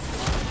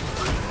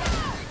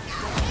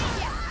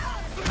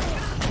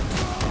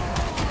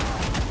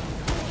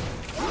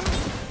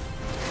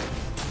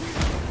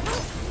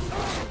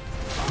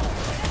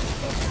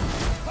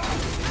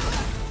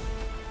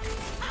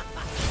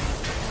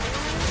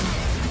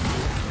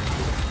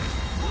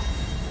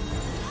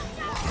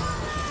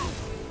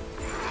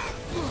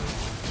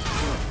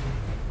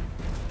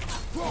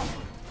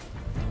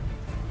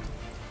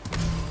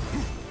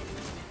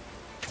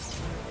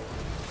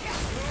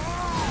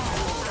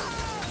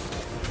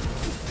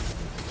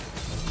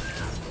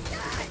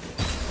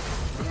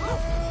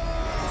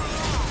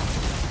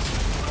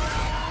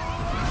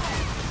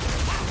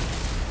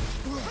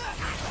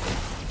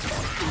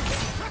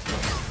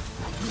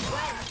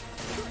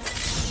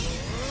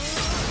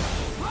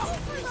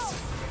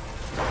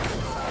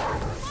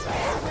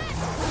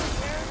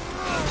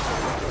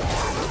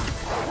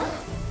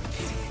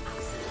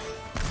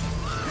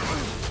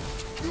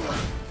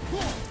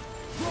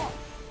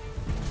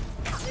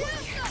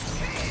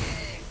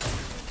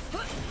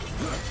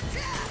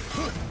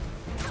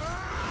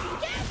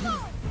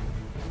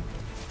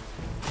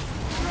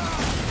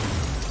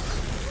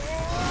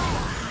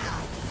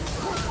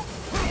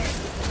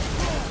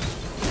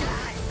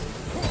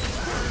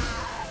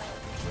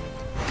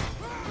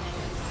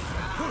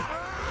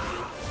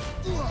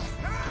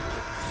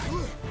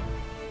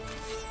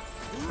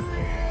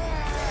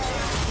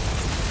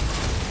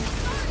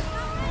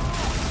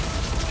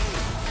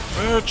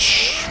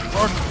 Bitch!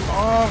 Fuck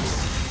off!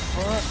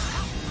 Fuck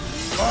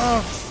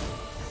off!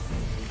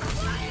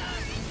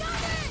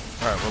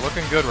 Alright, we're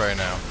looking good right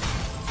now.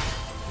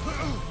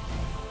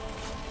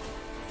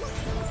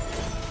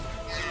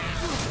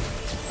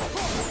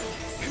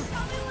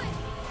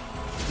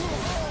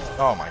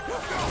 Oh my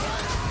god.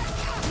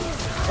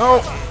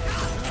 Oh!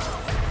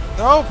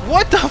 No!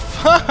 What the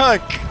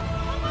fuck?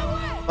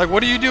 Like,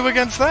 what do you do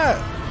against that?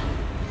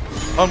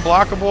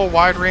 Unblockable,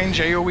 wide range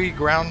AoE,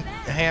 ground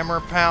hammer,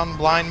 pound,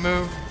 blind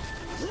move.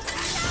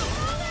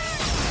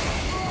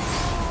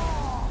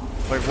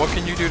 Like, what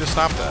can you do to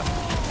stop that?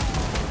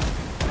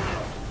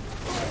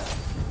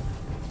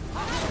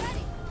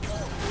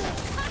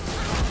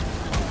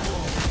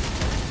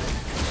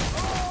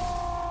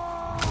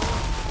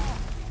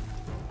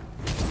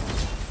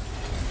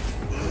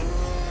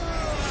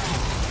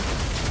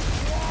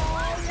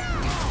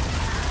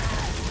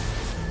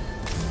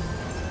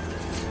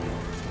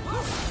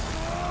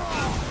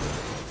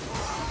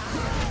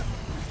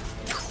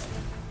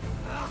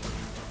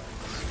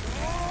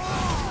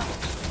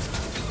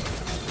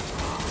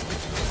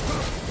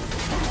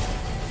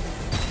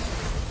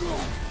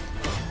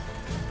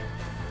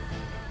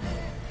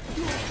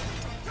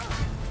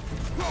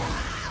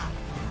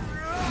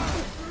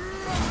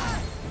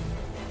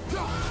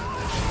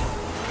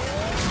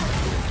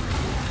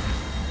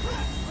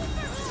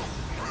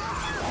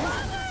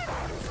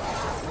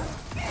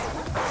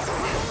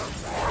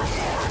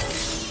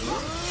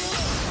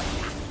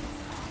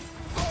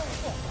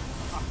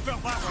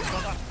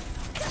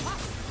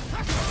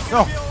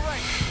 No!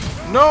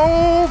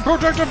 No!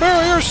 Protective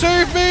barrier,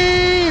 save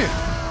me!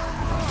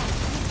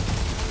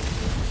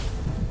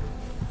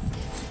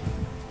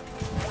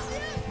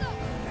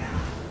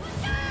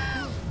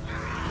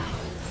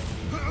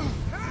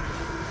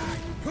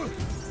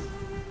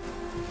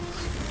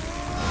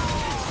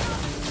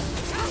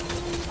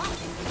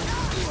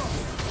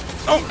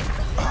 Oh!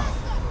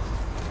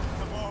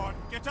 Come on,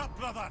 get up,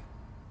 brother!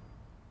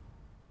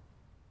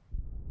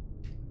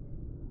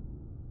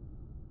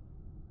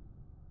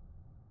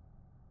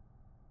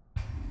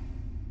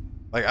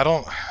 Like, I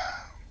don't...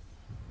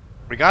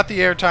 We got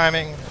the air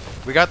timing.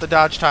 We got the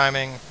dodge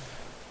timing.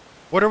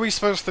 What are we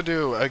supposed to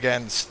do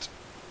against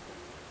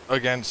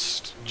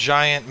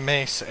giant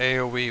mace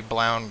AoE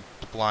blind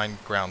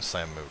ground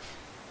slam move?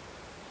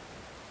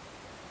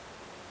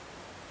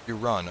 You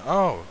run.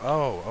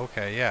 Oh,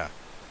 okay, yeah.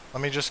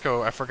 Let me just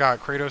go. I forgot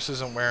Kratos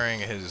isn't wearing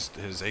his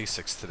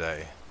Asics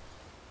today.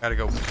 I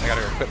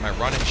gotta equip my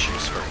running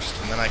shoes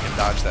first, and then I can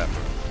dodge that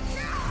move.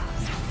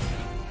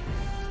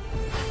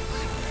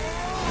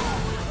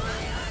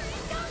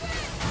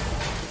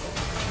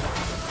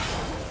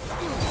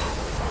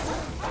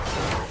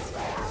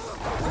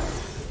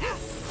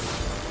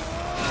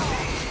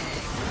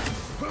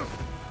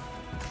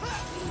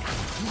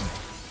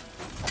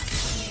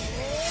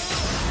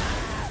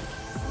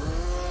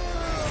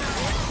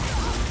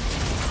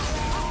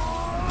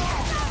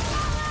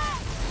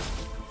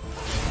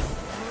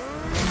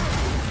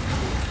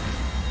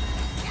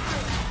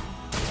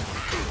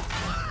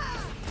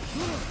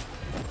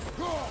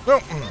 No.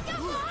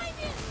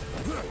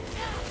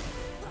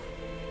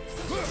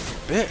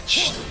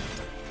 Bitch.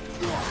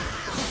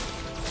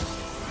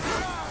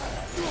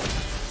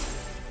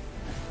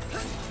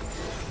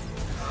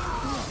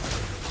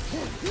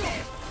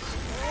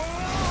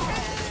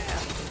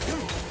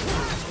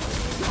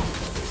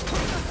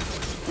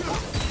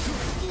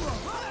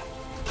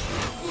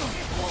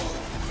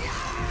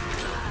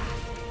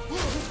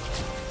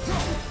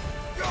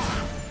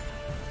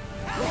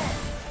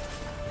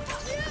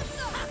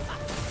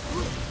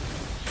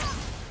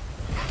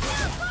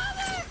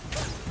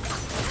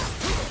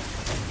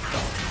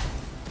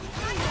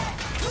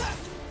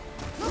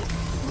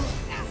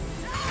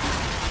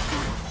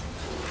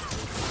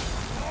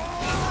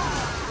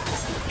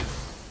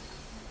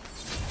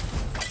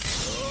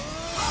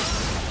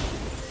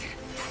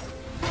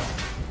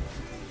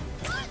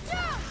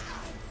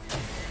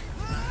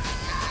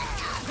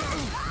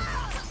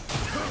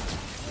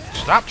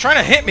 Stop trying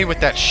to hit me with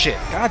that shit.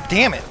 God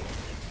damn it.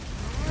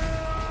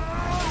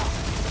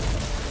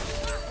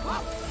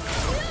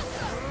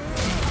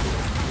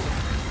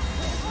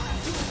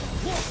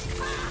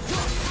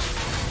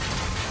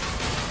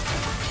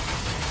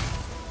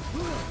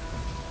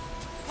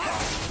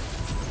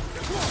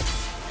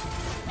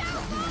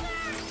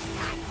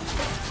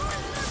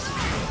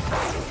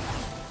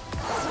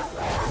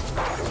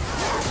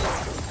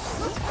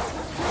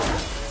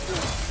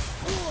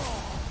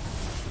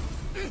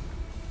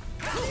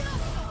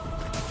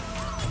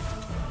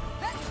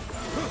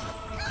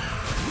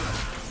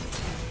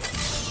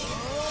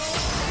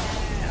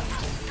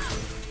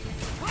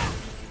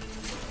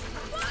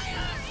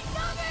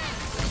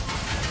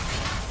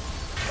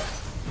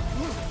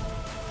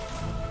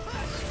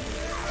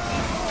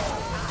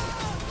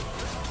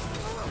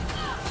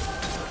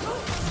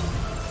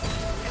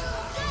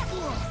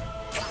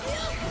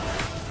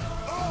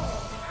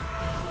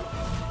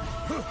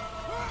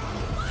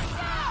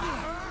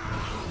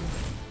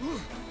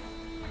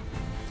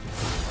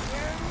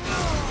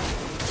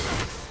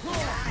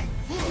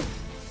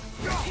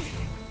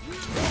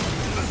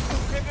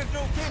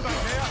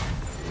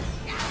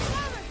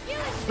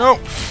 No!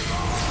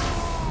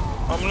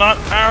 I'm not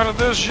out of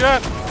this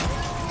yet!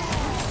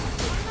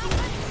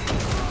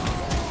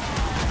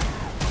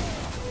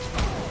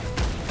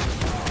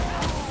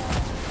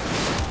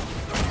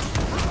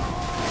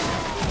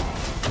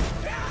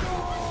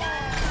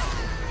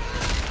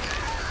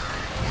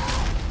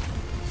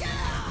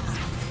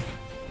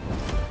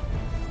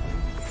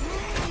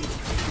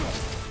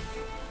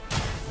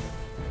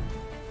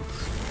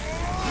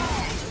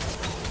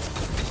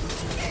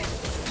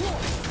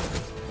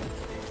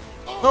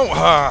 No,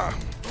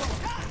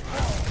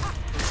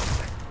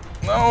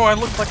 no, I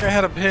looked like I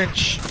had a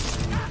pinch.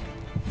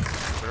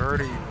 I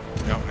already...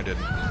 No, I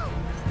didn't.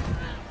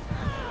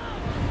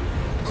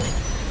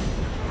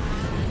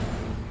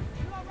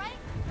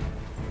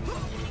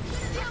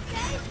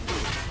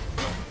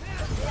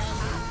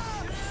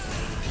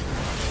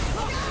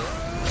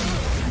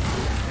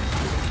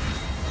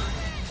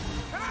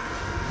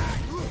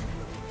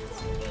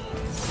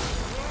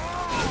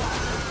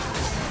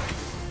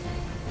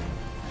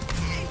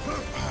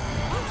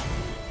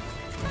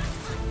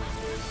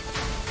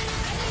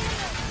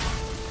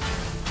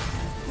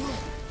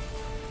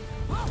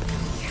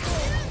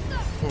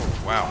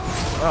 Wow.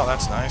 Well,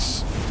 that's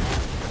nice.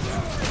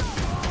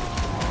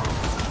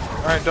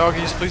 Alright,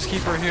 doggies, please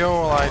keep her heal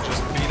while I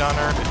just beat on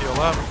her to heal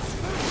up.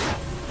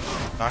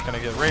 Not gonna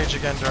get rage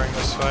again during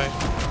this fight.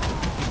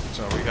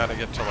 So we gotta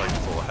get to, like,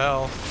 full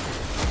health.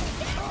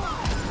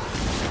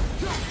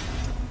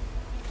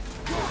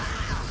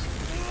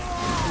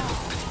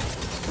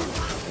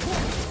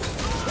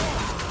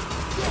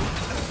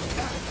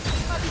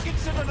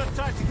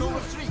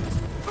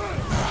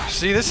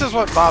 See, this is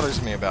what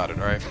bothers me about it,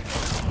 right?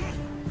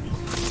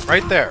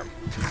 Right there.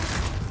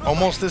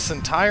 Almost this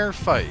entire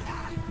fight.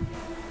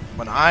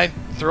 When I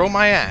throw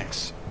my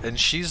axe and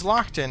she's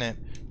locked in it,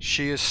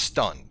 she is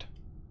stunned.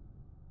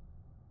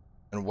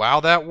 And while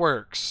that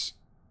works,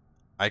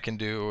 I can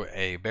do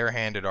a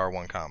barehanded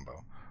R1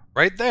 combo.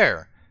 Right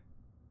there.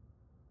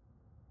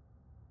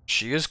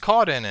 She is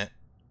caught in it.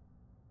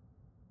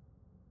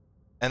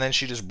 And then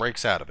she just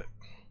breaks out of it.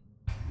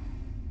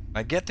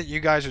 I get that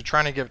you guys are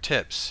trying to give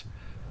tips.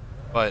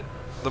 But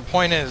the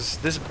point is,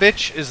 this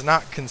bitch is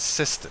not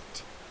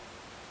consistent.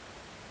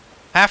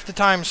 Half the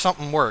time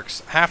something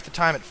works, half the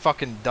time it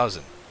fucking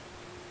doesn't.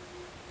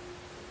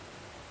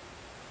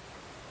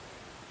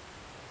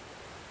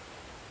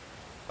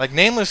 Like,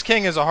 Nameless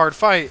King is a hard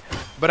fight,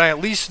 but I at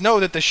least know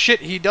that the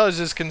shit he does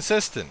is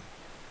consistent.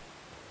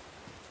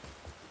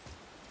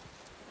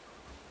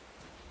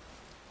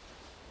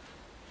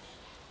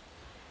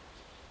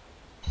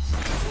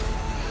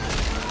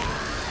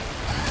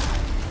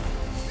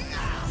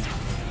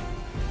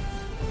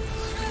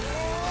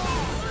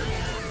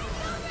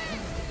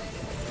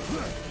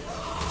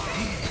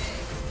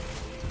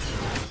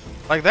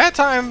 Like, that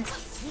time,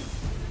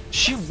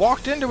 she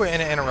walked into it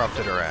and it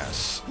interrupted her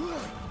ass.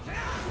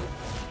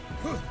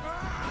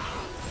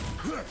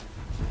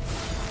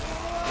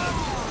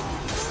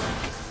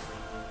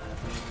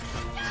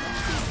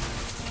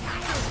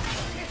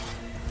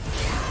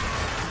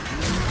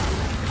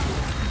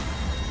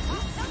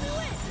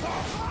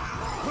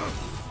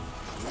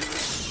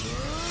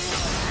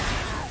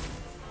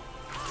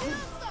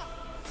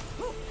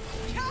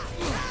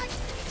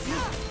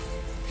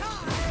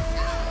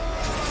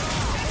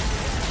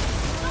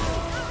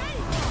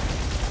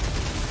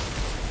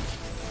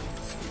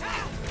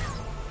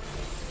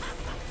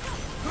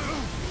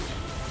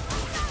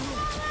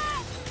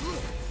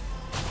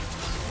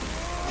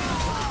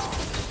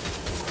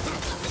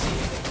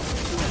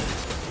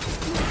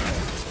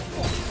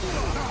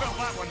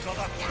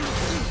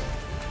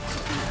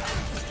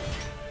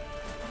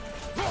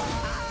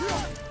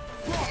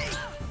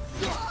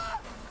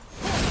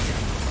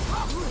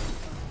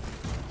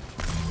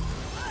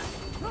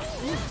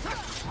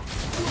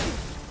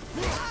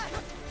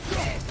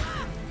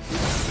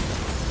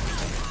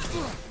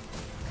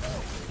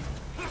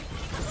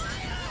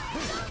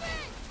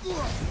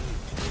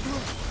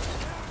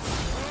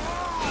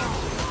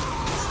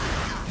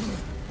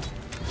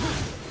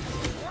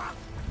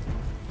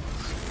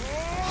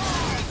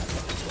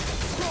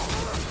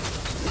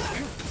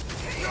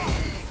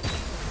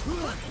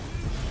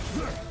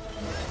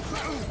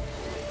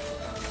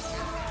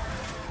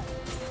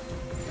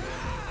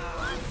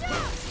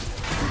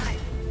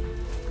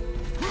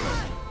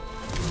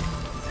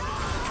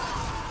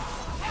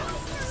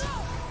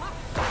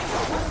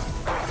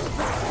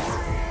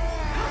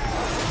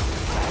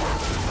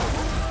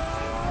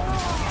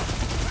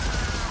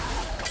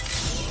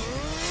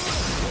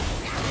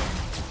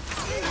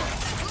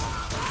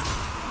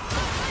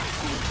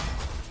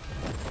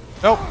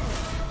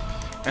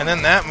 And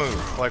then that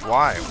move, like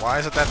why? Why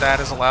is it that that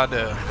is allowed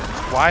to...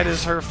 Why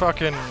does her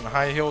fucking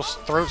high heels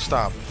throat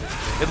stop?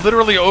 It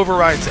literally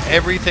overrides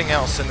everything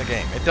else in the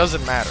game. It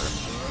doesn't matter.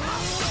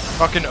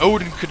 Fucking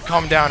Odin could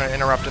come down and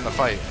interrupt in the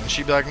fight. And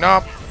she'd be like,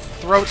 nope,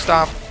 throat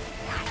stop.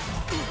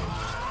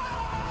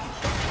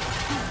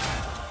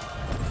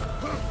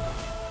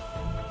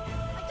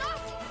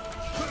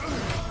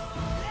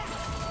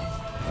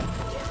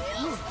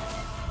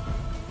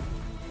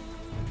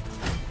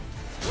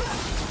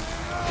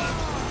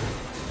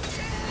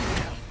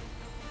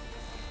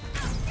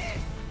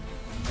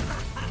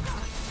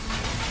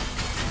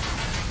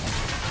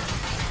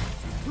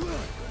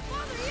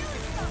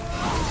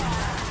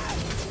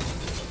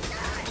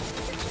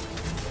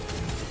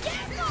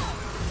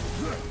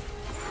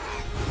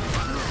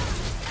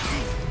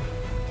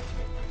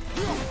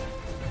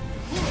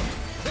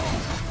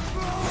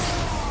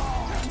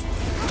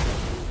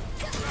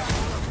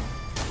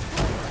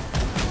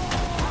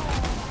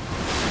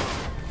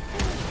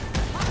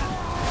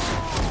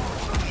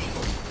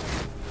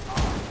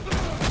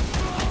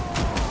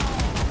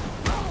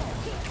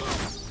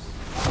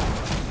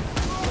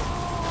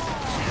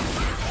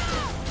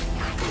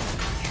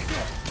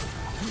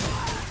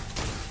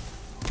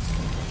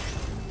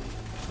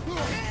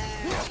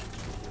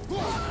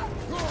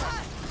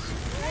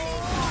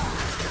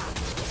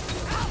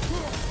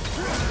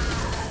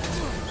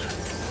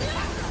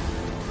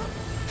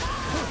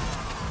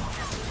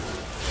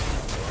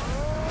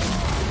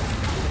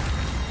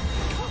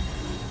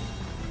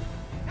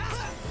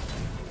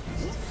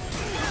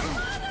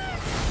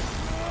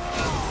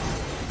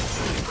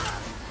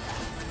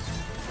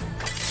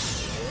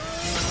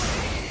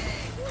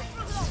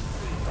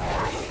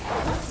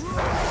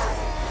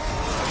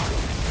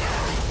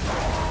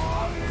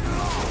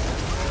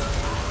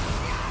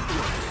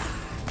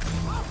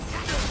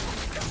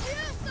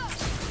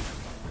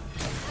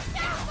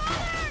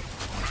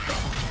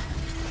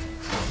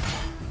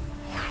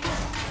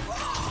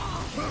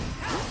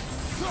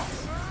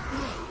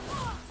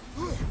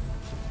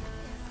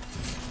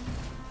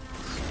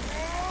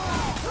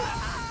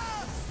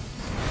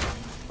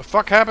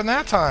 Fuck happened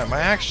that time?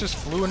 My axe just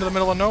flew into the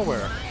middle of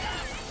nowhere.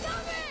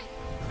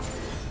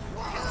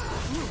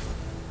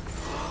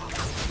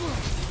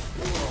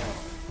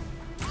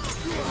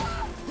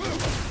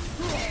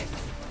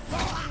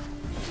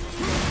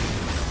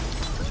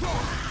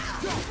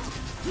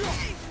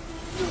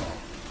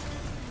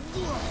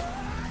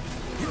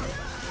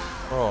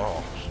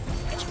 Oh,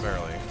 just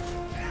barely.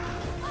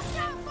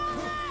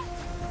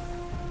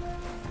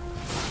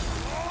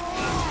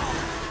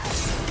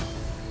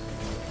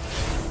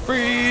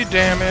 Free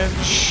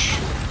damage.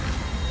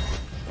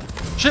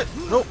 Shit!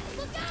 Nope.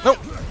 Nope.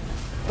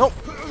 Nope.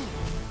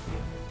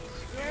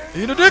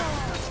 Eat a dick.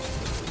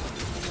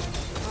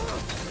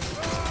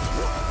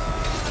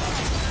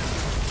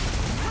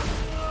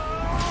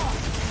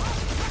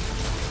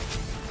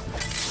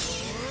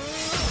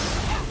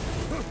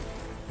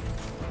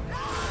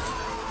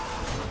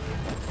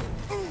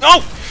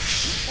 No!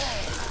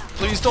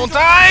 Please don't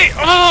die!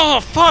 Oh,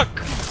 fuck!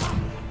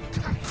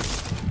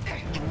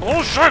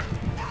 Bullshit!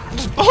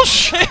 It's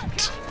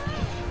bullshit!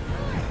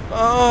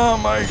 Oh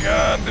my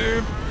god,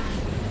 dude.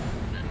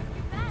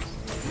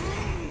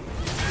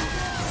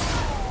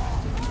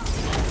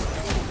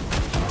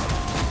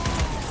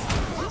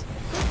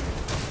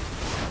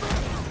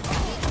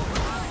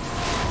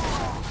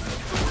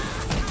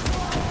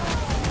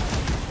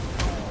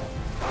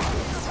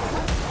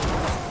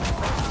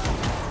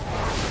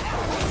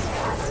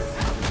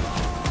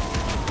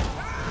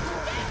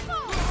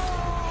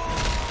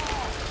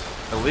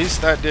 At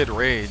least that did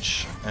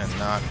rage and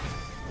not.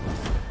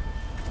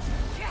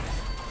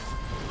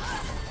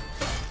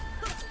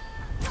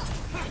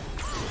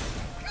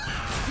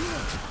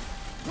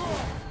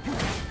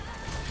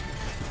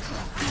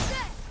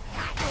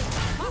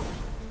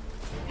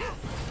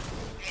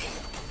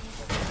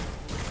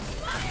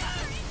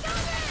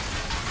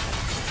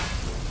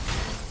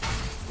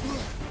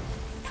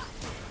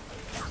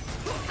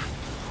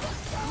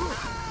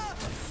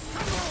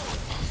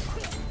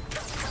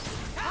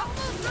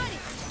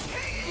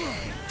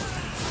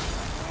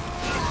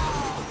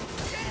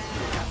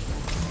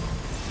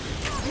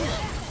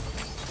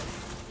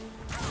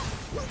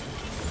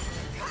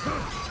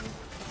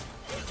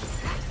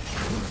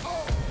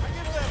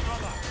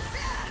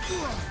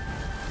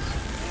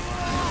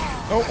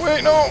 Oh,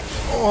 wait, no!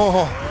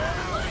 Oh.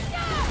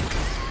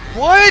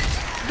 What?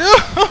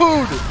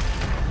 Dude!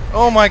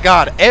 Oh my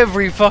god,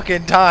 every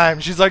fucking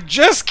time she's like,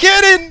 just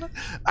kidding!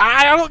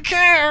 I don't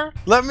care!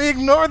 Let me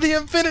ignore the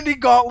Infinity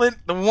Gauntlet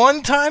the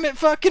one time it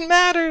fucking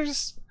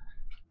matters!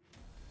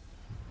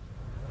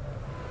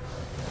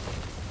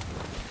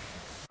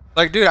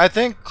 Like, dude, I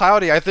think,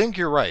 Cloudy, I think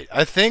you're right.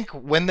 I think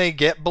when they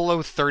get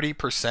below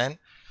 30%,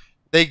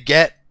 they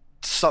get,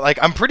 so, like,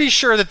 I'm pretty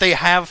sure that they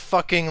have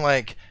fucking,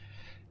 like,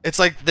 it's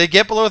like they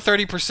get below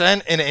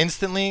 30% and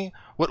instantly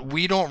what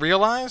we don't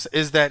realize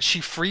is that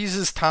she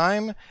freezes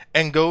time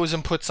and goes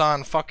and puts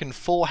on fucking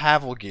full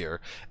Havel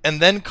gear and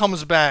then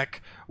comes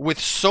back with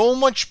so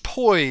much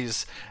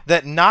poise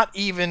that not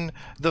even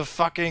the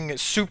fucking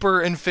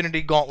super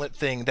infinity gauntlet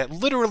thing that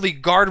literally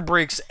guard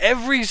breaks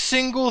every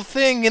single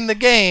thing in the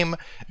game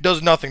does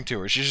nothing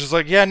to her. She's just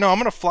like, yeah, no, I'm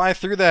gonna fly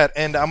through that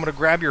and I'm gonna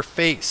grab your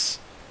face.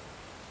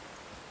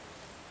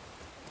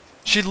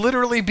 She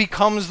literally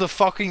becomes the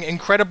fucking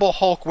Incredible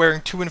Hulk wearing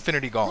 2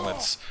 infinity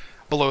gauntlets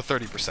below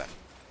 30%.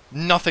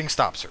 Nothing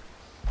stops her.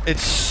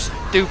 It's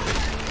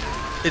stupid.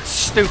 It's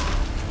stupid.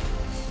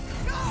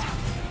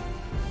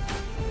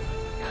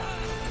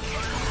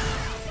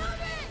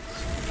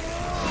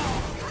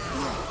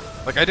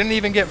 Like, I didn't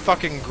even get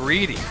fucking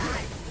greedy.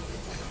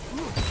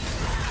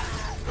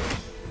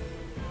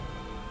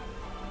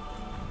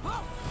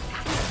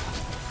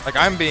 Like,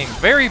 I'm being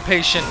very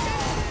patient.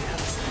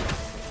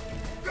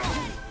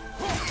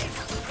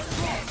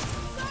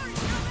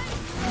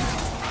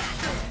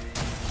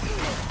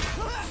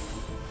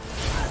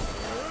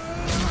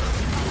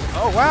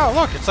 Oh wow,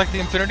 look, it's like the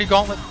Infinity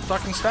Gauntlet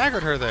fucking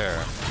staggered her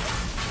there.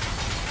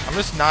 I'm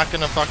just not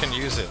gonna fucking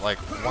use it, like,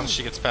 once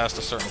she gets past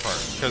a certain part,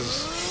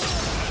 because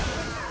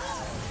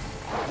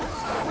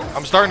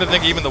I'm starting to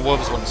think even the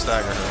wolves wouldn't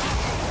stagger her.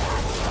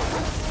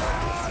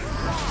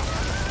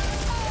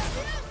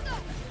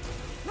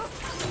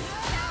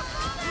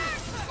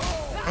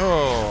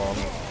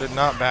 Oh, did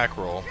not back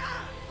roll.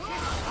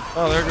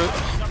 Oh, there goes.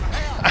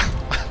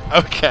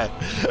 Okay.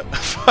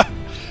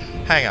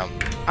 Hang on.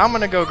 I'm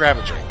gonna go grab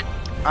a drink.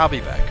 I'll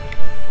be back.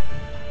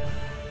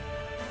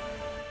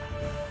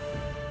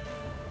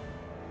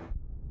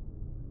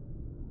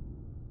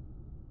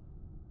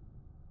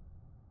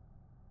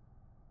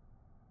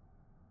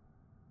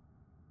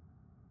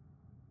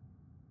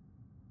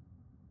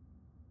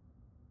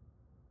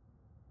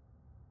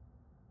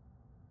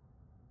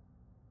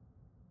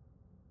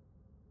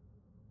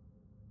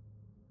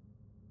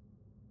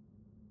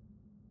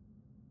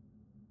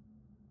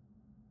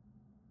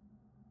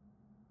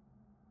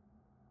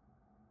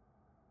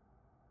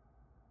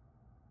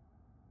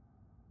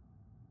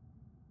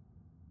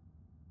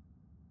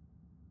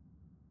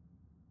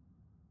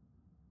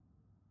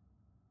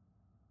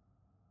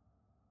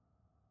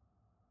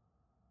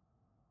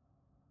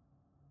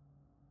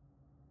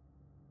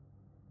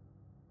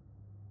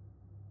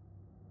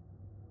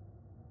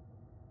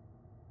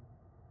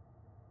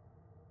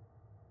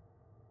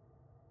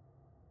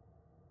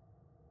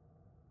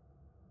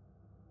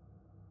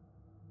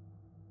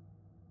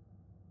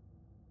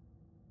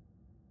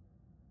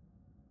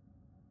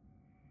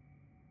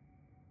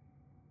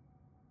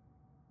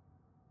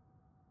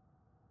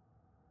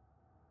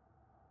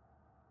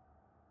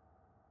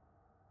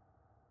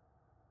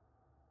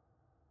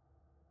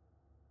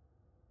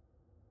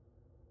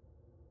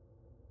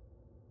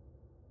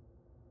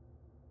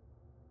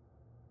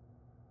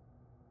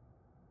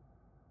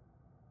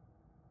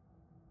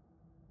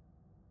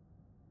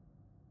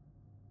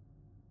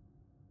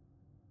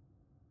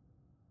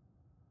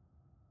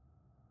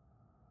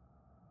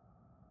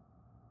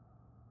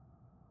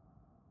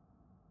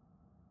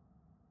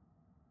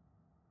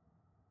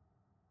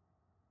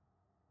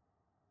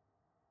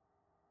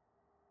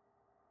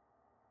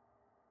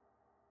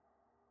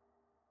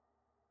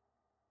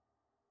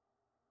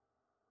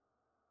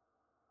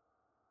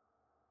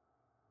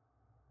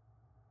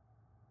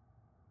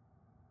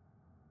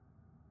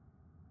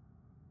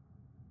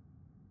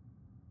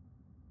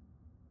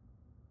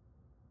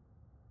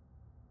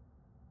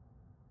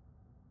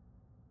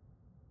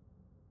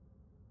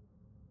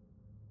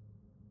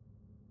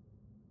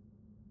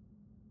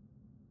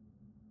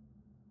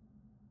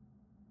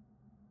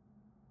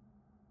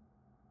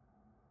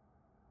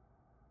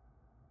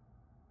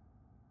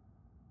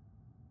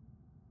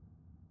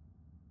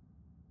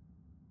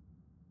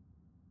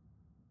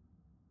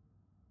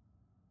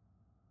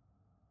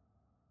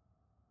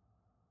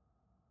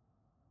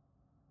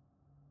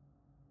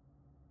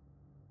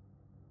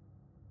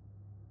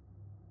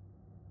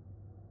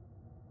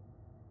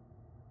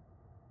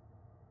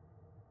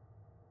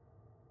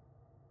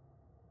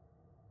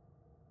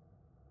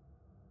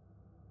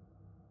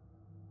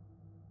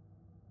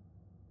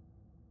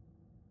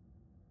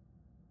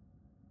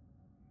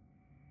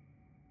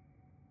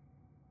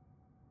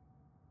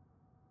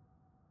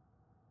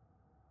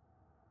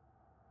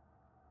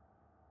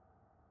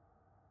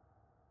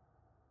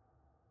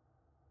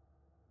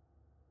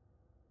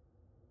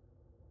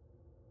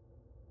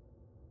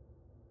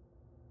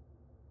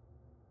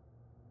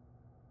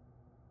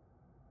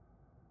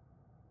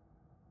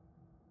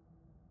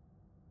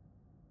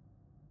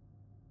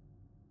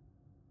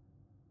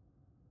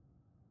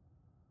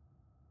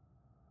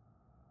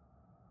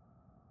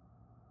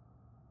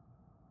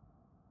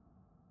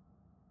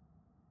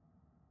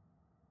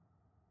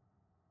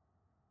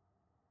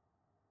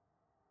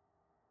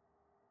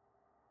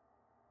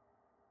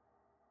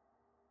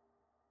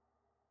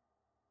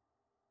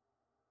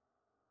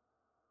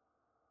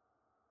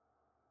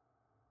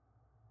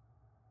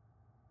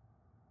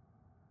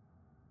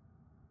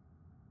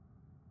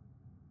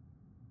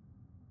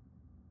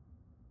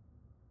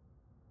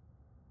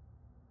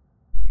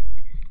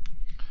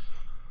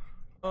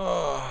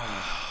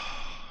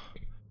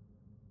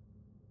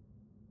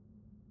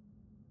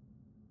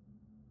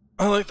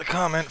 like the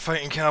comment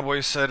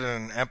FiGhTiNCoWBoy said in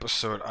an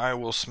episode, I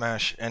will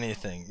smash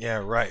anything. Yeah,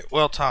 right.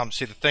 Well, Tom,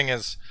 see, the thing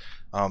is,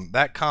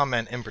 that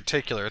comment in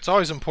particular, it's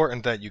always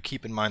important that you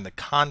keep in mind the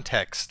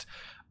context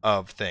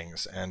of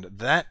things. And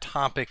that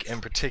topic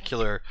in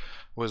particular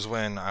was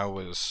when I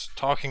was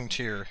talking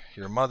to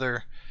your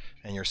mother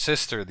and your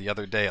sister the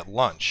other day at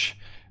lunch,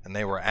 and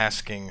they were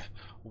asking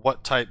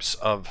what types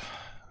of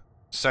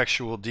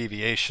sexual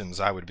deviations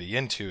I would be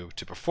into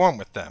to perform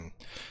with them.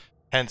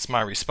 Hence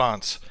my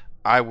response,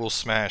 I will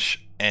smash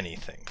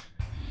anything.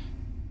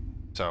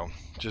 So,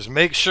 just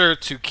make sure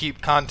to keep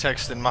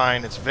context in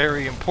mind. It's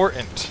very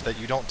important that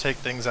you don't take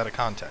things out of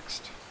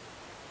context.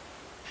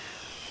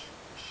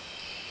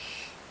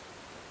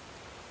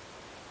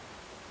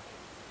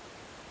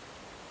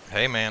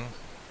 Hey man,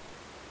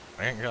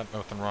 I ain't got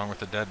nothing wrong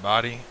with a dead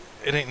body.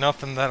 It ain't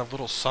nothing that a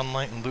little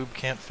sunlight and lube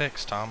can't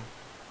fix, Tom.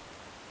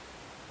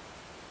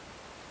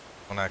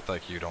 Don't act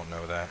like you don't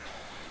know that.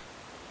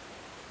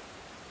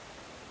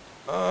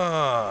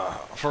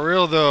 For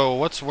real though,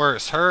 what's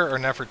worse, her or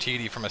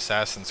Nefertiti from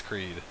Assassin's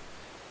Creed?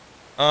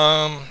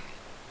 Probably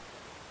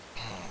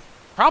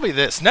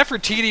this.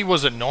 Nefertiti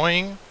was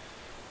annoying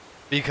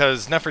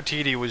because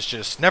Nefertiti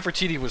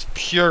was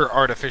pure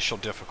artificial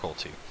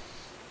difficulty.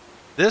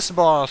 This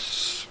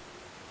boss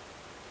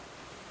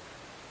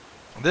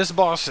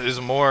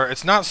is more,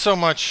 it's not so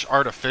much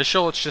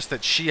artificial, it's just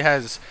that she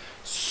has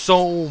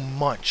so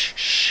much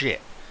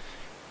shit.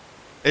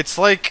 It's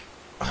like,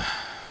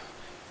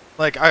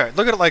 alright,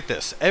 look at it like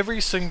this.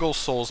 Every single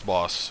Souls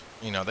boss,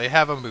 you know, they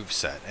have a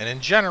moveset. And in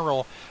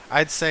general,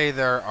 I'd say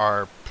there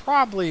are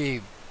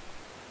probably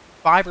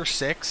 5 or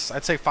 6.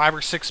 I'd say 5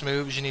 or 6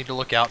 moves you need to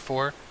look out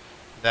for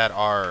that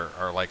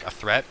are like a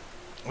threat.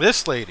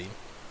 This lady,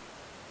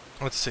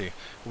 let's see.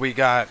 We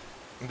got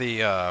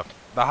the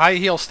high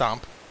heel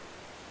stomp,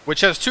 which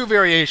has 2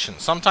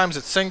 variations. Sometimes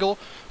it's single,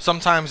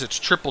 sometimes it's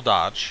triple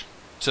dodge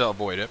to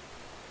avoid it.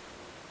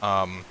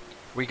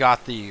 We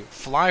got the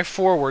fly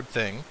forward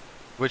thing,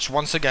 which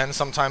once again,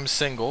 sometimes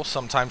single,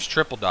 sometimes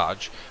triple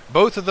dodge.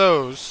 Both of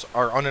those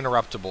are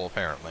uninterruptible,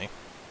 apparently.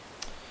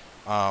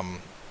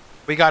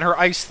 We got her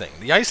ice thing.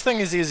 The ice thing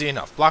is easy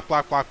enough. Block,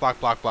 block, block, block,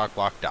 block, block,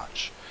 block,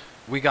 dodge.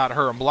 We got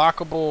her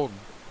unblockable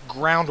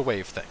ground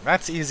wave thing.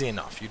 That's easy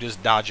enough. You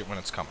just dodge it when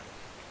it's coming.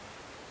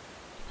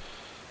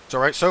 So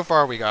right, so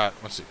far we got,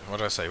 let's see, what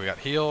did I say? We got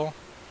heal,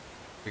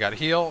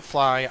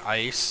 fly,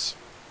 ice,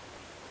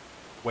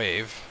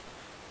 wave.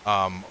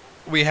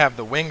 We have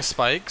the wing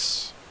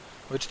spikes,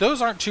 which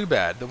those aren't too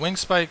bad. The wing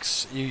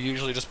spikes, you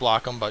usually just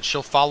block them, but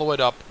she'll follow it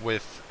up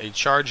with a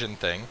charging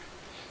thing.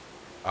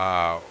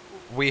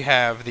 We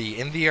have the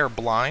in the air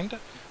blind.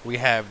 We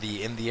have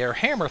the in the air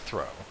hammer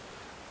throw.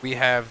 We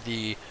have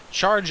the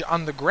charge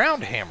on the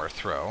ground hammer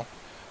throw.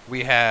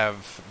 We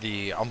have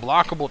the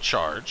unblockable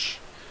charge.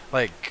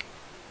 Like,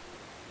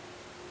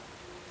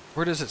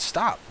 where does it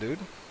stop, dude?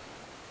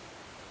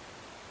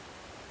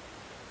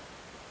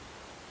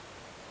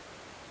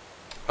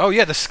 Oh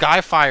yeah, the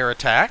Skyfire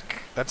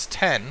attack. That's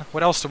 10.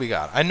 What else do we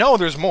got? I know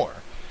there's more.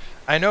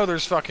 I know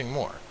there's fucking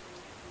more.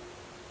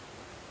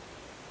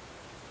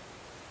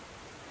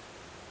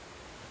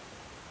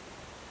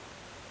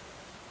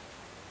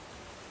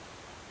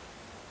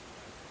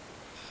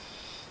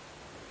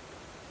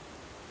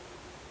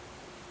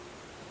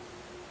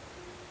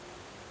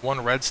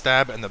 One red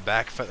stab and the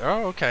back feather.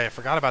 Oh, okay. I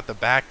forgot about the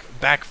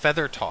back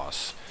feather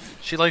toss.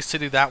 She likes to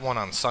do that one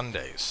on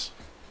Sundays.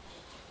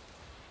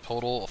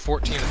 Total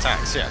 14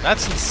 attacks. Yeah,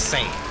 that's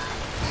insane.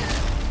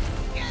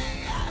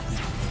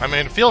 I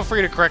mean, feel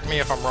free to correct me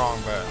if I'm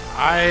wrong, but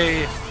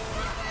I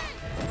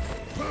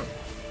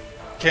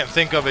can't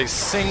think of a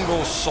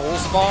single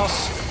Souls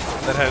boss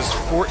that has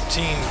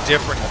 14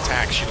 different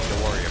attacks you need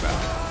to worry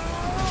about.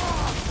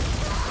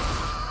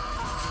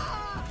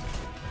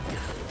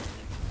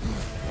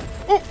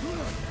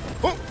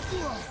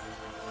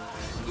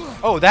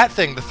 Oh, that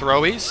thing, the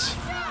throwies.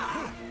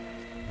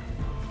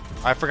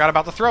 I forgot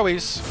about the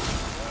throwies.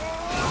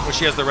 Which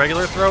she has the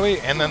regular throwy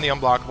and then the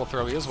unblockable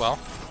throwy as well.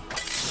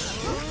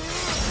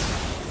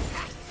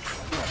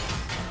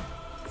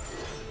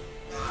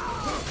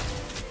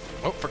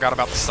 Oh, forgot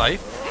about the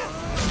scythe.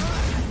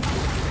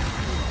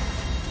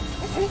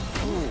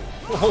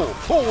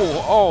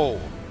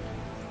 Oh.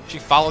 She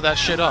followed that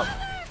shit up.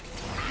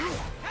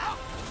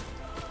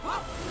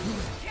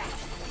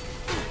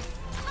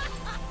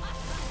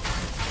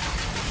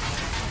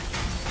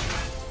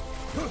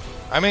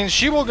 I mean,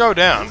 she will go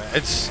down.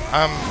 It's,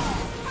 I'm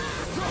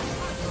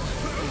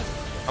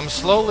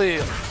slowly...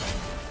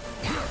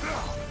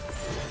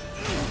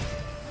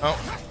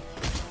 Oh.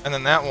 And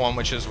then that one,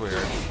 which is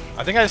weird.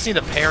 I think I just need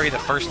to parry the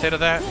first hit of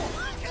that.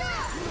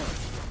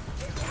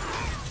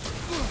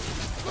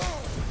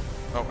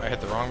 Oh, I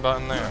hit the wrong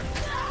button there.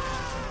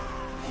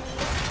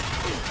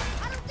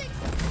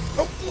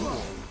 Oh.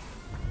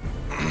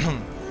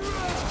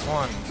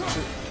 1,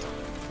 2...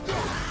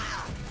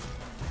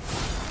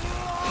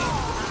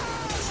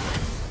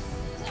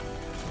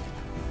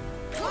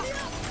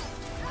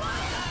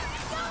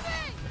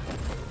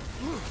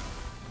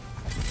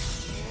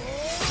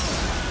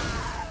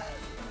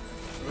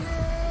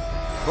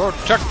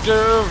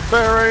 Protective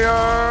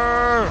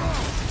barrier!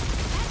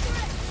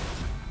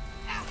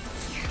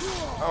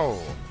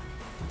 Oh.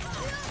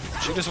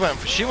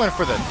 She went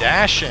for the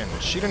dash in.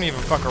 She didn't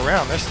even fuck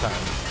around this time.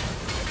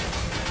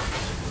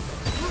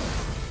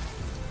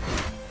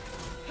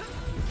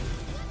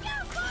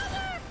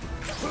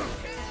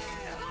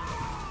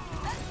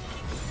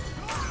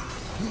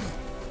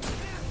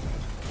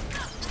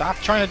 Stop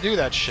trying to do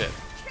that shit.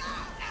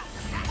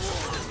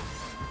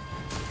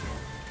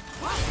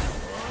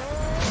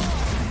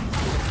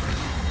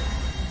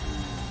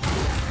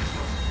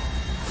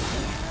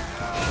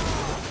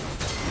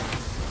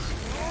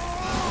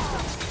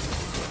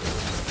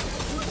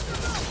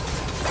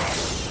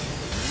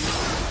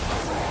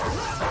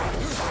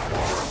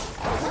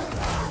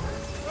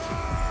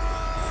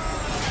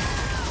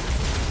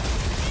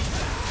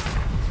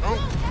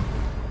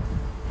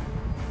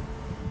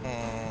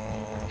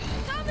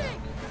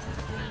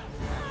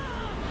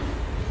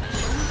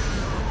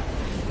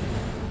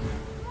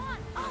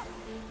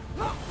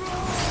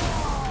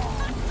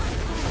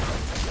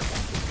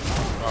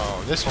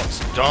 This one's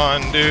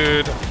done,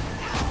 dude.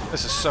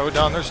 This is so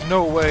done. There's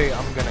no way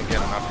I'm gonna get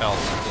enough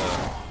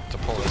health to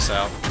pull this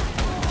out.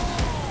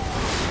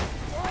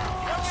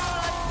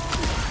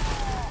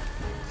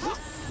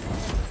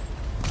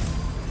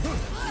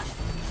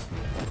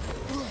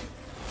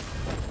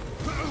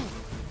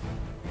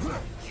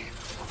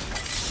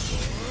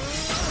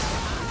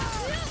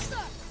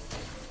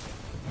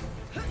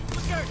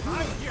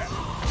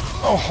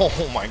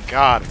 Oh my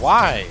god,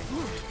 why?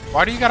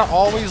 Why do you gotta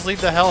always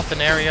leave the health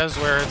in areas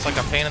where it's like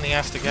a pain in the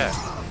ass to get?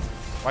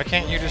 Why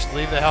can't you just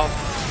leave the health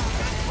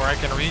where I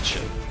can reach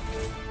it?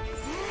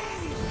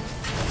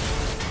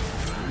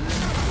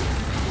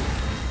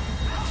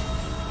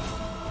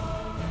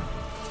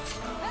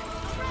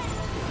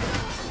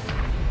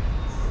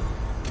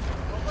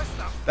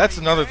 That's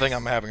another thing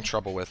I'm having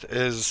trouble with,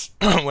 is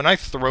when I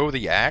throw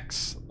the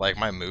axe, like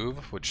my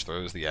move, which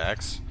throws the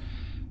axe,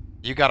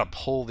 you gotta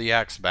pull the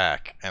axe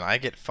back, and I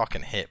get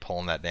fucking hit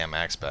pulling that damn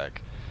axe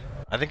back.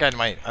 I think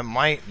I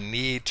might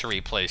need to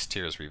replace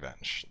Tears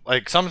Revenge.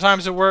 Like,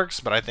 sometimes it works,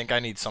 but I think I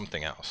need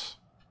something else.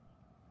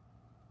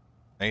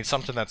 I need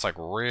something that's, like,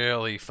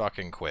 really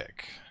fucking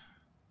quick.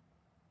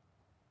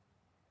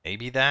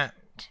 Maybe that?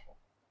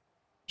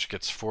 Which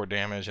gets 4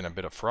 damage and a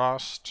bit of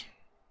frost.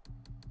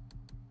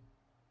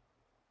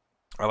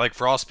 I like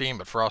Frost Beam,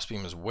 but Frost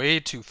Beam is way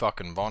too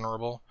fucking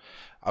vulnerable.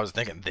 I was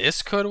thinking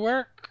this could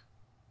work.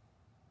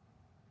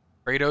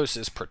 Kratos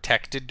is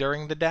protected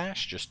during the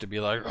dash, just to be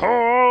like,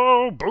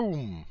 oh,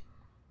 boom.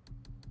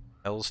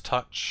 Hell's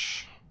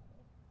Touch.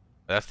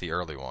 That's the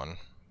early one.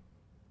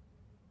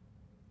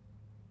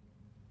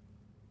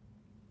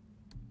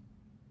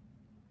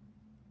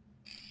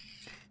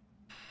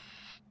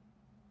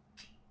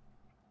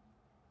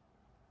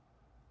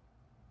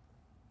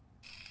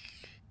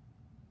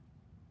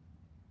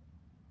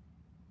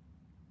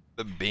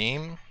 The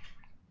beam?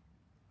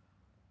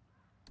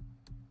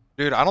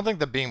 Dude, I don't think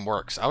the beam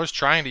works. I was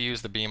trying to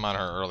use the beam on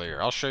her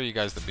earlier. I'll show you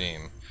guys the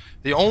beam.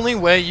 The only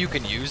way you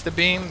can use the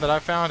beam that I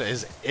found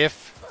is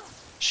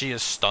if she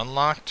is stun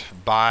locked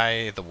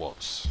by the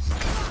wolves.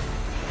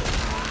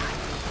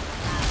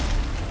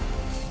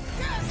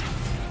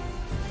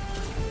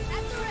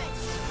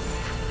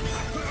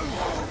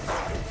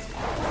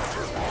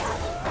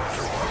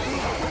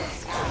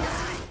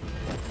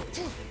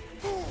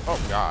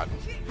 Oh god.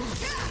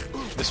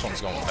 This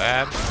one's going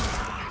bad.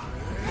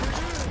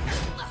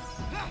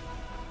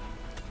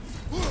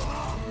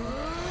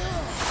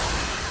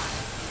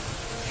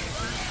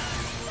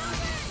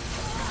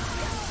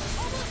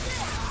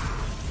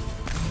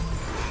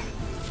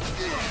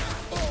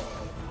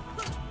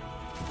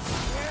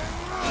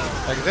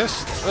 Like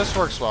this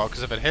works well,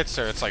 because if it hits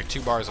her, it's like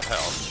 2 bars of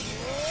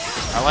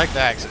health. I like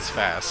that because it's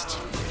fast.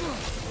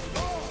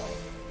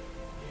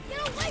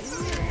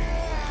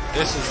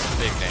 This is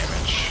big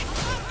damage.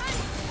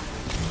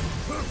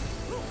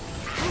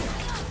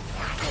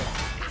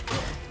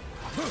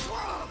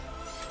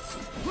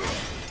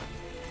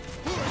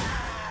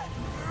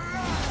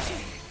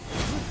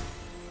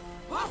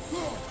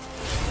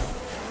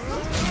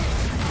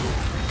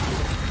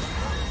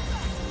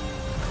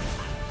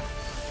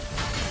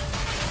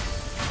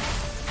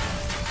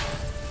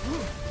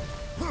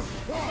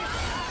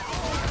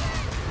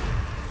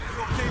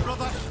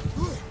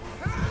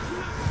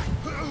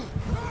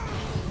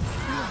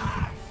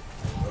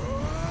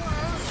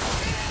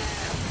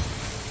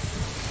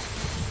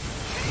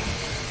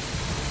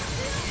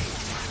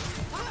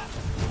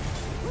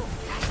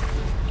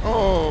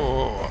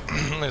 Oh,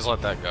 please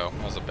let that go.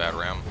 That was a bad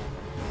ram.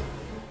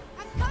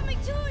 I'm coming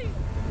to you.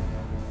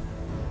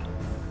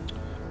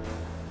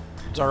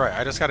 It's alright,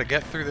 I just gotta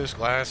get through this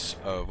glass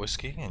of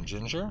whiskey and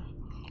ginger.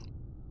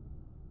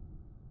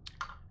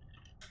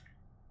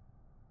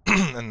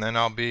 And then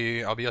I'll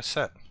be a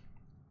set.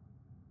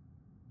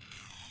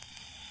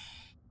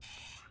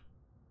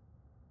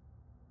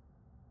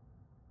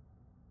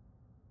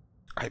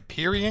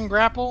 Hyperion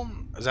Grapple?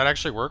 Does that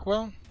actually work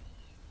well?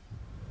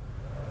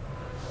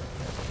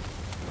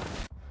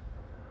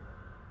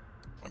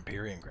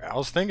 Hyperion Grapple. I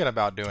was thinking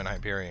about doing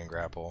Hyperion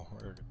Grapple.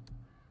 Oh,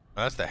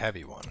 that's the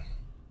heavy one.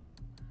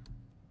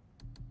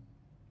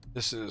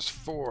 This is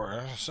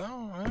 4, so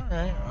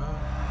alright.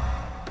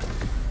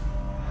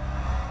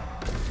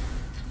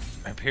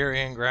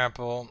 Hyperion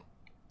Grapple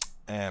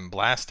and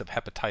Blast of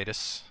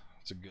Hepatitis.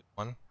 That's a good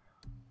one.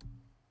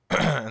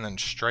 And then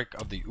Strike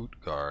of the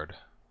Utgard.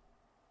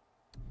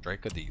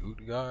 Strike of the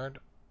Utgard.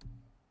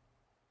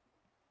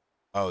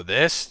 Oh,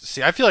 this?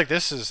 See, I feel like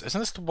this is... Isn't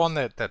this the one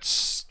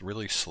that's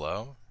really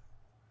slow?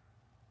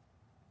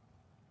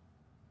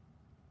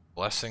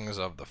 Blessings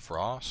of the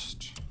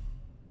Frost.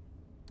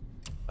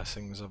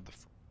 Blessings of the...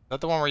 Is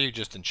that the one where you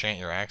just enchant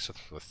your axe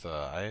with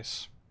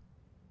ice?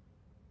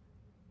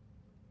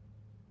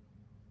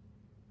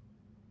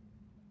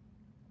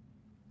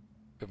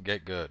 Could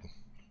get good.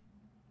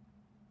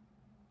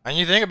 And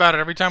you think about it,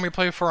 every time we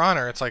play For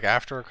Honor, it's like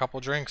after a couple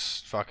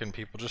drinks, fucking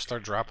people just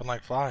start dropping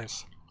like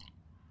flies.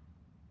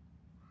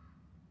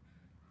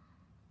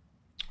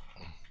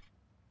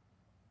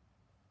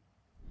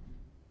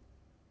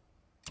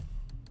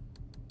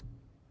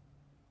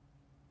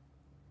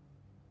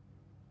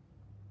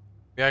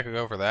 Yeah, I could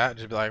go for that.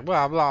 Just be like,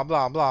 blah, blah,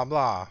 blah, blah,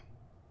 blah.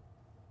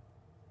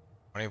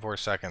 24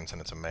 seconds and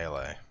it's a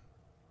melee.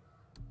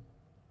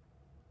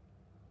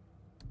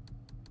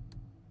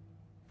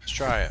 Let's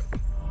try it.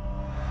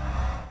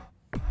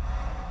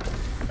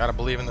 Gotta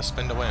believe in the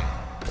spin to win.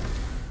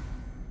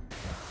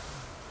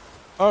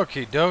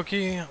 Okie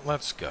dokie,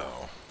 let's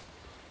go.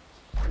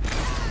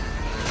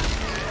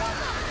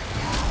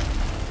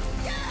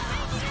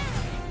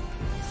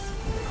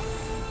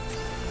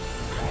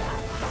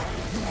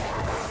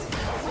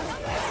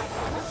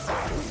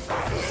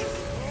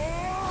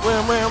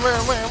 Wham, wham,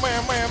 wham, wham,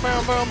 wham, wham,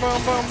 wham, boom,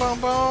 boom, boom, boom,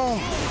 boom.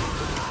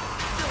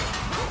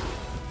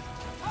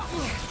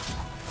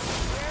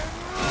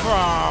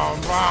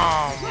 Boom,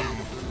 boom.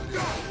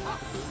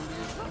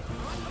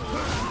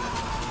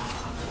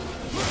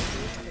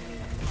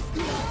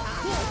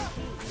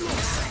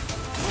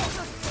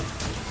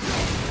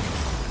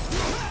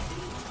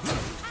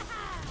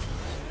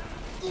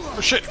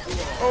 Oh shit!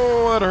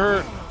 Oh, that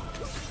hurt.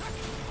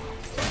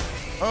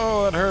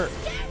 Oh, that hurt.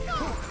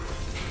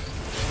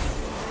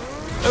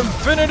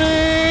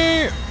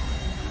 Infinity!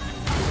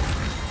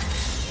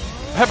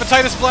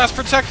 Hepatitis Blast,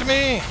 protect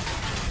me!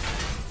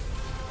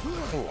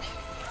 Ooh.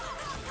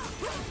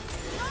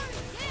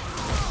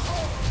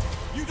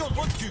 You don't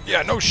look too good.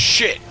 Yeah, no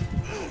shit!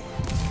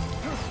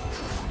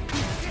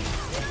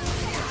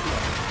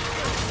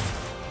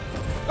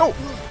 No!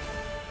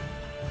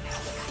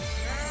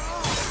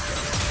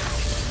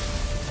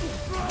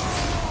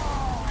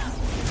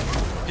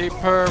 Keep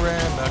her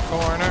in the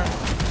corner.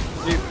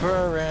 Keep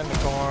her in the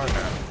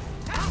corner.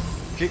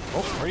 Keep.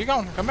 Oh, where are you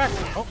going? Come back.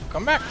 Oh,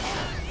 come back.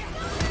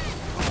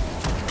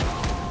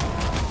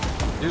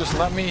 You just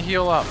let me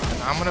heal up,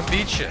 and I'm gonna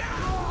beat you.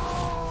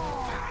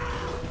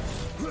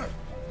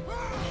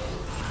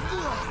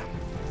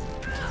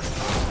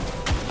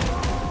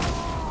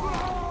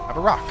 Have a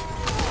rock.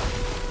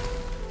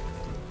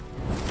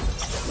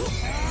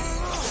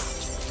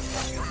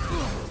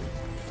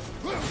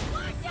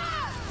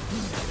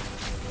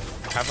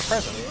 Have a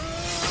present.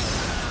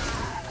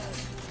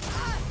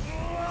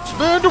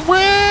 Spin to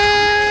win!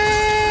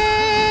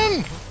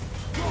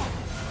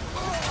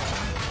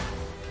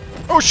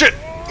 Oh shit!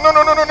 No,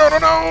 no, no, no, no, no,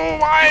 no!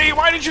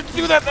 Why did you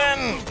do that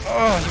then?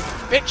 Oh, you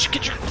bitch!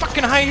 Get your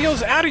fucking high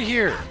heels out of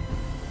here!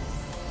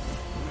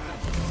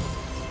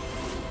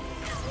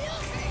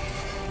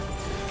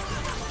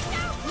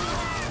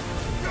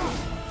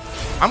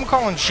 I'm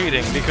calling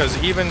cheating because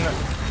even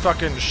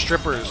fucking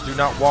strippers do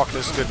not walk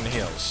this good in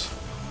heels.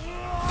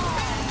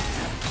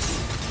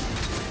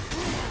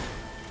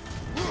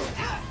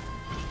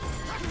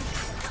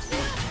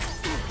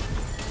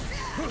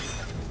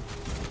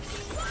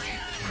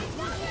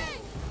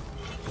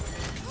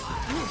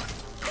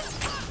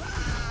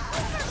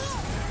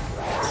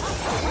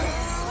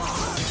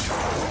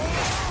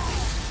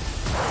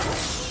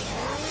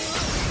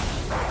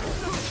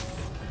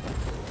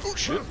 Oh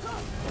shit.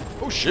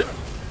 Oh shit.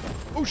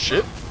 Oh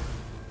shit.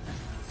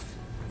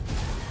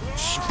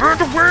 Spin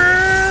to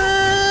win!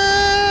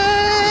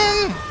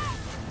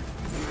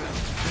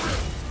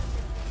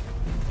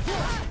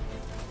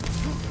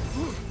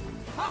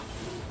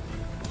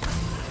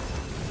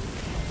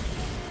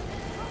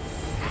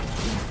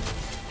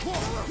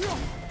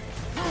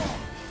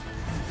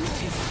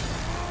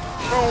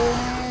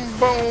 Boom,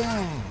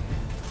 boom.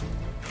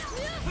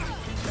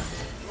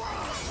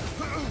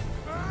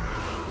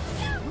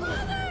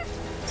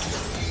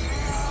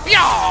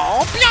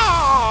 Meow,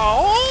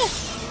 meow,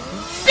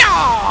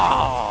 meow,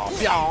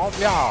 meow,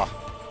 meow,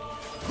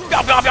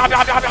 meow, meow, meow,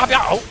 meow, meow, meow,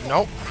 meow. Oh no!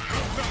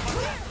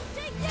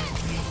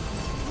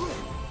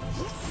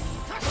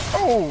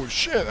 Oh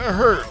shit, that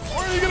hurt.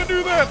 Why are you gonna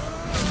do that?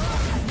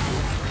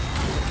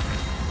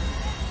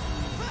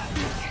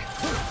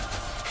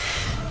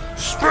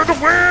 Spin to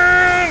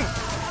win!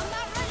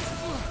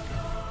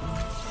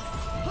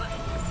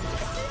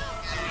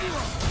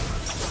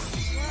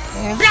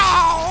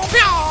 Meow,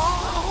 meow.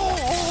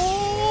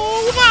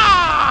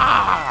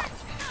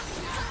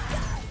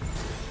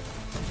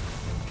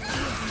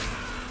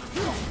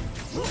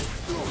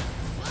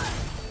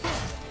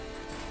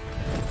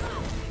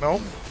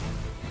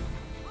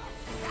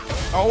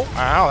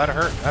 Ow, that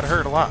hurt. That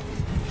hurt a lot.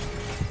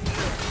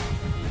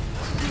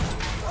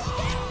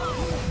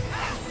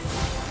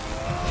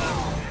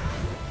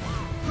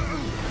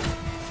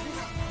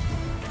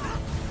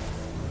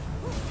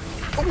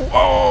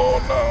 Oh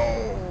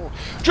no!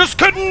 Just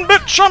kidding,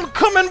 bitch! I'm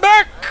coming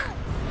back!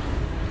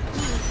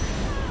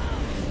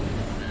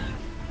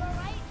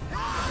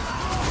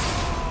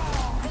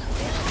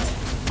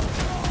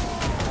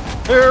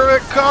 Here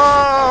it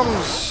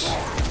comes!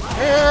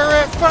 Here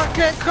it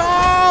fucking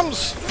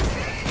comes!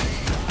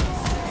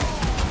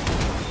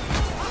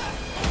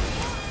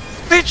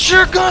 Bitch,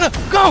 you're gonna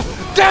go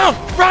down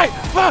right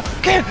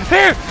fucking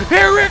here!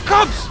 Here it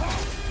comes!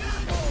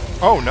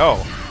 Oh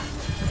no.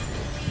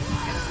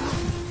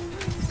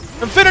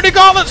 Infinity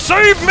Gauntlet,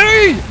 save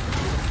me!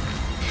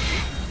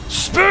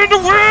 Spin to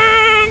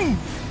win!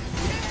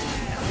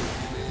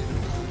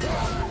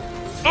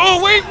 Oh,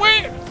 wait,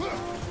 wait!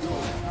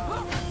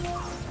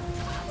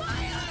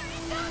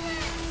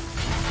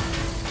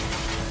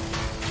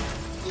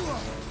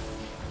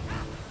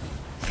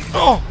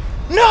 Oh,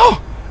 no!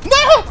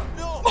 No!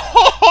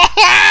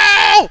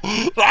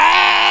 No!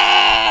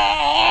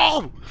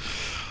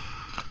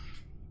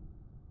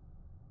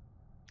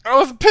 I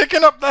was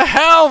picking up the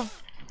health!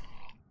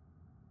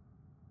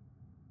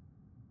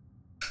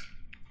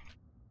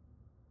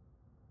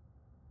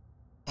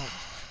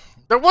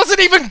 There wasn't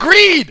even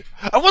greed!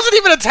 I wasn't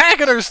even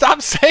attacking her!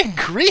 Stop saying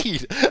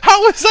greed!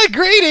 How was I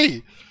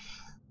greedy?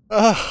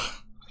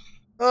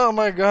 Oh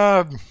my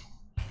god.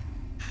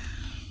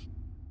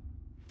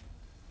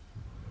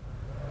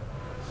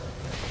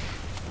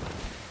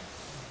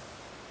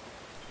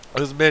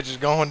 This bitch is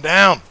going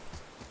down.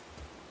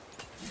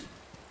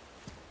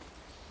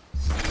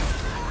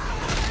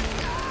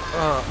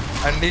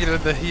 I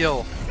needed the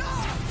heal.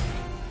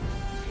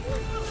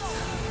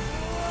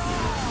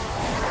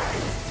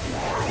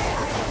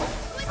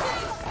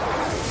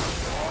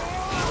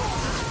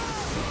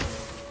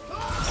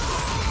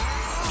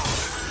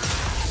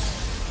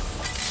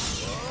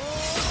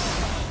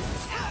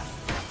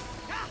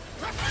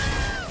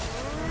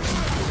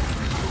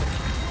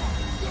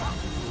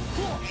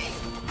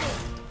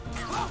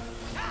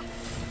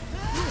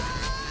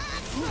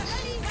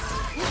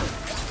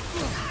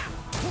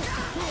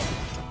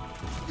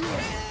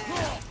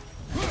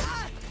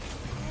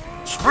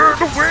 Spirit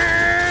to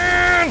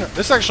win!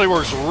 This actually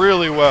works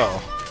really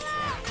well.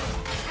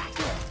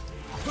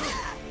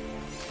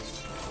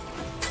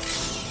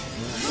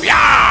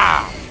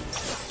 Yeah!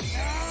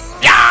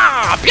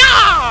 Yeah!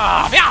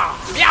 Yeah! Yeah!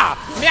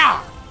 Yeah!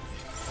 Yeah!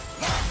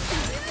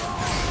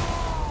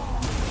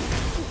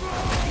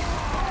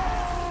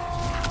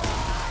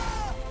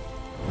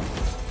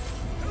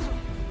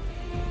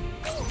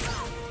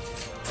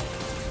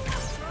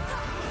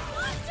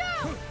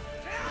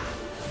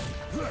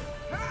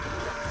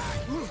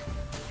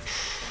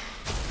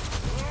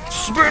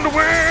 Spin to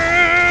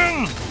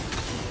win!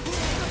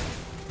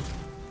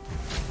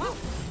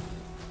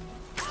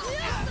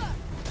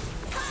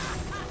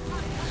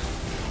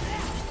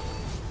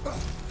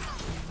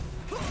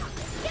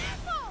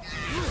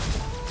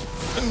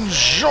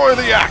 Enjoy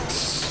the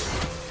axe!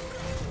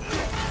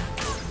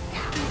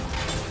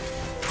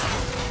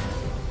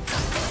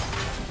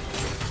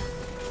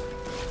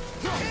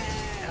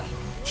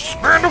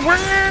 Spin to win!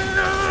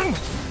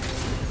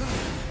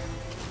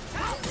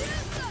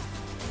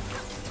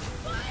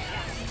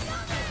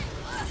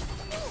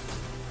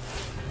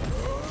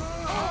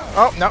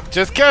 Oh, no,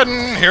 just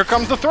kidding. Here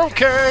comes the throat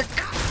kick.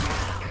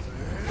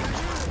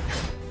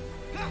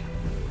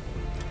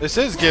 This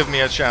is Give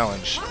Me a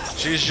Challenge.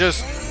 She's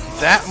just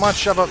that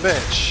much of a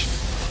bitch.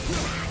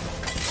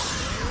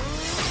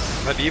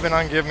 But even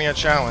on Give Me a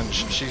Challenge,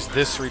 she's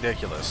this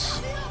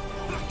ridiculous.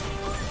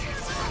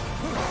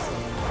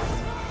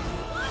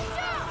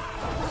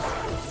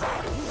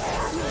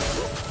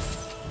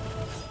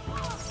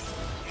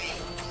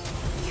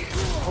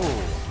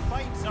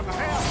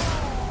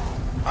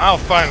 I'll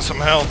find some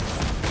help.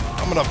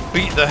 I'm gonna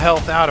beat the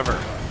health out of her.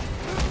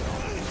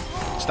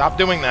 Stop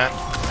doing that.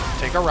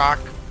 Take a rock.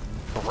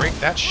 Break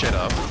that shit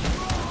up.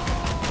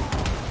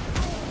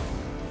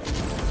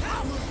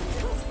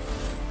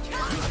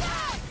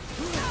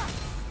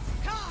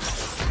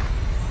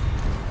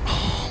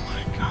 Oh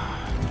my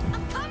god.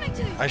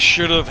 I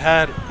should have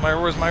had where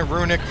was my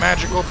runic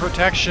magical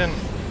protection?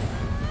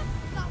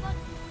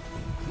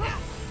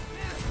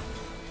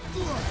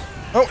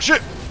 Oh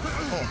shit!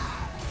 Oh.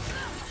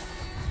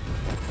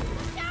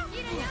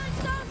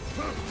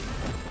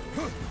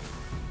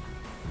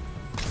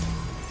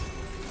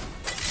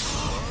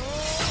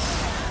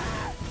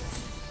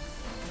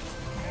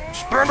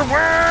 Spin to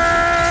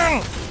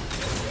win!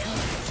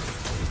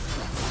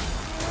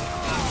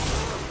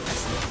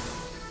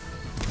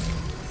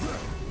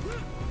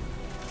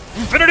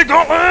 Infinity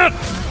Gauntlet!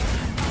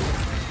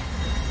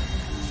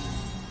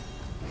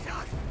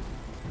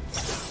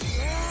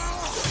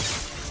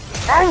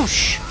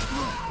 Ouch!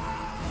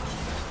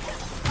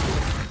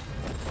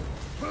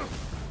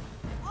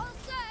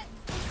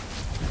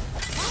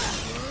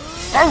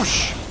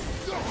 Ouch!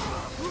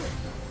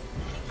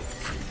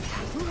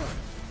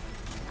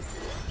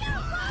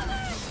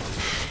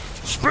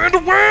 Spin to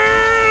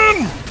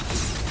win!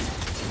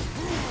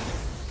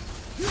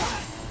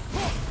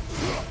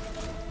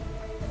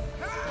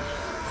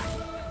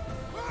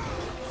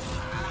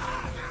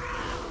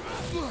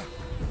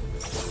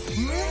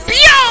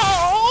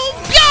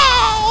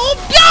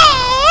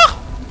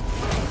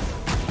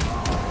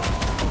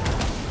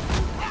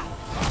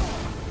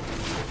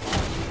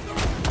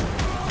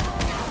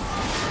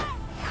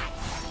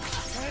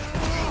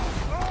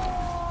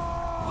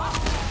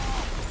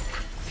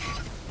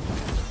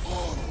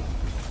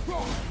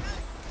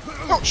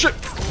 Oh shit!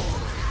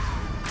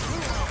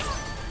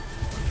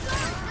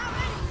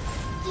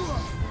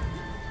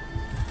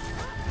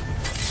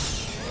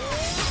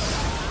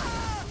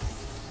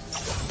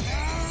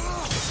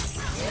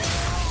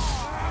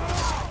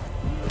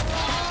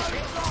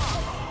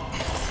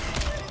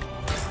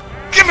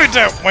 Give me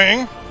that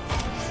wing!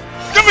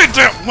 Give me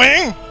that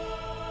wing!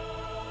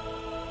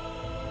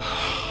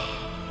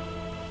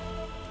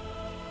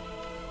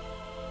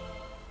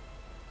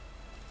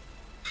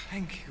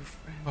 Thank you,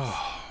 friends.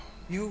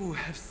 You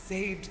have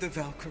saved the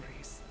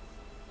Valkyries.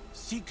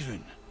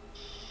 Sigrun,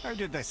 how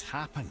did this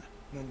happen?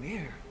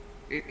 Mimir,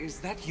 is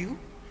that you?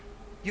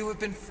 You have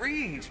been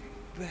freed,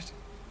 but...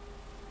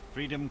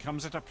 Freedom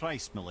comes at a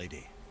price,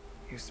 milady.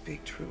 You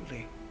speak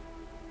truly.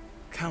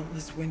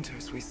 Countless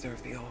winters we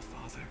served the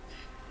All-Father.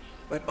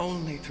 But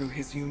only through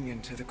his union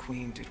to the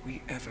Queen did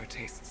we ever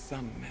taste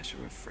some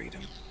measure of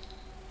freedom.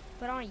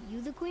 But aren't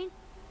you the queen?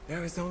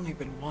 There has only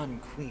been one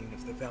Queen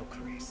of the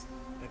Valkyries,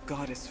 the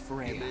goddess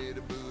Freya.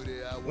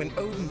 When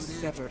Odin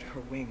severed her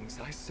wings,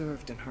 I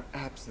served in her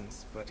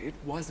absence, but it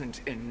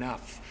wasn't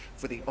enough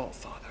for the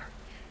All-Father.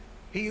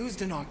 He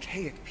used an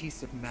archaic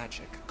piece of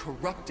magic,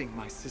 corrupting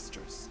my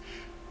sisters.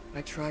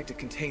 I tried to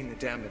contain the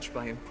damage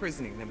by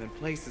imprisoning them in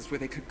places where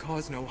they could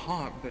cause no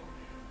harm, but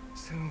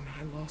soon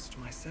I lost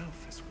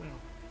myself as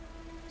well.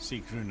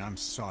 Sigrun, I'm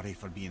sorry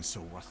for being so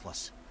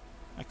worthless.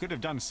 I could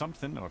have done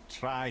something, or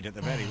tried at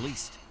the very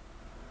least.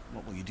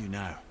 What will you do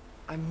now?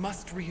 I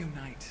must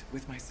reunite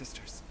with my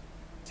sisters.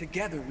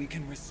 Together we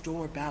can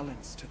restore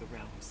balance to the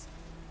realms.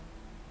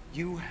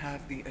 You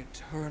have the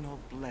eternal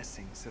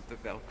blessings of the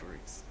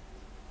Valkyries.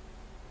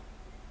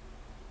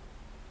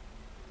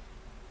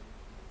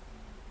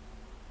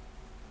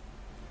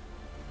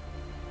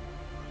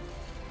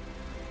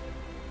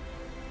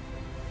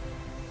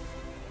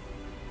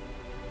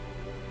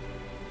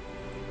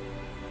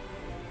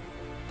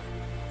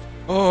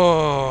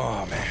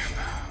 Oh, man.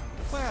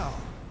 Well,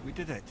 we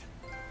did it,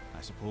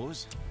 I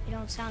suppose. You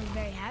don't sound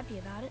very happy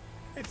about it.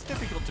 It's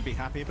difficult to be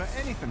happy about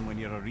anything when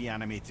you're a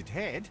reanimated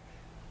head.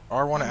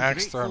 R1 I'm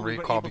axe throw and grateful we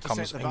were recall able to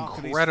becomes set the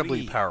Valkyries incredibly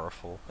free,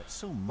 powerful. but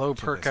so Low much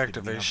of perk this could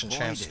have been activation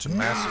chance to avoided.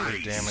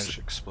 massively damage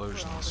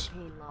explosions.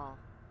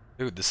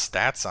 Dude, the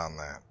stats on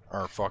that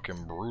are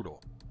fucking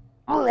brutal.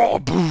 I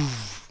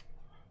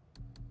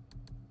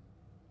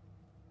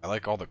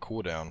like all the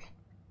cooldown.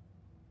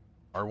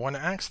 R1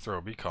 axe throw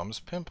becomes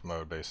pimp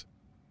mode, basically.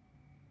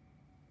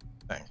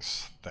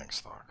 Thanks,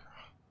 Thok.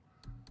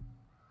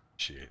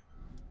 Appreciate.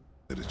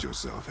 Let it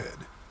yourself,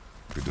 Head.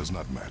 It does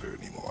not matter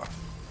anymore.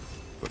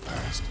 The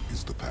past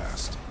is the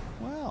past.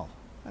 Well,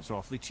 that's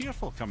awfully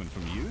cheerful coming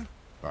from you.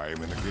 I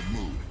am in a good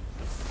mood.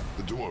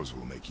 The dwarves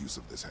will make use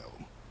of this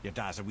helm. Your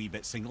dad's a wee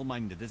bit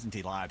single-minded, isn't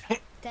he, lad?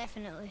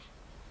 Definitely.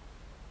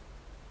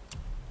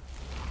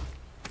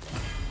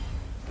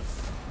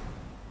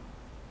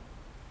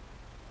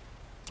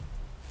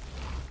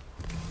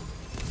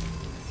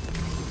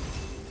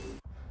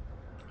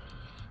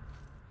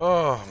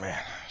 Oh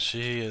man,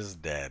 she is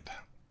dead.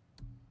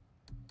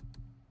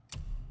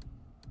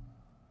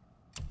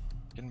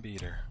 Can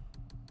beat her.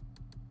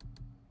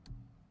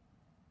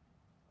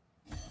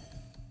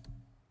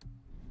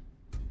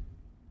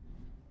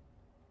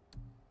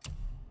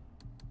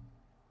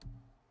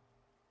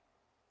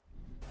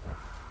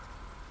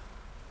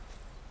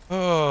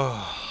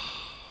 Oh.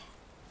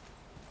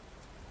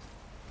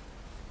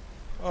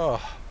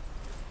 Oh.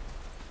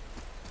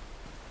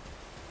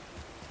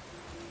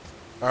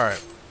 All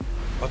right.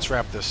 Let's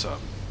wrap this up.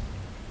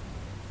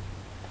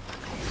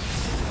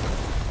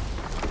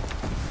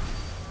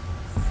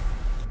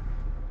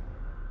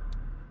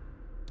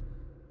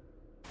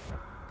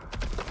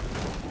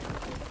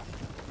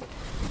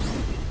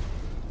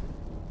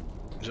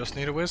 Just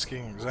need a whiskey,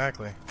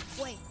 exactly.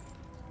 Wait,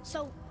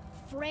 so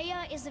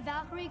Freya is the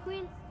Valkyrie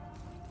Queen?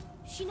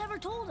 She never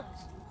told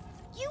us.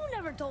 You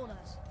never told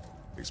us.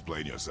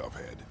 Explain yourself,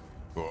 Head.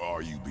 Or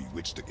are you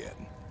bewitched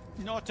again?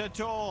 Not at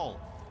all.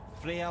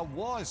 Freya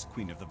was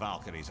Queen of the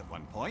Valkyries at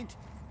one point.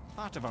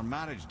 Part of her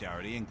marriage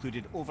dowry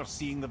included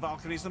overseeing the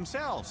Valkyries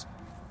themselves.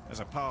 As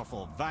a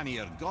powerful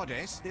Vanir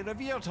goddess, they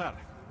revered her.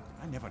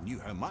 I never knew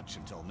how much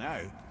until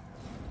now.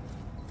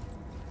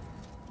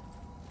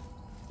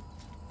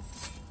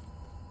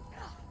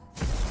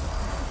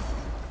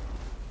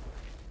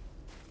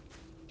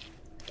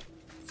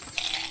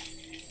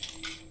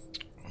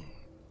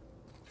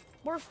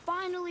 We're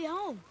finally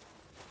home.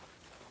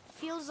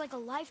 Feels like a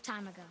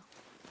lifetime ago.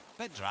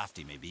 Bit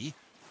drafty, maybe.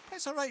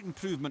 It's a right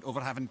improvement over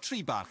having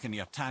tree bark in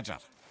your tadger.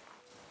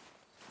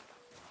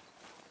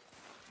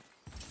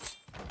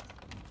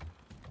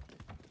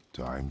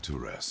 Time to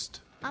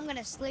rest. I'm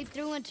gonna sleep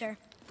through winter.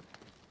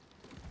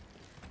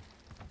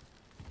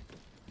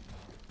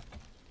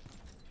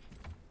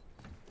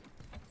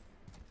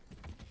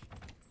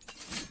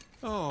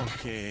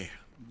 Okay,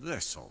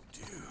 this'll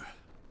do.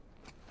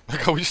 Like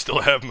how we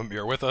still have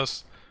Mimir with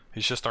us.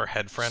 He's just our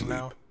head friend Sleep.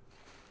 now.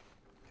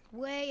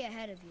 Way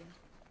ahead of you.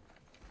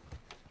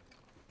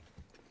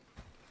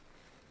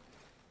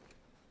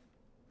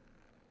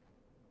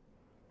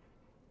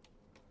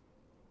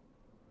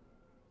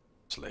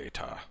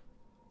 Later.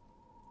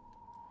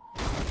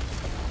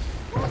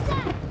 What was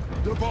that?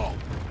 The ball!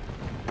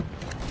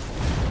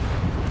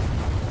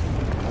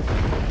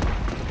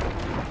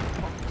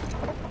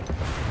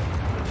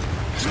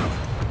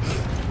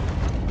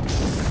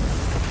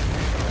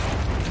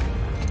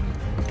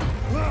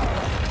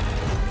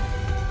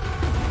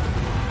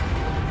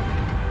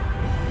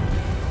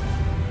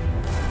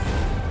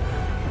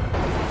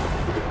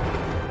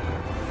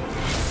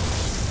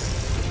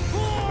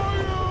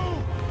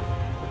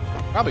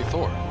 Probably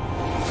Thor.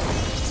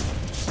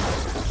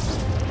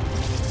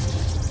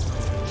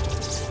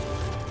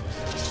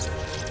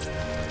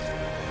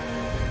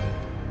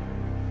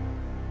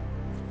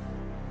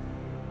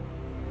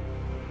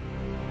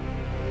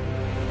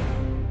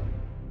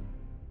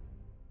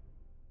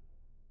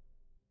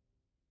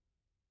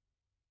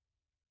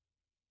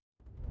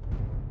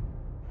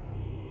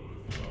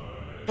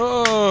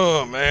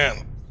 Oh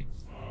man.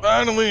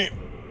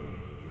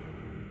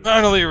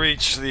 Finally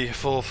reached the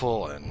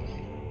full end.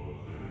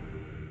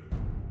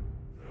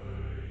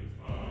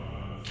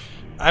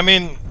 I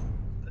mean,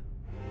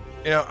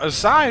 you know,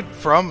 aside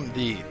from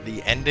the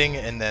ending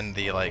and then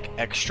the like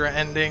extra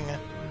ending,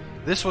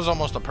 this was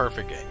almost a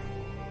perfect game.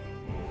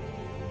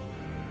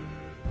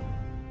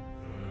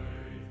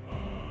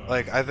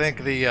 Like, I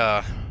think the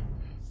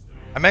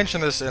I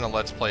mentioned this in a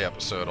Let's Play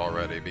episode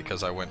already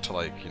because I went to,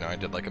 like, you know, I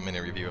did like a mini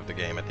review of the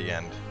game at the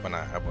end when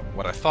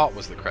what I thought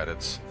was the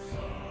credits.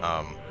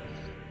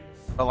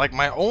 But like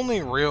my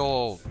only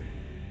real,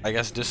 I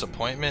guess,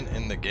 disappointment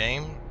in the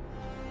game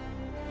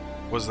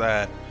was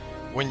that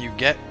when you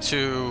get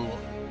to,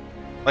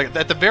 like,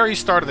 at the very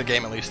start of the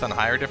game, at least on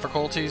higher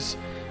difficulties,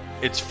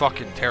 it's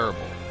fucking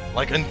terrible.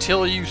 Like,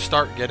 until you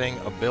start getting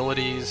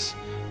abilities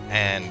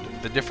and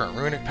the different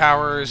runic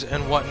powers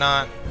and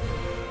whatnot,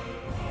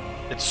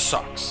 it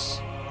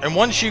sucks. And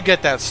once you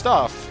get that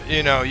stuff,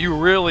 you know, you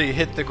really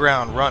hit the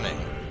ground running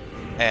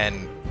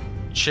and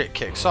shit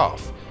kicks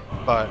off.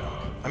 But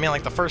I mean,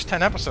 like, the first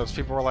 10 episodes,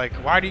 people were like,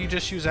 why do you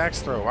just use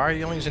axe throw? Why are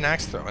you only using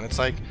axe throw? And it's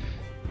like,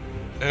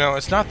 you know,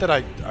 it's not that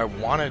I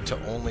wanted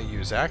to only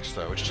use axe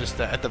throw. It's just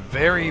that at the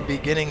very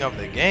beginning of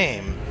the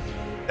game,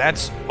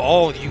 that's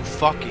all you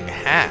fucking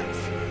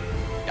have.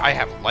 I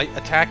have light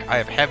attack, I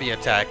have heavy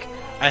attack,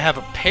 I have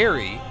a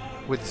parry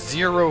with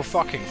 0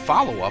 fucking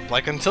follow-up.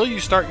 Like, until you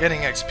start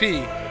getting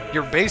XP,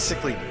 you're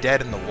basically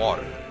dead in the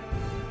water.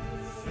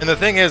 And the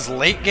thing is,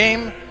 late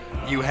game,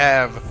 you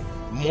have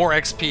more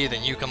XP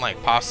than you can,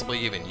 like, possibly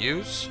even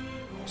use.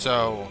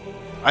 So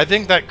I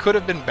think that could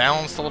have been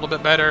balanced a little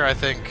bit better. I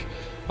think,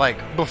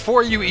 like,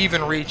 before you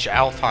even reach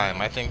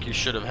Alfheim, I think you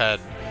should have had,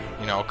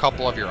 you know, a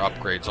couple of your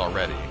upgrades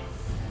already.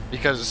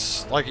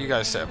 Because, like you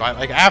guys said,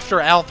 like, after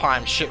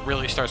Alfheim, shit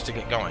really starts to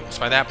get going. So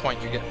by that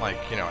point, you get, like,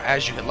 you know,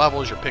 as you hit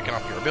levels, you're picking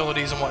up your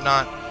abilities and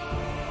whatnot.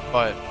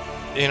 But,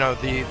 you know,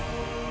 the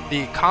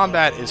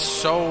combat is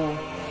so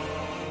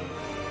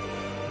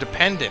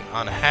dependent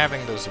on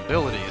having those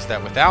abilities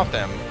that without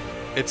them,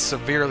 it's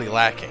severely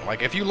lacking.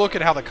 Like, if you look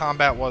at how the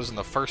combat was in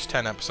the first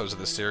 10 episodes of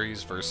the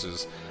series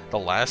versus the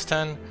last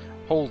 10,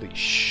 holy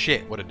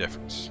shit, what a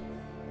difference.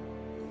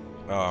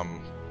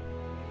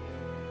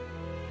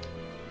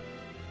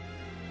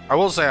 I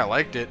will say I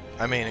liked it.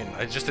 I mean,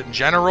 just in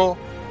general,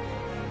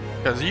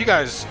 because you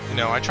guys, you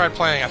know, I tried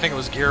playing, I think it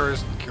was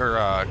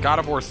God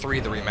of War 3,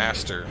 the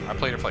remaster. I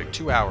played it for like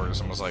 2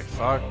 hours and was like,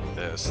 fuck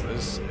this.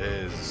 This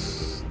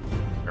is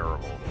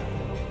terrible.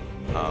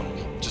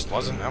 Just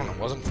wasn't, I don't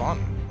know, wasn't fun.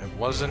 It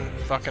wasn't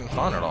fucking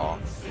fun at all.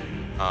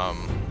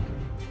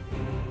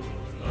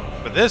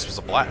 But this was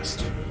a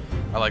blast.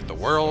 I like the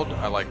world,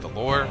 I like the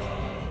lore.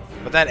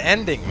 But that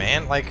ending,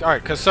 man, like,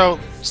 alright, because so,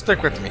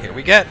 stick with me here.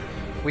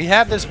 We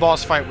have this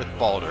boss fight with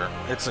Baldur.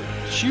 It's a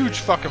huge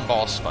fucking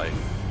boss fight.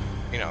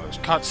 You know, there's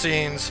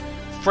cutscenes,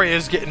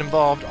 Freya's getting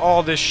involved,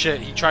 all this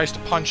shit. He tries to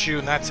punch you,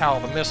 and that's how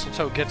the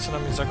mistletoe gets in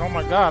him. He's like, oh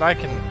my god, I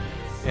can,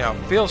 you know,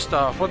 feel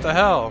stuff, what the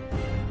hell?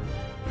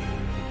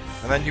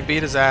 And then you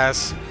beat his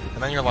ass,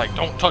 and then you're like,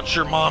 don't touch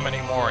your mom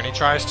anymore, and he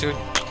tries to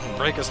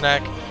break his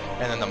neck,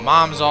 and then the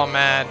mom's all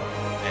mad,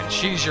 and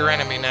she's your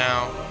enemy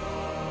now.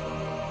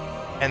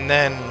 And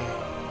then,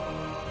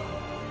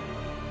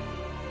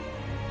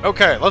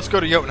 okay, let's go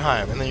to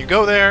Jotunheim. And then you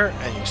go there,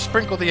 and you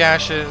sprinkle the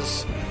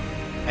ashes,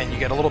 and you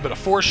get a little bit of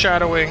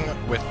foreshadowing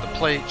with the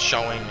plate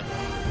showing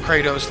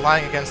Kratos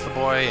lying against the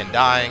boy and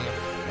dying.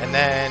 And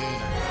then,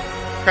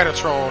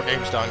 credits roll,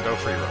 game's done, go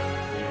free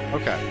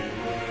roam. Okay.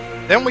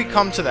 Then we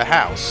come to the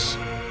house,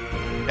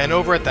 and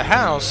over at the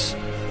house,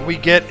 we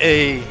get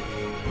a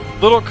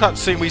little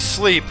cutscene. We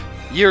sleep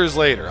years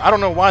later. I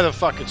don't know why the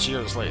fuck it's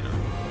years later.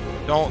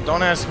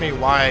 Don't ask me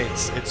why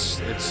it's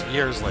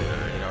years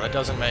later. You know, that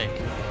doesn't make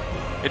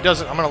it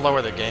doesn't. I'm gonna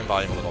lower the game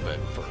volume a little bit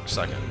for a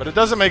second, but it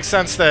doesn't make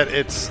sense that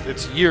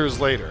it's years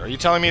later. Are you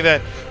telling me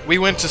that we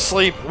went to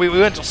sleep? We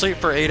went to sleep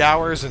for 8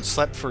 hours and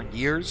slept for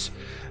years?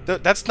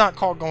 That's not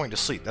called going to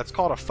sleep. That's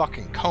called a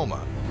fucking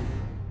coma.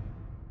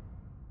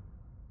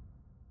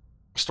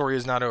 Story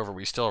is not over.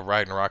 We still have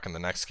Ragnarok in the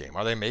next game.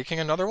 Are they making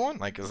another one?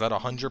 Like, is that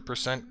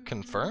 100%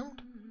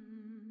 confirmed?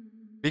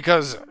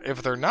 Because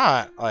if they're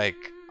not, like,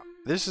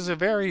 this is a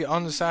very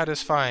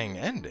unsatisfying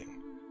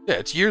ending. Yeah,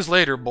 it's years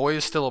later. Boy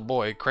is still a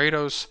boy.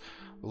 Kratos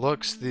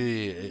looks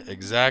the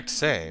exact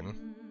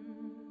same.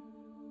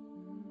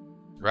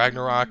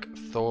 Ragnarok,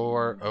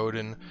 Thor,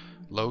 Odin,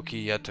 Loki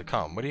yet to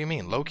come. What do you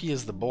mean? Loki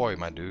is the boy,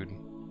 my dude.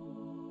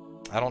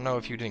 I don't know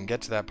if you didn't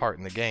get to that part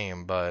in the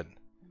game, but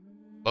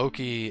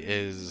Loki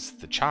is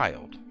the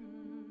child.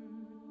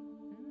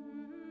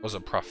 It was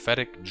a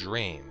prophetic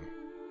dream.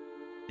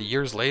 The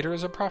years later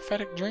is a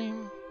prophetic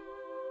dream?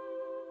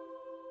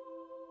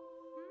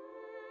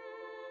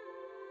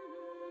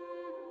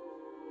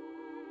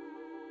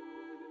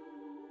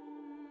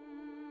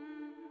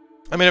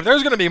 I mean, if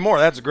there's gonna be more,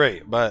 that's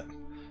great, but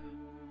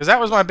because that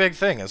was my big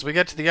thing. As we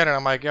get to the end, and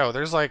I'm like, yo,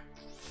 there's like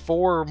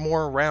 4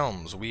 more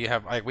realms. We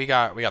have like we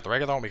got the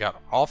regular one. We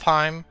got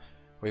Alfheim.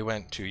 We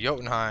went to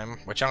Jotunheim,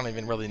 which I don't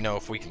even really know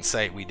if we can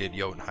say we did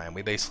Jotunheim.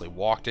 We basically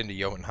walked into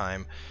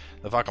Jotunheim.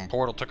 The fucking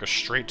portal took us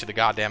straight to the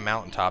goddamn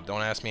mountaintop.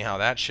 Don't ask me how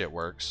that shit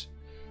works.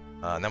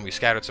 And then we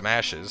scattered some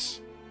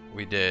ashes.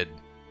 We did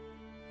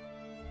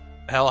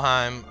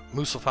Helheim,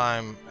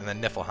 Muspelheim, and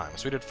then Niflheim.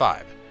 So we did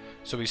 5.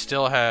 So we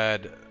still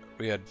had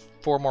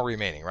 4 more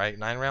remaining, right?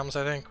 9 realms,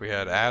 I think. We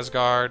had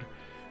Asgard.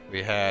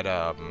 We had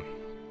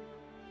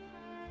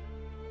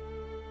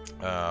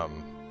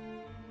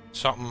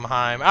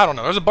Somethingheim. I don't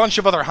know. There's a bunch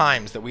of other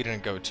Heims that we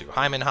didn't go to.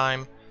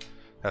 Heimenheim.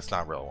 That's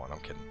not a real one. I'm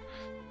kidding.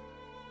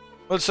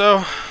 But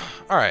so,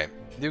 alright.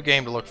 New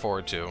game to look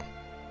forward to.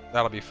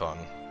 That'll be fun.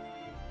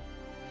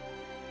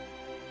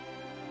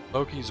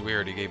 Loki's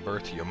weird. He gave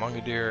birth to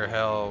Yomungadir,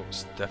 Hel,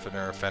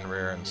 Stefnir,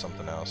 Fenrir, and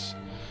something else.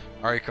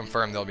 Already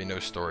confirmed there'll be no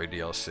story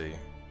DLC.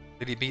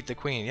 Did he beat the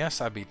queen? Yes,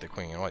 I beat the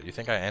queen. What, you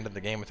think I ended the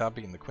game without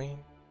beating the queen?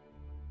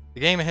 The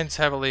game hints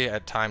heavily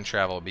at time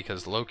travel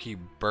because Loki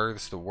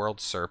births the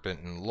world serpent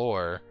in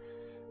lore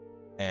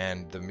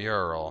and the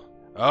mural.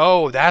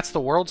 Oh, that's the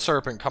world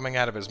serpent coming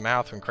out of his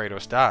mouth when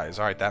Kratos dies.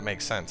 Alright, that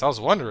makes sense. I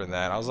was wondering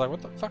that. I was like,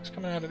 what the fuck's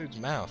coming out of dude's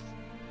mouth?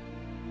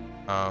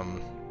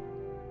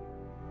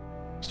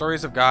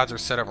 Stories of gods are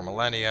set over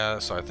millennia,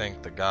 so I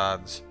think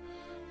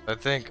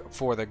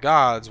for the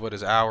gods, what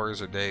is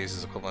hours or days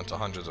is equivalent to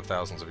hundreds of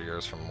thousands of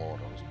years from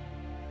mortals.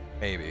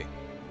 Maybe.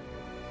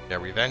 Yeah,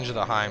 Revenge of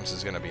the Heims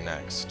is going to be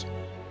next.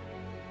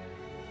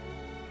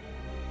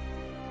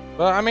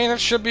 But, I mean, it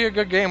should be a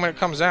good game when it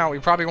comes out. We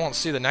probably won't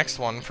see the next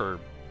one for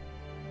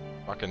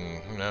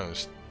fucking, who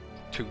knows,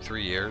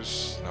 2-3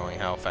 years, knowing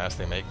how fast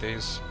they make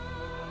these.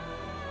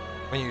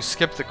 When you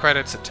skip the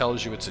credits, it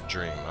tells you it's a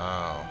dream.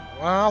 Oh.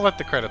 Well, I'll let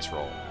the credits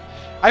roll.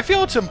 I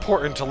feel it's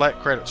important to let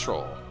credits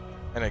roll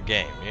in a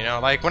game, you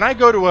know? Like, when I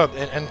go to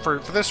and for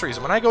this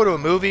reason, when I go to a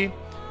movie,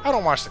 I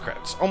don't watch the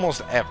credits,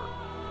 almost ever.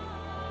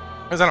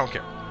 Because I don't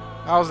care.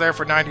 I was there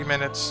for 90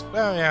 minutes.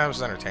 Well, yeah, it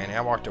was entertaining.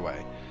 I walked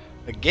away.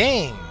 A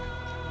game.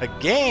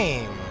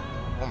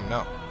 Oh,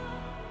 no.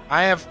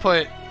 I had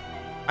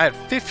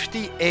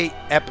 58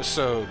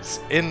 episodes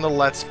in the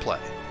Let's Play.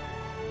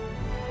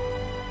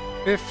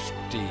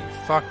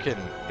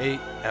 58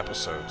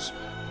 episodes.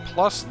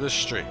 Plus this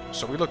stream.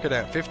 So we look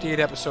at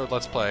 58 episode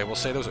Let's Play. We'll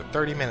say those are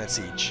 30 minutes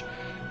each.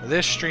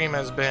 This stream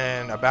has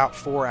been about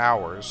 4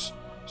 hours.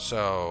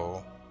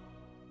 So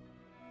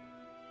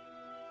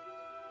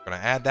we're going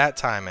to add that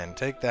time in.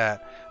 Take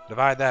that.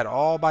 Divide that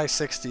all by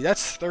 60.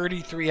 That's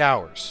 33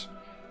 hours.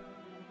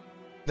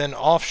 Then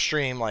off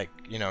stream, like,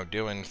 you know,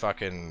 doing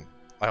fucking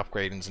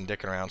upgradings and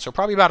dicking around. So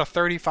probably about a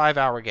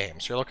 35-hour game.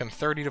 So you're looking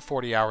 30 to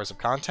 40 hours of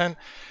content.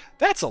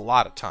 That's a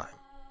lot of time.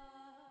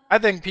 I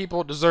think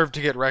people deserve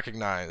to get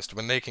recognized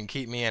when they can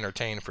keep me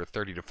entertained for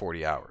 30 to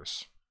 40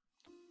 hours.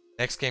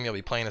 Next game you'll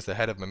be playing as the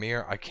head of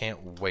Mimir. I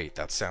can't wait.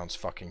 That sounds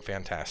fucking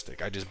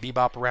fantastic. I just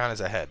bebop around as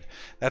a head.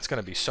 That's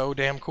going to be so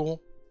damn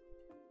cool.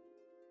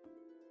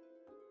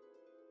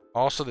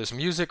 Also, this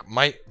music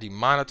might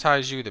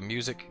demonetize you. The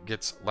music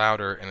gets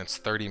louder and it's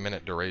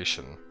 30-minute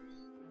duration.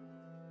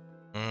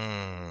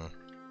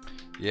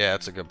 Yeah,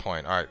 that's a good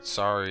point. Alright,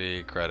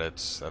 sorry,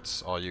 credits.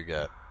 That's all you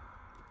get.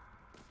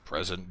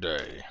 Present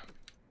day.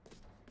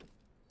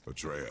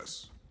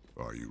 Atreus,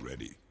 are you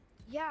ready?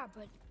 Yeah,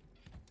 but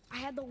I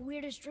had the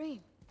weirdest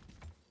dream.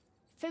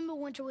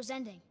 Fimbulwinter was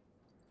ending,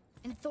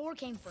 and Thor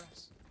came for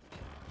us.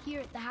 Here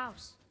at the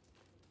house.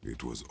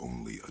 It was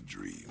only a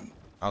dream.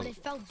 But it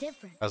felt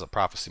different. That was a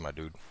prophecy, my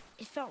dude.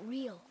 It felt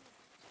real.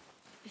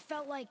 It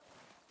felt like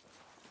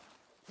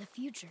the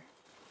future.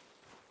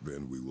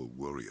 Then we will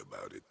worry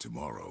about it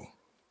tomorrow.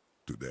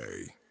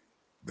 Today,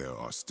 there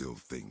are still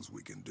things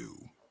we can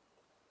do.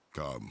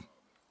 Come.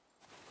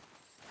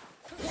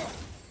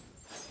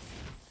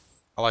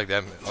 I like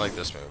that. I like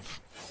this move.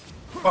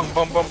 Boom,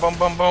 boom, boom, boom,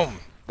 boom, boom.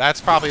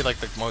 That's probably like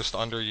the most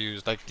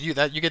underused. Like you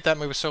get that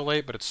move so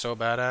late, but it's so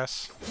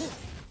badass.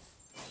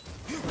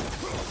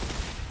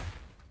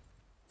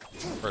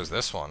 Where's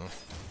this one?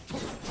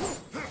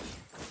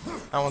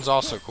 That one's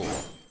also cool,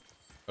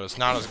 but it's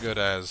not as good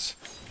as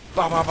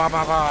ba ba ba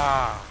ba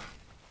ba.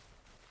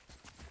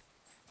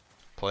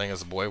 Playing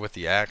as a boy with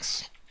the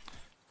axe.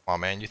 Oh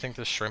man, you think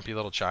this shrimpy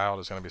little child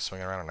is gonna be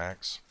swinging around an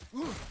axe?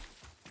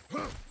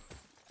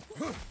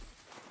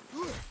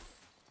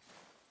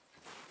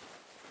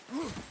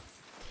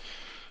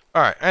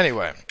 Alright,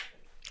 anyway.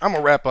 I'm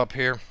gonna wrap up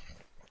here.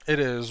 It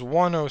is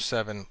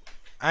 1:07.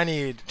 I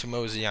need to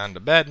mosey on to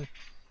bed.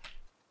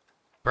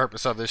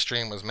 Purpose of this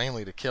stream was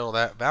mainly to kill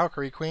that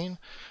Valkyrie queen,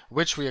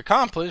 which we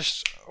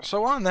accomplished.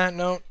 So on that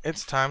note,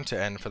 it's time to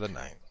end for the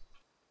night.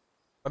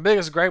 My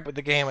biggest gripe with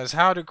the game is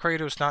how did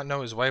Kratos not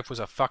know his wife was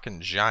a fucking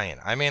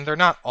giant? I mean, they're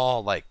not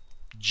all like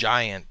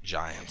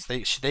giants.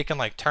 They can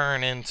like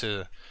turn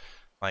into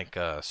like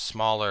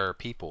smaller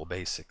people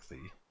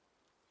basically.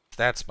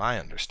 That's my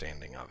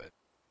understanding of it.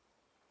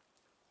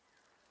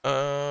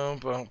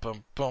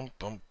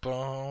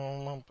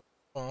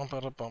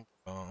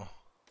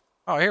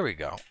 Oh, here we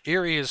go.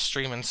 Eerie is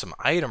streaming some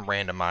item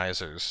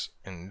randomizers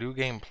in New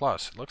Game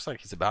Plus. It looks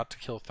like he's about to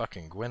kill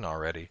fucking Gwyn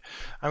already.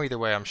 Either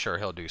way, I'm sure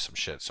he'll do some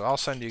shit. So I'll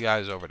send you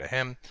guys over to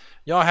him.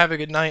 Y'all have a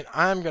good night.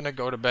 I'm gonna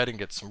go to bed and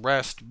get some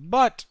rest,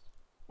 but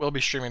we'll be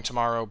streaming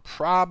tomorrow.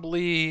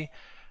 Probably,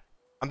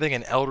 I'm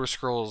thinking Elder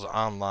Scrolls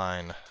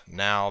Online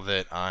now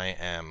that I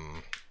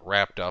am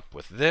wrapped up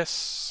with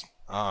this.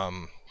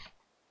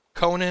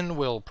 Conan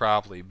will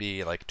probably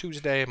be like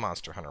Tuesday,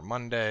 Monster Hunter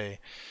Monday,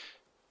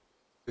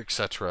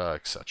 etc.,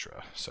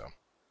 etc. So,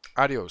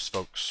 adios,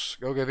 folks.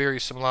 Go give Eerie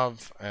some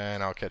love,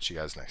 and I'll catch you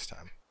guys next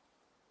time.